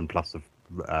I've got and plus the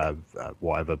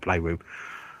whatever playroom.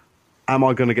 Am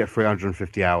I going to get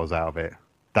 350 hours out of it?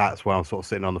 That's where I'm sort of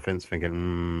sitting on the fence thinking,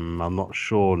 I'm not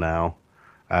sure now.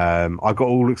 I got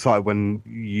all excited when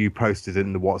you posted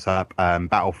in the WhatsApp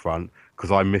Battlefront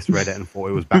because I misread it and thought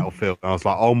it was Battlefield. And I was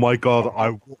like, oh my God,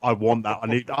 I want that.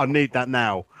 I need that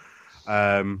now.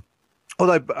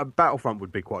 Although Battlefront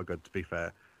would be quite good, to be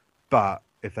fair. But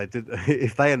if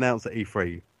they announced at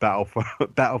E3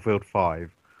 Battlefield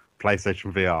 5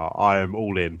 PlayStation VR, I am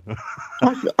all in.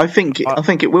 I think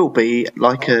it will be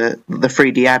like the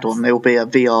 3D add-on. There will be a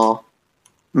VR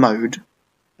mode.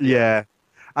 Yeah,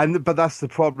 but that's the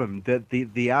problem.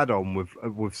 The add-on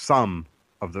with some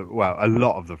of a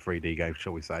lot of the 3D games,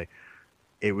 shall we say,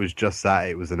 it was just that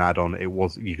it was an add-on.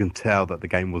 You can tell that the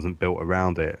game wasn't built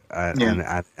around it,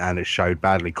 and it showed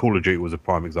badly. Call of Duty was a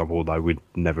prime example, although we'd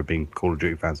never been Call of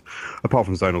Duty fans, apart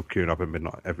from Zonal queuing up at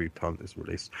midnight every time it's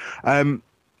released.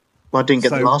 Well, I didn't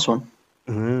get the last one.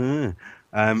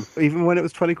 Even when it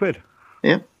was 20 quid.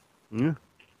 Yeah. Yeah.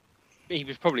 He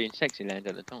was probably in Sexyland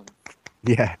at the time.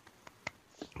 Yeah.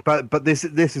 But this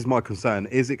is my concern.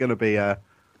 Is it going to be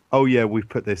oh yeah, we've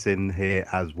put this in here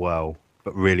as well,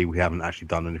 but really we haven't actually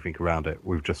done anything around it.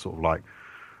 We've just sort of like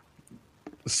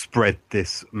spread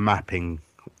this mapping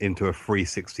into a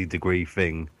 360-degree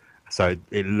thing. So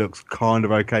it looks kind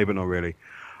of okay, but not really.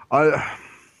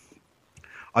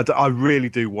 I really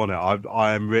do want it.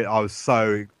 I was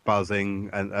so buzzing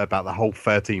about the whole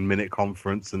 13-minute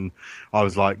conference, and I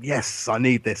was like, yes, I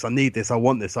need this, I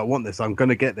want this, I'm going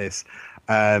to get this.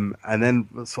 And then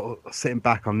sort of sitting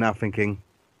back, I'm now thinking,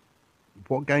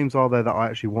 what games are there that I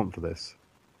actually want for this?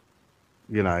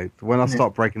 You know, when I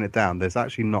start breaking it down, there's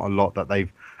actually not a lot that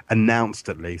they've announced,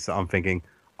 at least, that I'm thinking,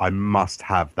 I must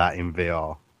have that in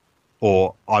VR.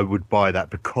 Or I would buy that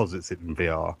because it's in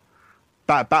VR.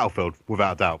 Battlefield,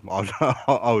 without a doubt,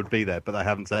 I would be there, but they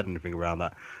haven't said anything around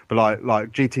that. But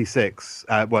like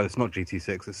GT6, well, it's not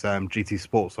GT6, it's GT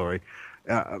Sport, sorry.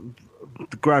 The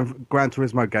Gran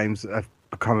Turismo games have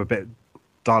become a bit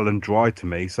dull and dry to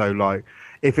me. So, like,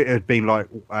 if it had been like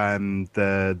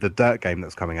the Dirt game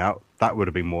that's coming out, that would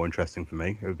have been more interesting for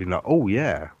me. It would be like, oh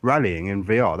yeah, rallying in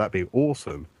VR, that'd be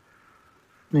awesome.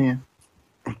 Yeah.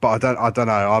 But I don't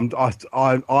know.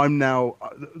 I'm now.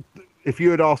 If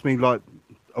you had asked me like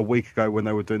a week ago when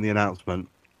they were doing the announcement,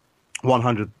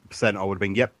 100% I would have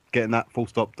been, yep, getting that, full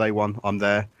stop, day one, I'm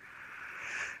there.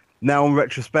 Now, in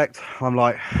retrospect, I'm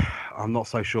like, I'm not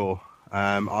so sure.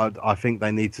 I think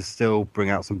they need to still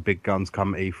bring out some big guns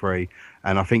come E3,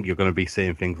 and I think you're going to be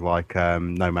seeing things like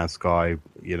No Man's Sky,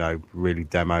 you know, really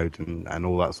demoed and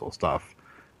all that sort of stuff.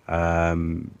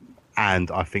 And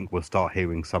I think we'll start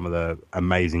hearing some of the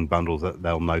amazing bundles that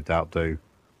they'll no doubt do.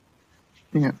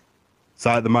 Yeah. So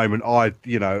at the moment, I'm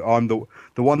the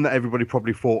one that everybody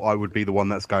probably thought I would be the one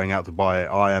that's going out to buy it.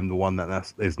 I am the one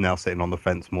that is now sitting on the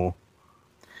fence more.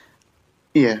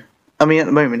 Yeah. I mean, at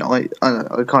the moment, I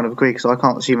kind of agree because I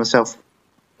can't see myself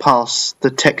past the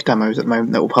tech demos at the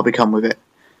moment that will probably come with it.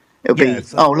 It'll be,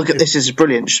 look at this, is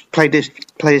brilliant. Play this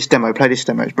demo,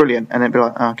 it's brilliant. And then be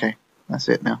like, okay, that's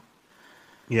it now.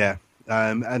 Yeah.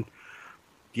 And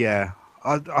yeah,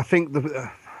 I think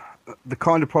the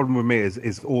kind of problem with me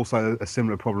is also a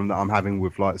similar problem that I'm having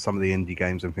with like some of the indie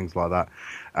games and things like that.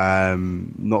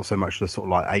 Not so much the sort of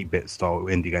like 8-bit style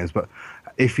indie games, but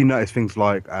if you notice things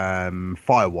like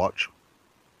Firewatch,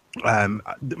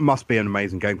 it must be an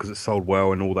amazing game because it's sold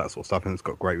well and all that sort of stuff, and it's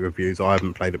got great reviews. I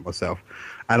haven't played it myself,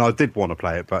 and I did want to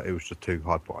play it, but it was just too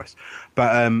high priced.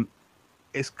 But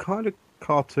it's kind of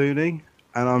cartoony,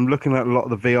 and I'm looking at a lot of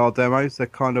the VR demos. They're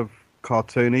kind of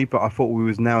cartoony, but I thought we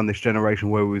was now in this generation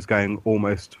where we was going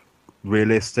almost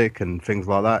realistic and things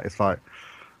like that. It's like,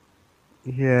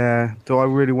 yeah, do I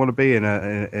really want to be in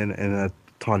a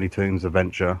Tiny Toons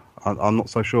adventure? I'm not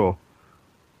so sure.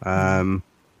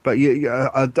 But yeah,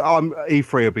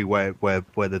 E3 will be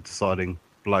where the deciding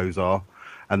blows are,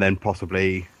 and then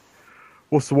possibly,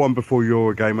 what's the one before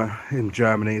Eurogamer in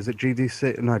Germany? Is it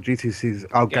GDC? No, GTC's.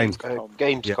 Oh, Gamescom.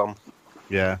 Gamescom.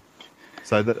 Yeah.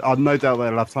 So I've no doubt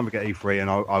they'll have something at E3, and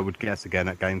I would guess again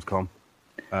at Gamescom.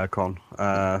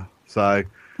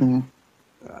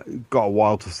 got a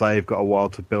while to save, got a while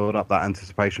to build up that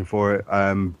anticipation for it.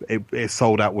 It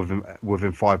sold out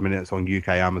within 5 minutes on UK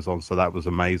Amazon, so that was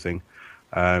amazing.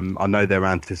 I know they're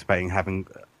anticipating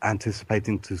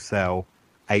to sell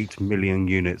 8 million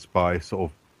units by sort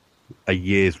of a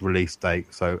year's release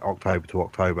date, so October to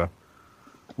October,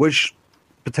 which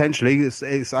potentially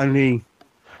it's only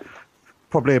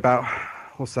probably about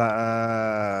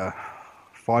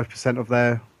 5% of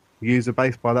their user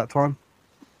base by that time.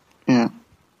 Yeah.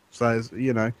 So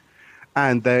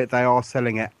and they are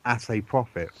selling it at a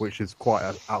profit, which is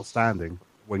quite outstanding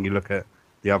when you look at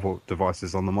the other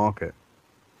devices on the market.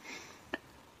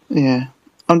 Yeah.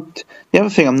 The other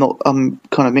thing I'm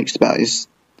kind of mixed about is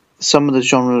some of the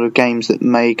genre of games that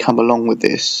may come along with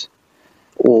this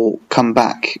or come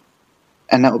back,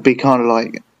 and that would be kind of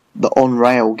like the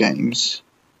on-rail games.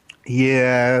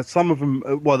 Yeah, some of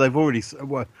them. Well, they've already.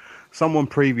 Well, someone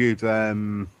previewed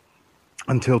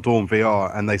Until Dawn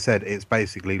VR, and they said it's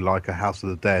basically like a House of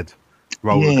the Dead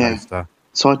roller coaster.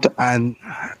 So and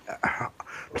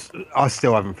I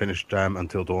still haven't finished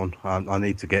Until Dawn. I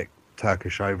need to get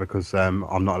Turkish over because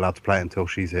I'm not allowed to play it until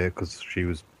she's here because she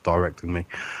was directing me.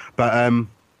 But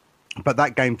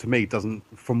that game to me doesn't,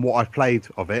 from what I've played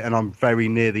of it, and I'm very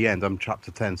near the end. I'm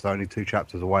chapter 10, so only 2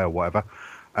 chapters away or whatever.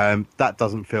 That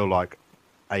doesn't feel like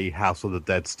a House of the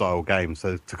Dead style game.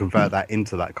 So to convert that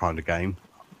into that kind of game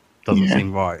doesn't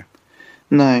seem right.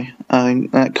 No, I mean,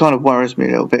 that kind of worries me a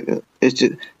little bit. It's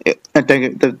just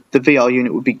the VR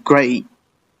unit would be great,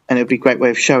 and it would be a great way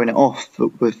of showing it off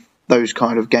with those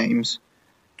kind of games.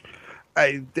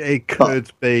 It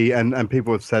could be, and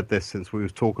people have said this since we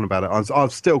was talking about it. I'm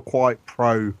still quite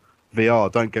pro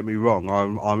VR. Don't get me wrong.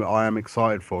 I am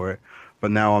excited for it,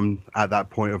 but now I'm at that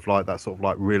point of like that sort of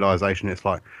like realization. It's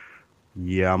like,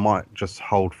 yeah, I might just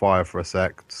hold fire for a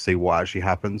sec to see what actually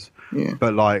happens. Yeah.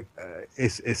 But like,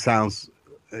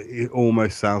 it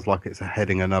almost sounds like it's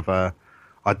heading another.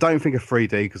 I don't think a 3D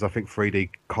because I think 3D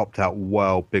copped out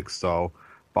well big style,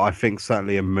 but I think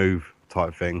certainly a Move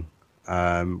type thing.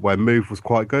 Where Move was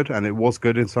quite good, and it was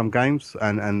good in some games,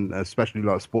 and especially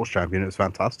like Sports Champion, it was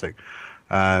fantastic.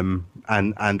 And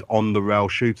on the rail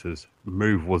shooters,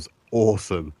 Move was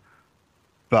awesome.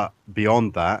 But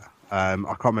beyond that, I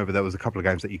can't remember. There was a couple of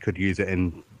games that you could use it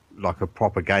in, like a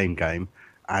proper game,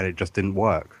 and it just didn't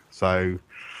work. So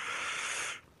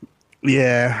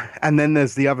yeah, and then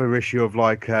there's the other issue of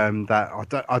like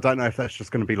that. I don't know if that's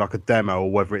just going to be like a demo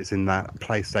or whether it's in that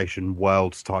PlayStation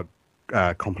Worlds type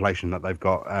compilation that they've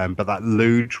got, but that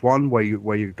luge one where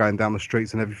you're going down the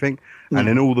streets and everything, and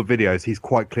in all the videos he's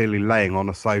quite clearly laying on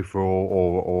a sofa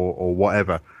or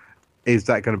whatever. Is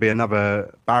that going to be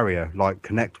another barrier like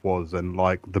Connect was and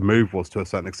like the Move was to a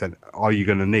certain extent? Are you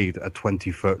going to need a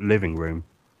 20-foot living room?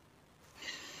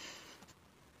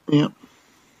 Yeah,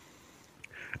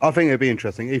 I think it'd be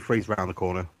interesting. E3's round the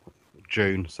corner,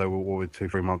 June, so we're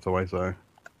 2-3 months away. So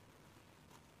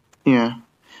yeah.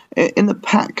 In the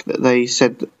pack that they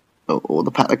said, or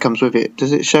the pack that comes with it,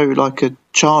 does it show like a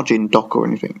charging dock or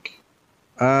anything?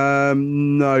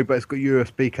 No, but it's got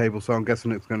USB cable, so I'm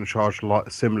guessing it's going to charge like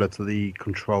similar to the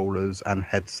controllers and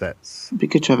headsets. It'd be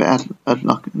good to have it add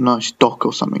like a nice dock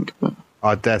or something. But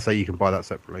I dare say you can buy that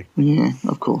separately. Yeah,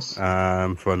 of course.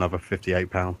 For another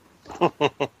 £58.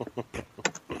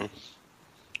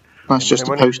 That's just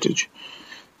the postage.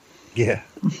 Yeah.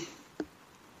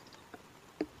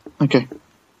 Okay.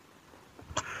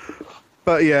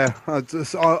 But yeah,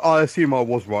 I assume I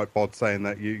was right, Bod, saying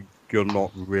that you're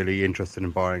not really interested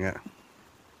in buying it.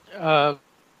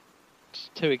 It's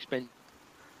too expensive.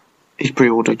 He's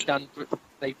pre-ordered.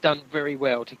 They've done very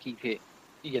well to keep it,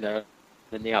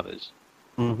 than the others.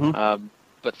 Mm-hmm.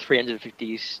 But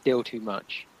 350 is still too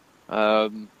much.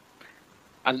 And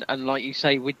like you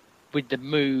say, with the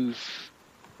Move,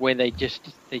 where they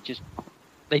didn't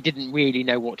really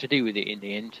know what to do with it in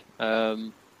the end.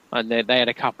 And they had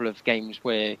a couple of games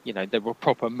where they were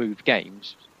proper Move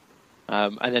games,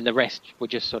 and then the rest were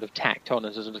just sort of tacked on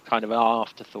as a sort of kind of an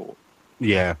afterthought.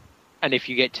 Yeah. And if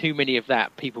you get too many of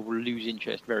that, people will lose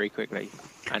interest very quickly,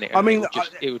 and it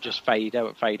will just fade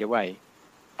away.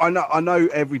 I know.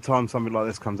 Every time something like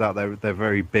this comes out, they're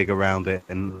very big around it,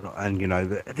 and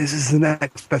this is the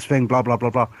next best thing, blah blah blah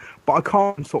blah. But I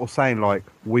can't sort of saying like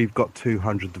we've got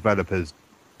 200 developers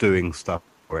doing stuff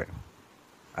for it.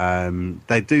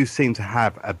 They do seem to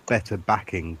have a better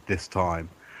backing this time,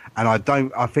 and I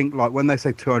think like when they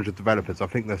say 200 developers, I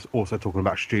think they're also talking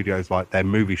about studios like their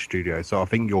movie studios. So I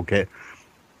think you'll get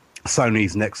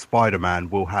Sony's next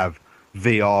Spider-Man will have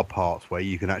VR parts where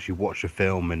you can actually watch a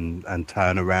film and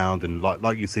turn around and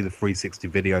like you see the 360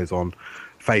 videos on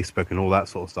Facebook and all that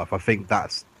sort of stuff. I think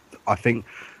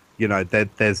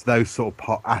there's those sort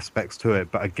of aspects to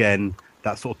it, but again,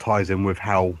 that sort of ties in with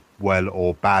how well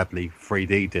or badly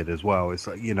 3D did as well. It's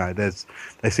like,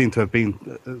 they seem to have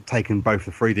been taken both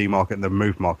the 3D market and the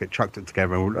Move market, chucked it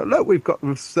together, and look, we've got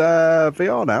this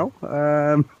VR now.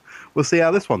 We'll see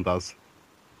how this one does.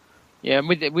 Yeah, and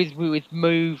with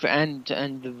Move and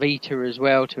the Vita as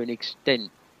well, to an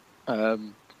extent.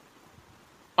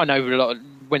 I know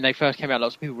when they first came out,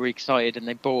 lots of people were excited and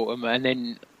they bought them, and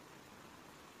then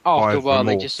after a while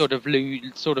they just sort of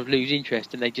lose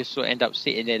interest, and they just sort of end up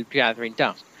sitting there gathering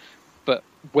dust. But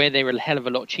where they're a hell of a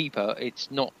lot cheaper,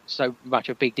 it's not so much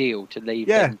a big deal to leave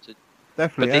them.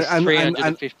 Definitely. But this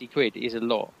 350 quid is a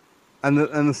lot. And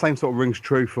the same sort of rings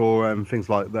true for things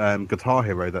like Guitar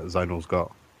Hero that Zonal's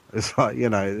got. It's like,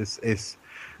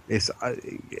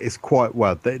 it's quite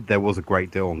well. There was a great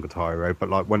deal on Guitar Hero, but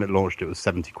like when it launched, it was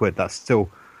 70 quid. That's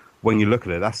still, when you look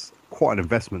at it, that's quite an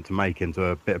investment to make into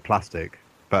a bit of plastic.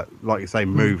 But like you say,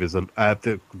 Move is the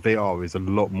VR is a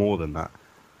lot more than that.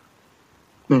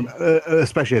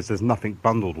 Especially as there's nothing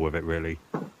bundled with it, really.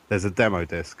 There's a demo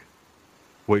disc,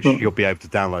 which you'll be able to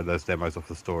download those demos off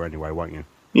the store anyway, won't you?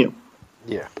 Yeah.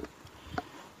 Yeah.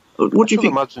 What do you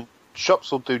think? Imagine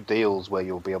shops will do deals where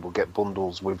you'll be able to get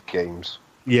bundles with games.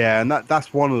 Yeah, and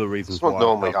that's one of the reasons That's what why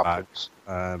normally I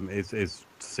happens. Is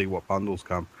to see what bundles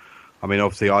come. I mean,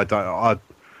 obviously, I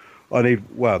need.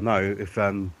 Well, no, if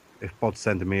Bod's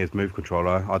sending me his Move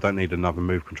controller, I don't need another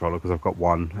Move controller because I've got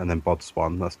one, and then Bod's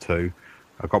one. That's two.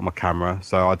 I've got my camera,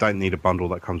 so I don't need a bundle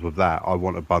that comes with that. I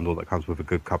want a bundle that comes with a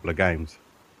good couple of games.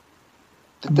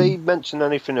 Did they mention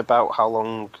anything about how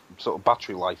long sort of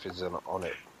battery life is on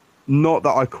it? Not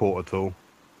that I caught at all,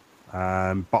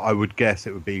 but I would guess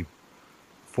it would be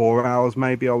 4 hours,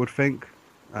 maybe. I would think,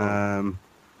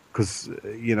 because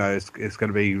it's going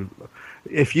to be.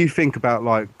 If you think about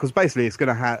because basically it's going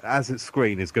to have, as its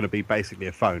screen is going to be basically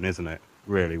a phone, isn't it?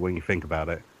 Really, when you think about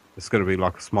it, it's going to be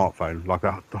like a smartphone, like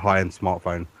a high-end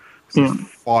smartphone. So it's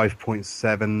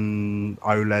 5.7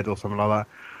 OLED or something like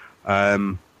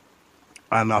that.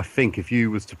 And I think if you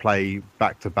was to play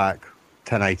back-to-back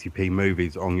 1080p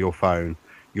movies on your phone,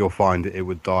 you'll find it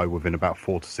would die within about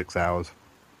 4 to 6 hours.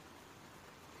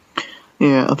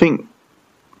 Yeah, I think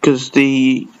because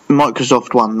the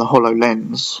Microsoft one, the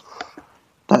HoloLens,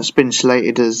 that's been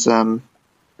slated as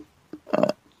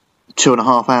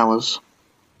 2.5 hours.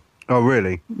 Oh,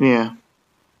 really? Yeah.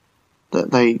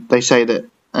 That they say that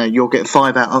you'll get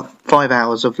 5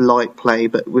 hours of light play,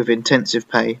 but with intensive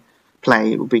play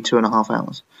it will be 2.5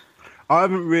 hours. I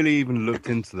haven't really even looked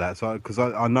into that, because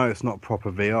I know it's not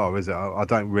proper VR, is it? I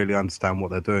don't really understand what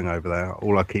they're doing over there.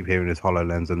 All I keep hearing is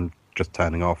HoloLens and just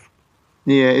turning off.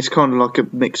 Yeah, it's kind of like a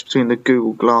mix between the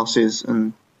Google glasses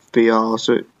and VR,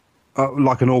 so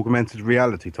like an augmented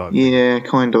reality type. Yeah,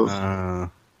 kind of.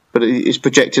 But it's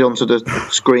projected onto the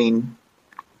screen,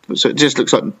 so it just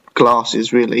looks like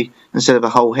glasses, really, instead of a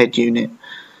whole head unit.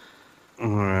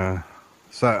 So,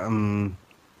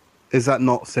 is that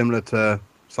not similar to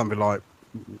something like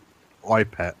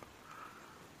iPad?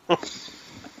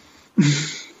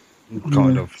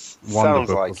 Kind of. Sounds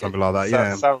like or something like that,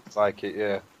 yeah. Sounds like it,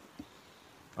 yeah.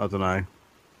 I don't know.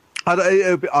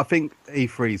 I think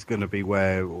E3 is going to be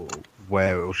where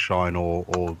it'll shine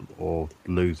or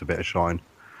lose a bit of shine.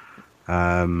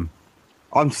 I'm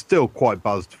still quite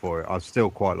buzzed for it. I'm still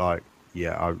quite I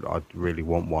really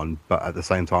want one, but at the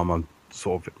same time, I'm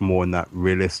sort of more in that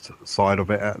realist side of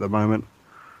it at the moment.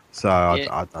 So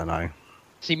I don't know.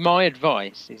 See, my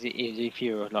advice is if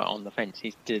you're on the fence,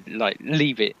 is to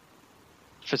leave it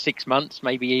for 6 months,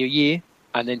 maybe a year,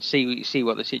 and then see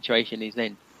what the situation is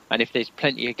then. And if there's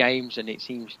plenty of games and it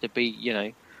seems to be,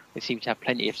 it seems to have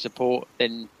plenty of support,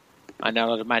 then I'd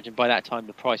imagine by that time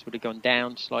the price would have gone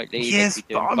down slightly. Yes,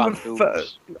 but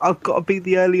I've got to be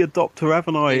the early adopter,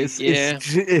 haven't I? It's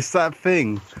that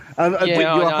thing. And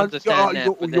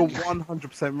you're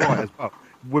 100% right as well.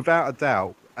 Without a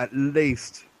doubt, at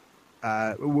least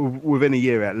within a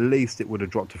year, at least it would have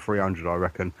dropped to 300, I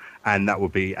reckon, and that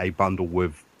would be a bundle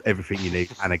with everything you need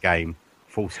and a game.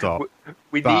 Full stop.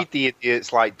 We need the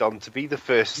idiots like Don to be the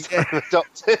first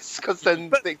adopters, because then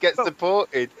it gets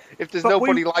supported. If there's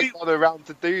nobody like Don around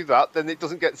to do that, then it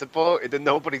doesn't get supported, and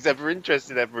nobody's ever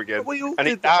interested ever again, and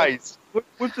it dies.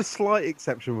 With the slight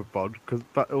exception with Bod,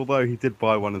 but although he did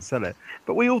buy one and sell it,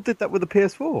 but we all did that with the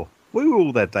PS4. We were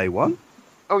all there day one.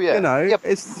 Oh yeah,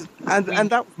 it's and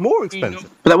that was more expensive.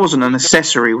 But that wasn't an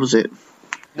accessory, was it?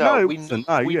 No, we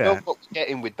know what to get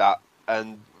in with that,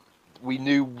 and we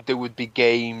knew there would be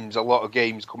a lot of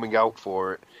games coming out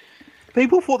for it.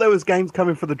 People thought there was games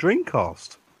coming for the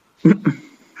Dreamcast. There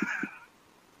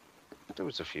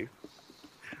was a few.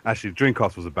 Actually,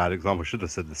 Dreamcast was a bad example. I should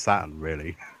have said the Saturn,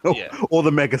 really. Or, Yeah. or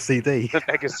the Mega CD. The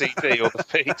Mega CD or the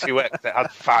 32X that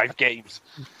had 5 games.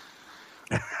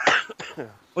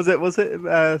 Was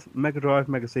it Mega Drive,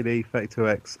 Mega CD,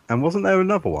 32X, and wasn't there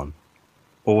another one?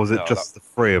 Or was it No, just the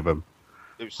 3 of them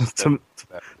It was just to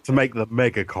make the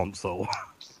Mega console?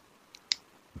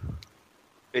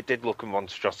 It did look a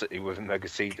monstrosity with a Mega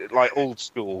CD, like old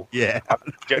school. Yeah.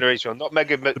 Generation, not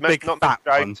Mega, big not Mega fat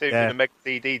Drive one, 2 yeah. and a Mega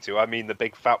CD 2. I mean the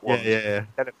big fat one. Yeah.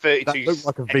 And a 32. That looked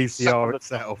like a VCR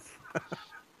itself.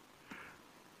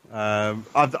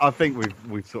 I think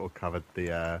we've sort of covered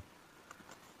the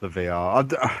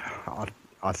VR.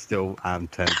 I still am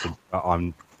tempted, but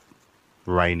I'm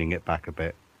reining it back a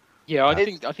bit. Yeah, I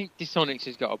think Dysonics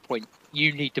has got a point.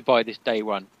 You need to buy this day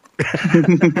one.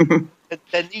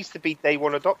 There needs to be day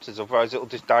one adopters, otherwise it'll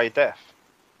just die a death.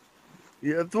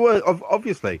 Yeah, well,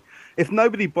 obviously, if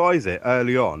nobody buys it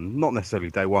early on, not necessarily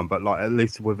day one, but like at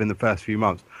least within the first few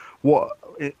months, what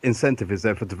incentive is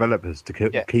there for developers to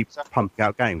keep exactly. pumping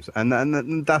out games?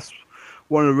 And that's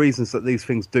one of the reasons that these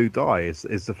things do die is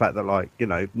the fact that, like, you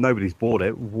know, nobody's bought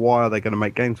it. Why are they going to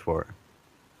make games for it?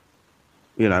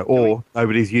 You know, or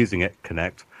nobody's using it.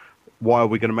 Connect. Why are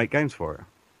we going to make games for it?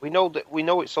 We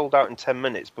know it sold out in 10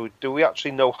 minutes, but do we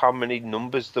actually know how many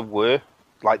numbers there were?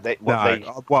 Like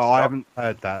I haven't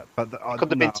heard that, but could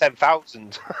have been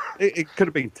 10,000. It could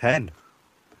have been 10.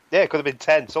 Yeah, it could have been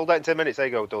 10. Sold out in 10 minutes. There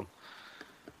you go, done.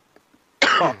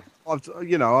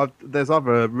 There's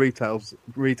other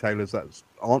retailers that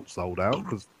aren't sold out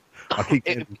because I keep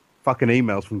getting fucking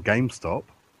emails from GameStop.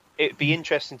 It'd be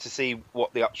interesting to see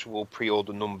what the actual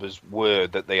pre-order numbers were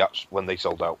that when they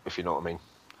sold out, if you know what I mean.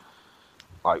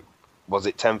 Like, was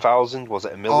it 10,000? Was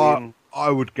it 1 million? I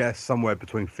would guess somewhere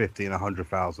between 50 and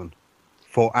 100,000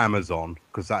 for Amazon,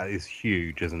 because that is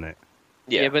huge, isn't it?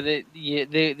 Yeah, but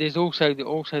there's also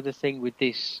the thing with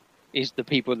this is the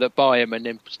people that buy them and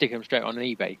then stick them straight on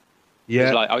eBay. Yeah,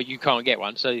 it's like, oh, you can't get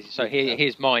one, so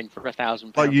here's mine for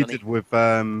 £1,000. Like you did with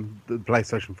the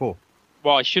PlayStation 4.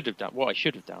 Well, I should have done,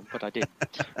 but I didn't.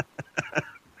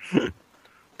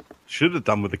 Should have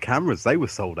done with the cameras. They were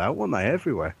sold out, weren't they?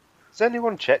 Everywhere. Has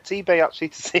anyone checked eBay actually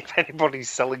to see if anybody's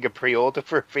selling a pre-order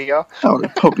for a VR? Oh, they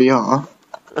probably are.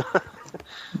 I'll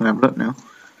have a look now.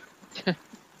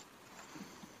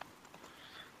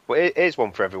 Well, here's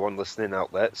one for everyone listening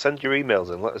out there. Send your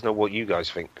emails and let us know what you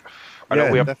guys think. I know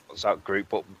we have a WhatsApp group,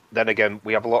 but then again,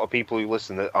 we have a lot of people who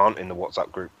listen that aren't in the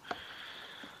WhatsApp group.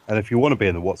 And if you want to be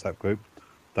in the WhatsApp group,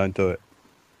 don't do it.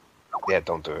 Yeah,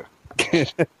 don't do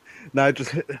it. No,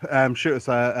 just shoot us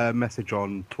a message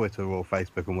on Twitter or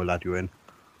Facebook and we'll add you in.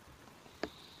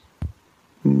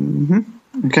 Mm-hmm.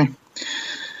 Okay.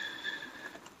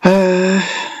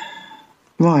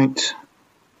 Right.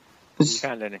 Have you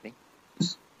found anything?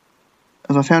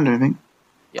 Have I found anything?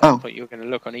 Yeah, Oh. I thought you were going to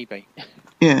look on eBay.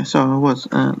 Yeah, so I was.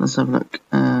 Let's have a look.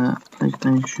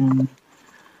 PlayStation.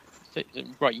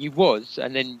 Right, you was,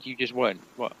 and then you just weren't.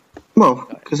 What? Well,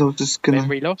 because I was just going to...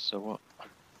 Memory loss, or what?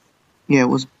 Yeah, it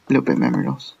was a little bit memory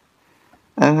loss.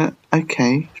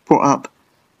 Okay, it's brought up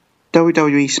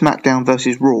WWE SmackDown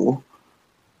vs. Raw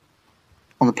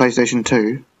on the PlayStation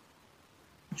 2.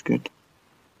 That's good.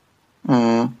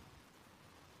 VR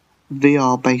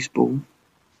baseball.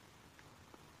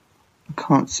 I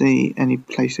can't see any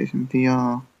PlayStation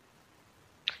VR.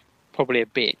 Probably a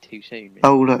bit too soon. Really.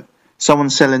 Oh, look.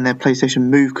 Someone's selling their PlayStation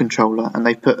Move controller and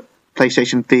they put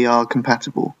PlayStation VR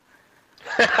compatible.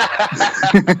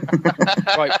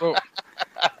 Right,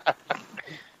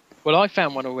 well, I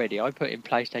found one already. I put in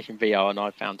PlayStation VR and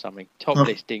I found something. Top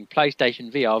listing,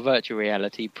 PlayStation VR Virtual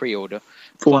Reality pre-order,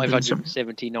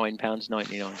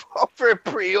 £579.99. What, for a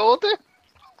pre-order?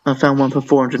 I found one for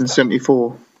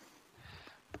 $474.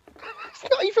 It's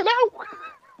not even out.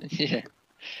 Yeah.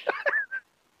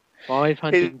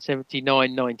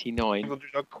 £579.99.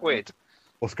 500 quid.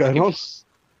 What's going on?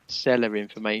 Seller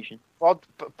information.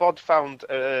 Bod found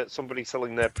somebody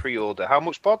selling their pre-order. How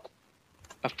much, Bod?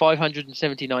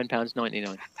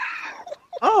 £579.99.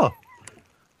 Oh,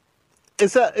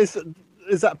 is that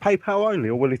PayPal only,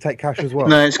 or will he take cash as well?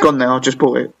 No, it's gone now. I just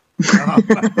bought it.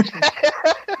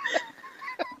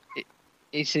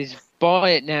 It says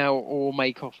buy it now or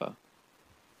make offer.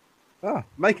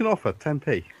 Make an offer,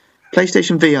 10p.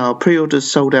 PlayStation VR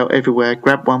pre-orders sold out everywhere.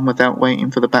 Grab one without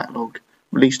waiting for the backlog.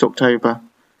 Released October.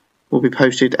 Will be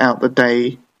posted out the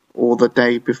day or the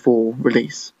day before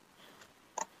release.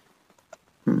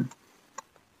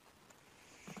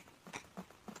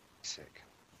 Sick.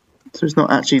 So it's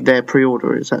not actually their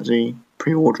pre-order, it's actually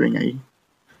pre-ordering a...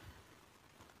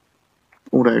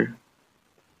 Although,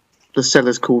 the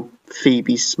seller's called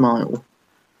Phoebe Smile.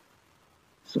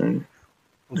 So...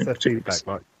 What's their feedback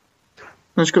like?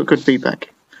 It's got good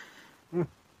feedback. I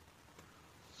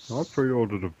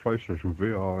pre-ordered a PlayStation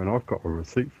VR and I've got a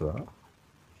receipt for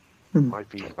that. My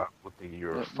feedback would be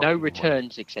your No fucking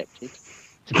returns accepted.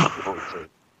 money.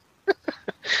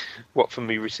 What for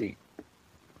me receipt?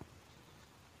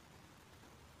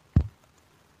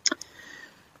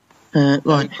 No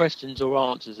Right. questions or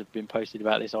answers have been posted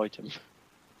about this item.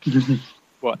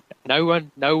 What?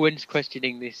 No one's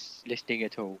questioning this listing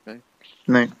at all. No.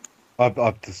 No.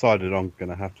 I've decided I'm going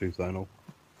to have to, Zonal.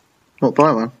 What,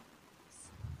 buy one?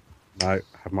 No,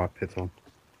 have my pit on.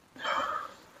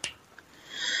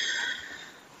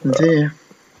 Oh dear.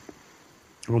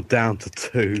 I'm down to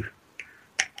 2.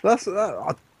 That's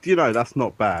that's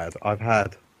not bad. I've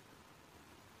had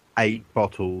 8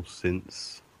 bottles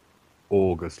since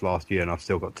August last year, and I've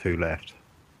still got 2 left.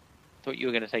 Thought you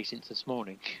were going to say since this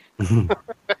morning.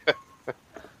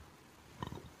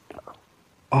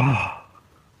 Oh,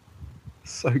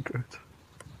 so good.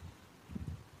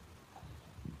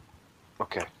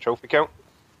 Okay, trophy count?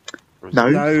 No.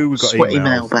 No, we've got Sweaty emails.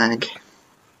 mailbag.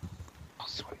 Oh,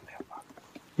 sweet mailbag.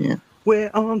 Yeah.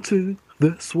 We're on to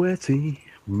the sweaty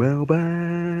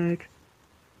mailbag.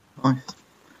 Nice.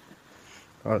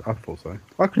 I thought so.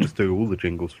 I could just do all the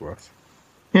jingles for us.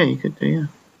 Yeah, you could do, yeah.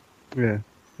 Yeah,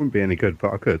 wouldn't be any good,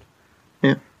 but I could.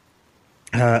 Yeah.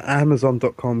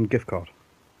 Amazon.com gift card.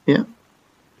 Yeah.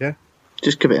 Yeah?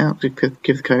 Just give it out. Give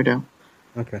the code out.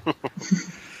 Okay.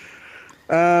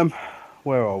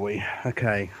 Where are we?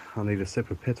 Okay, I need a sip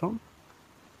of pit on.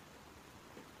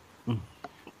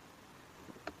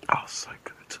 Oh, so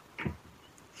good.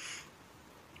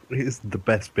 It is the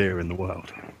best beer in the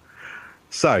world.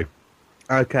 So,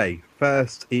 okay,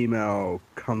 first email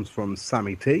comes from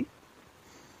Sammy T.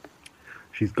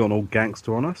 She's gone all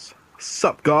gangster on us.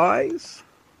 Sup, guys?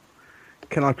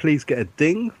 Can I please get a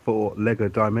ding for Lego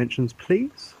Dimensions,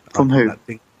 please? From who? That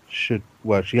thing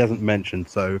well, she hasn't mentioned,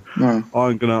 so No.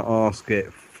 I'm going to ask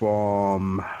it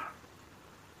from...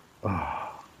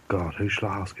 Oh, God, who should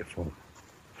I ask it from?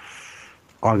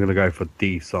 I'm going to go for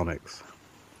D Sonics.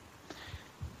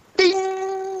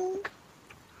 Ding!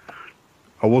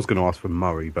 I was going to ask for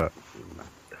Murray, but...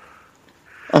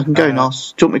 I can go and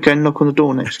ask. Do you want me to go and knock on the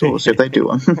door next door, see if they do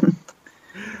one?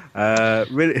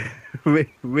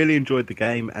 Really enjoyed the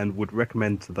game and would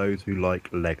recommend to those who like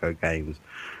Lego games.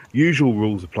 Usual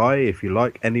rules apply. If you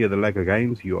like any of the Lego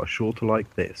games, you are sure to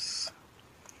like this.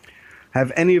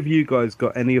 Have any of you guys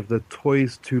got any of the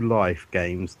Toys to Life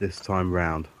games this time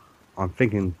round? I'm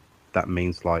thinking that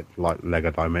means like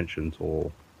Lego Dimensions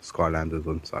or Skylanders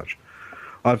and such.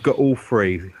 I've got all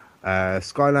 3.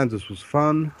 Skylanders was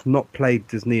fun. Not played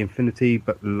Disney Infinity,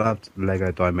 but loved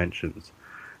Lego Dimensions.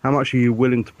 How much are you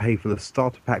willing to pay for the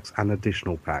starter packs and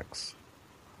additional packs?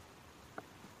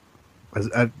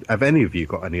 Have any of you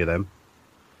got any of them?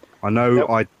 I know Nope.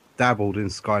 I dabbled in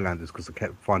Skylanders because I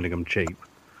kept finding them cheap.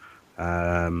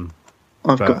 I've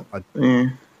but got. Yeah.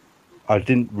 I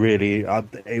didn't really. I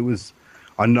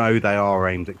know they are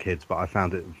aimed at kids, but I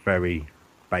found it very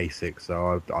basic,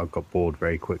 so I got bored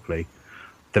very quickly.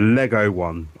 The Lego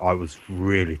one I was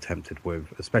really tempted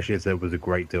with, especially as there was a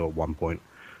great deal at one point,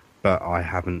 but I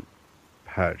haven't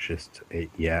purchased it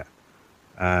yet.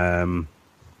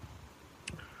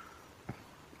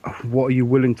 What are you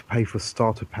willing to pay for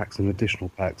starter packs and additional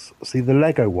packs? See, the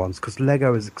Lego ones, because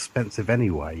Lego is expensive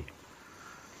anyway.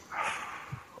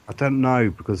 I don't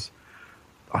know, because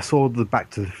I saw the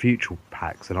Back to the Future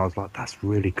packs and I was like, that's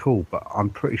really cool, but I'm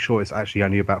pretty sure it's actually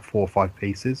only about 4 or 5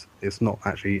 pieces. It's not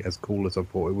actually as cool as I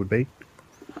thought it would be.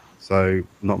 So,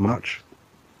 not much.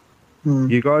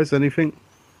 You guys, anything?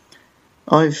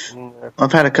 I've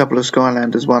had a couple of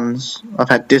Skylanders ones. I've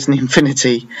had Disney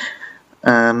Infinity,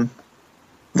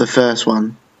 the first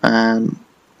one.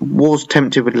 Was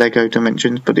tempted with Lego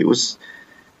Dimensions, but it was,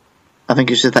 I think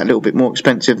it's just that little bit more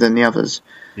expensive than the others.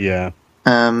 Yeah.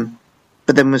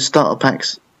 But then with starter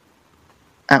packs,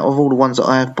 out of all the ones that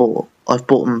I have bought, I've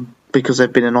bought them because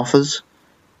they've been in offers.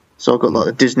 So I've got like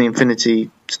the Disney Infinity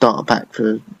starter pack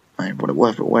for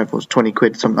whatever it was, 20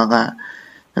 quid, something like that.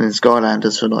 And then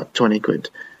Skylanders for like 20 quid.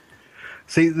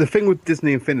 See, the thing with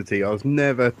Disney Infinity, I was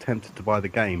never tempted to buy the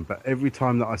game, but every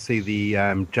time that I see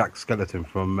the Jack Skeleton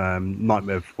from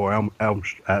Nightmare Before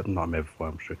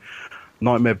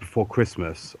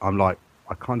Christmas, I'm like,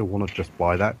 I kind of want to just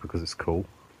buy that because it's cool.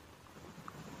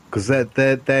 Because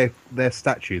their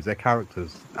statues, their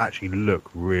characters actually look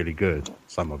really good.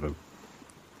 Some of them.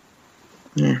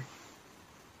 Yeah.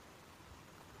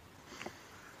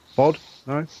 Bod?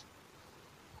 No.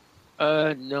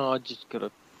 No, I just got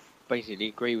to basically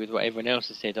agree with what everyone else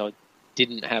has said. I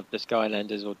didn't have the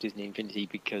Skylanders or Disney Infinity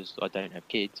because I don't have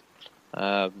kids.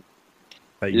 That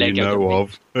you Lego know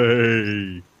of.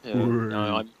 Hey.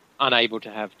 No, I'm unable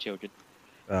to have children.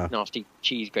 Ah. Nasty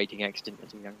cheese grating accident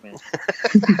as a young man.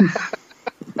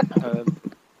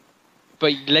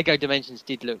 But Lego Dimensions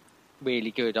did look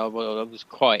really good. I was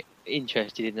quite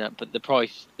interested in that, but the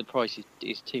price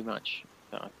is too much.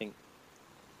 I think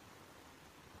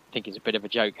it's a bit of a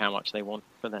joke how much they want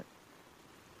for that.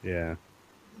 Yeah.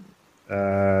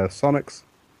 Sonics?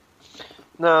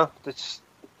 No,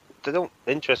 they don't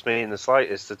interest me in the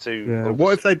slightest. The two. Yeah.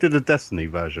 What if they did a Destiny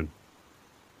version?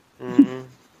 Mm.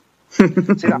 See,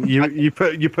 that,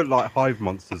 You put like hive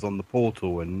monsters on the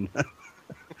portal and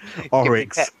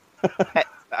Oryx. pets that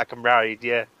I can ride,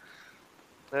 yeah.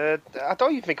 I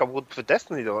don't even think I would for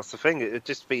Destiny though. That's the thing. It'd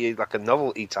just be like a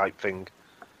novelty type thing,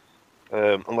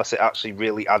 unless it actually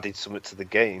really added something to the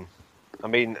game. I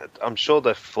mean, I'm sure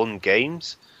they're fun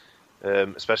games,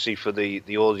 especially for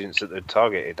the audience that they're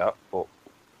targeted at. But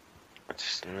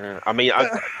I mean,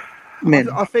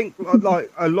 I think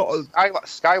like a lot of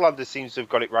Skylanders seems to have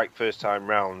got it right first time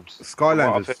round.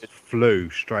 Skylanders flew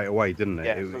straight away, didn't it?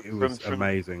 Yeah, it was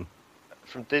amazing.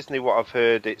 From Disney, what I've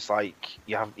heard, it's like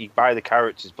you buy the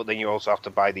characters, but then you also have to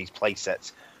buy these play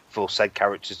sets for said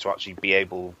characters to actually be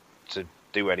able to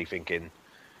do anything in,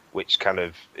 which kind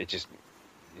of it just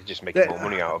making more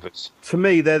money out of it. To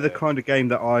me, they're the kind of game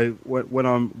that when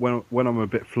I'm a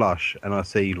bit flush and I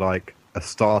see like a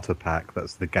starter pack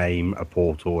that's the game, a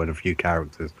portal, and a few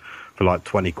characters for like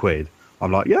 £20,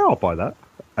 I'm like, yeah, I'll buy that.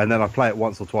 And then I play it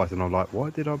once or twice, and I'm like, why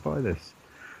did I buy this?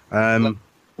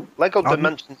 Lego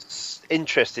Dimensions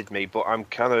interested me, but I'm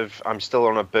still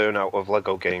on a burnout of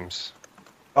Lego games.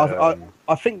 I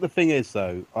think the thing is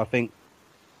though, I think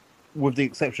with the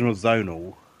exception of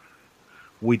Zonal,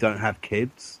 we don't have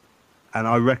kids, and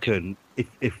I reckon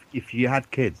if you had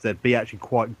kids, there'd be actually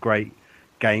quite great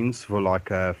games for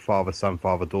like a father-son,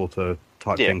 father-daughter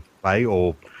type thing to play.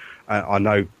 Or I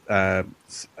know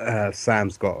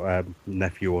Sam's got a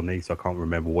nephew or niece, I can't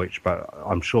remember which, but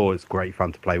I'm sure it's great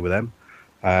fun to play with them.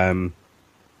 And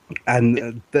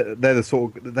they're the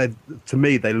sort of, to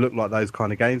me, they look like those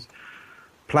kind of games.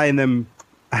 Playing them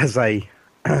as a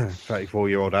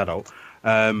 34-year-old adult,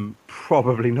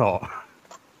 probably not.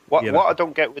 What I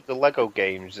don't get with the Lego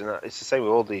games, and it's the same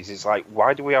with all these, is like,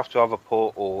 why do we have to have a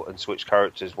portal and switch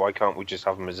characters? Why can't we just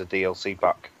have them as a DLC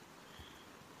pack?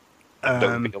 That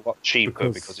would be a lot cheaper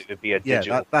because it would be a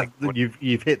digital.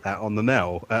 You've hit that on the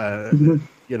nail.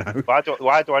 You know, why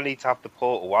do I need to have the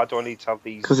portal? Why do I need to have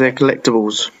these? Because they're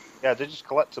collectibles. Yeah, they're just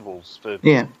collectibles for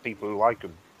people who like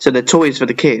them. So they're toys for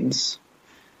the kids.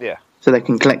 Yeah. So they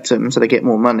can collect them, so they get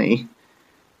more money.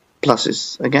 Plus,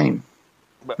 it's a game.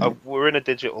 But we're in a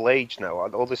digital age now.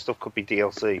 All this stuff could be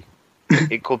DLC.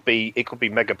 it could be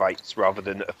megabytes rather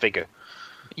than a figure.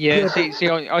 Yeah, see,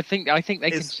 I think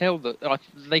they can sell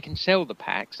the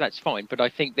packs. That's fine, but I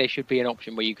think there should be an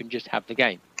option where you can just have the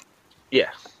game. Yeah,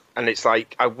 and it's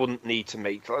like I wouldn't need to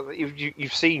make.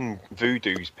 You've seen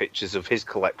Voodoo's pictures of his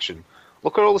collection.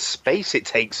 Look at all the space it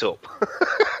takes up.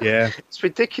 Yeah, it's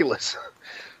ridiculous.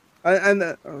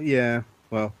 Yeah.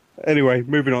 Well, anyway,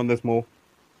 moving on. There's more.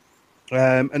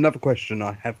 Another question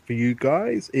I have for you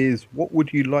guys is, what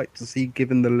would you like to see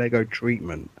given the Lego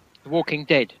treatment? The Walking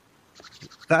Dead.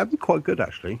 That'd be quite good,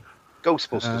 actually.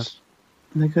 Ghostbusters.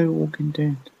 Lego Walking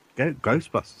Dead.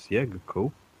 Ghostbusters, yeah, good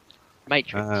call.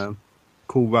 Matrix.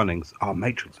 Cool runnings. Oh,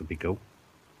 Matrix would be cool.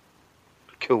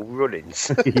 Cool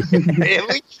runnings.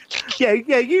 Really? Yeah.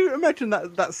 You imagine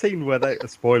that scene where they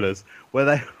spoilers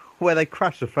where they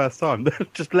crash the first time.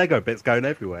 Just Lego bits going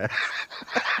everywhere.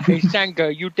 Hey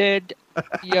Sanga, you dead?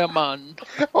 Yeah, man.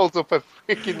 Holds up a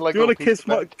freaking Lego. Do you want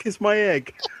to kiss my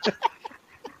egg?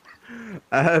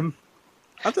 I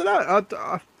don't know.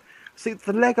 I see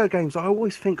the Lego games. I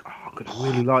always think, I'm going to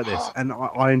really like this, and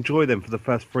I enjoy them for the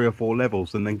first 3 or 4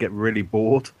 levels, and then get really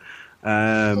bored.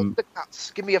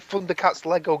 Thundercats. Give me a Thundercats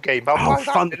Lego game.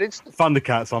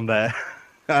 Thundercats, I'm there.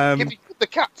 Give me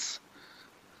Thundercats.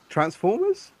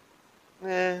 Transformers?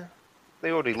 Yeah,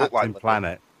 they already Captain look like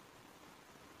Planet.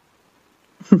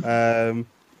 I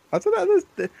don't know.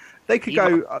 They could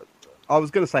go. I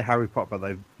was going to say Harry Potter,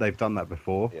 but they've done that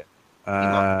before.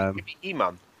 Yeah. Give me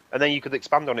He-Man, and then you could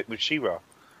expand on it with She-Ra.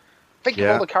 Think of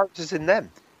all the characters in them.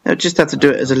 They'd just have to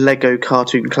do it as a Lego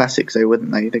cartoon classic, though,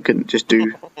 wouldn't they? They couldn't just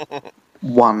do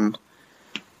one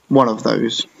of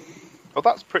those. Well,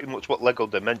 that's pretty much what Lego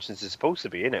Dimensions is supposed to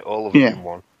be, isn't it? All of them in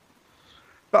one.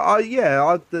 But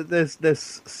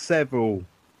there's several,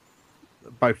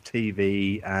 both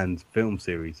TV and film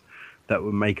series, that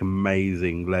would make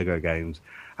amazing Lego games.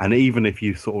 And even if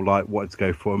you sort of like wanted to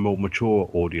go for a more mature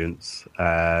audience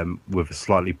with a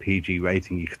slightly PG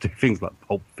rating, you could do things like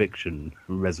Pulp Fiction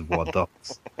and Reservoir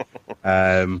Dogs.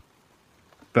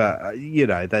 But you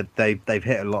know, they've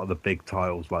hit a lot of the big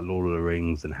titles like Lord of the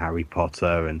Rings and Harry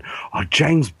Potter and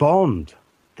James Bond.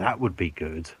 That would be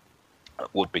good.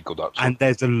 That would be good, actually. And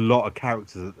there's a lot of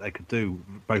characters that they could do,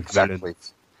 both Exactly.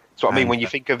 villains. So I mean, and- when you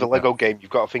think of the Lego game, you've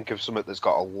got to think of something that's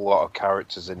got a lot of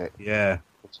characters in it. Yeah.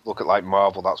 Look at like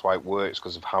Marvel, that's why it works,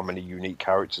 because of how many unique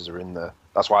characters are in there.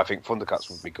 That's why I think Thundercats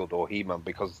would be good, or He-Man,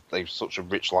 because they've such a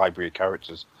rich library of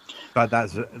characters. But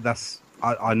that's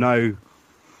I know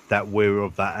that we're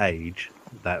of that age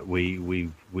that we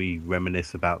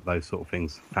reminisce about those sort of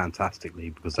things fantastically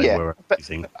because they were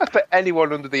amazing. I bet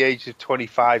anyone under the age of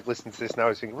 25 listening to this now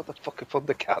is thinking, what the fuck are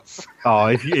Thundercats? Oh,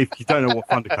 if you don't know what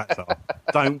Thundercats are,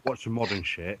 don't watch the modern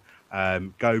shit.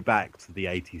 Go back to the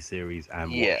 80s series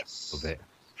and watch of it.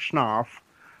 Snarf.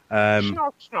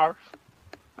 Snarf, snarf.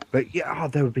 But yeah,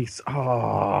 there would be.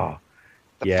 The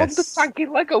yes. Thunder Tank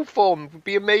in Lego form would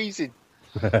be amazing.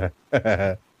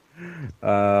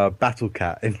 Battle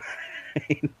Cat in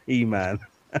He-Man.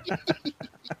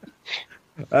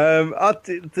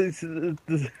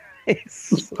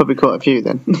 It's, Probably quite a few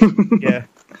then. yeah.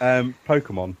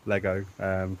 Pokemon Lego,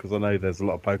 because I know there's a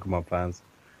lot of Pokemon fans.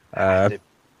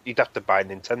 You'd have to buy a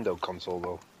Nintendo console,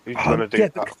 though. Who's going to do yeah,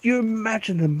 that? but could you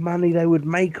imagine the money they would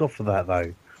make off of that,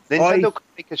 though? Nintendo could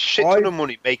make a shit ton of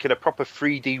money making a proper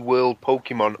 3D world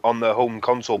Pokemon on their home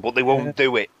console, but they won't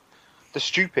do it. They're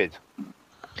stupid.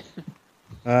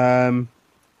 And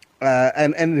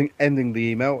ending the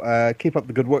email. Keep up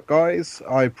the good work, guys.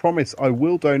 I promise I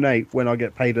will donate when I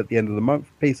get paid at the end of the month.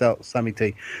 Peace out, Sammy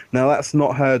T. Now, that's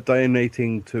not her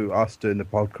donating to us doing the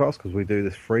podcast, because we do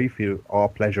this free for our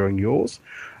pleasure and yours.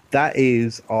 That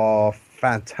is our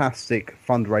fantastic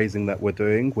fundraising that we're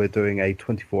doing. We're doing a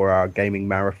 24-hour gaming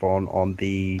marathon on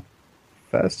the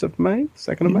 1st of May?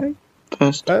 2nd of May?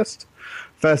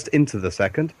 First into the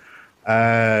 2nd.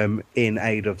 In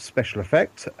aid of Special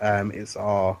Effect. It's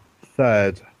our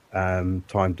third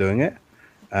time doing it.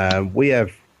 We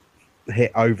have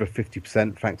hit over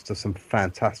 50% thanks to some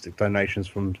fantastic donations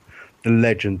from the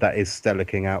legend that is Stella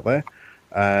King out there.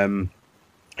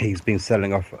 He's been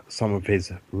selling off some of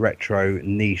his retro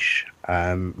niche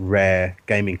rare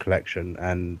gaming collection,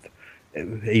 and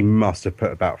he must have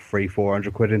put about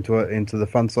 300-400 quid into the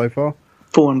fund so far.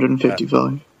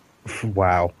 455.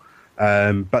 Wow.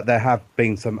 But there have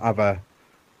been some other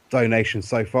donations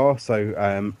so far,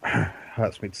 so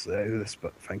hurts me to say this,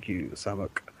 but thank you,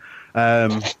 Samuk.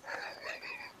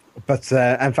 But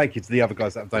and thank you to the other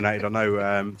guys that have donated. I know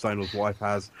Zonal's wife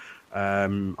has.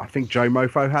 I think Joe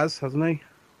Mofo hasn't he?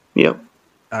 Yep.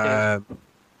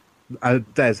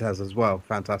 Des has as well.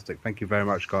 Fantastic. Thank you very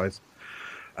much, guys.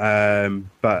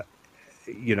 But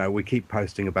you know, we keep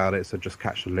posting about it, so just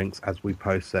catch the links as we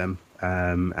post them.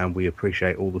 And we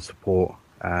appreciate all the support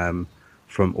from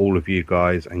all of you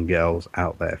guys and girls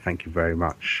out there. Thank you very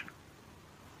much.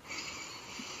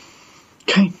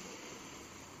 Okay.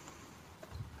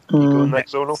 You go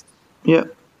next, Zonal?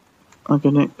 Yep. I'll go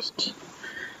next.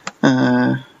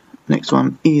 Next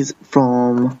one is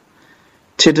from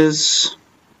Tidders.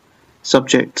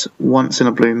 Subject: Once in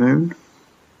a Blue Moon.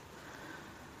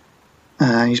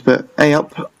 He's put, "Hey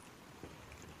up.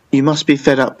 You must be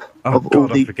fed up Oh of all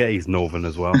God, I the." forget he's Northern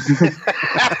as well.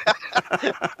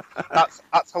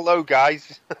 That's hello,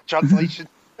 guys. Translation.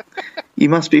 You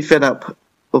must be fed up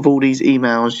of all these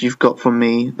emails you've got from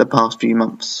me the past few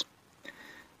months.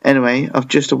 Anyway, I've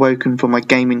just awoken from my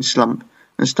gaming slump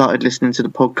and started listening to the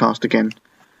podcast again.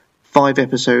 5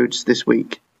 episodes this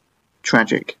week.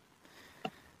 Tragic.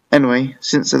 Anyway,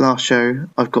 since the last show,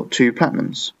 I've got 2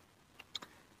 platinums.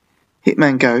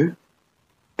 Hitman Go,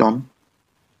 Don.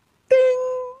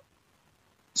 Ding!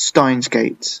 Steins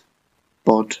Gate,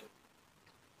 Bod.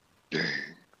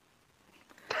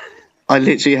 I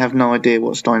literally have no idea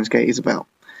what Steins Gate is about.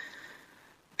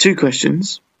 2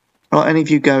 questions. Are any of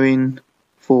you going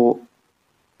for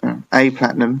a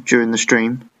platinum during the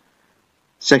stream?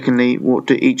 Secondly, what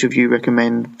do each of you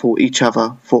recommend for each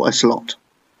other for a slot?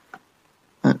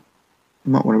 You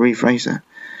might want to rephrase that.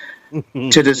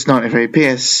 Tidders 93.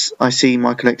 PS, I see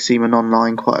Michael X Seaman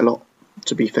online quite a lot,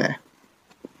 to be fair.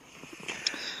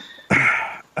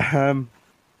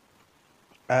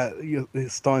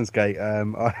 Steins Gate,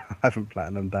 I haven't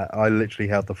platinumed that. I literally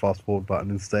held the fast forward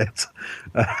button instead.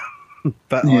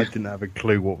 But I didn't have a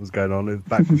clue what was going on. It was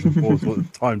backwards and forwards, or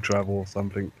time travel or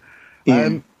something.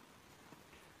 Yeah.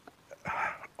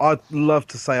 I'd love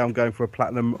to say I'm going for a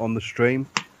platinum on the stream.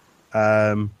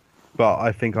 but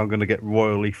I think I'm going to get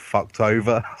royally fucked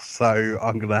over, so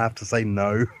I'm going to have to say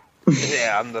no.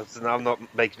 Yeah, I'm not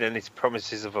making any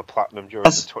promises of a platinum during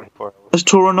Has- the 24 hours. Has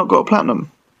Tora not got a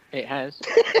platinum? It has.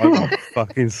 I'm going to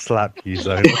fucking slap you,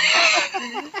 Zona.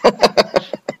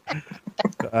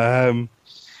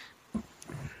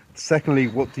 Secondly,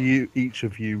 what do each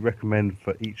of you recommend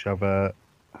for each other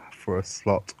for a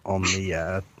slot on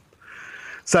the?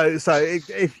 So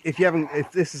if you haven't,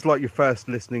 if this is like your first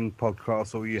listening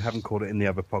podcast or you haven't caught it in the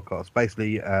other podcasts,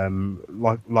 basically,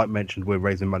 like mentioned, we're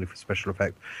raising money for special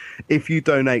effect. If you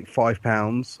donate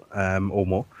 £5 or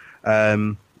more,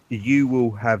 you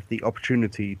will have the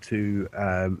opportunity to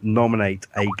nominate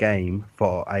a game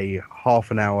for a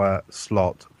half an hour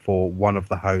slot for one of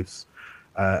the hosts.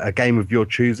 A game of your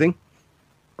choosing.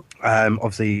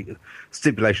 Obviously,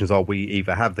 stipulations are we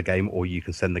either have the game or you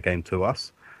can send the game to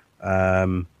us.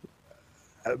 But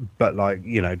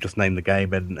just name the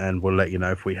game and we'll let you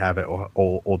know if we have it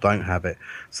or don't have it.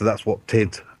 So that's what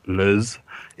Tidlers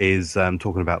is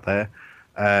talking about there.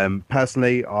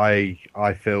 Personally,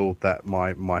 I feel that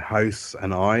my hosts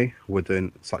and I were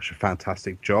doing such a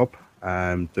fantastic job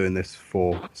doing this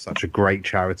for such a great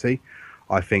charity.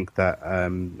 I think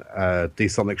that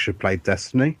D-Sonic should play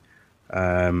Destiny.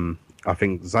 I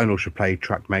think Zonal should play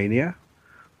Trackmania.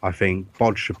 I think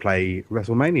Bod should play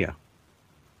WrestleMania.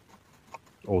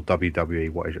 Or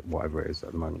WWE, whatever it is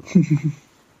at the moment.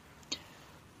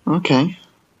 Okay.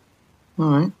 All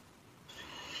right.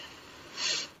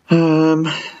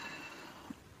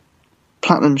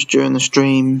 Platinums during the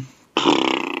stream.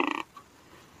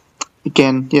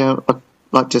 Again, yeah, I'd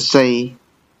like to say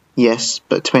yes,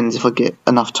 but it depends if I get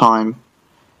enough time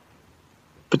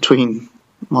between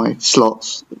my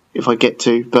slots, if I get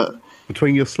to, but...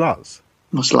 Between your slots?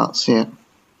 My slots, yeah.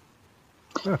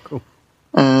 Oh, cool.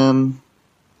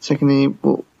 Secondly,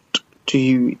 what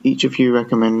do each of you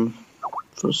recommend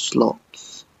for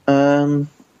slots?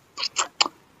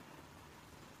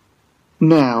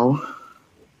 Now,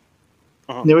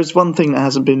 there is one thing that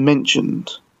hasn't been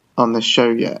mentioned on this show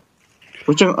yet,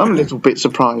 which I'm a little bit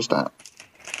surprised at,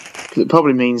 because it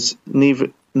probably means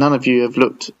none of you have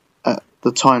looked at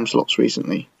the time slots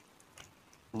recently.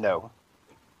 No.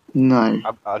 No.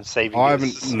 I'm saving I you a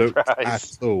haven't looked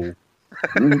surprise. at all.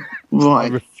 I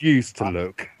Right. refuse to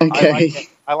look. Okay.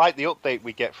 I like the update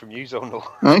we get from you, Zonal.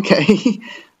 Okay.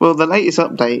 Well, the latest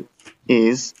update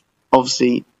is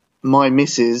obviously my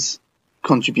missus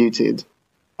contributed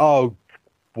Oh,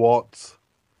 what?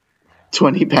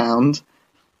 £20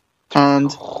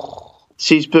 and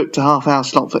she's booked a half-hour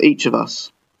slot for each of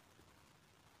us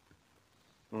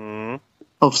Mm.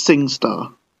 of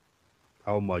SingStar.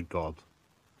 Oh my god.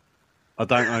 I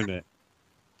don't own it.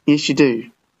 Yes, you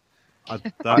do. I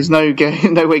There's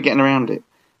don't. no way getting around it.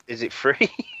 Is it free?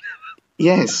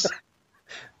 Yes.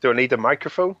 Do I need a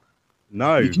microphone?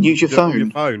 No. You can use your do it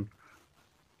with phone.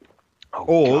 Oh,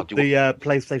 Or God, the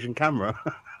PlayStation camera.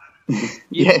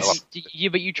 Yes. Yeah,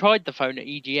 but you tried the phone at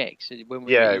EGX when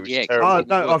we Yeah, were it at was EGX. terrible.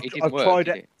 No, I've didn't work, tried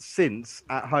did it since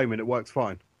at home and it works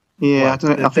fine. Yeah, Well, I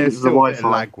don't know. I think there's it's the still a bit of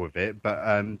Wi-Fi. lag with it, but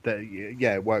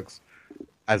yeah, it works.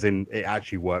 As in, it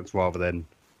actually works rather than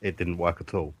it didn't work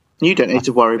at all. You don't need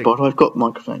to worry, Bod. I've got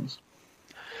microphones.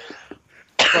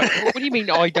 Right, what do you mean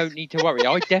I don't need to worry?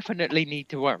 I definitely need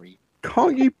to worry.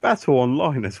 Can't you battle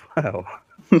online as well?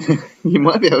 You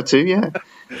might be able to, yeah.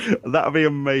 That'd be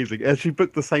amazing. Has she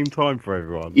booked the same time for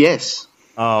everyone? Yes.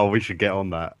 Oh, we should get on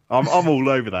that. I'm all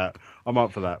over that. I'm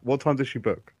up for that. What time does she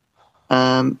book?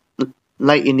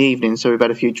 Late in the evening, so we've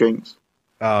had a few drinks.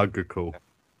 Oh, good call.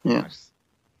 Yeah.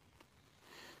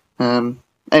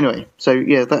 Anyway, so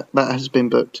yeah, that has been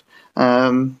booked.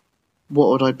 What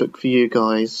would I book for you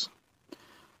guys?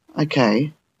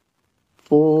 Okay.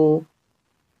 For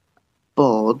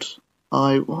Bod,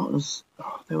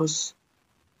 there was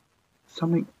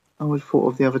something I was thought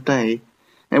of the other day.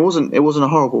 And it wasn't a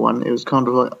horrible one. It was kind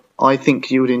of like, I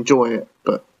think you would enjoy it,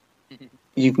 but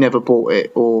you've never bought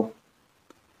it or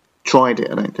tried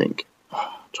it, I don't think.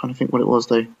 Trying to think what it was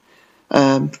though.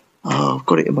 I've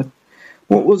got it in my...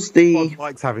 What was the... Bod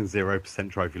likes having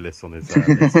 0% trophy lists on his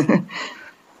list.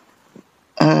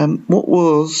 What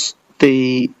was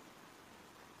the...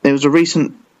 There was a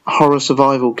recent horror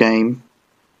survival game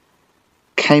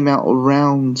came out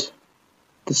around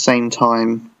the same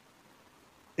time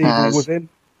Evil as Within?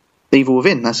 Evil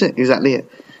Within. That's it, exactly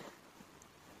it.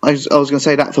 I was going to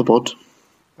say that for Bod.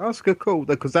 Oh, that's good, cool.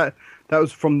 Because that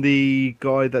was from the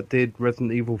guy that did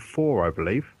Resident Evil 4, I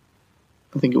believe.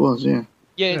 I think it was, yeah.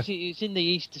 Yeah, it's in the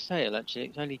Easter sale actually.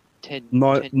 It's only 10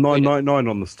 $9.99 quid.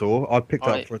 on the store. I picked it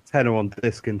Right. up for a tenner on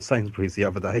disc in Sainsbury's the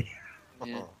other day.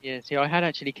 Yeah. See, I had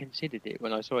actually considered it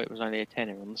when I saw it was only a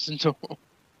tenner on the store.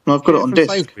 And I've got it on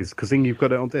disc. Because then you've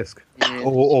got it on disc. Yeah.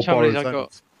 Or The trouble is, borrow I've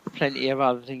got zones. plenty of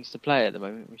other things to play at the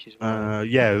moment, which is why.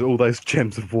 Yeah, all those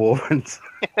Gems of War and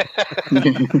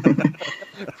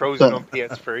Frozen on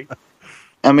PS3.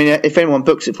 I mean, if anyone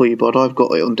books it for you, Bod, I've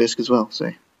got it on disc as well.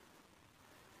 So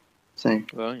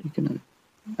Right. you can.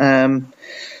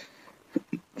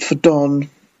 For Don,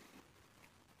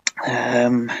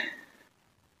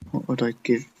 what would I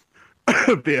give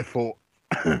a bit of thought.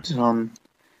 Don?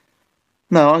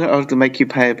 No, I'll make you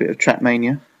pay a bit of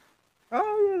Trackmania.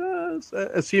 Oh, yeah, that's,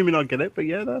 assuming I get it, but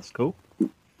yeah, that's cool.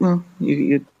 Well,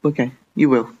 you okay? You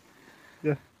will.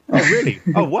 Yeah. Oh, really?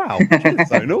 Oh, wow. Cheers,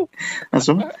 Zonal. That's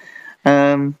all right.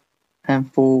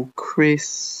 And for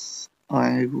Chris,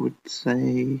 I would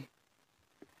say,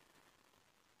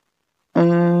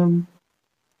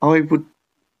 I would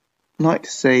like to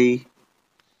say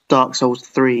Dark Souls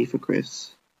 3 for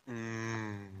Chris.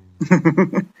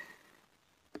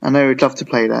 I know he'd love to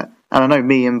play that, and I know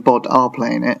me and Bod are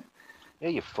playing it. Yeah,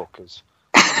 you fuckers.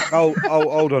 Oh,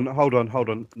 hold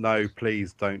on. No,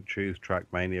 please don't choose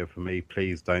Trackmania for me.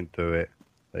 Please don't do it.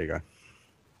 There you go.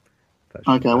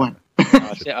 Okay, I won't.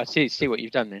 I see what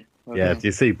you've done there. Yeah, do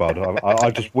you see, Bod?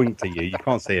 I just winked at you. You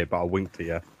can't see it, but I winked at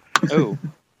you. Oh.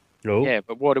 Oh. Yeah,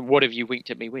 but what have you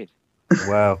winked at me with?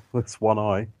 Well, that's one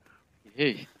eye.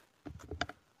 Yeah.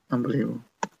 Unbelievable.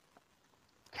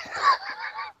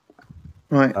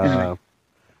 Right. Anyway.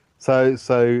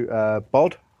 So,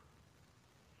 Bod?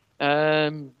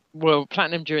 Well,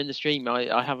 Platinum during the stream,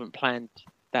 I haven't planned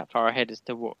that far ahead as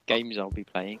to what games I'll be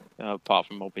playing, apart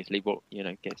from obviously what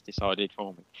gets decided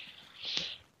for me.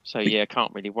 So yeah, I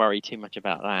can't really worry too much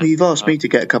about that. Well, you've asked me to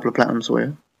get a couple of platinums for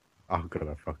you. Oh, God,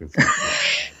 I fucking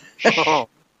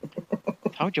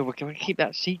Told you we're going to keep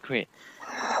that secret.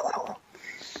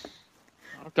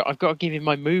 I've got to give him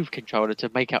my Move controller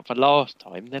to make up for last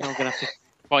time. Then I'm going to have to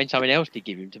find something else to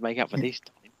give him to make up for this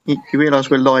time. You realise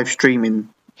we're live streaming.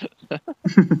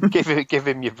 give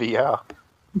him your VR.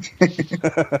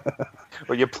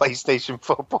 Or your PlayStation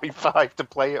 4.5 to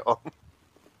play it on.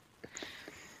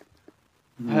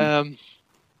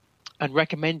 And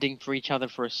recommending for each other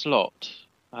for a slot.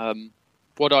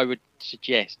 What I would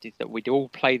suggest is that we'd all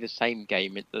play the same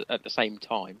game at the same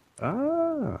time.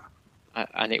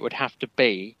 And it would have to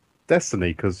be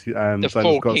Destiny, because the Zonal's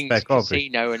Four got a Kings spare copy.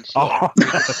 Casino and slot.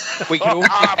 We could all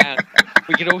sit down.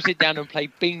 We could all sit down and play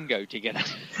bingo together.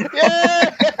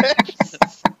 Yeah!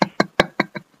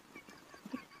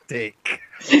 Dick.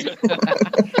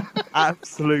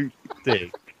 Absolute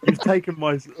dick. You've taken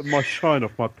my shine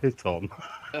off my piton.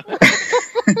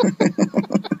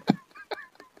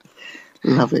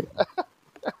 Love it.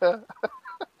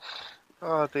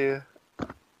 Oh dear.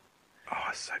 Oh,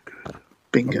 it's so good.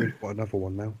 Bingo. I've got another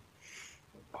one now.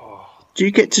 Do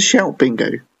you get to shout bingo?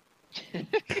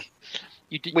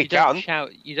 You We don't can.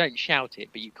 shout. You don't shout it,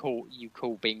 but you call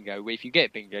bingo. If you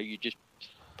get bingo, you just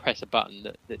press a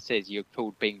button that says you're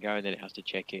called bingo, and then it has to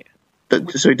check it.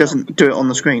 But so it doesn't do it on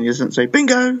the screen. It doesn't say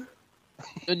bingo.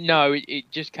 No, it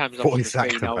just comes up on the Voice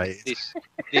screen. activated.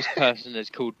 This person has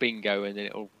called bingo, and then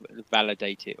it'll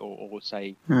validate it or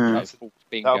say false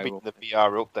bingo. That'll be the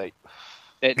VR update.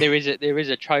 There is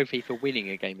a trophy for winning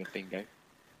a game of bingo.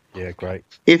 Yeah, great.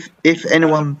 If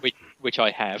anyone Which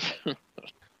I have.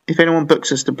 if anyone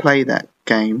books us to play that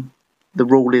game, the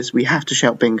rule is we have to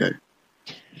shout bingo.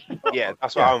 Yeah,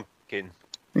 that's what I'm thinking.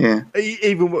 Yeah.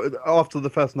 Even after the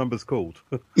first number's called.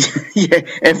 Yeah,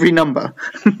 every number.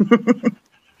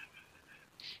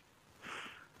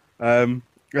 So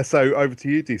over to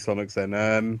you, D-Sonics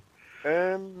then.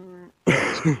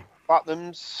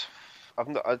 Platinums,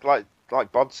 I'd like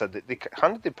Bod said, it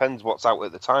kind of depends what's out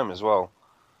at the time as well.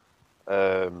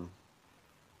 I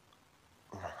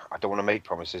don't want to make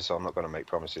promises, so I'm not going to make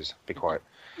promises. Be quiet.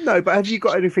 No, but have you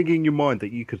got anything in your mind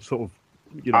that you could sort of,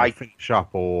 finish up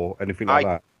or anything like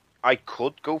that? I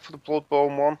could go for the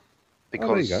Bloodborne one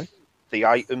because there you go. the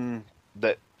item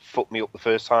that fucked me up the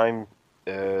first time,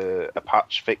 a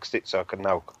patch fixed it, so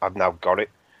I've now got it.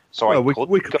 So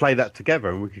we could play that together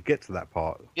and we could get to that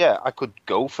part. Yeah, I could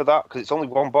go for that because it's only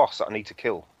one boss that I need to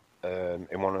kill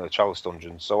in one of the chalice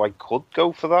dungeons. So I could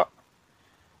go for that.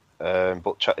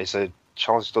 But it's a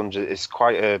chalice dungeon. It's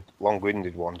quite a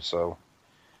long-winded one, so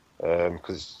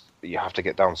because you have to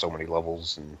get down so many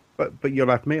levels. But you'll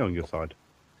have me on your side.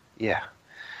 Yeah.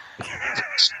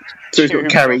 So he's got to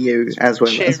carry you as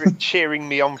well. Cheering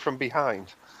me on from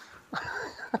behind.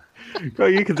 Well,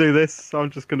 you can do this. I'm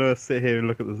just gonna sit here and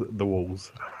look at the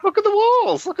walls. Look at the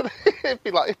walls. Look at it'd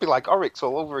be like Oryx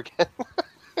all over again.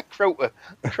 Crota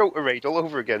raid all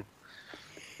over again.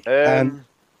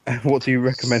 What do you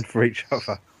recommend for each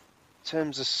other? In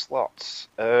terms of slots,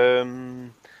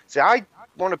 see, I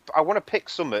want to pick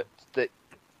something that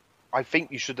I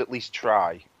think you should at least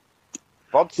try.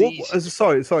 Bod's easy.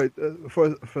 Sorry,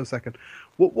 for a second.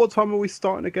 What time are we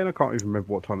starting again? I can't even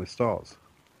remember what time it starts.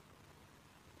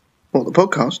 What, the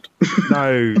podcast?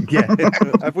 No, yeah.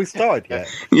 Have we started yet?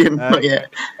 Yeah, not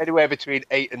yet. Anywhere between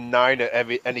 8 and 9 at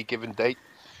any given date.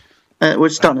 We're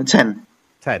starting at 10.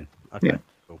 10. Okay. Yeah.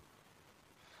 Cool.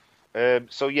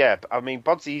 So yeah, I mean,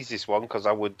 Bod's the easiest one because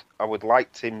I would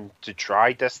like him to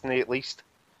try Destiny at least.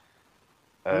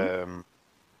 For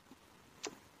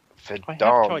I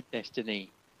Dawn, have tried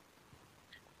Destiny.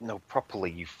 no,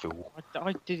 properly, you fool.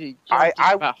 I did it I-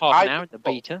 just about half an hour at the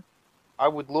I- beta. I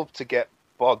would love to get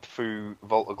Bod through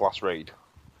Vault of Glass Raid.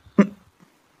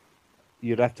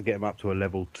 You'd have to get him up to a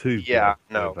level 2. Yeah,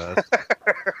 blood no. first.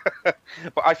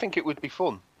 But I think it would be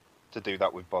fun to do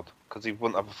that with Bod because he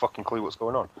wouldn't have a fucking clue what's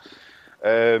going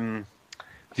on.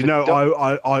 You know,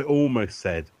 I almost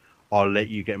said I'll let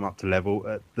you get him up to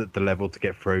level the level to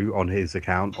get through on his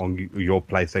account on your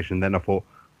PlayStation. Then I thought,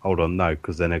 hold on, no,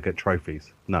 because then I get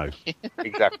trophies. No.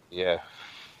 Exactly, yeah.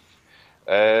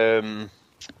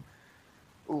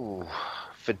 Ooh,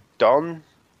 for Don,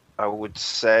 I'd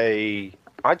say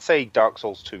Dark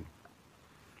Souls 2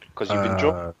 because you've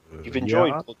enjoyed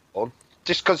yeah. Bloodborne.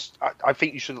 Just because I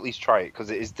think you should at least try it because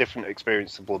it is a different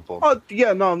experience to Bloodborne. Oh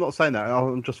yeah, no, I'm not saying that.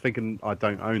 I'm just thinking I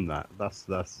don't own that. That's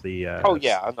the Oh,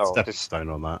 yeah, I know. stepping stone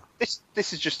on that. This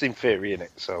is just in theory, innit?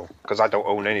 So because I don't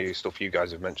own any of the stuff you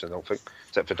guys have mentioned, I don't think,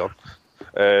 except for Don.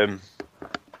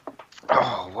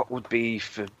 What would be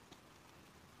for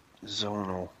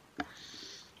Zonal?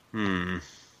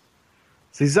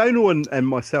 See, Zonal and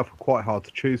myself are quite hard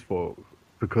to choose for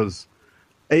because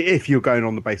if you're going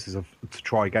on the basis of to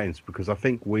try games, because I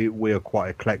think we are quite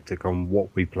eclectic on what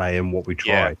we play and what we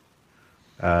try.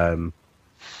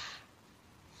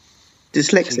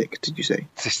 Dyslexic, did you say?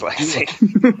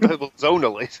 Dyslexic. Well,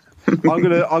 Zonal is.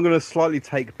 I'm gonna slightly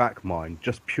take back mine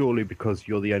just purely because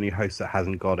you're the only host that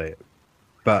hasn't got it.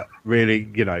 But really,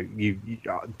 you know, you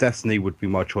Destiny would be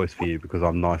my choice for you because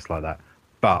I'm nice like that.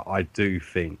 But I do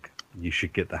think you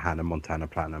should get the Hannah Montana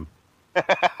Platinum.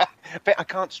 But I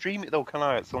can't stream it though, can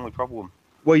I? It's the only problem.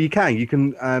 Well, you can. You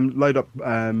can load up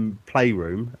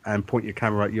Playroom and point your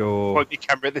camera at your... Point your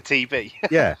camera at the TV.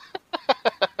 Yeah.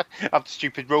 Have the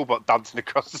stupid robot dancing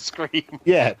across the screen.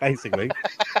 Yeah, basically.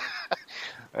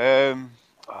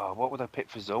 What would I pick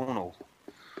for Zonal?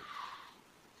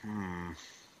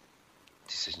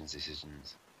 Decisions.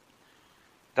 It'd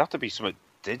have to be something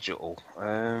digital.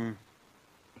 I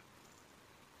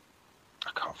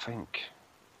can't think.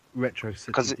 Retro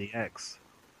City 'Cause DX.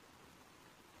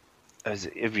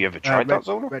 Have you ever tried that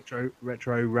Zonal?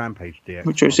 Retro Rampage DX.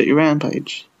 Retro City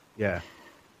Rampage. Yeah.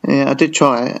 Yeah, I did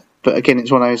try it, but again, it's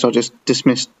one of those I just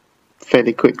dismissed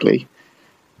fairly quickly.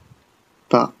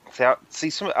 But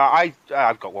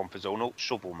I've got one for Zonal.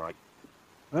 Shovel Knight.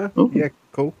 Ooh. Yeah,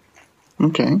 cool.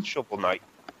 okay, Shovel Knight,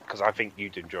 because I think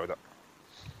you'd enjoy that.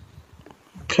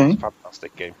 okay.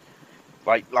 Fantastic game.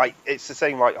 Like it's the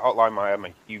same like Hotline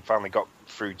Miami. You finally got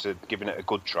through to giving it a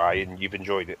good try, and you've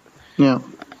enjoyed it. Yeah.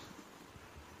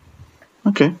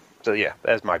 Okay. So yeah,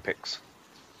 there's my picks.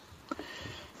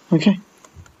 Okay.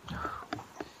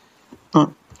 All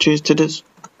right. Cheers, Tidders.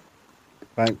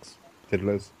 Thanks,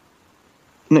 Tiddlers.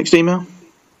 Next email.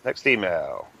 Next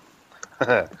email.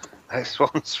 This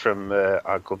one's from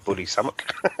our good buddy Samuk.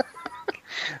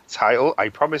 Title: I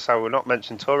promise I will not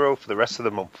mention Toro for the rest of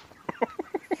the month.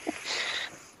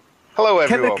 Hello,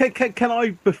 everyone. Can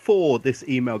I, before this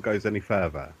email goes any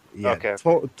further? Yeah, Okay.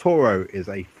 Toro is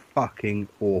a fucking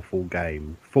awful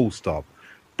game. Full stop.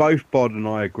 Both Bod and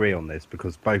I agree on this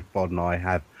because both Bod and I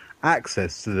have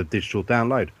access to the digital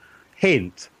download.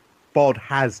 Hint: Bod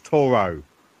has Toro.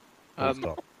 Full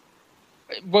stop.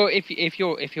 Well, if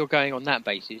you're going on that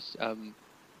basis,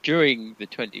 during the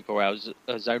 24 hours,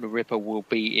 Zona Ripper will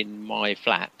be in my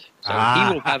flat, so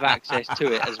he will have access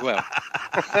to it as well.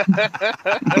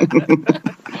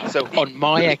 So On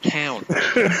my account.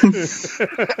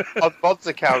 on Bod's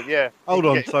account, yeah. Hold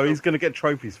on, so he's going to get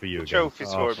trophies for you again.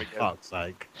 Trophies for him again. Fuck's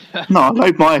sake. No, I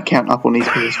load my account up on his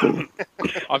PS4.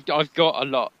 I've got a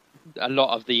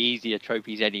lot of the easier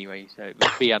trophies anyway, so it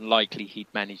would be unlikely he'd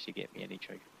manage to get me any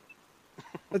trophies.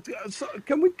 So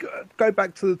can we go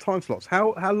back to the time slots?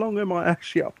 How long am I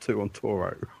actually up to on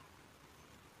Toro?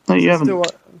 No, you haven't.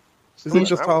 Is it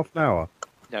just half an hour?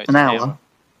 No, it's An hour.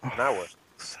 An hour.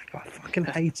 I fucking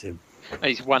hate him.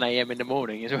 It's 1 a.m. in the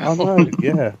morning as I well. know,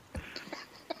 yeah.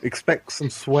 Expect some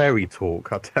sweary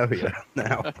talk, I tell you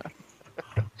now.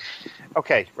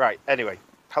 Okay, right. Anyway,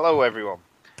 hello everyone.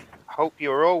 Hope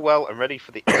you're all well and ready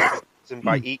for the season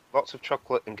by eating lots of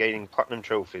chocolate and gaining platinum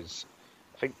trophies.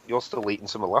 I think you're still eating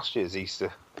some of last year's Easter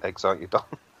eggs, aren't you, Don?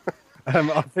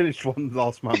 I finished one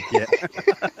last month, yeah.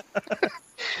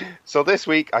 So this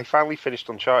week, I finally finished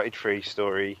Uncharted 3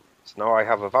 story, so now I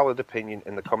have a valid opinion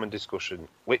in the common discussion.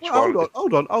 Which one?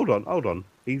 Hold on.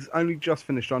 He's only just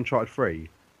finished Uncharted 3.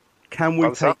 Can we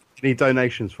What's take that? any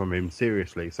donations from him?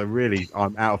 Seriously. So really,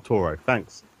 I'm out of Toro.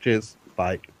 Thanks. Cheers.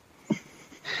 Bye.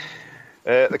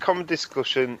 The common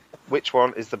discussion, which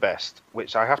one is the best?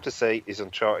 Which I have to say is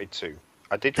Uncharted 2.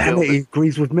 I did Damn feel it, he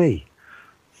agrees with me.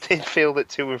 that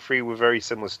 2 and 3 were very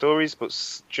similar stories, but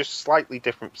just slightly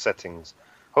different settings.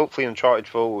 Hopefully Uncharted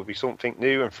 4 will be something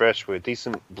new and fresh with a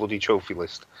decent bloody trophy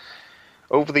list.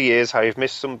 Over the years, I have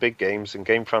missed some big games and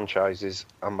game franchises,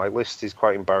 and my list is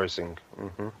quite embarrassing.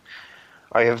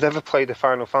 I have never played a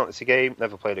Final Fantasy game,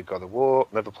 never played a God of War,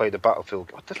 never played a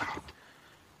Battlefield. What the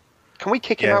Can we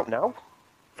kick him out now?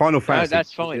 Final No, Fantasy.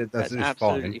 that's fine. That's it's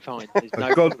absolutely fine. There's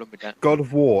no God, problem with that. God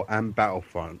of War and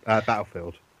Battlefield.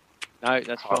 No,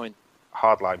 that's fine.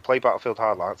 Hardline. Play Battlefield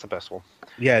Hardline. That's the best one.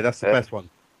 Yeah, that's the best one.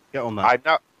 Get on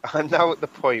that. I'm now at the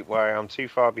point where I'm too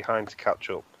far behind to catch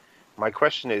up. My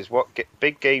question is, what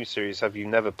big game series have you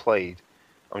never played?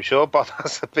 I'm sure Bod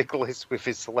has a big list with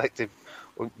his selective,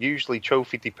 usually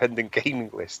trophy-dependent gaming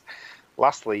list.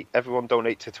 Lastly, everyone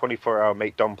donate to 24-hour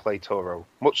Make Don Play Toro.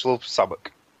 Much love,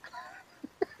 Sabak.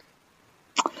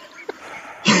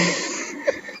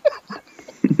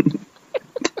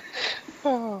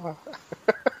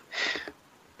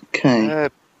 Okay.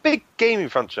 Big gaming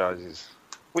franchises.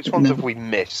 Which ones have we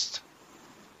missed?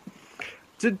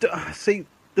 See,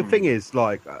 the thing is,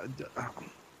 like,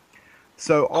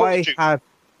 so Call of I Duty. have.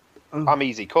 I'm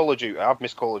easy. Call of Duty. I've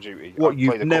missed Call of Duty. What, I've you've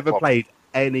played a never couple of played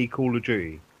any Call of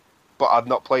Duty? But I've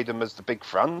not played them as the big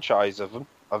franchise of them.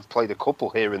 I've played a couple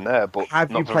here and there, but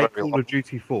Have not you for played very Call long. of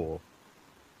Duty 4?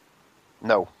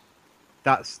 No.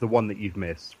 That's the one that you've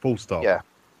missed. Full stop. Yeah.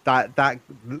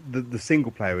 The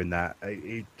single player in that,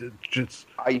 I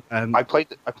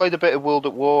played a bit of World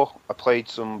at War. I played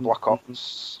some Black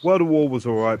Ops. World of War was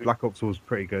alright. Black Ops was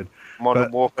pretty good. Modern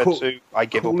but Warfare 2. I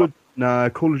give up.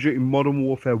 Call of Duty Modern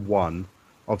Warfare 1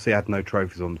 obviously had no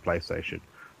trophies on the PlayStation,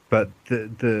 but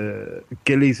the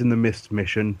Gillies in the Mist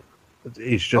mission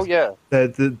is just. Oh yeah.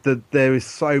 There is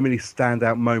so many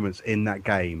standout moments in that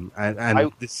game,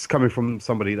 and this is coming from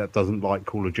somebody that doesn't like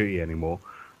Call of Duty anymore.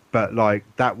 But like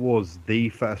that was the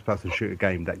first-person shooter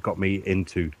game that got me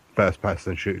into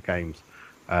first-person shooter games.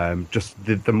 Just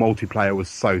the multiplayer was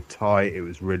so tight; it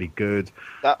was really good.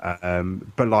 But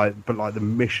the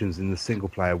missions in the single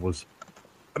player was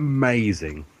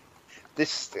amazing.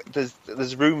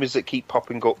 There's rumours that keep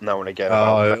popping up now and again.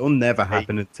 It'll never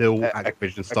happen until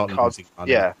Activision start losing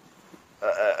money. Yeah,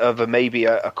 of maybe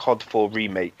a COD 4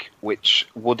 remake, which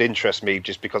would interest me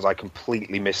just because I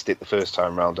completely missed it the first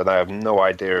time round, and I have no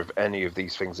idea of any of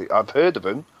these things. I've heard of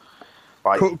them.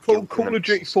 Like Call of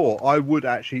Duty 4, I would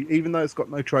actually, even though it's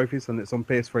got no trophies and it's on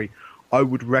PS3, I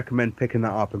would recommend picking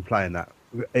that up and playing that.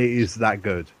 It is that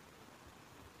good.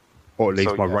 Or at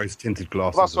least my rose-tinted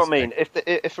glasses. Well, that's what I mean.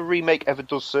 If a remake ever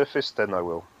does surface, then I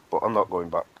will. But I'm not going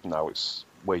back now. It's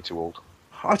way too old.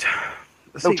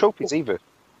 No trophies either.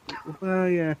 Well,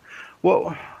 yeah.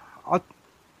 Well,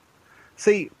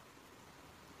 see,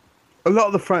 a lot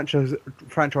of the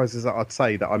franchises that I'd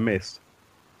say that I missed,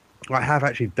 I have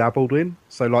actually dabbled in.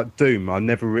 So, like Doom, I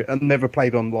never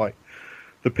played on like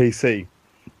the PC,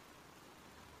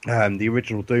 the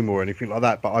original Doom or anything like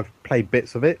that. But I've played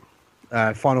bits of it.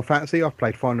 Final Fantasy, I've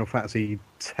played Final Fantasy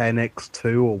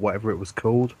X-2 or whatever it was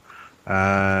called.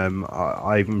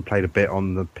 I even played a bit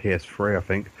on the PS3, I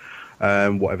think.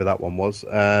 Whatever that one was.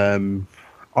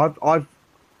 I've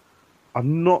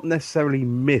not necessarily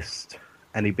missed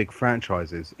any big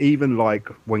franchises. Even like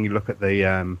when you look at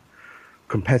the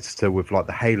competitor with like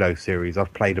the Halo series,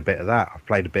 I've played a bit of that. I've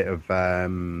played a bit of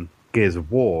Gears of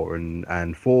War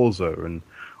and Forza, and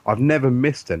I've never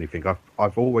missed anything.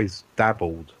 I've always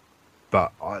dabbled,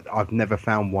 but I've never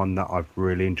found one that I've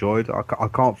really enjoyed. I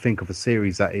can't think of a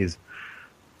series that is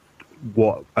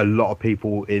what a lot of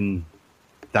people in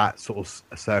that sort of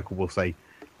circle will say,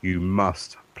 you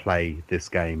must play this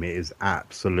game. It is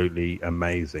absolutely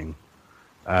amazing.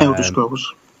 Elder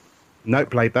Scrolls. No,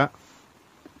 played that.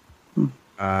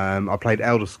 I played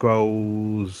Elder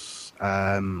Scrolls.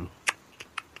 What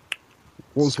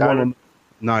was the one on?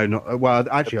 No, not well.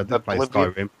 Actually, I did play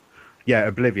Skyrim. Yeah,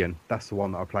 Oblivion. That's the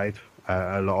one that I played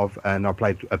a lot of, and I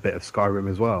played a bit of Skyrim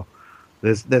as well.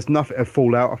 There's nothing.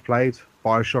 Fallout I've played.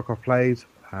 BioShock I've played.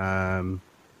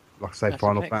 Like I say,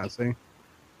 Final Fantasy.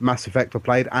 Mass Effect I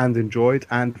played and enjoyed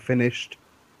and finished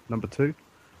number 2.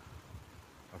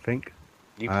 think.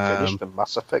 You finished the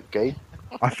Mass Effect game?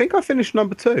 I think I finished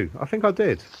number 2. I think I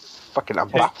did. Fucking, I'm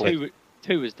baffled.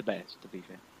 Two was the best, to be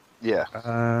fair. Yeah.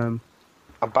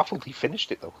 I'm baffled he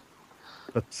finished it, though.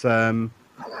 But I'm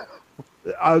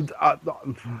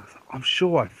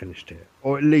sure I finished it,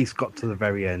 or at least got to the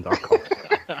very end. I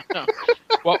can't.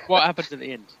 What happened at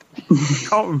the end?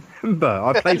 Can't remember.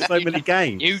 I played so many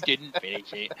games. You didn't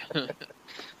finish it.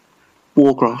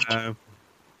 Warcraft.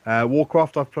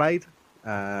 Warcraft I've played.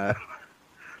 Like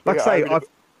I say,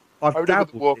 I've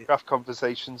dabbled. Warcraft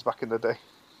conversations back in the day.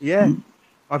 Yeah,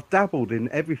 I've dabbled in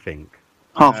everything.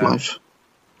 Half-Life.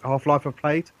 Half-Life I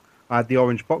played. I had the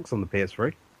orange box on the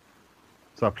PS3,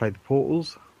 so I played the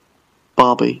Portals.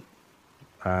 Barbie.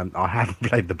 I haven't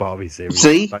played the Barbie series.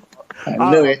 See? I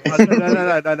knew it.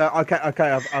 No. Okay.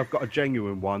 I've got a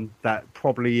genuine one that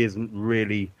probably isn't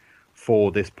really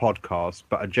for this podcast,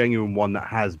 but a genuine one that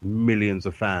has millions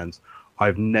of fans.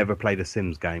 I've never played a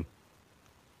Sims game.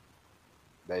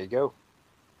 There you go.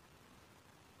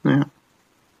 Yeah.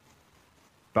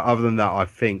 But other than that, I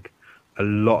think a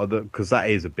lot of because that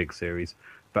is a big series,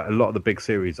 but a lot of the big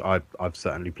series I've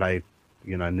certainly played.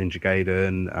 You know, Ninja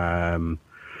Gaiden,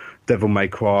 Devil May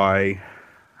Cry,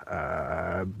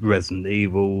 Resident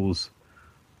Evils.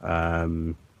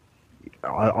 I've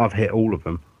hit all of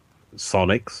them.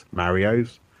 Sonics,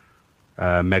 Mario's,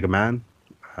 Mega Man.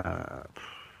 I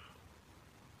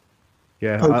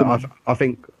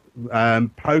think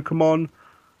Pokemon.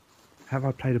 Have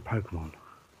I played a Pokemon?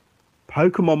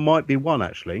 Pokemon might be one,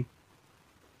 actually.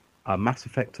 Mass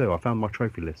Effect 2. I found my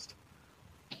trophy list.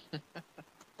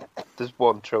 There's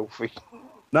one trophy.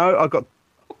 No, I've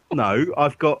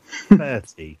got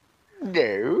 30.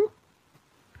 No.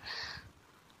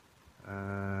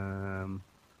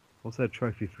 What's their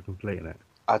trophy for completing it?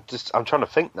 I'm trying to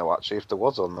think now, actually, if there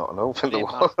was or not. I don't think there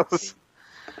was.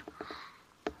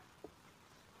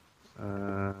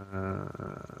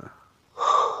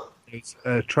 It's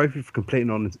a trophy for completing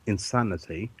on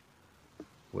Insanity,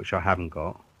 which I haven't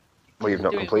got. Well, you've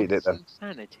not completed it then.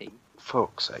 Insanity.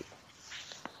 Fuck's sake.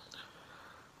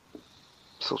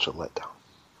 Such a letdown.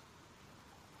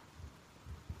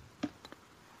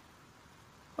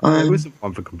 There isn't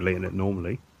one for completing it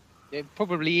normally. It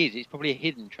probably is. It's probably a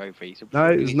hidden trophy. So No,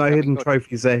 there's no hidden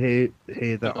trophies there here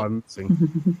that I'm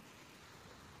missing.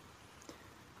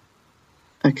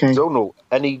 Okay. So, no,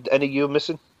 any you're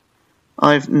missing?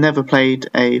 I've never played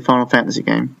a Final Fantasy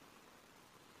game.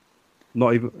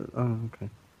 Not even. Oh, okay.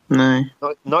 No.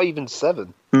 Not even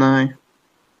 7. No.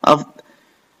 I've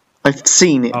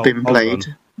seen it been hold played,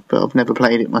 but I've never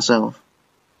played it myself.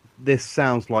 This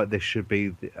sounds like this should be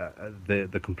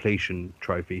the completion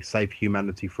trophy. Save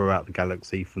humanity throughout the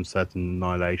galaxy from certain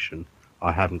annihilation.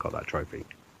 I haven't got that trophy.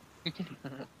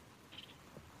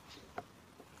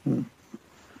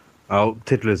 Oh,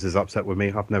 Tiddlers is upset with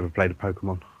me. I've never played a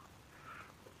Pokemon.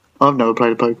 I've never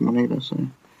played a Pokemon either, so...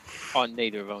 Oh,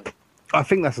 neither have I. I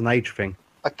think that's an age thing.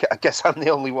 I guess I'm the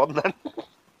only one then.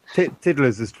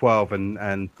 Tiddlers is 12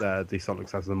 and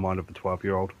D-Sonics has the mind of a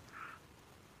 12-year-old.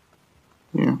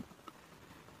 Yeah.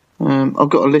 I've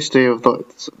got a list here of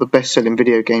the best-selling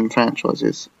video game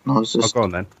franchises. And I was just... go on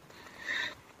then.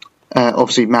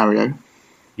 Obviously Mario.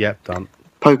 Yep, done.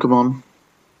 Pokemon.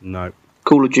 No.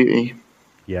 Call of Duty.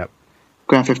 Yep.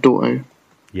 Grand Theft Auto.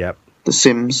 Yep. The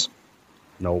Sims.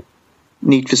 No.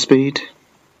 Need for Speed.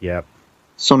 Yep.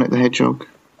 Sonic the Hedgehog.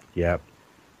 Yep.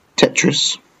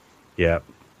 Tetris. Yep.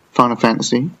 Final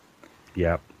Fantasy.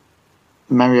 Yep.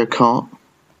 Mario Kart.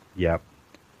 Yep.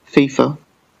 FIFA.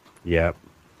 Yep.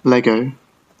 Lego.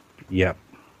 Yep.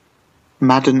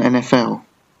 Madden NFL.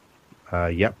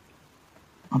 Yep.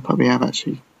 I probably have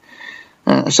actually.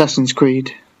 Assassin's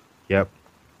Creed. Yep.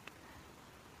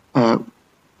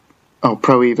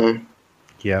 Pro Evo.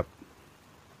 Yep.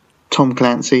 Tom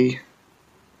Clancy.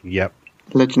 Yep.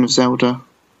 Legend of Zelda.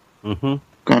 Mm-hmm.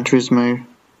 Gran Turismo.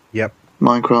 Yep.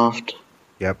 Minecraft.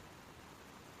 Yep.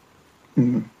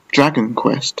 Dragon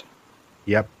Quest.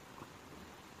 Yep.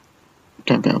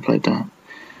 Don't think I played that.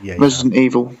 Yeah. Resident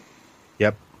Evil.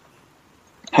 Yep.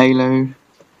 Halo.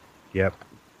 Yep.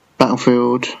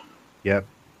 Battlefield. Yep.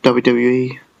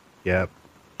 WWE. Yep.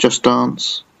 Just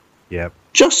Dance. Yep.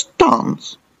 Just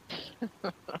Dance.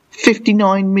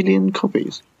 59 million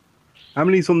copies. How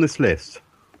many's on this list?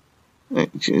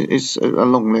 It's a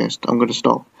long list. I'm going to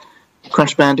stop.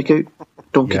 Crash Bandicoot.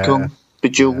 Donkey Kong.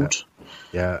 Bejeweled.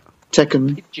 Yeah.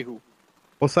 Tekken.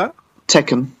 What's that?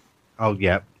 Tekken. Oh,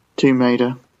 yep. Tomb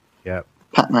Raider. Yep.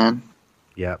 Pac-Man.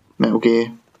 Yep. Metal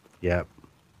Gear. Yep.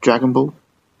 Dragon Ball.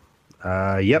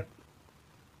 Yep.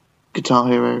 Guitar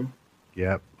Hero.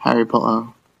 Yep. Harry Potter.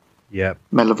 Yep.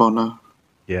 Medal of Honor.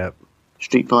 Yep.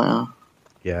 Street Fighter.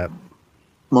 Yeah.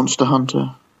 Monster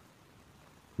Hunter.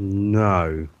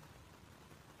 No.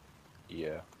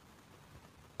 Yeah.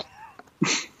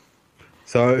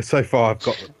 So far I've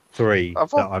got 3 I've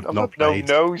that I've not had no played.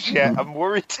 no's yet. I'm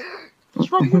worried.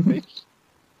 What's wrong with me?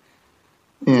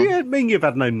 What do Yeah. you mean you've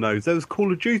had no no's? There was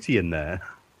Call of Duty in there.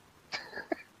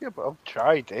 Yeah, but I've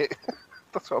tried it.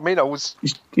 That's what I mean.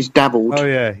 He's dabbled. Oh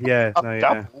yeah. I've No, yeah.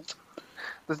 dabbled.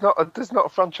 There's not a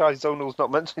franchise Zonal's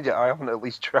not mentioned yet. I haven't at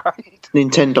least tried.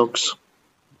 Nintendogs.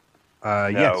 No.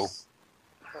 Yes.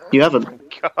 You haven't?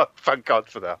 Thank God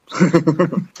for that.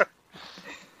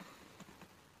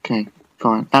 Okay,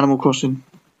 fine. Animal Crossing.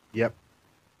 Yep.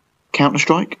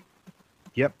 Counter-Strike.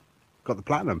 Yep. Got the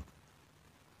platinum.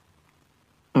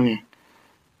 Oh yeah.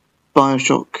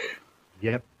 Bioshock.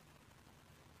 Yep.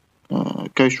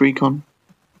 Ghost Recon.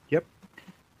 Yep.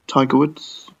 Tiger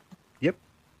Woods. Yep.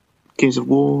 Gears of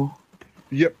War.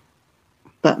 Yep.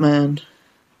 Batman.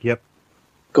 Yep.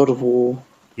 God of War.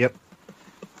 Yep.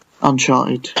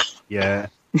 Uncharted. Yeah.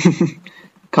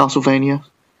 Castlevania.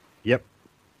 Yep.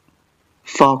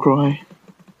 Far Cry.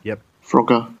 Yep.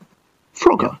 Frogger.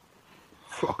 Yep.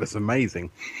 Frogger's amazing.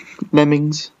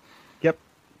 Lemmings. Yep.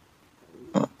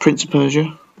 Prince of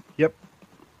Persia. Yep.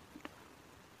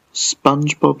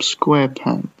 SpongeBob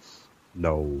SquarePants.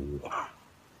 No.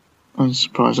 I'm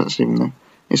surprised that's even there.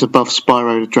 It's above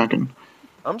Spyro the Dragon.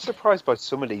 I'm surprised by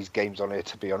some of these games on here,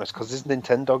 to be honest, because this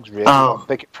Nintendogs really Oh. not a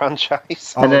big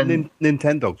franchise. Oh, And then-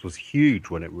 Nintendogs was huge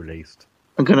when it released.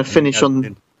 I'm going to finish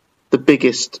on the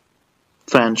biggest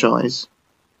franchise.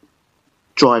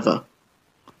 Driver.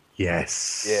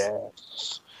 Yes.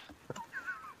 Yes.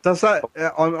 Does that?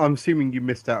 I'm assuming you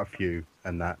missed out a few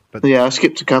and that, but Yeah, I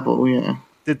skipped a couple, yeah.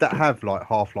 did that have like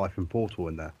Half-Life and Portal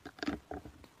in there?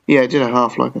 Yeah, it did have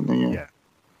Half-Life in there, yeah. Yeah.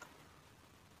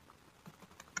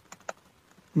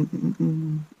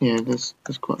 Yeah, there's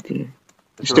quite a few.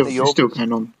 Is It's there any still you're-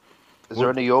 going on. Is there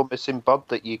any you're missing, Bod,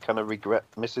 that you kind of regret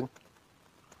missing?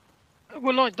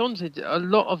 Well, like Don said, a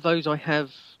lot of those I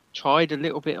have tried a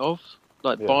little bit of.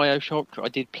 Like Yeah. Bioshock, I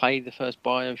did play the first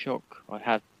Bioshock. I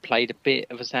have played a bit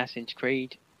of Assassin's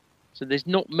Creed. So there's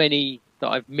not many that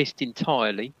I've missed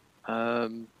entirely.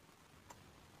 God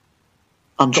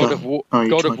Uncharted. of War, Oh, you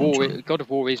God tried of War, Uncharted. God of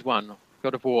War is one.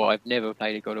 God of War, I've never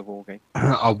played a God of War game.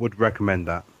 I would recommend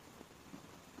that.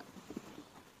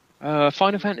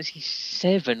 Final Fantasy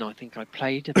VII, I think I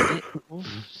played a bit of.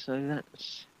 So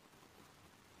that's.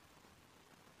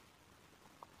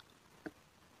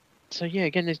 So yeah,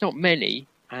 again, there's not many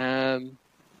that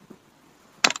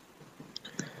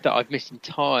I've missed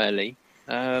entirely.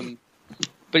 But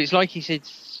it's like he said,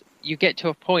 you get to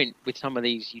a point with some of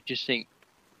these, you just think,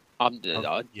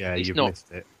 Yeah, it's you've not.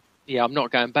 missed it. Yeah, I'm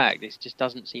not going back. This just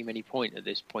doesn't seem any point at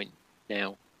this point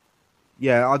now.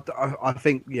 Yeah, I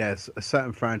think yes,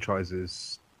 certain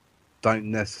franchises don't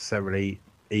necessarily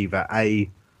either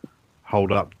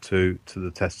hold up to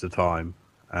the test of time,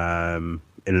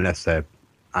 unless they're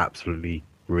absolutely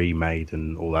remade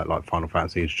and all that, like Final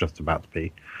Fantasy is just about to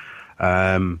be.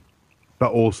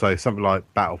 But also something like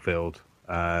Battlefield,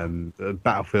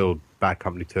 Battlefield Bad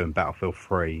Company 2 and Battlefield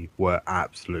 3 were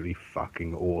absolutely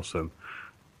fucking awesome.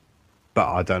 But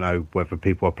I don't know whether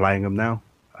people are playing them now.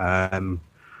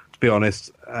 To be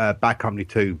honest, Bad Company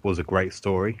 2 was a great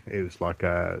story. It was like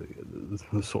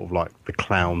sort of like the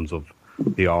clowns of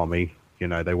the army. You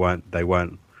know, they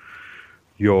weren't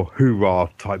your hoorah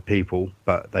type people,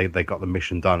 but they got the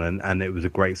mission done, and it was a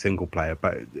great single player.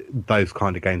 But those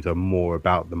kind of games are more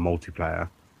about the multiplayer.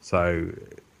 So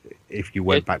if you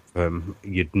went back to them,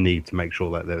 you'd need to make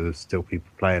sure that there was still people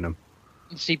playing them.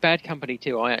 See, Bad Company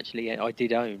 2, I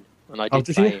did own, and I Oh, did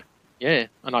did play you? it. Yeah,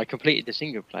 and I completed the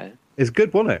single player. It's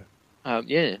good, wasn't it?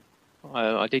 Yeah,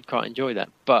 I did quite enjoy that.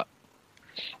 But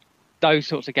those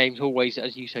sorts of games always,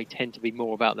 as you say, tend to be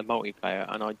more about the multiplayer,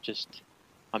 and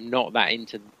I'm not that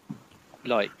into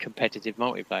like competitive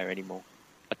multiplayer anymore.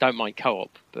 I don't mind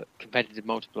co-op, but competitive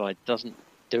multiplayer doesn't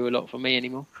do a lot for me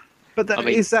anymore. But that, I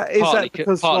mean, is that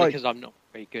because partly like, because I'm not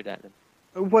very good at them.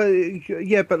 well,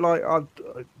 yeah, but like I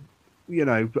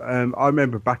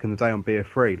remember back in the day on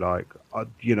BF3, like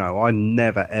I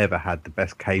never ever had the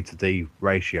best K to D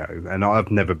ratio, and I've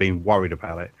never been worried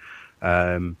about it.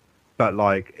 But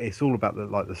like it's all about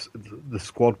the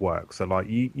squad work. So like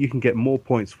you can get more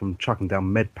points from chucking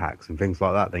down med packs and things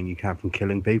like that than you can from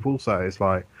killing people. So it's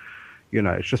like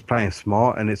it's just playing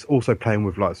smart, and it's also playing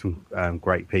with like some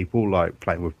great people, like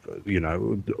playing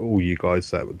with all you guys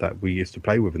that we used to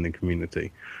play with in the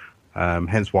community.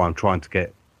 Hence why I'm trying to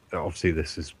get. Obviously,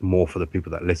 this is more for the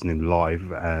people that are listening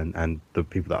live and the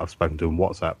people that I've spoken to on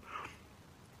WhatsApp.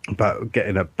 But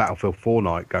getting a Battlefield 4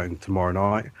 night going tomorrow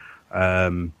night,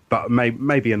 But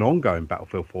maybe an ongoing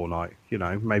Battlefield Fortnite. You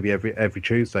know, maybe every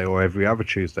Tuesday or every other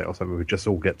Tuesday or something. We just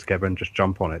all get together and just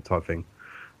jump on it, type thing.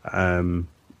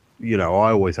 You know,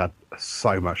 I always had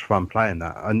so much fun playing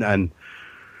that, and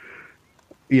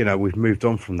you know, we've moved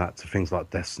on from that to things like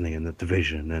Destiny and the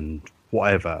Division and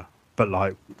whatever. But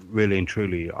like, really and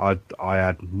truly, I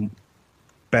had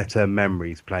better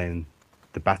memories playing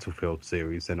the Battlefield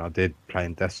series than I did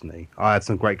playing Destiny. I had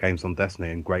some great games on Destiny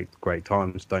and great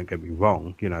times, don't get me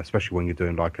wrong, you know, especially when you're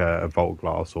doing like a Vault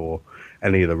Glass or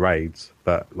any of the raids.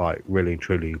 But like, really and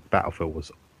truly, Battlefield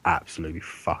was absolutely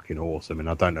fucking awesome, and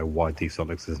I don't know why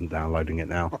D-Sonics isn't downloading it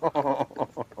now.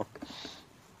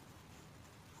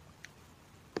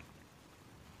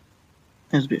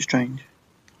 It's a bit strange.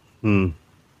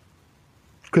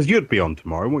 Because you'd be on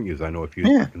tomorrow, wouldn't you, Zeno, if you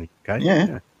was back in the UK?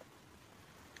 Yeah.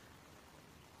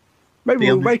 Maybe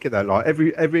we'll make it that, like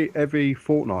every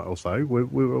fortnight or so,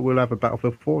 we'll have a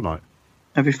Battlefield Fortnight.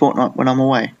 Every fortnight when I'm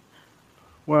away.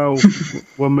 Well,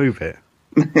 we'll move it.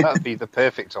 That'd be the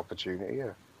perfect opportunity,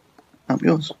 yeah. Up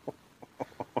yours.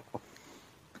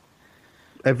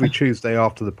 Every Tuesday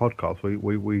after the podcast,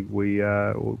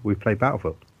 we play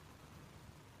Battlefield.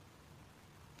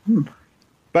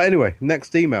 But anyway,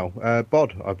 next email,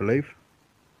 Bod, I believe.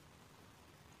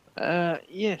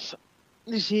 Yes.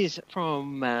 This is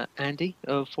from Andy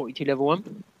of 42 Level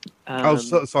 1.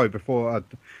 Sorry, before I,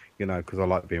 you know, because I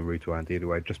like being rude to Andy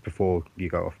anyway, just before you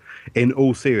go off. In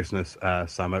all seriousness,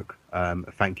 Samuk,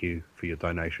 thank you for your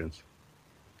donations.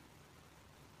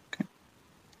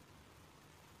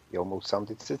 You almost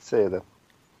sounded sincere then.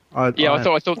 I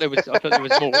thought there was more. I thought there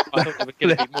was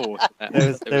going to be more.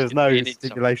 There was no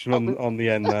stipulation on the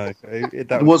end. No,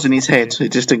 it was in his head, so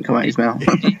it just didn't come out his mouth.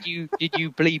 Did you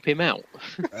bleep him out?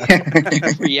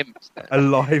 Preempt that. A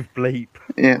live bleep.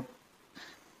 Yeah.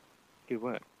 Good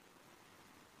work.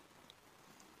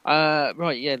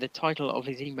 Right, yeah. The title of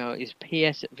his email is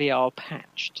PSVR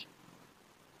patched.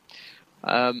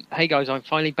 Hey guys, I'm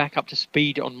finally back up to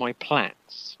speed on my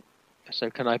plats. So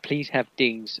can I please have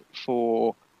dings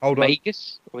for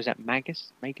Magus? Or is that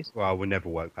Magus? Magus? Well, we'll never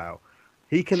work that out.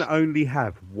 He can only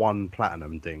have one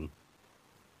platinum ding.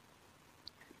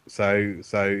 So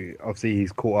obviously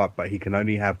he's caught up, but he can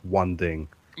only have one ding.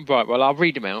 Right, well, I'll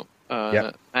read them out.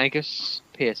 Yep. Magus,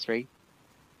 PS3.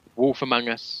 Wolf Among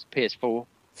Us, PS4.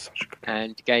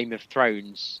 And Game of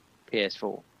Thrones,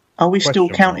 PS4. Are we still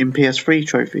counting PS3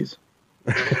 trophies?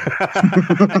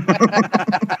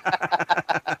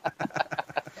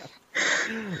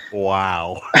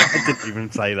 Wow. I didn't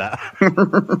even say that.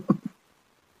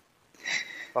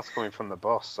 That's coming from the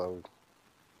boss, so...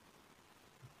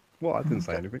 Well, I didn't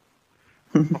say anything.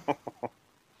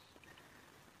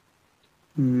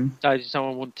 So does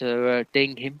someone want to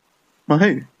ding him? Well,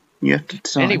 who? You have to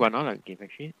decide. Anyone, I don't give a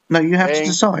shit. No, you have to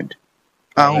decide.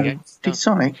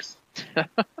 D-Sonics.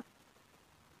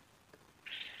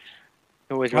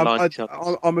 Always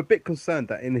I'm a bit concerned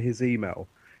that in his email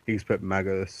he's put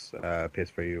Magus,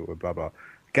 PS3, or blah blah.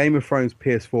 Game of Thrones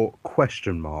PS4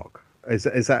 question mark. Is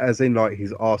that as in like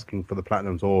he's asking for the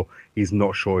platinums, or he's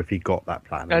not sure if he got that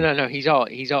platinum? No. He's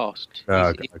asked.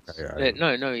 Okay.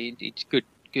 No. It's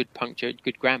good puncture,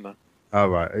 good grammar. Oh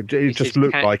right. It just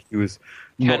looked like he was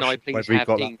not sure whether he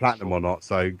got that platinum or not.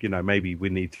 So maybe we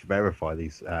need to verify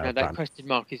these. No, that question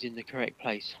mark is in the correct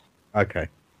place. Okay.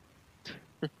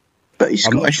 But he's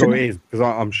I'm not sure it is, because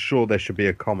I'm sure there should be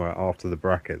a comma after the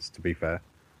brackets, to be fair.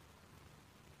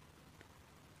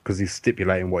 Because he's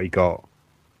stipulating what he got.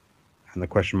 And the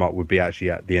question mark would be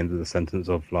actually at the end of the sentence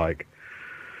of, like,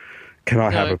 can I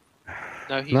have a...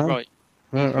 No, he's right.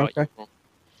 He's right. Okay.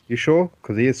 You sure?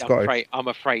 Because he is Scottish. I'm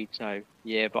afraid so.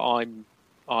 Yeah, but I'm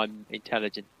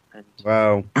intelligent and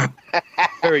well,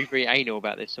 very, very anal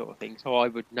about this sort of thing, so I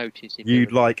would notice if...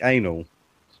 You'd like anal?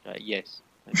 Yes.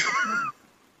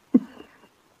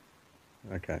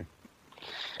 Okay.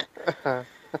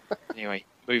 Anyway,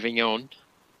 moving on.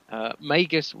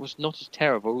 Magus was not as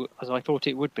terrible as I thought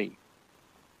it would be.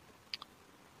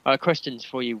 Questions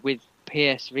for you with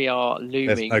PSVR looming.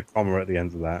 There's no comma at the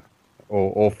end of that,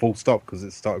 or full stop because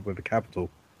it started with a capital.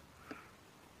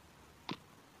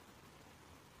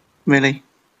 Really?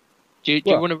 Do you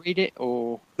want to read it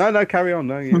or? No, carry on.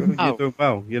 No, you're doing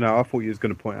well. You know, I thought you was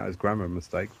going to point out his grammar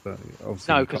mistakes, but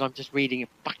obviously no, because I'm just reading a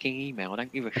fucking email. I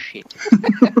don't give a shit.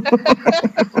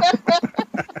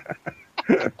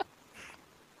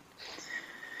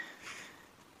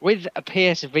 With a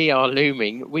PSVR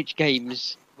looming, which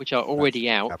games which are already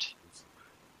out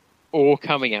or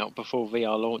coming out before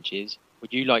VR launches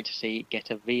would you like to see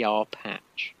get a VR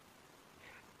patch?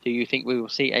 Do you think we will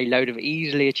see a load of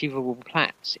easily achievable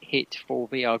plats hit for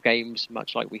VR games,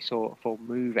 much like we saw for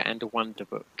Move and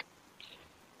Wonderbook?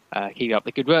 Keep up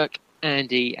the good work,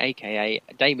 Andy, aka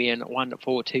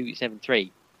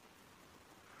Damien14273.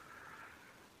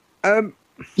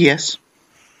 Yes.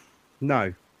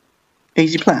 No,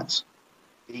 Easy plats.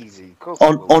 Easy. Of course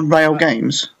On, it will. on rail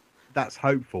games. that's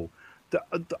hopeful.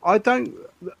 I don't,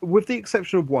 with the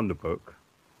exception of Wonderbook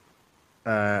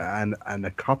and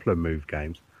a couple of Move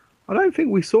games, I don't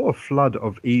think we saw a flood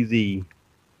of easy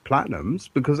platinums,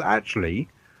 because actually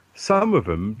some of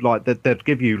them, like they'd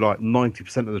give you like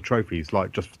 90% of the trophies,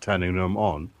 like just for turning them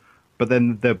on, but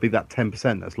then there'd be that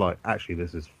 10% that's like, actually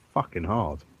this is fucking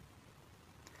hard.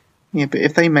 Yeah, but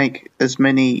if they make as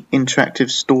many interactive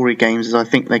story games as I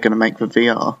think they're going to make for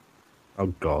VR, Oh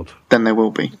god. then there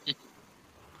will be.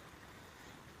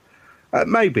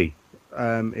 Maybe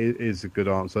is a good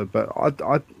answer, but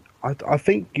I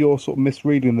think you're sort of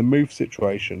misreading the Move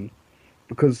situation,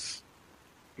 because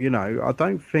I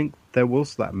don't think there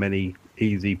was that many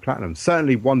easy platinums.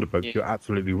 Certainly Wonderbook, Yeah. you're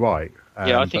absolutely right.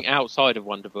 I think outside of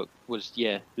Wonderbook was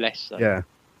less so. Yeah.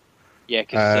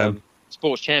 Because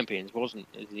Sports Champions wasn't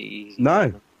as easy.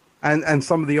 No. And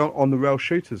some of the on the rail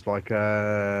shooters like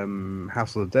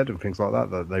House of the Dead and things like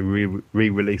that they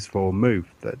re-released for Move,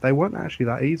 they weren't actually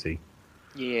that easy.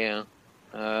 Yeah.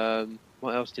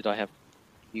 What else did I have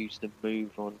used the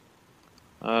Move on?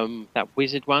 That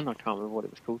wizard one, I can't remember what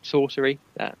it was called. Sorcery.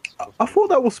 I thought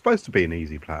that was supposed to be an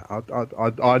easy plat.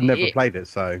 I'd never played it,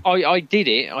 so I did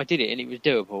it, and it was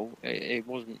doable. It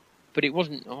wasn't, but it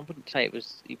wasn't. I wouldn't say it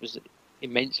was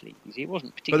immensely easy. It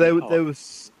wasn't but particularly hard. there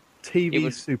was TV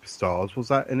was- Superstars. Was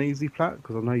that an easy plat?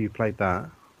 Because I know you played that.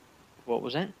 What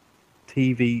was that?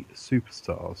 TV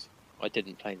Superstars. I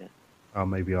didn't play that. Oh,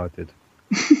 maybe I did.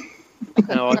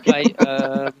 No, I played.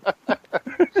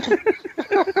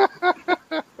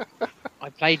 I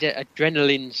played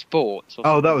Adrenaline Sports.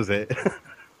 Oh, that was it.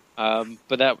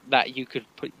 But that you could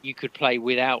play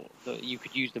without. You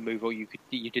could use the move, or you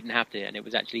didn't have to, and it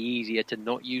was actually easier to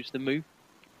not use the move.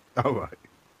 Oh right.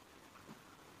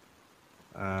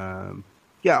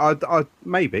 Yeah, I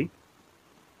maybe.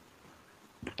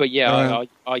 But yeah,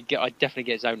 I definitely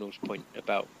get Zonal's point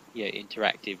about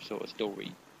interactive sort of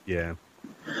story. Yeah.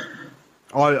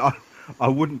 I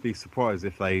wouldn't be surprised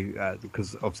if they,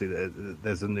 because obviously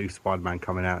there's a new Spider-Man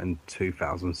coming out in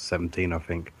 2017, I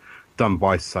think, done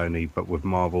by Sony, but with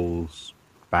Marvel's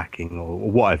backing or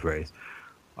whatever it is.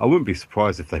 I wouldn't be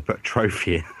surprised if they put a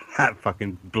trophy in that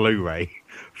fucking Blu-ray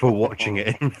for watching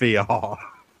it in VR.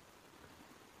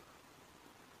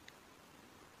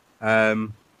 I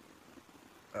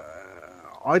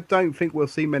don't think we'll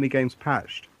see many games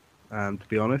patched, to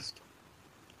be honest.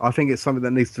 I think it's something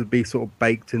that needs to be sort of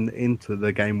baked into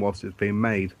the game whilst it's being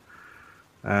made.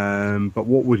 But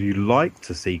what would you like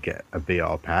to see get a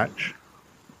VR patch?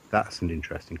 That's an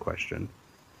interesting question.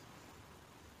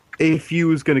 If you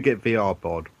was going to get VR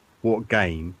bod, what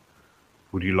game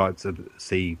would you like to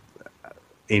see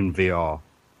in VR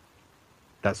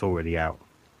that's already out?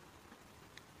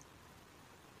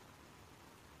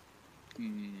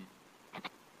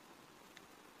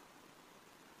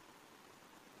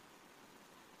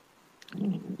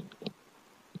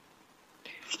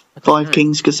 Five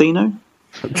Kings Casino?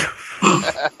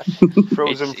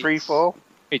 Frozen Free Fall.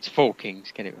 It's Four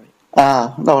Kings, get it right.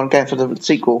 No, I'm going for the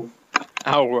sequel.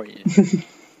 Oh, right, yeah.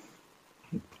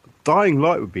 Dying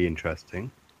Light would be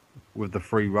interesting with the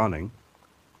free running.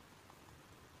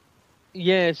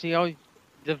 Yeah, see,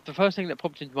 the first thing that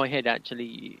popped into my head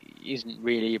actually isn't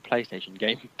really a PlayStation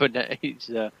game, but it's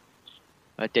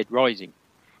Dead Rising.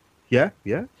 Yeah,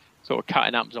 yeah. Sort of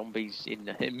cutting up zombies in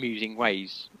amusing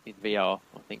ways in VR,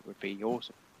 I think would be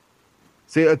awesome.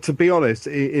 See, to be honest,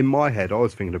 in my head, I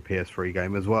was thinking a PS3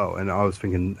 game as well, and I was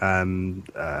thinking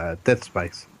Dead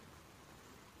Space.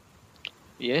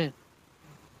 Yeah.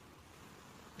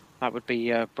 That would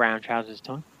be Brown Trousers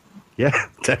time. Yeah,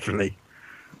 definitely.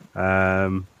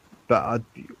 But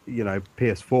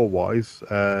PS4 wise,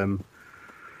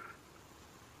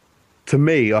 to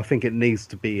me, I think it needs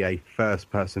to be a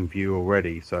first-person view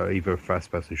already. So either a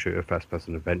first-person shooter,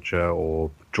 first-person adventure, or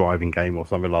driving game, or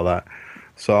something like that.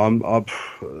 So I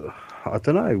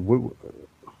don't know.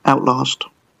 Outlast.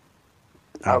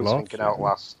 I was thinking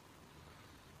Outlast.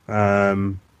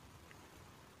 I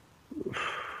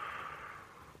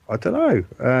don't know.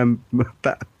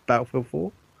 Battlefield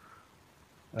 4.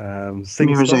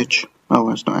 Mirror's Edge. Oh,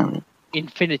 that's not out yet.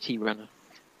 Infinity Runner.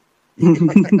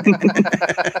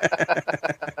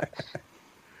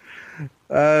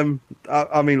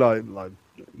 I mean, like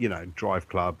Drive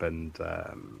Club and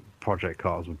Project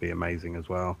Cars would be amazing as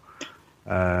well.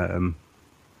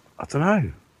 I don't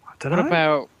know. What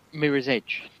about Mirror's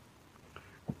Edge?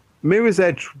 Mirror's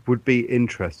Edge would be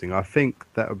interesting. I think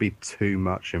that would be too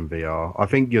much in VR. I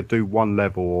think you'd do one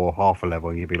level or half a level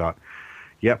and you'd be like,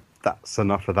 yep, that's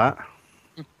enough of that.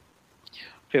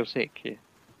 Feel sick,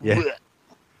 yeah.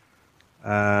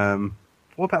 Yeah.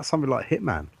 What about something like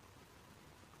Hitman?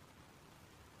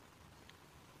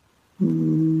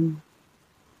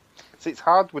 See, it's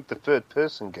hard with the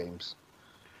third-person games.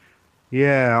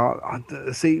 Yeah,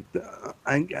 I see,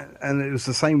 and it was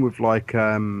the same with like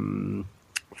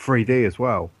 3D as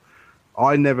well.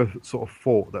 I never sort of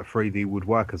thought that 3D would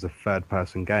work as a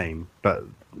third-person game, but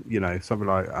you know, something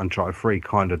like Uncharted 3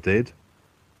 kind of did.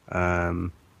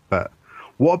 But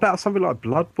what about something like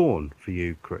Bloodborne for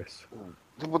you, Chris?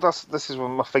 Well, this is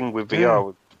my thing with VR,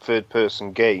 with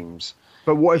third-person games.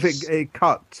 But what if it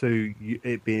cut to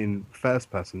it being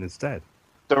first-person instead?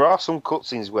 There are some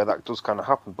cutscenes where that does kind of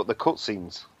happen, but the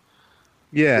cutscenes,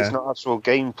 Yeah, it's not actual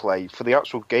gameplay. For the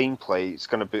actual gameplay, it's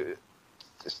going to be,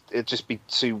 it'd just be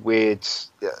too weird.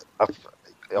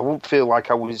 I won't feel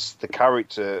like I was the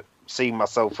character seeing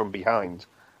myself from behind.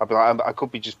 I'd be like, I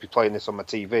could just be playing this on my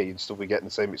TV and still be getting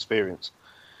the same experience.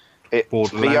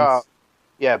 Borderlands. VR,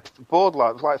 yeah,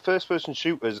 Borderlands, like first-person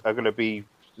shooters are going to be,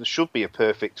 there should be a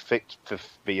perfect fit for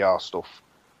VR stuff.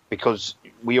 Because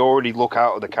we already look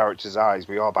out of the character's eyes,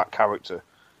 we are that character,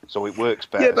 so it works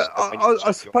better. Yeah, but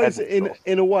I suppose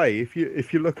in a way, if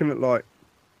you're looking at like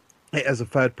it as a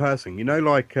third person, you know,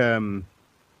 like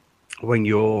when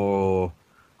you're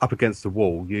up against the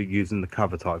wall, you're using the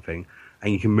cover type thing,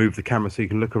 and you can move the camera so you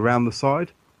can look around the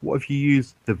side. What if you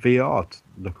use the VR to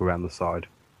look around the side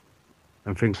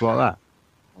and things like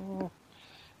that?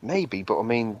 Maybe, but I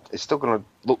mean, it's still going to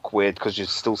look weird because you're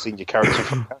still seeing your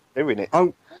character doing it.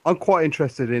 I'm quite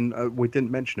interested in. We didn't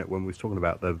mention it when we was talking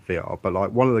about the VR, but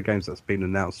like one of the games that's been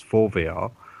announced for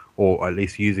VR, or at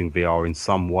least using VR in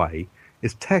some way,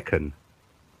 is Tekken,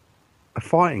 a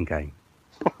fighting game.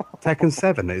 Tekken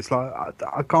 7. It's like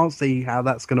I can't see how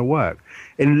that's going to work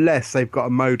unless they've got a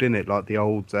mode in it like the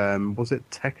old was it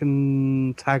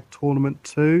Tekken Tag Tournament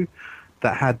 2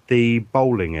 that had the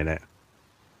bowling in it,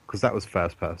 because that was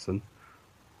first person.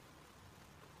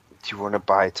 Do you want to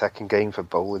buy a Tekken game for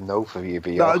bowling? No, for your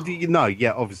VR. No,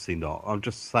 yeah, obviously not. I'm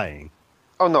just saying.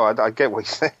 Oh no, I get what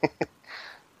you're saying.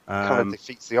 Kind of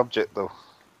defeats the object, though.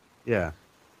 Yeah.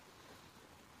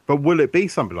 But will it be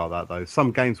something like that, though?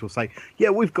 Some games will say, yeah,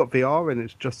 we've got VR, and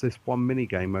it's just this one mini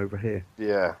game over here.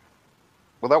 Yeah.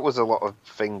 Well, that was a lot of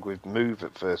thing with Move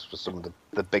at first for some of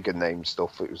the bigger name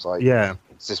stuff. It was like, yeah,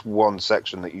 it's this one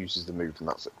section that uses the Move, and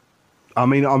that's it. I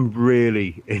mean, I'm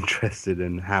really interested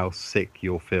in how sick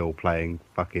you'll feel playing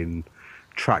fucking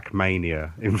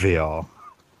Trackmania in VR.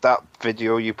 That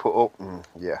video you put up,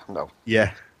 yeah, no.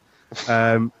 Yeah. But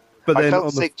then I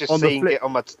felt sick just seeing it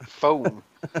on my phone.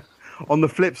 On the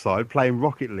flip side, playing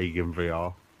Rocket League in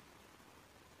VR,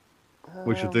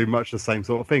 which would do much the same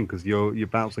sort of thing, because you're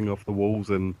bouncing off the walls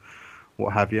and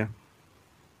what have you.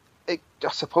 I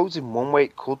suppose in one way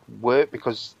it could work,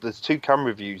 because there's two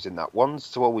camera views in that.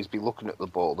 One's to always be looking at the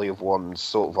ball, the other one's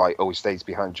sort of like always stays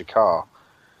behind your car.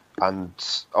 And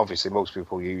obviously most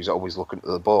people use always looking at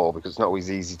the ball, because it's not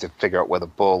always easy to figure out where the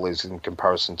ball is in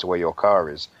comparison to where your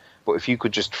car is. But if you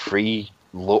could just free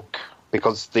look,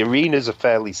 because the arenas are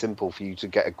fairly simple for you to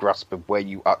get a grasp of where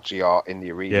you actually are in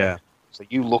the arena. Yeah. So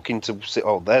you look into,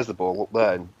 oh, there's the ball up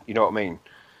there, and you know what I mean?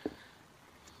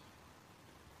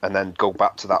 And then go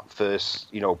back to that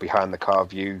first, behind the car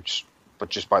view, but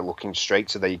just by looking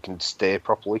straight so that you can steer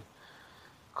properly.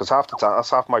 Because half the time, that's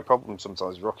half my problem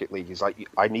sometimes with Rocket League, is like,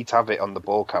 I need to have it on the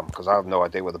ball cam, because I have no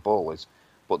idea where the ball is.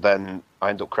 But then I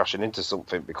end up crashing into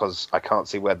something because I can't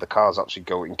see where the car's actually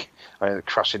going. I end up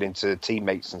crashing into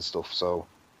teammates and stuff, so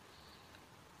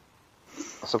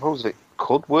I suppose it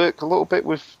could work a little bit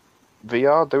with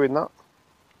VR doing that.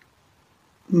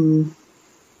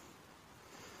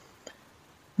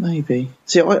 Maybe.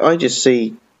 See, I just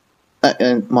see,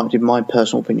 and it might be my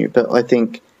personal opinion, but I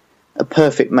think a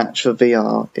perfect match for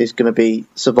VR is going to be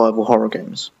survival horror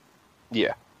games.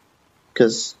 Yeah.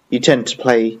 Because you tend to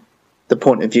play the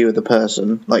point of view of the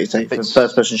person, like you say, for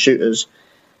first-person shooters.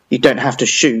 You don't have to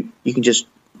shoot, you can just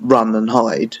run and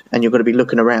hide, and you're going to be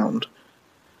looking around.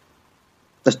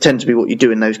 That tends to be what you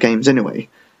do in those games anyway.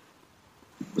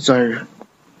 So,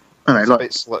 I don't know,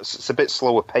 it's a bit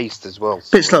slower paced as well.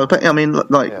 Bit slower, but I mean,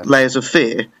 like Layers of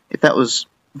Fear. If that was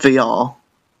VR,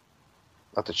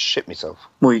 I'd have to shit myself.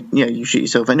 Well, yeah, you shoot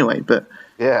yourself anyway, but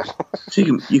yeah. So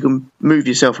you can move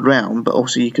yourself around, but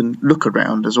also you can look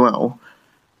around as well.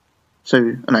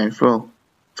 So I know for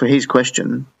his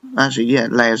question, actually, yeah,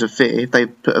 Layers of Fear. If they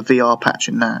put a VR patch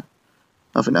in that,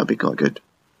 I think that'd be quite good.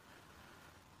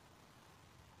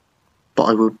 but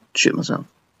I will shit myself.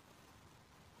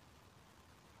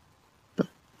 But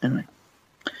anyway.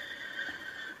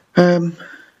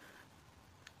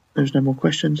 There's no more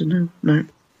questions, no? No.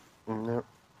 No,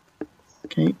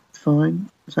 Okay, fine.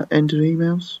 Is that end of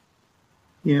emails?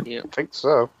 Yeah. Yeah. I think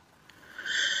so.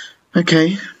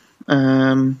 Okay.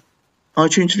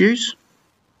 iTunes views?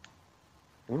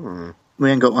 Hmm.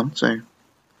 We ain't got one, so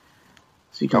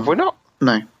you Have we not?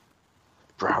 No.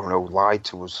 Browno lied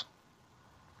to us.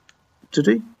 Did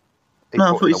he? He No,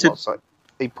 I put thought in he the said- WhatsApp.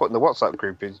 He put in the WhatsApp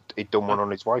group. He'd done one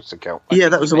on his wife's account. Yeah,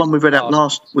 that was the one we read out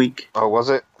last week. Oh, was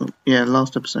it? Yeah,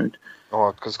 last episode.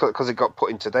 Oh, because it got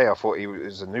put in today. I thought it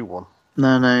was a new one.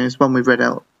 No, it's one we read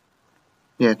out.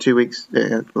 Yeah, 2 weeks.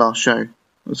 Last show. It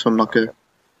was from like a. Can't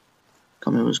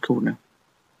remember what it's called now.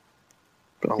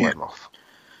 But, I'll yeah. let him off.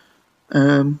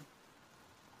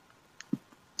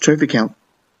 Trophy count.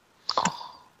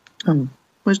 Oh,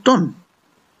 where's Don?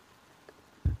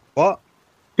 What?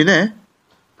 You there?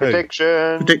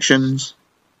 Predictions.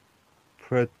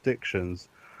 Predictions.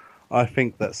 I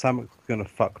think that Sam's going to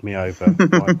fuck me over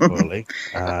quite poorly.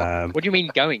 What do you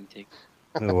mean going to?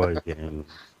 Oh,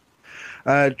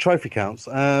 yeah. Trophy counts.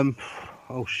 Oh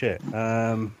shit.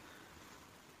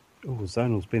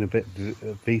 Zonal's been a bit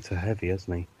Vita heavy,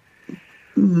 hasn't he?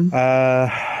 Mm-hmm.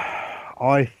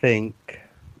 I think.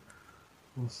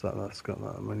 What's that? That's got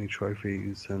that many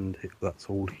trophies, and that's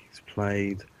all he's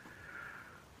played.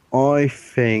 I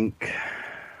think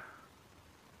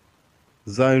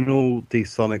Zonal,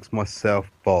 D-Sonics,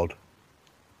 myself, Bod.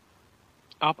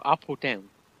 Up or down?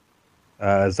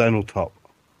 Zonal top.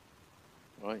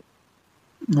 Right.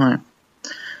 Right.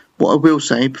 What I will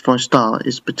say before I start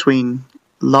is between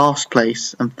last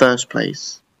place and first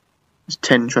place is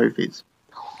 10 trophies.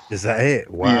 Is that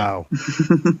it? Wow.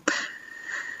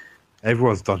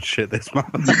 Everyone's done shit this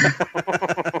month.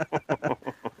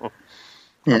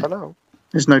 Yeah. I don't know.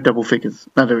 There's no double figures.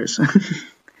 No, there is.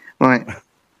 Right.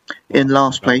 In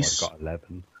last place. I've got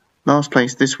 11. Last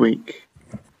place this week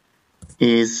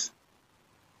is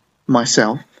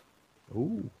myself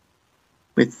Ooh.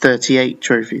 with 38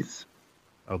 trophies.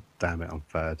 Oh, damn it, I'm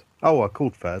third. Oh, I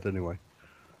called third anyway.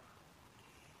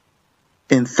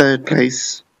 In third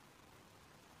place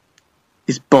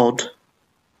is Bod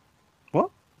What?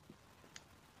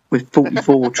 with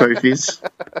 44 trophies.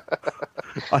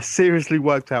 I seriously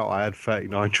worked out I had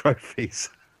 39 trophies.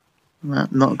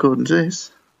 Not according to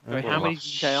this. Sorry, how many did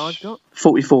you say I've got?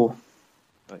 44.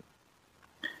 Right.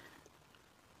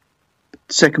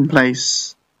 Second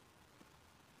place,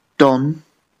 Don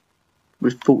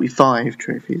with 45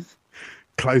 trophies.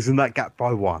 Closing that gap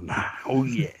by one. Oh,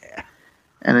 yeah.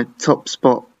 And a top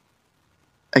spot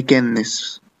again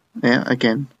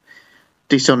again.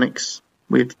 D-Sonics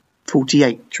with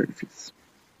 48 trophies.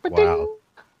 Wow.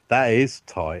 That is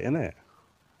tight, isn't it?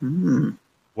 Mm.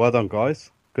 Well done, guys.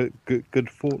 Good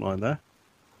fortnight there.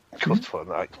 Good for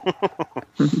that.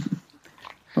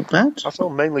 Not bad. That's all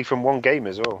mainly from one game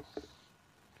as well.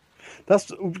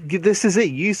 This is it.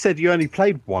 You said you only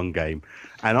played one game,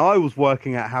 and I was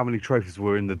working out how many trophies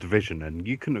were in the division, and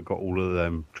you couldn't have got all of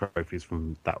them trophies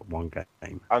from that one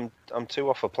game. I'm 2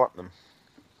 off of platinum.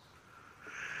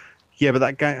 Yeah, but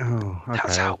that game. Oh, okay.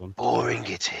 That's how hold on. boring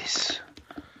it is.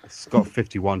 It's got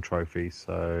 51 trophies,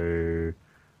 so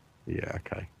yeah,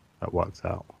 okay, that works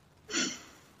out.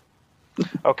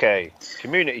 Okay,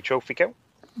 community trophy count.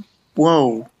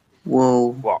 Whoa.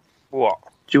 What? Do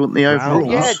you want the overall?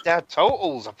 Yeah, they're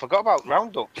totals. I forgot about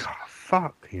roundups. God,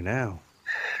 fuck you now.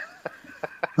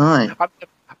 Right.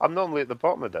 I'm normally at the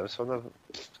bottom of them, so I never...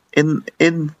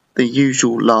 In the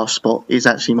usual last spot is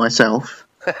actually myself.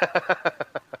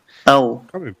 Oh,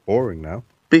 Can't be boring now.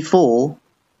 before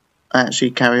I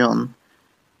actually carry on,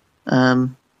 I'd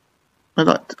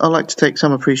like to take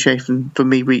some appreciation for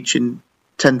me reaching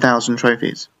 10,000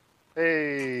 trophies.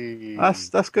 Hey.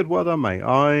 That's good. Well done, mate.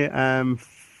 I am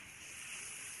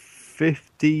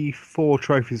 54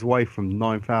 trophies away from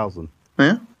 9,000.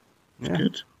 Yeah, Yeah,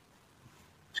 good.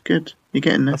 It's good. You're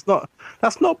getting there.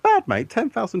 that's not bad, mate.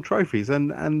 10,000 trophies.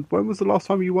 And when was the last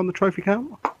time you won the trophy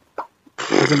count?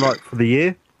 As in, like, for the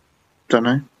year? Don't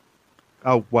know.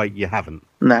 Oh wait, you haven't.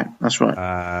 No, that's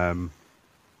right.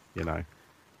 You know,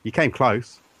 you came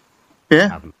close. Yeah,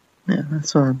 Haven't. yeah,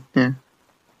 that's fine. Yeah.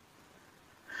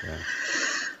 Yeah.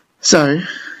 So,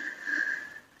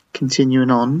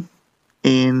 continuing on,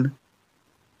 in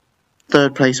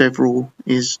third place overall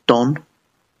is Don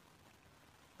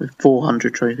with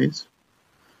 400 trophies.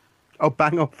 Oh,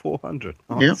 bang on 400.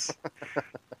 Nice.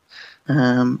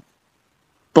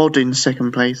 Bod in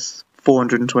second place,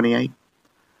 428.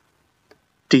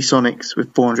 D-Sonics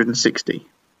with 460.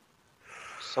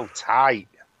 So tight.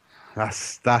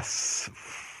 That's.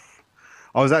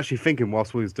 I was actually thinking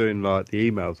whilst we was doing like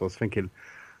the emails, I was thinking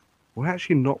we're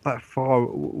actually not that far.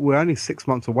 We're only 6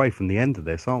 months away from the end of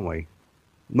this, aren't we?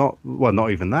 Not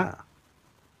even that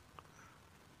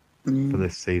for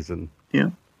this season.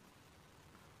 Yeah.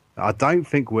 I don't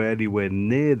think we're anywhere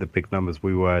near the big numbers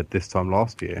we were this time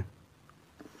last year.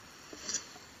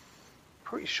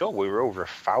 Pretty sure we were over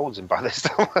 1,000 by this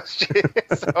time last year.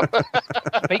 So.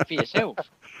 Speak for yourself.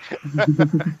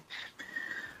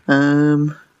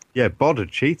 Yeah, Bod had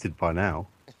cheated by now.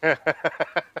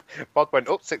 Bod went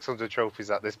up 600 trophies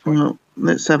at this point. Well,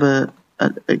 let's have a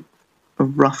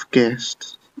rough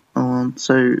guess.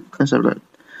 So let's have a look.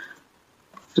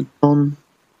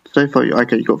 So far,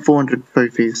 okay, you got 400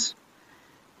 trophies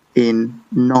in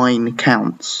 9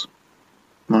 counts,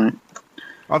 right?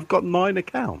 I've got 9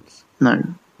 accounts. No,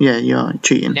 yeah, you are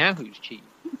cheating. Now who's cheating?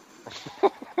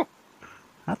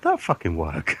 How'd that fucking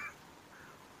work?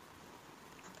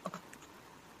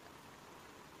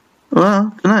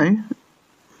 Well, I don't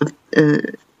know.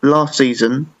 Last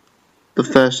season, the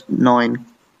first 9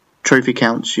 trophy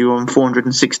counts, you were on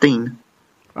 416.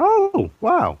 Oh,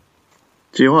 wow.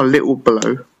 So you are a little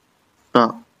below,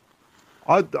 but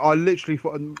I literally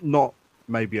thought, not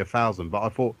maybe 1,000, but I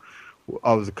thought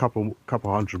I was a couple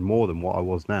hundred more than what I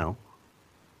was now.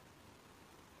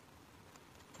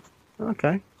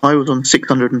 Okay. I was on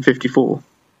 654.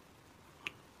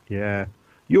 Yeah.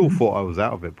 You all thought I was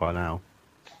out of it by now.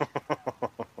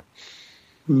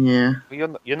 Yeah.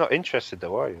 You're not interested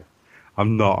though, are you?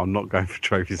 I'm not going for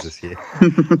trophies this year.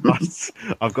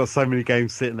 I've got so many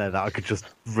games sitting there that I could just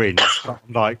rinse.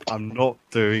 Like, I'm not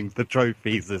doing the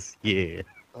trophies this year.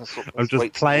 I'm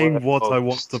just playing what I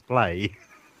want to play.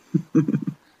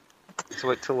 Let's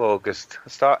wait till August.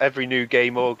 Start every new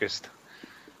game August.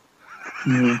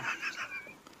 Yeah.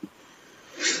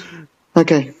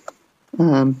 Okay.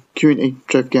 Community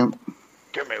trophy count.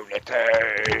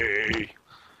 Community.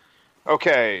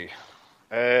 Okay.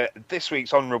 This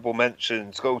week's honourable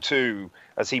mentions go to,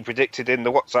 as he predicted in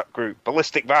the WhatsApp group,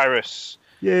 Ballistic Virus.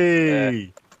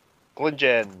 Yay!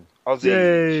 Glingen. Ozzy.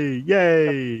 Yay!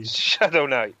 Yay! Shadow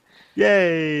Knight.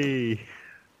 Yay!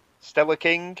 Stella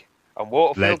King. And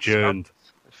Waterfield. Legend.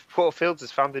 Waterfields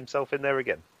has found himself in there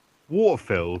again.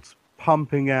 Waterfield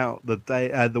pumping out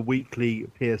the weekly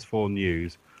PS4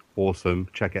 news. Awesome.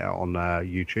 Check it out on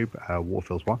YouTube.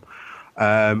 Waterfields 1.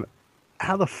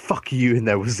 How the fuck are you in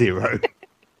there with 0?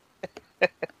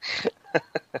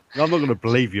 I'm not going to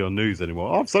believe your news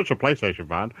anymore. I'm such a PlayStation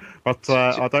fan, but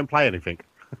I don't play anything.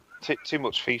 Too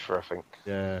much FIFA, I think.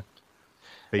 Yeah.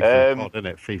 FIFA COD, isn't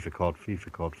it? FIFA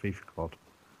COD.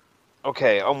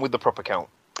 Okay, on with the proper count.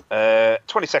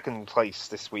 22nd place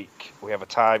this week. We have a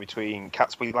tie between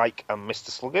Cats We Like and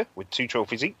Mr. Slugger with 2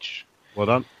 trophies each. Well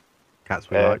done. Cats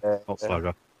We Like, not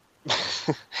Slugger.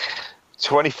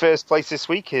 21st place this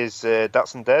week is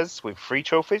Datsun Des with 3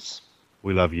 trophies.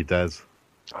 We love you, Des.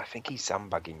 I think he's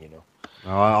sandbagging, you know.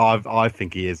 I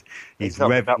think he is. He's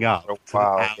revving up. Yeah.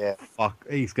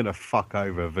 He's going to fuck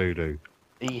over Voodoo.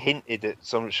 He hinted at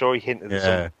some. I'm sure he hinted at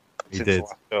Yeah, some. he Since did. the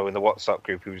last show in the WhatsApp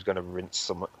group, he was going to rinse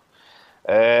some.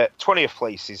 20th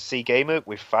place is C Gamer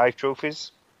with 5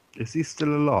 trophies. Is he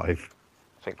still alive?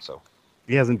 I think so.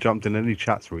 He hasn't jumped in any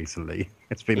chats recently.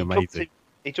 It's been amazing.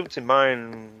 He jumped in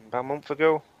mine about a month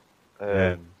ago,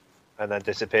 and then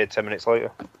disappeared 10 minutes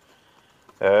later.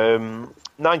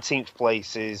 19th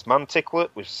place is Manticklet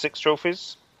with 6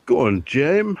 trophies. Go on,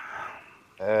 Jim.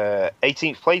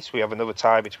 18th place, we have another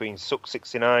tie between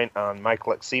Suck69 and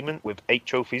Michael X. Seaman with 8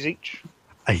 trophies each.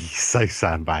 He's so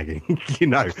sandbagging. You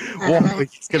know,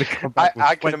 he's going to come back with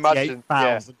I can imagine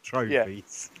 28,000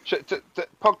 trophies. The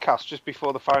podcast just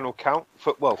before the final count,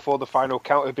 for the final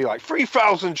count, it'd be like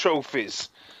 3,000 trophies.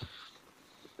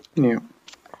 Yeah.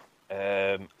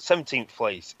 17th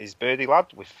place is Birdie Lad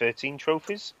with 13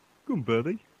 trophies. Go on,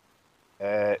 Birdie.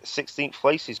 16th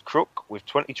place is Crook with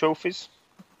 20 trophies.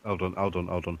 Hold on.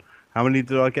 How many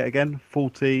did I get again?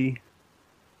 40?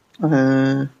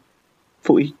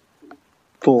 44.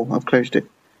 I've closed it.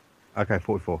 Okay,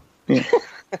 44. Yeah.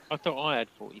 I thought I had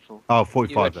 44. Oh,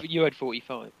 45. You had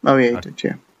 45. Oh, yeah, you did,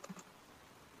 yeah.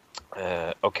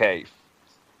 Okay.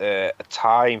 A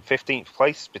tie in 15th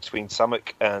place between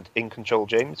Samek and In Control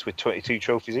James with 22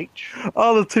 trophies each.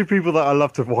 Oh, the 2 people that I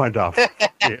love to wind up.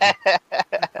 Yeah.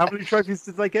 How many trophies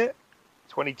did they get?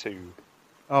 22.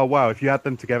 Oh, wow. If you add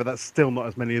them together, that's still not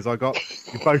as many as I got.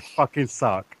 You both fucking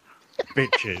suck.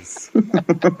 Bitches.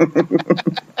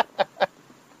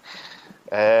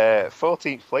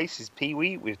 14th place is Pee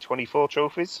Wee with 24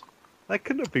 trophies. That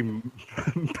couldn't have been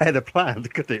better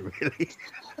planned, could it, really?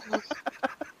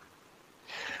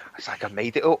 It's like I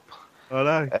made it up.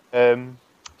 I know.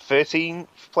 13th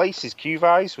place is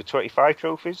Q-Vise with 25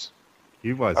 trophies.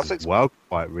 You guys That's as well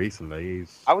quite recently.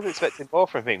 I was expecting more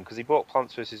from him because he bought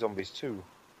Plants vs Zombies 2.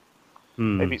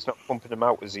 Maybe it's not pumping him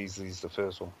out as easily as the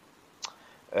first one.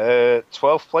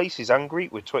 12th place is Angry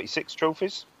with 26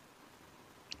 trophies.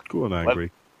 Go on,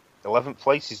 Angry. 11th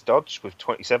place is Dodge with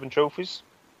 27 trophies.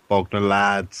 Bogner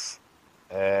lads.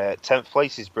 10th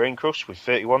place is Brain Crush with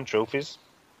 31 trophies.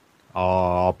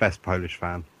 Oh, best Polish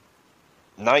fan.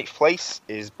 9th place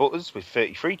is Butters with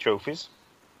 33 trophies.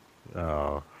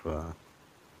 Oh,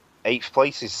 8th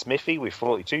place is Smithy with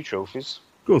 42 trophies.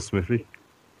 go on, Smithy.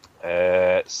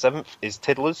 7th is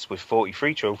Tiddlers with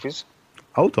 43 trophies.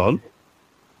 Hold on.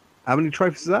 How many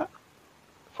trophies is that?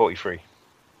 43.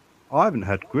 I haven't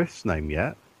heard Griff's name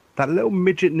yet. That little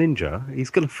midget ninja, he's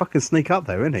going to fucking sneak up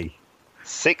there, isn't he?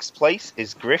 6th place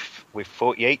is Griff with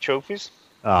 48 trophies.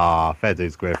 Ah, fair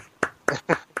dues, Griff.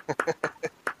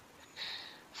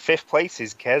 5th place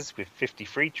is Kez with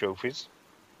 53 trophies.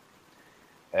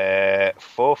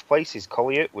 4th place is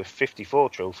Collier with 54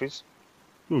 trophies.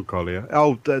 Ooh, Collier.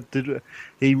 Oh,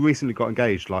 he recently got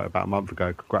engaged like about a month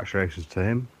ago. Congratulations to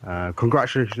him.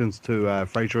 Congratulations to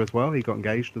Fraser as well. He got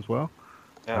engaged as well.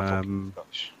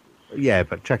 Gosh. Yeah,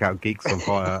 but check out Geeks on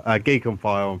Fire, Geek on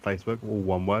Fire on Facebook, all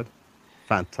one word.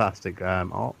 Fantastic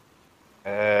art.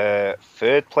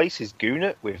 3rd place is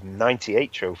Gooner with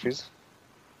 98 trophies.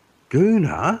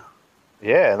 Gooner?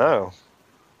 Yeah, I know.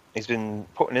 He's been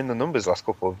putting in the numbers last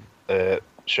couple of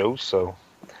shows, so...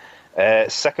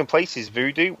 2nd place is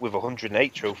Voodoo with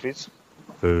 108 trophies.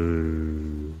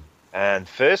 Boo. And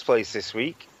 1st place this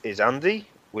week is Andy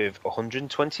with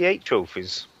 128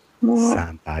 trophies. What?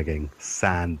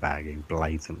 Sandbagging,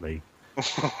 blatantly.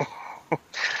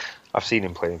 I've seen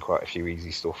him playing quite a few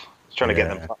easy stuff. He's trying to get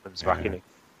them platinums back in it.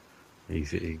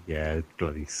 Easy,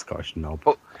 bloody Scottish knob.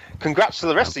 But congrats to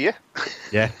the rest of you.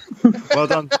 Yeah, well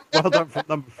done from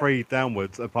number 3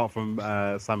 downwards. Apart from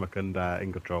Samak and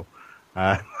In Control.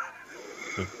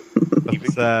 Do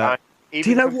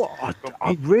you know what?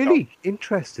 I'm really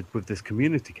interested with this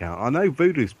community count. I know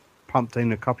Voodoo's pumped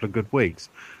in a couple of good weeks,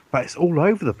 but it's all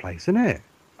over the place, isn't it?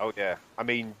 Oh yeah, I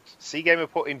mean,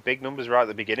 Seagamer put in big numbers right at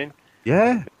the beginning.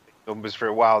 Yeah, Numbers for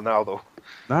a while now though.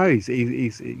 no,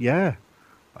 he's yeah.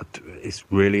 It's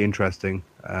really interesting.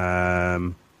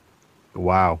 Wow,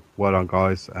 well done,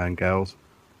 guys and girls.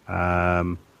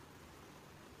 Yeah,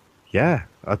 I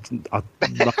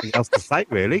nothing else to say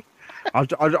really. I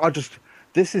just.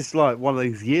 This is like one of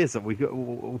these years that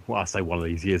well, I say one of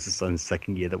these years, it's only the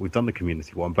second year that we've done the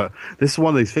community one, but this is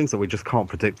one of these things that we just can't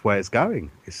predict where it's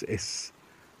going. It's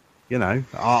you know,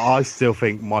 I still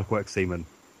think Mike works Seaman.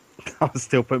 I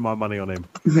still put my money on him.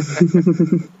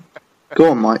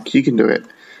 Go on, Mike, you can do it.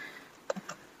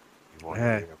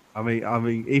 Yeah, I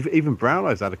mean, even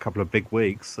Brownlow's had a couple of big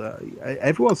weeks.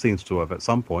 Everyone seems to have at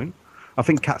some point. I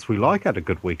think Cats We Like had a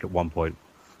good week at one point.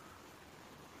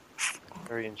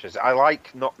 Very interesting. I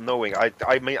like not knowing.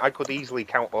 I mean, I could easily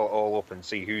count all up and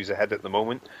see who's ahead at the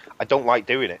moment. I don't like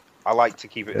doing it. I like to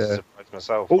keep it a surprise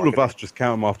myself. All of us just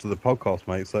count them after the podcast,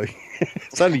 mate. So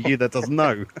it's only you that doesn't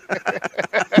know.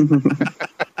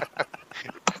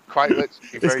 Quite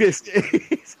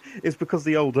literally. It's because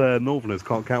the old Northerners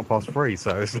can't count past 3,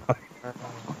 so it's like...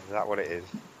 Is that what it is?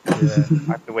 Yeah.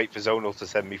 I have to wait for Zonal to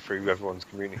send me through everyone's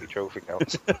community trophy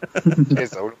counts.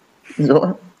 Cheers, Zonal.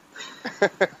 What?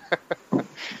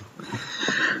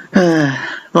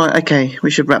 Right, okay,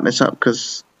 we should wrap this up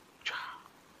because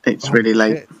it's really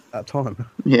late. Shit, that time.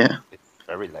 Yeah, It's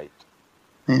very late.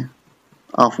 yeah.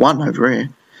 1:30 over here.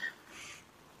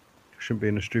 Shouldn't be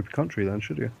in a stupid country then,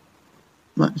 should you?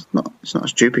 No, it's not. It's not a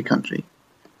stupid country,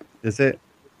 Is it?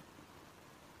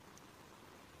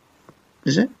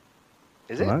 is it?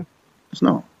 Is it? No? It's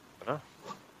not.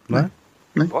 No?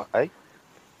 What? Eh?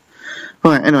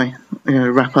 Right. Anyway, we're going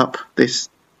to wrap up this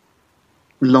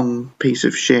long piece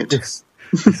of shit. This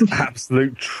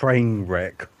absolute train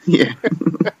wreck. Yeah.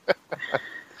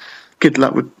 Good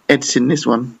luck with editing this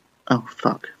one. Oh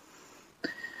fuck.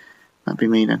 That'd be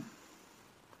me then.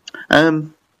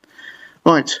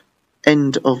 Right.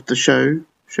 End of the show.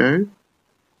 Show.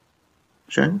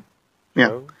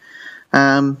 Yeah.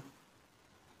 No?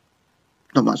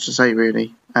 Not much to say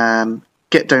really.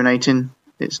 Get donating.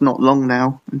 It's not long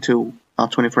now until our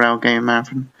 24-hour game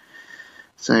marathon.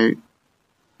 So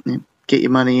yeah, get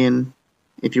your money in.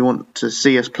 If you want to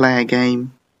see us play a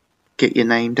game, get your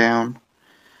name down.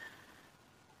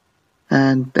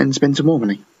 And then spend some more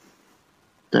money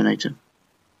donating.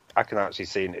 I can actually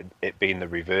see it being the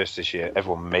reverse this year.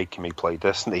 Everyone making me play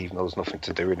Destiny even though there's nothing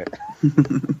to do in it.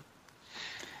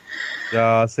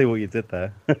 Yeah, I see what you did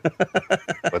there.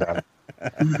 But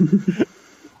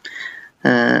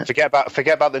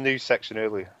Forget about the news section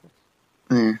earlier.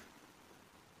 Yeah.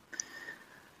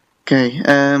 Okay.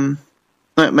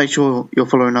 Make sure you're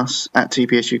following us at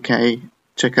TPSUK.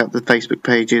 Check out the Facebook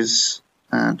pages.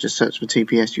 Just search for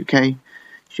TPSUK. You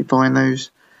should find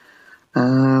those.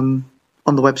 On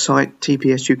the website,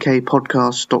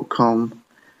 tpsukpodcast.com.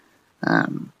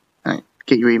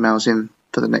 Get your emails in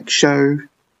for the next show.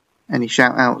 Any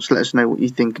shout outs, let us know what you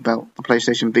think about the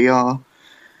PlayStation VR.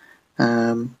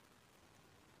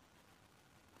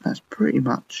 That's pretty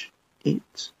much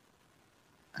it.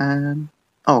 And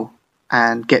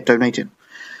get donating.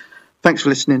 Thanks for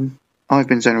listening. I've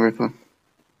been Zona Ripper.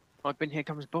 I've been Here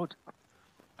Comes Bod.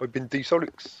 I've been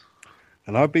D-Sonics.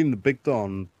 And I've been the Big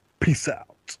Don. Peace out.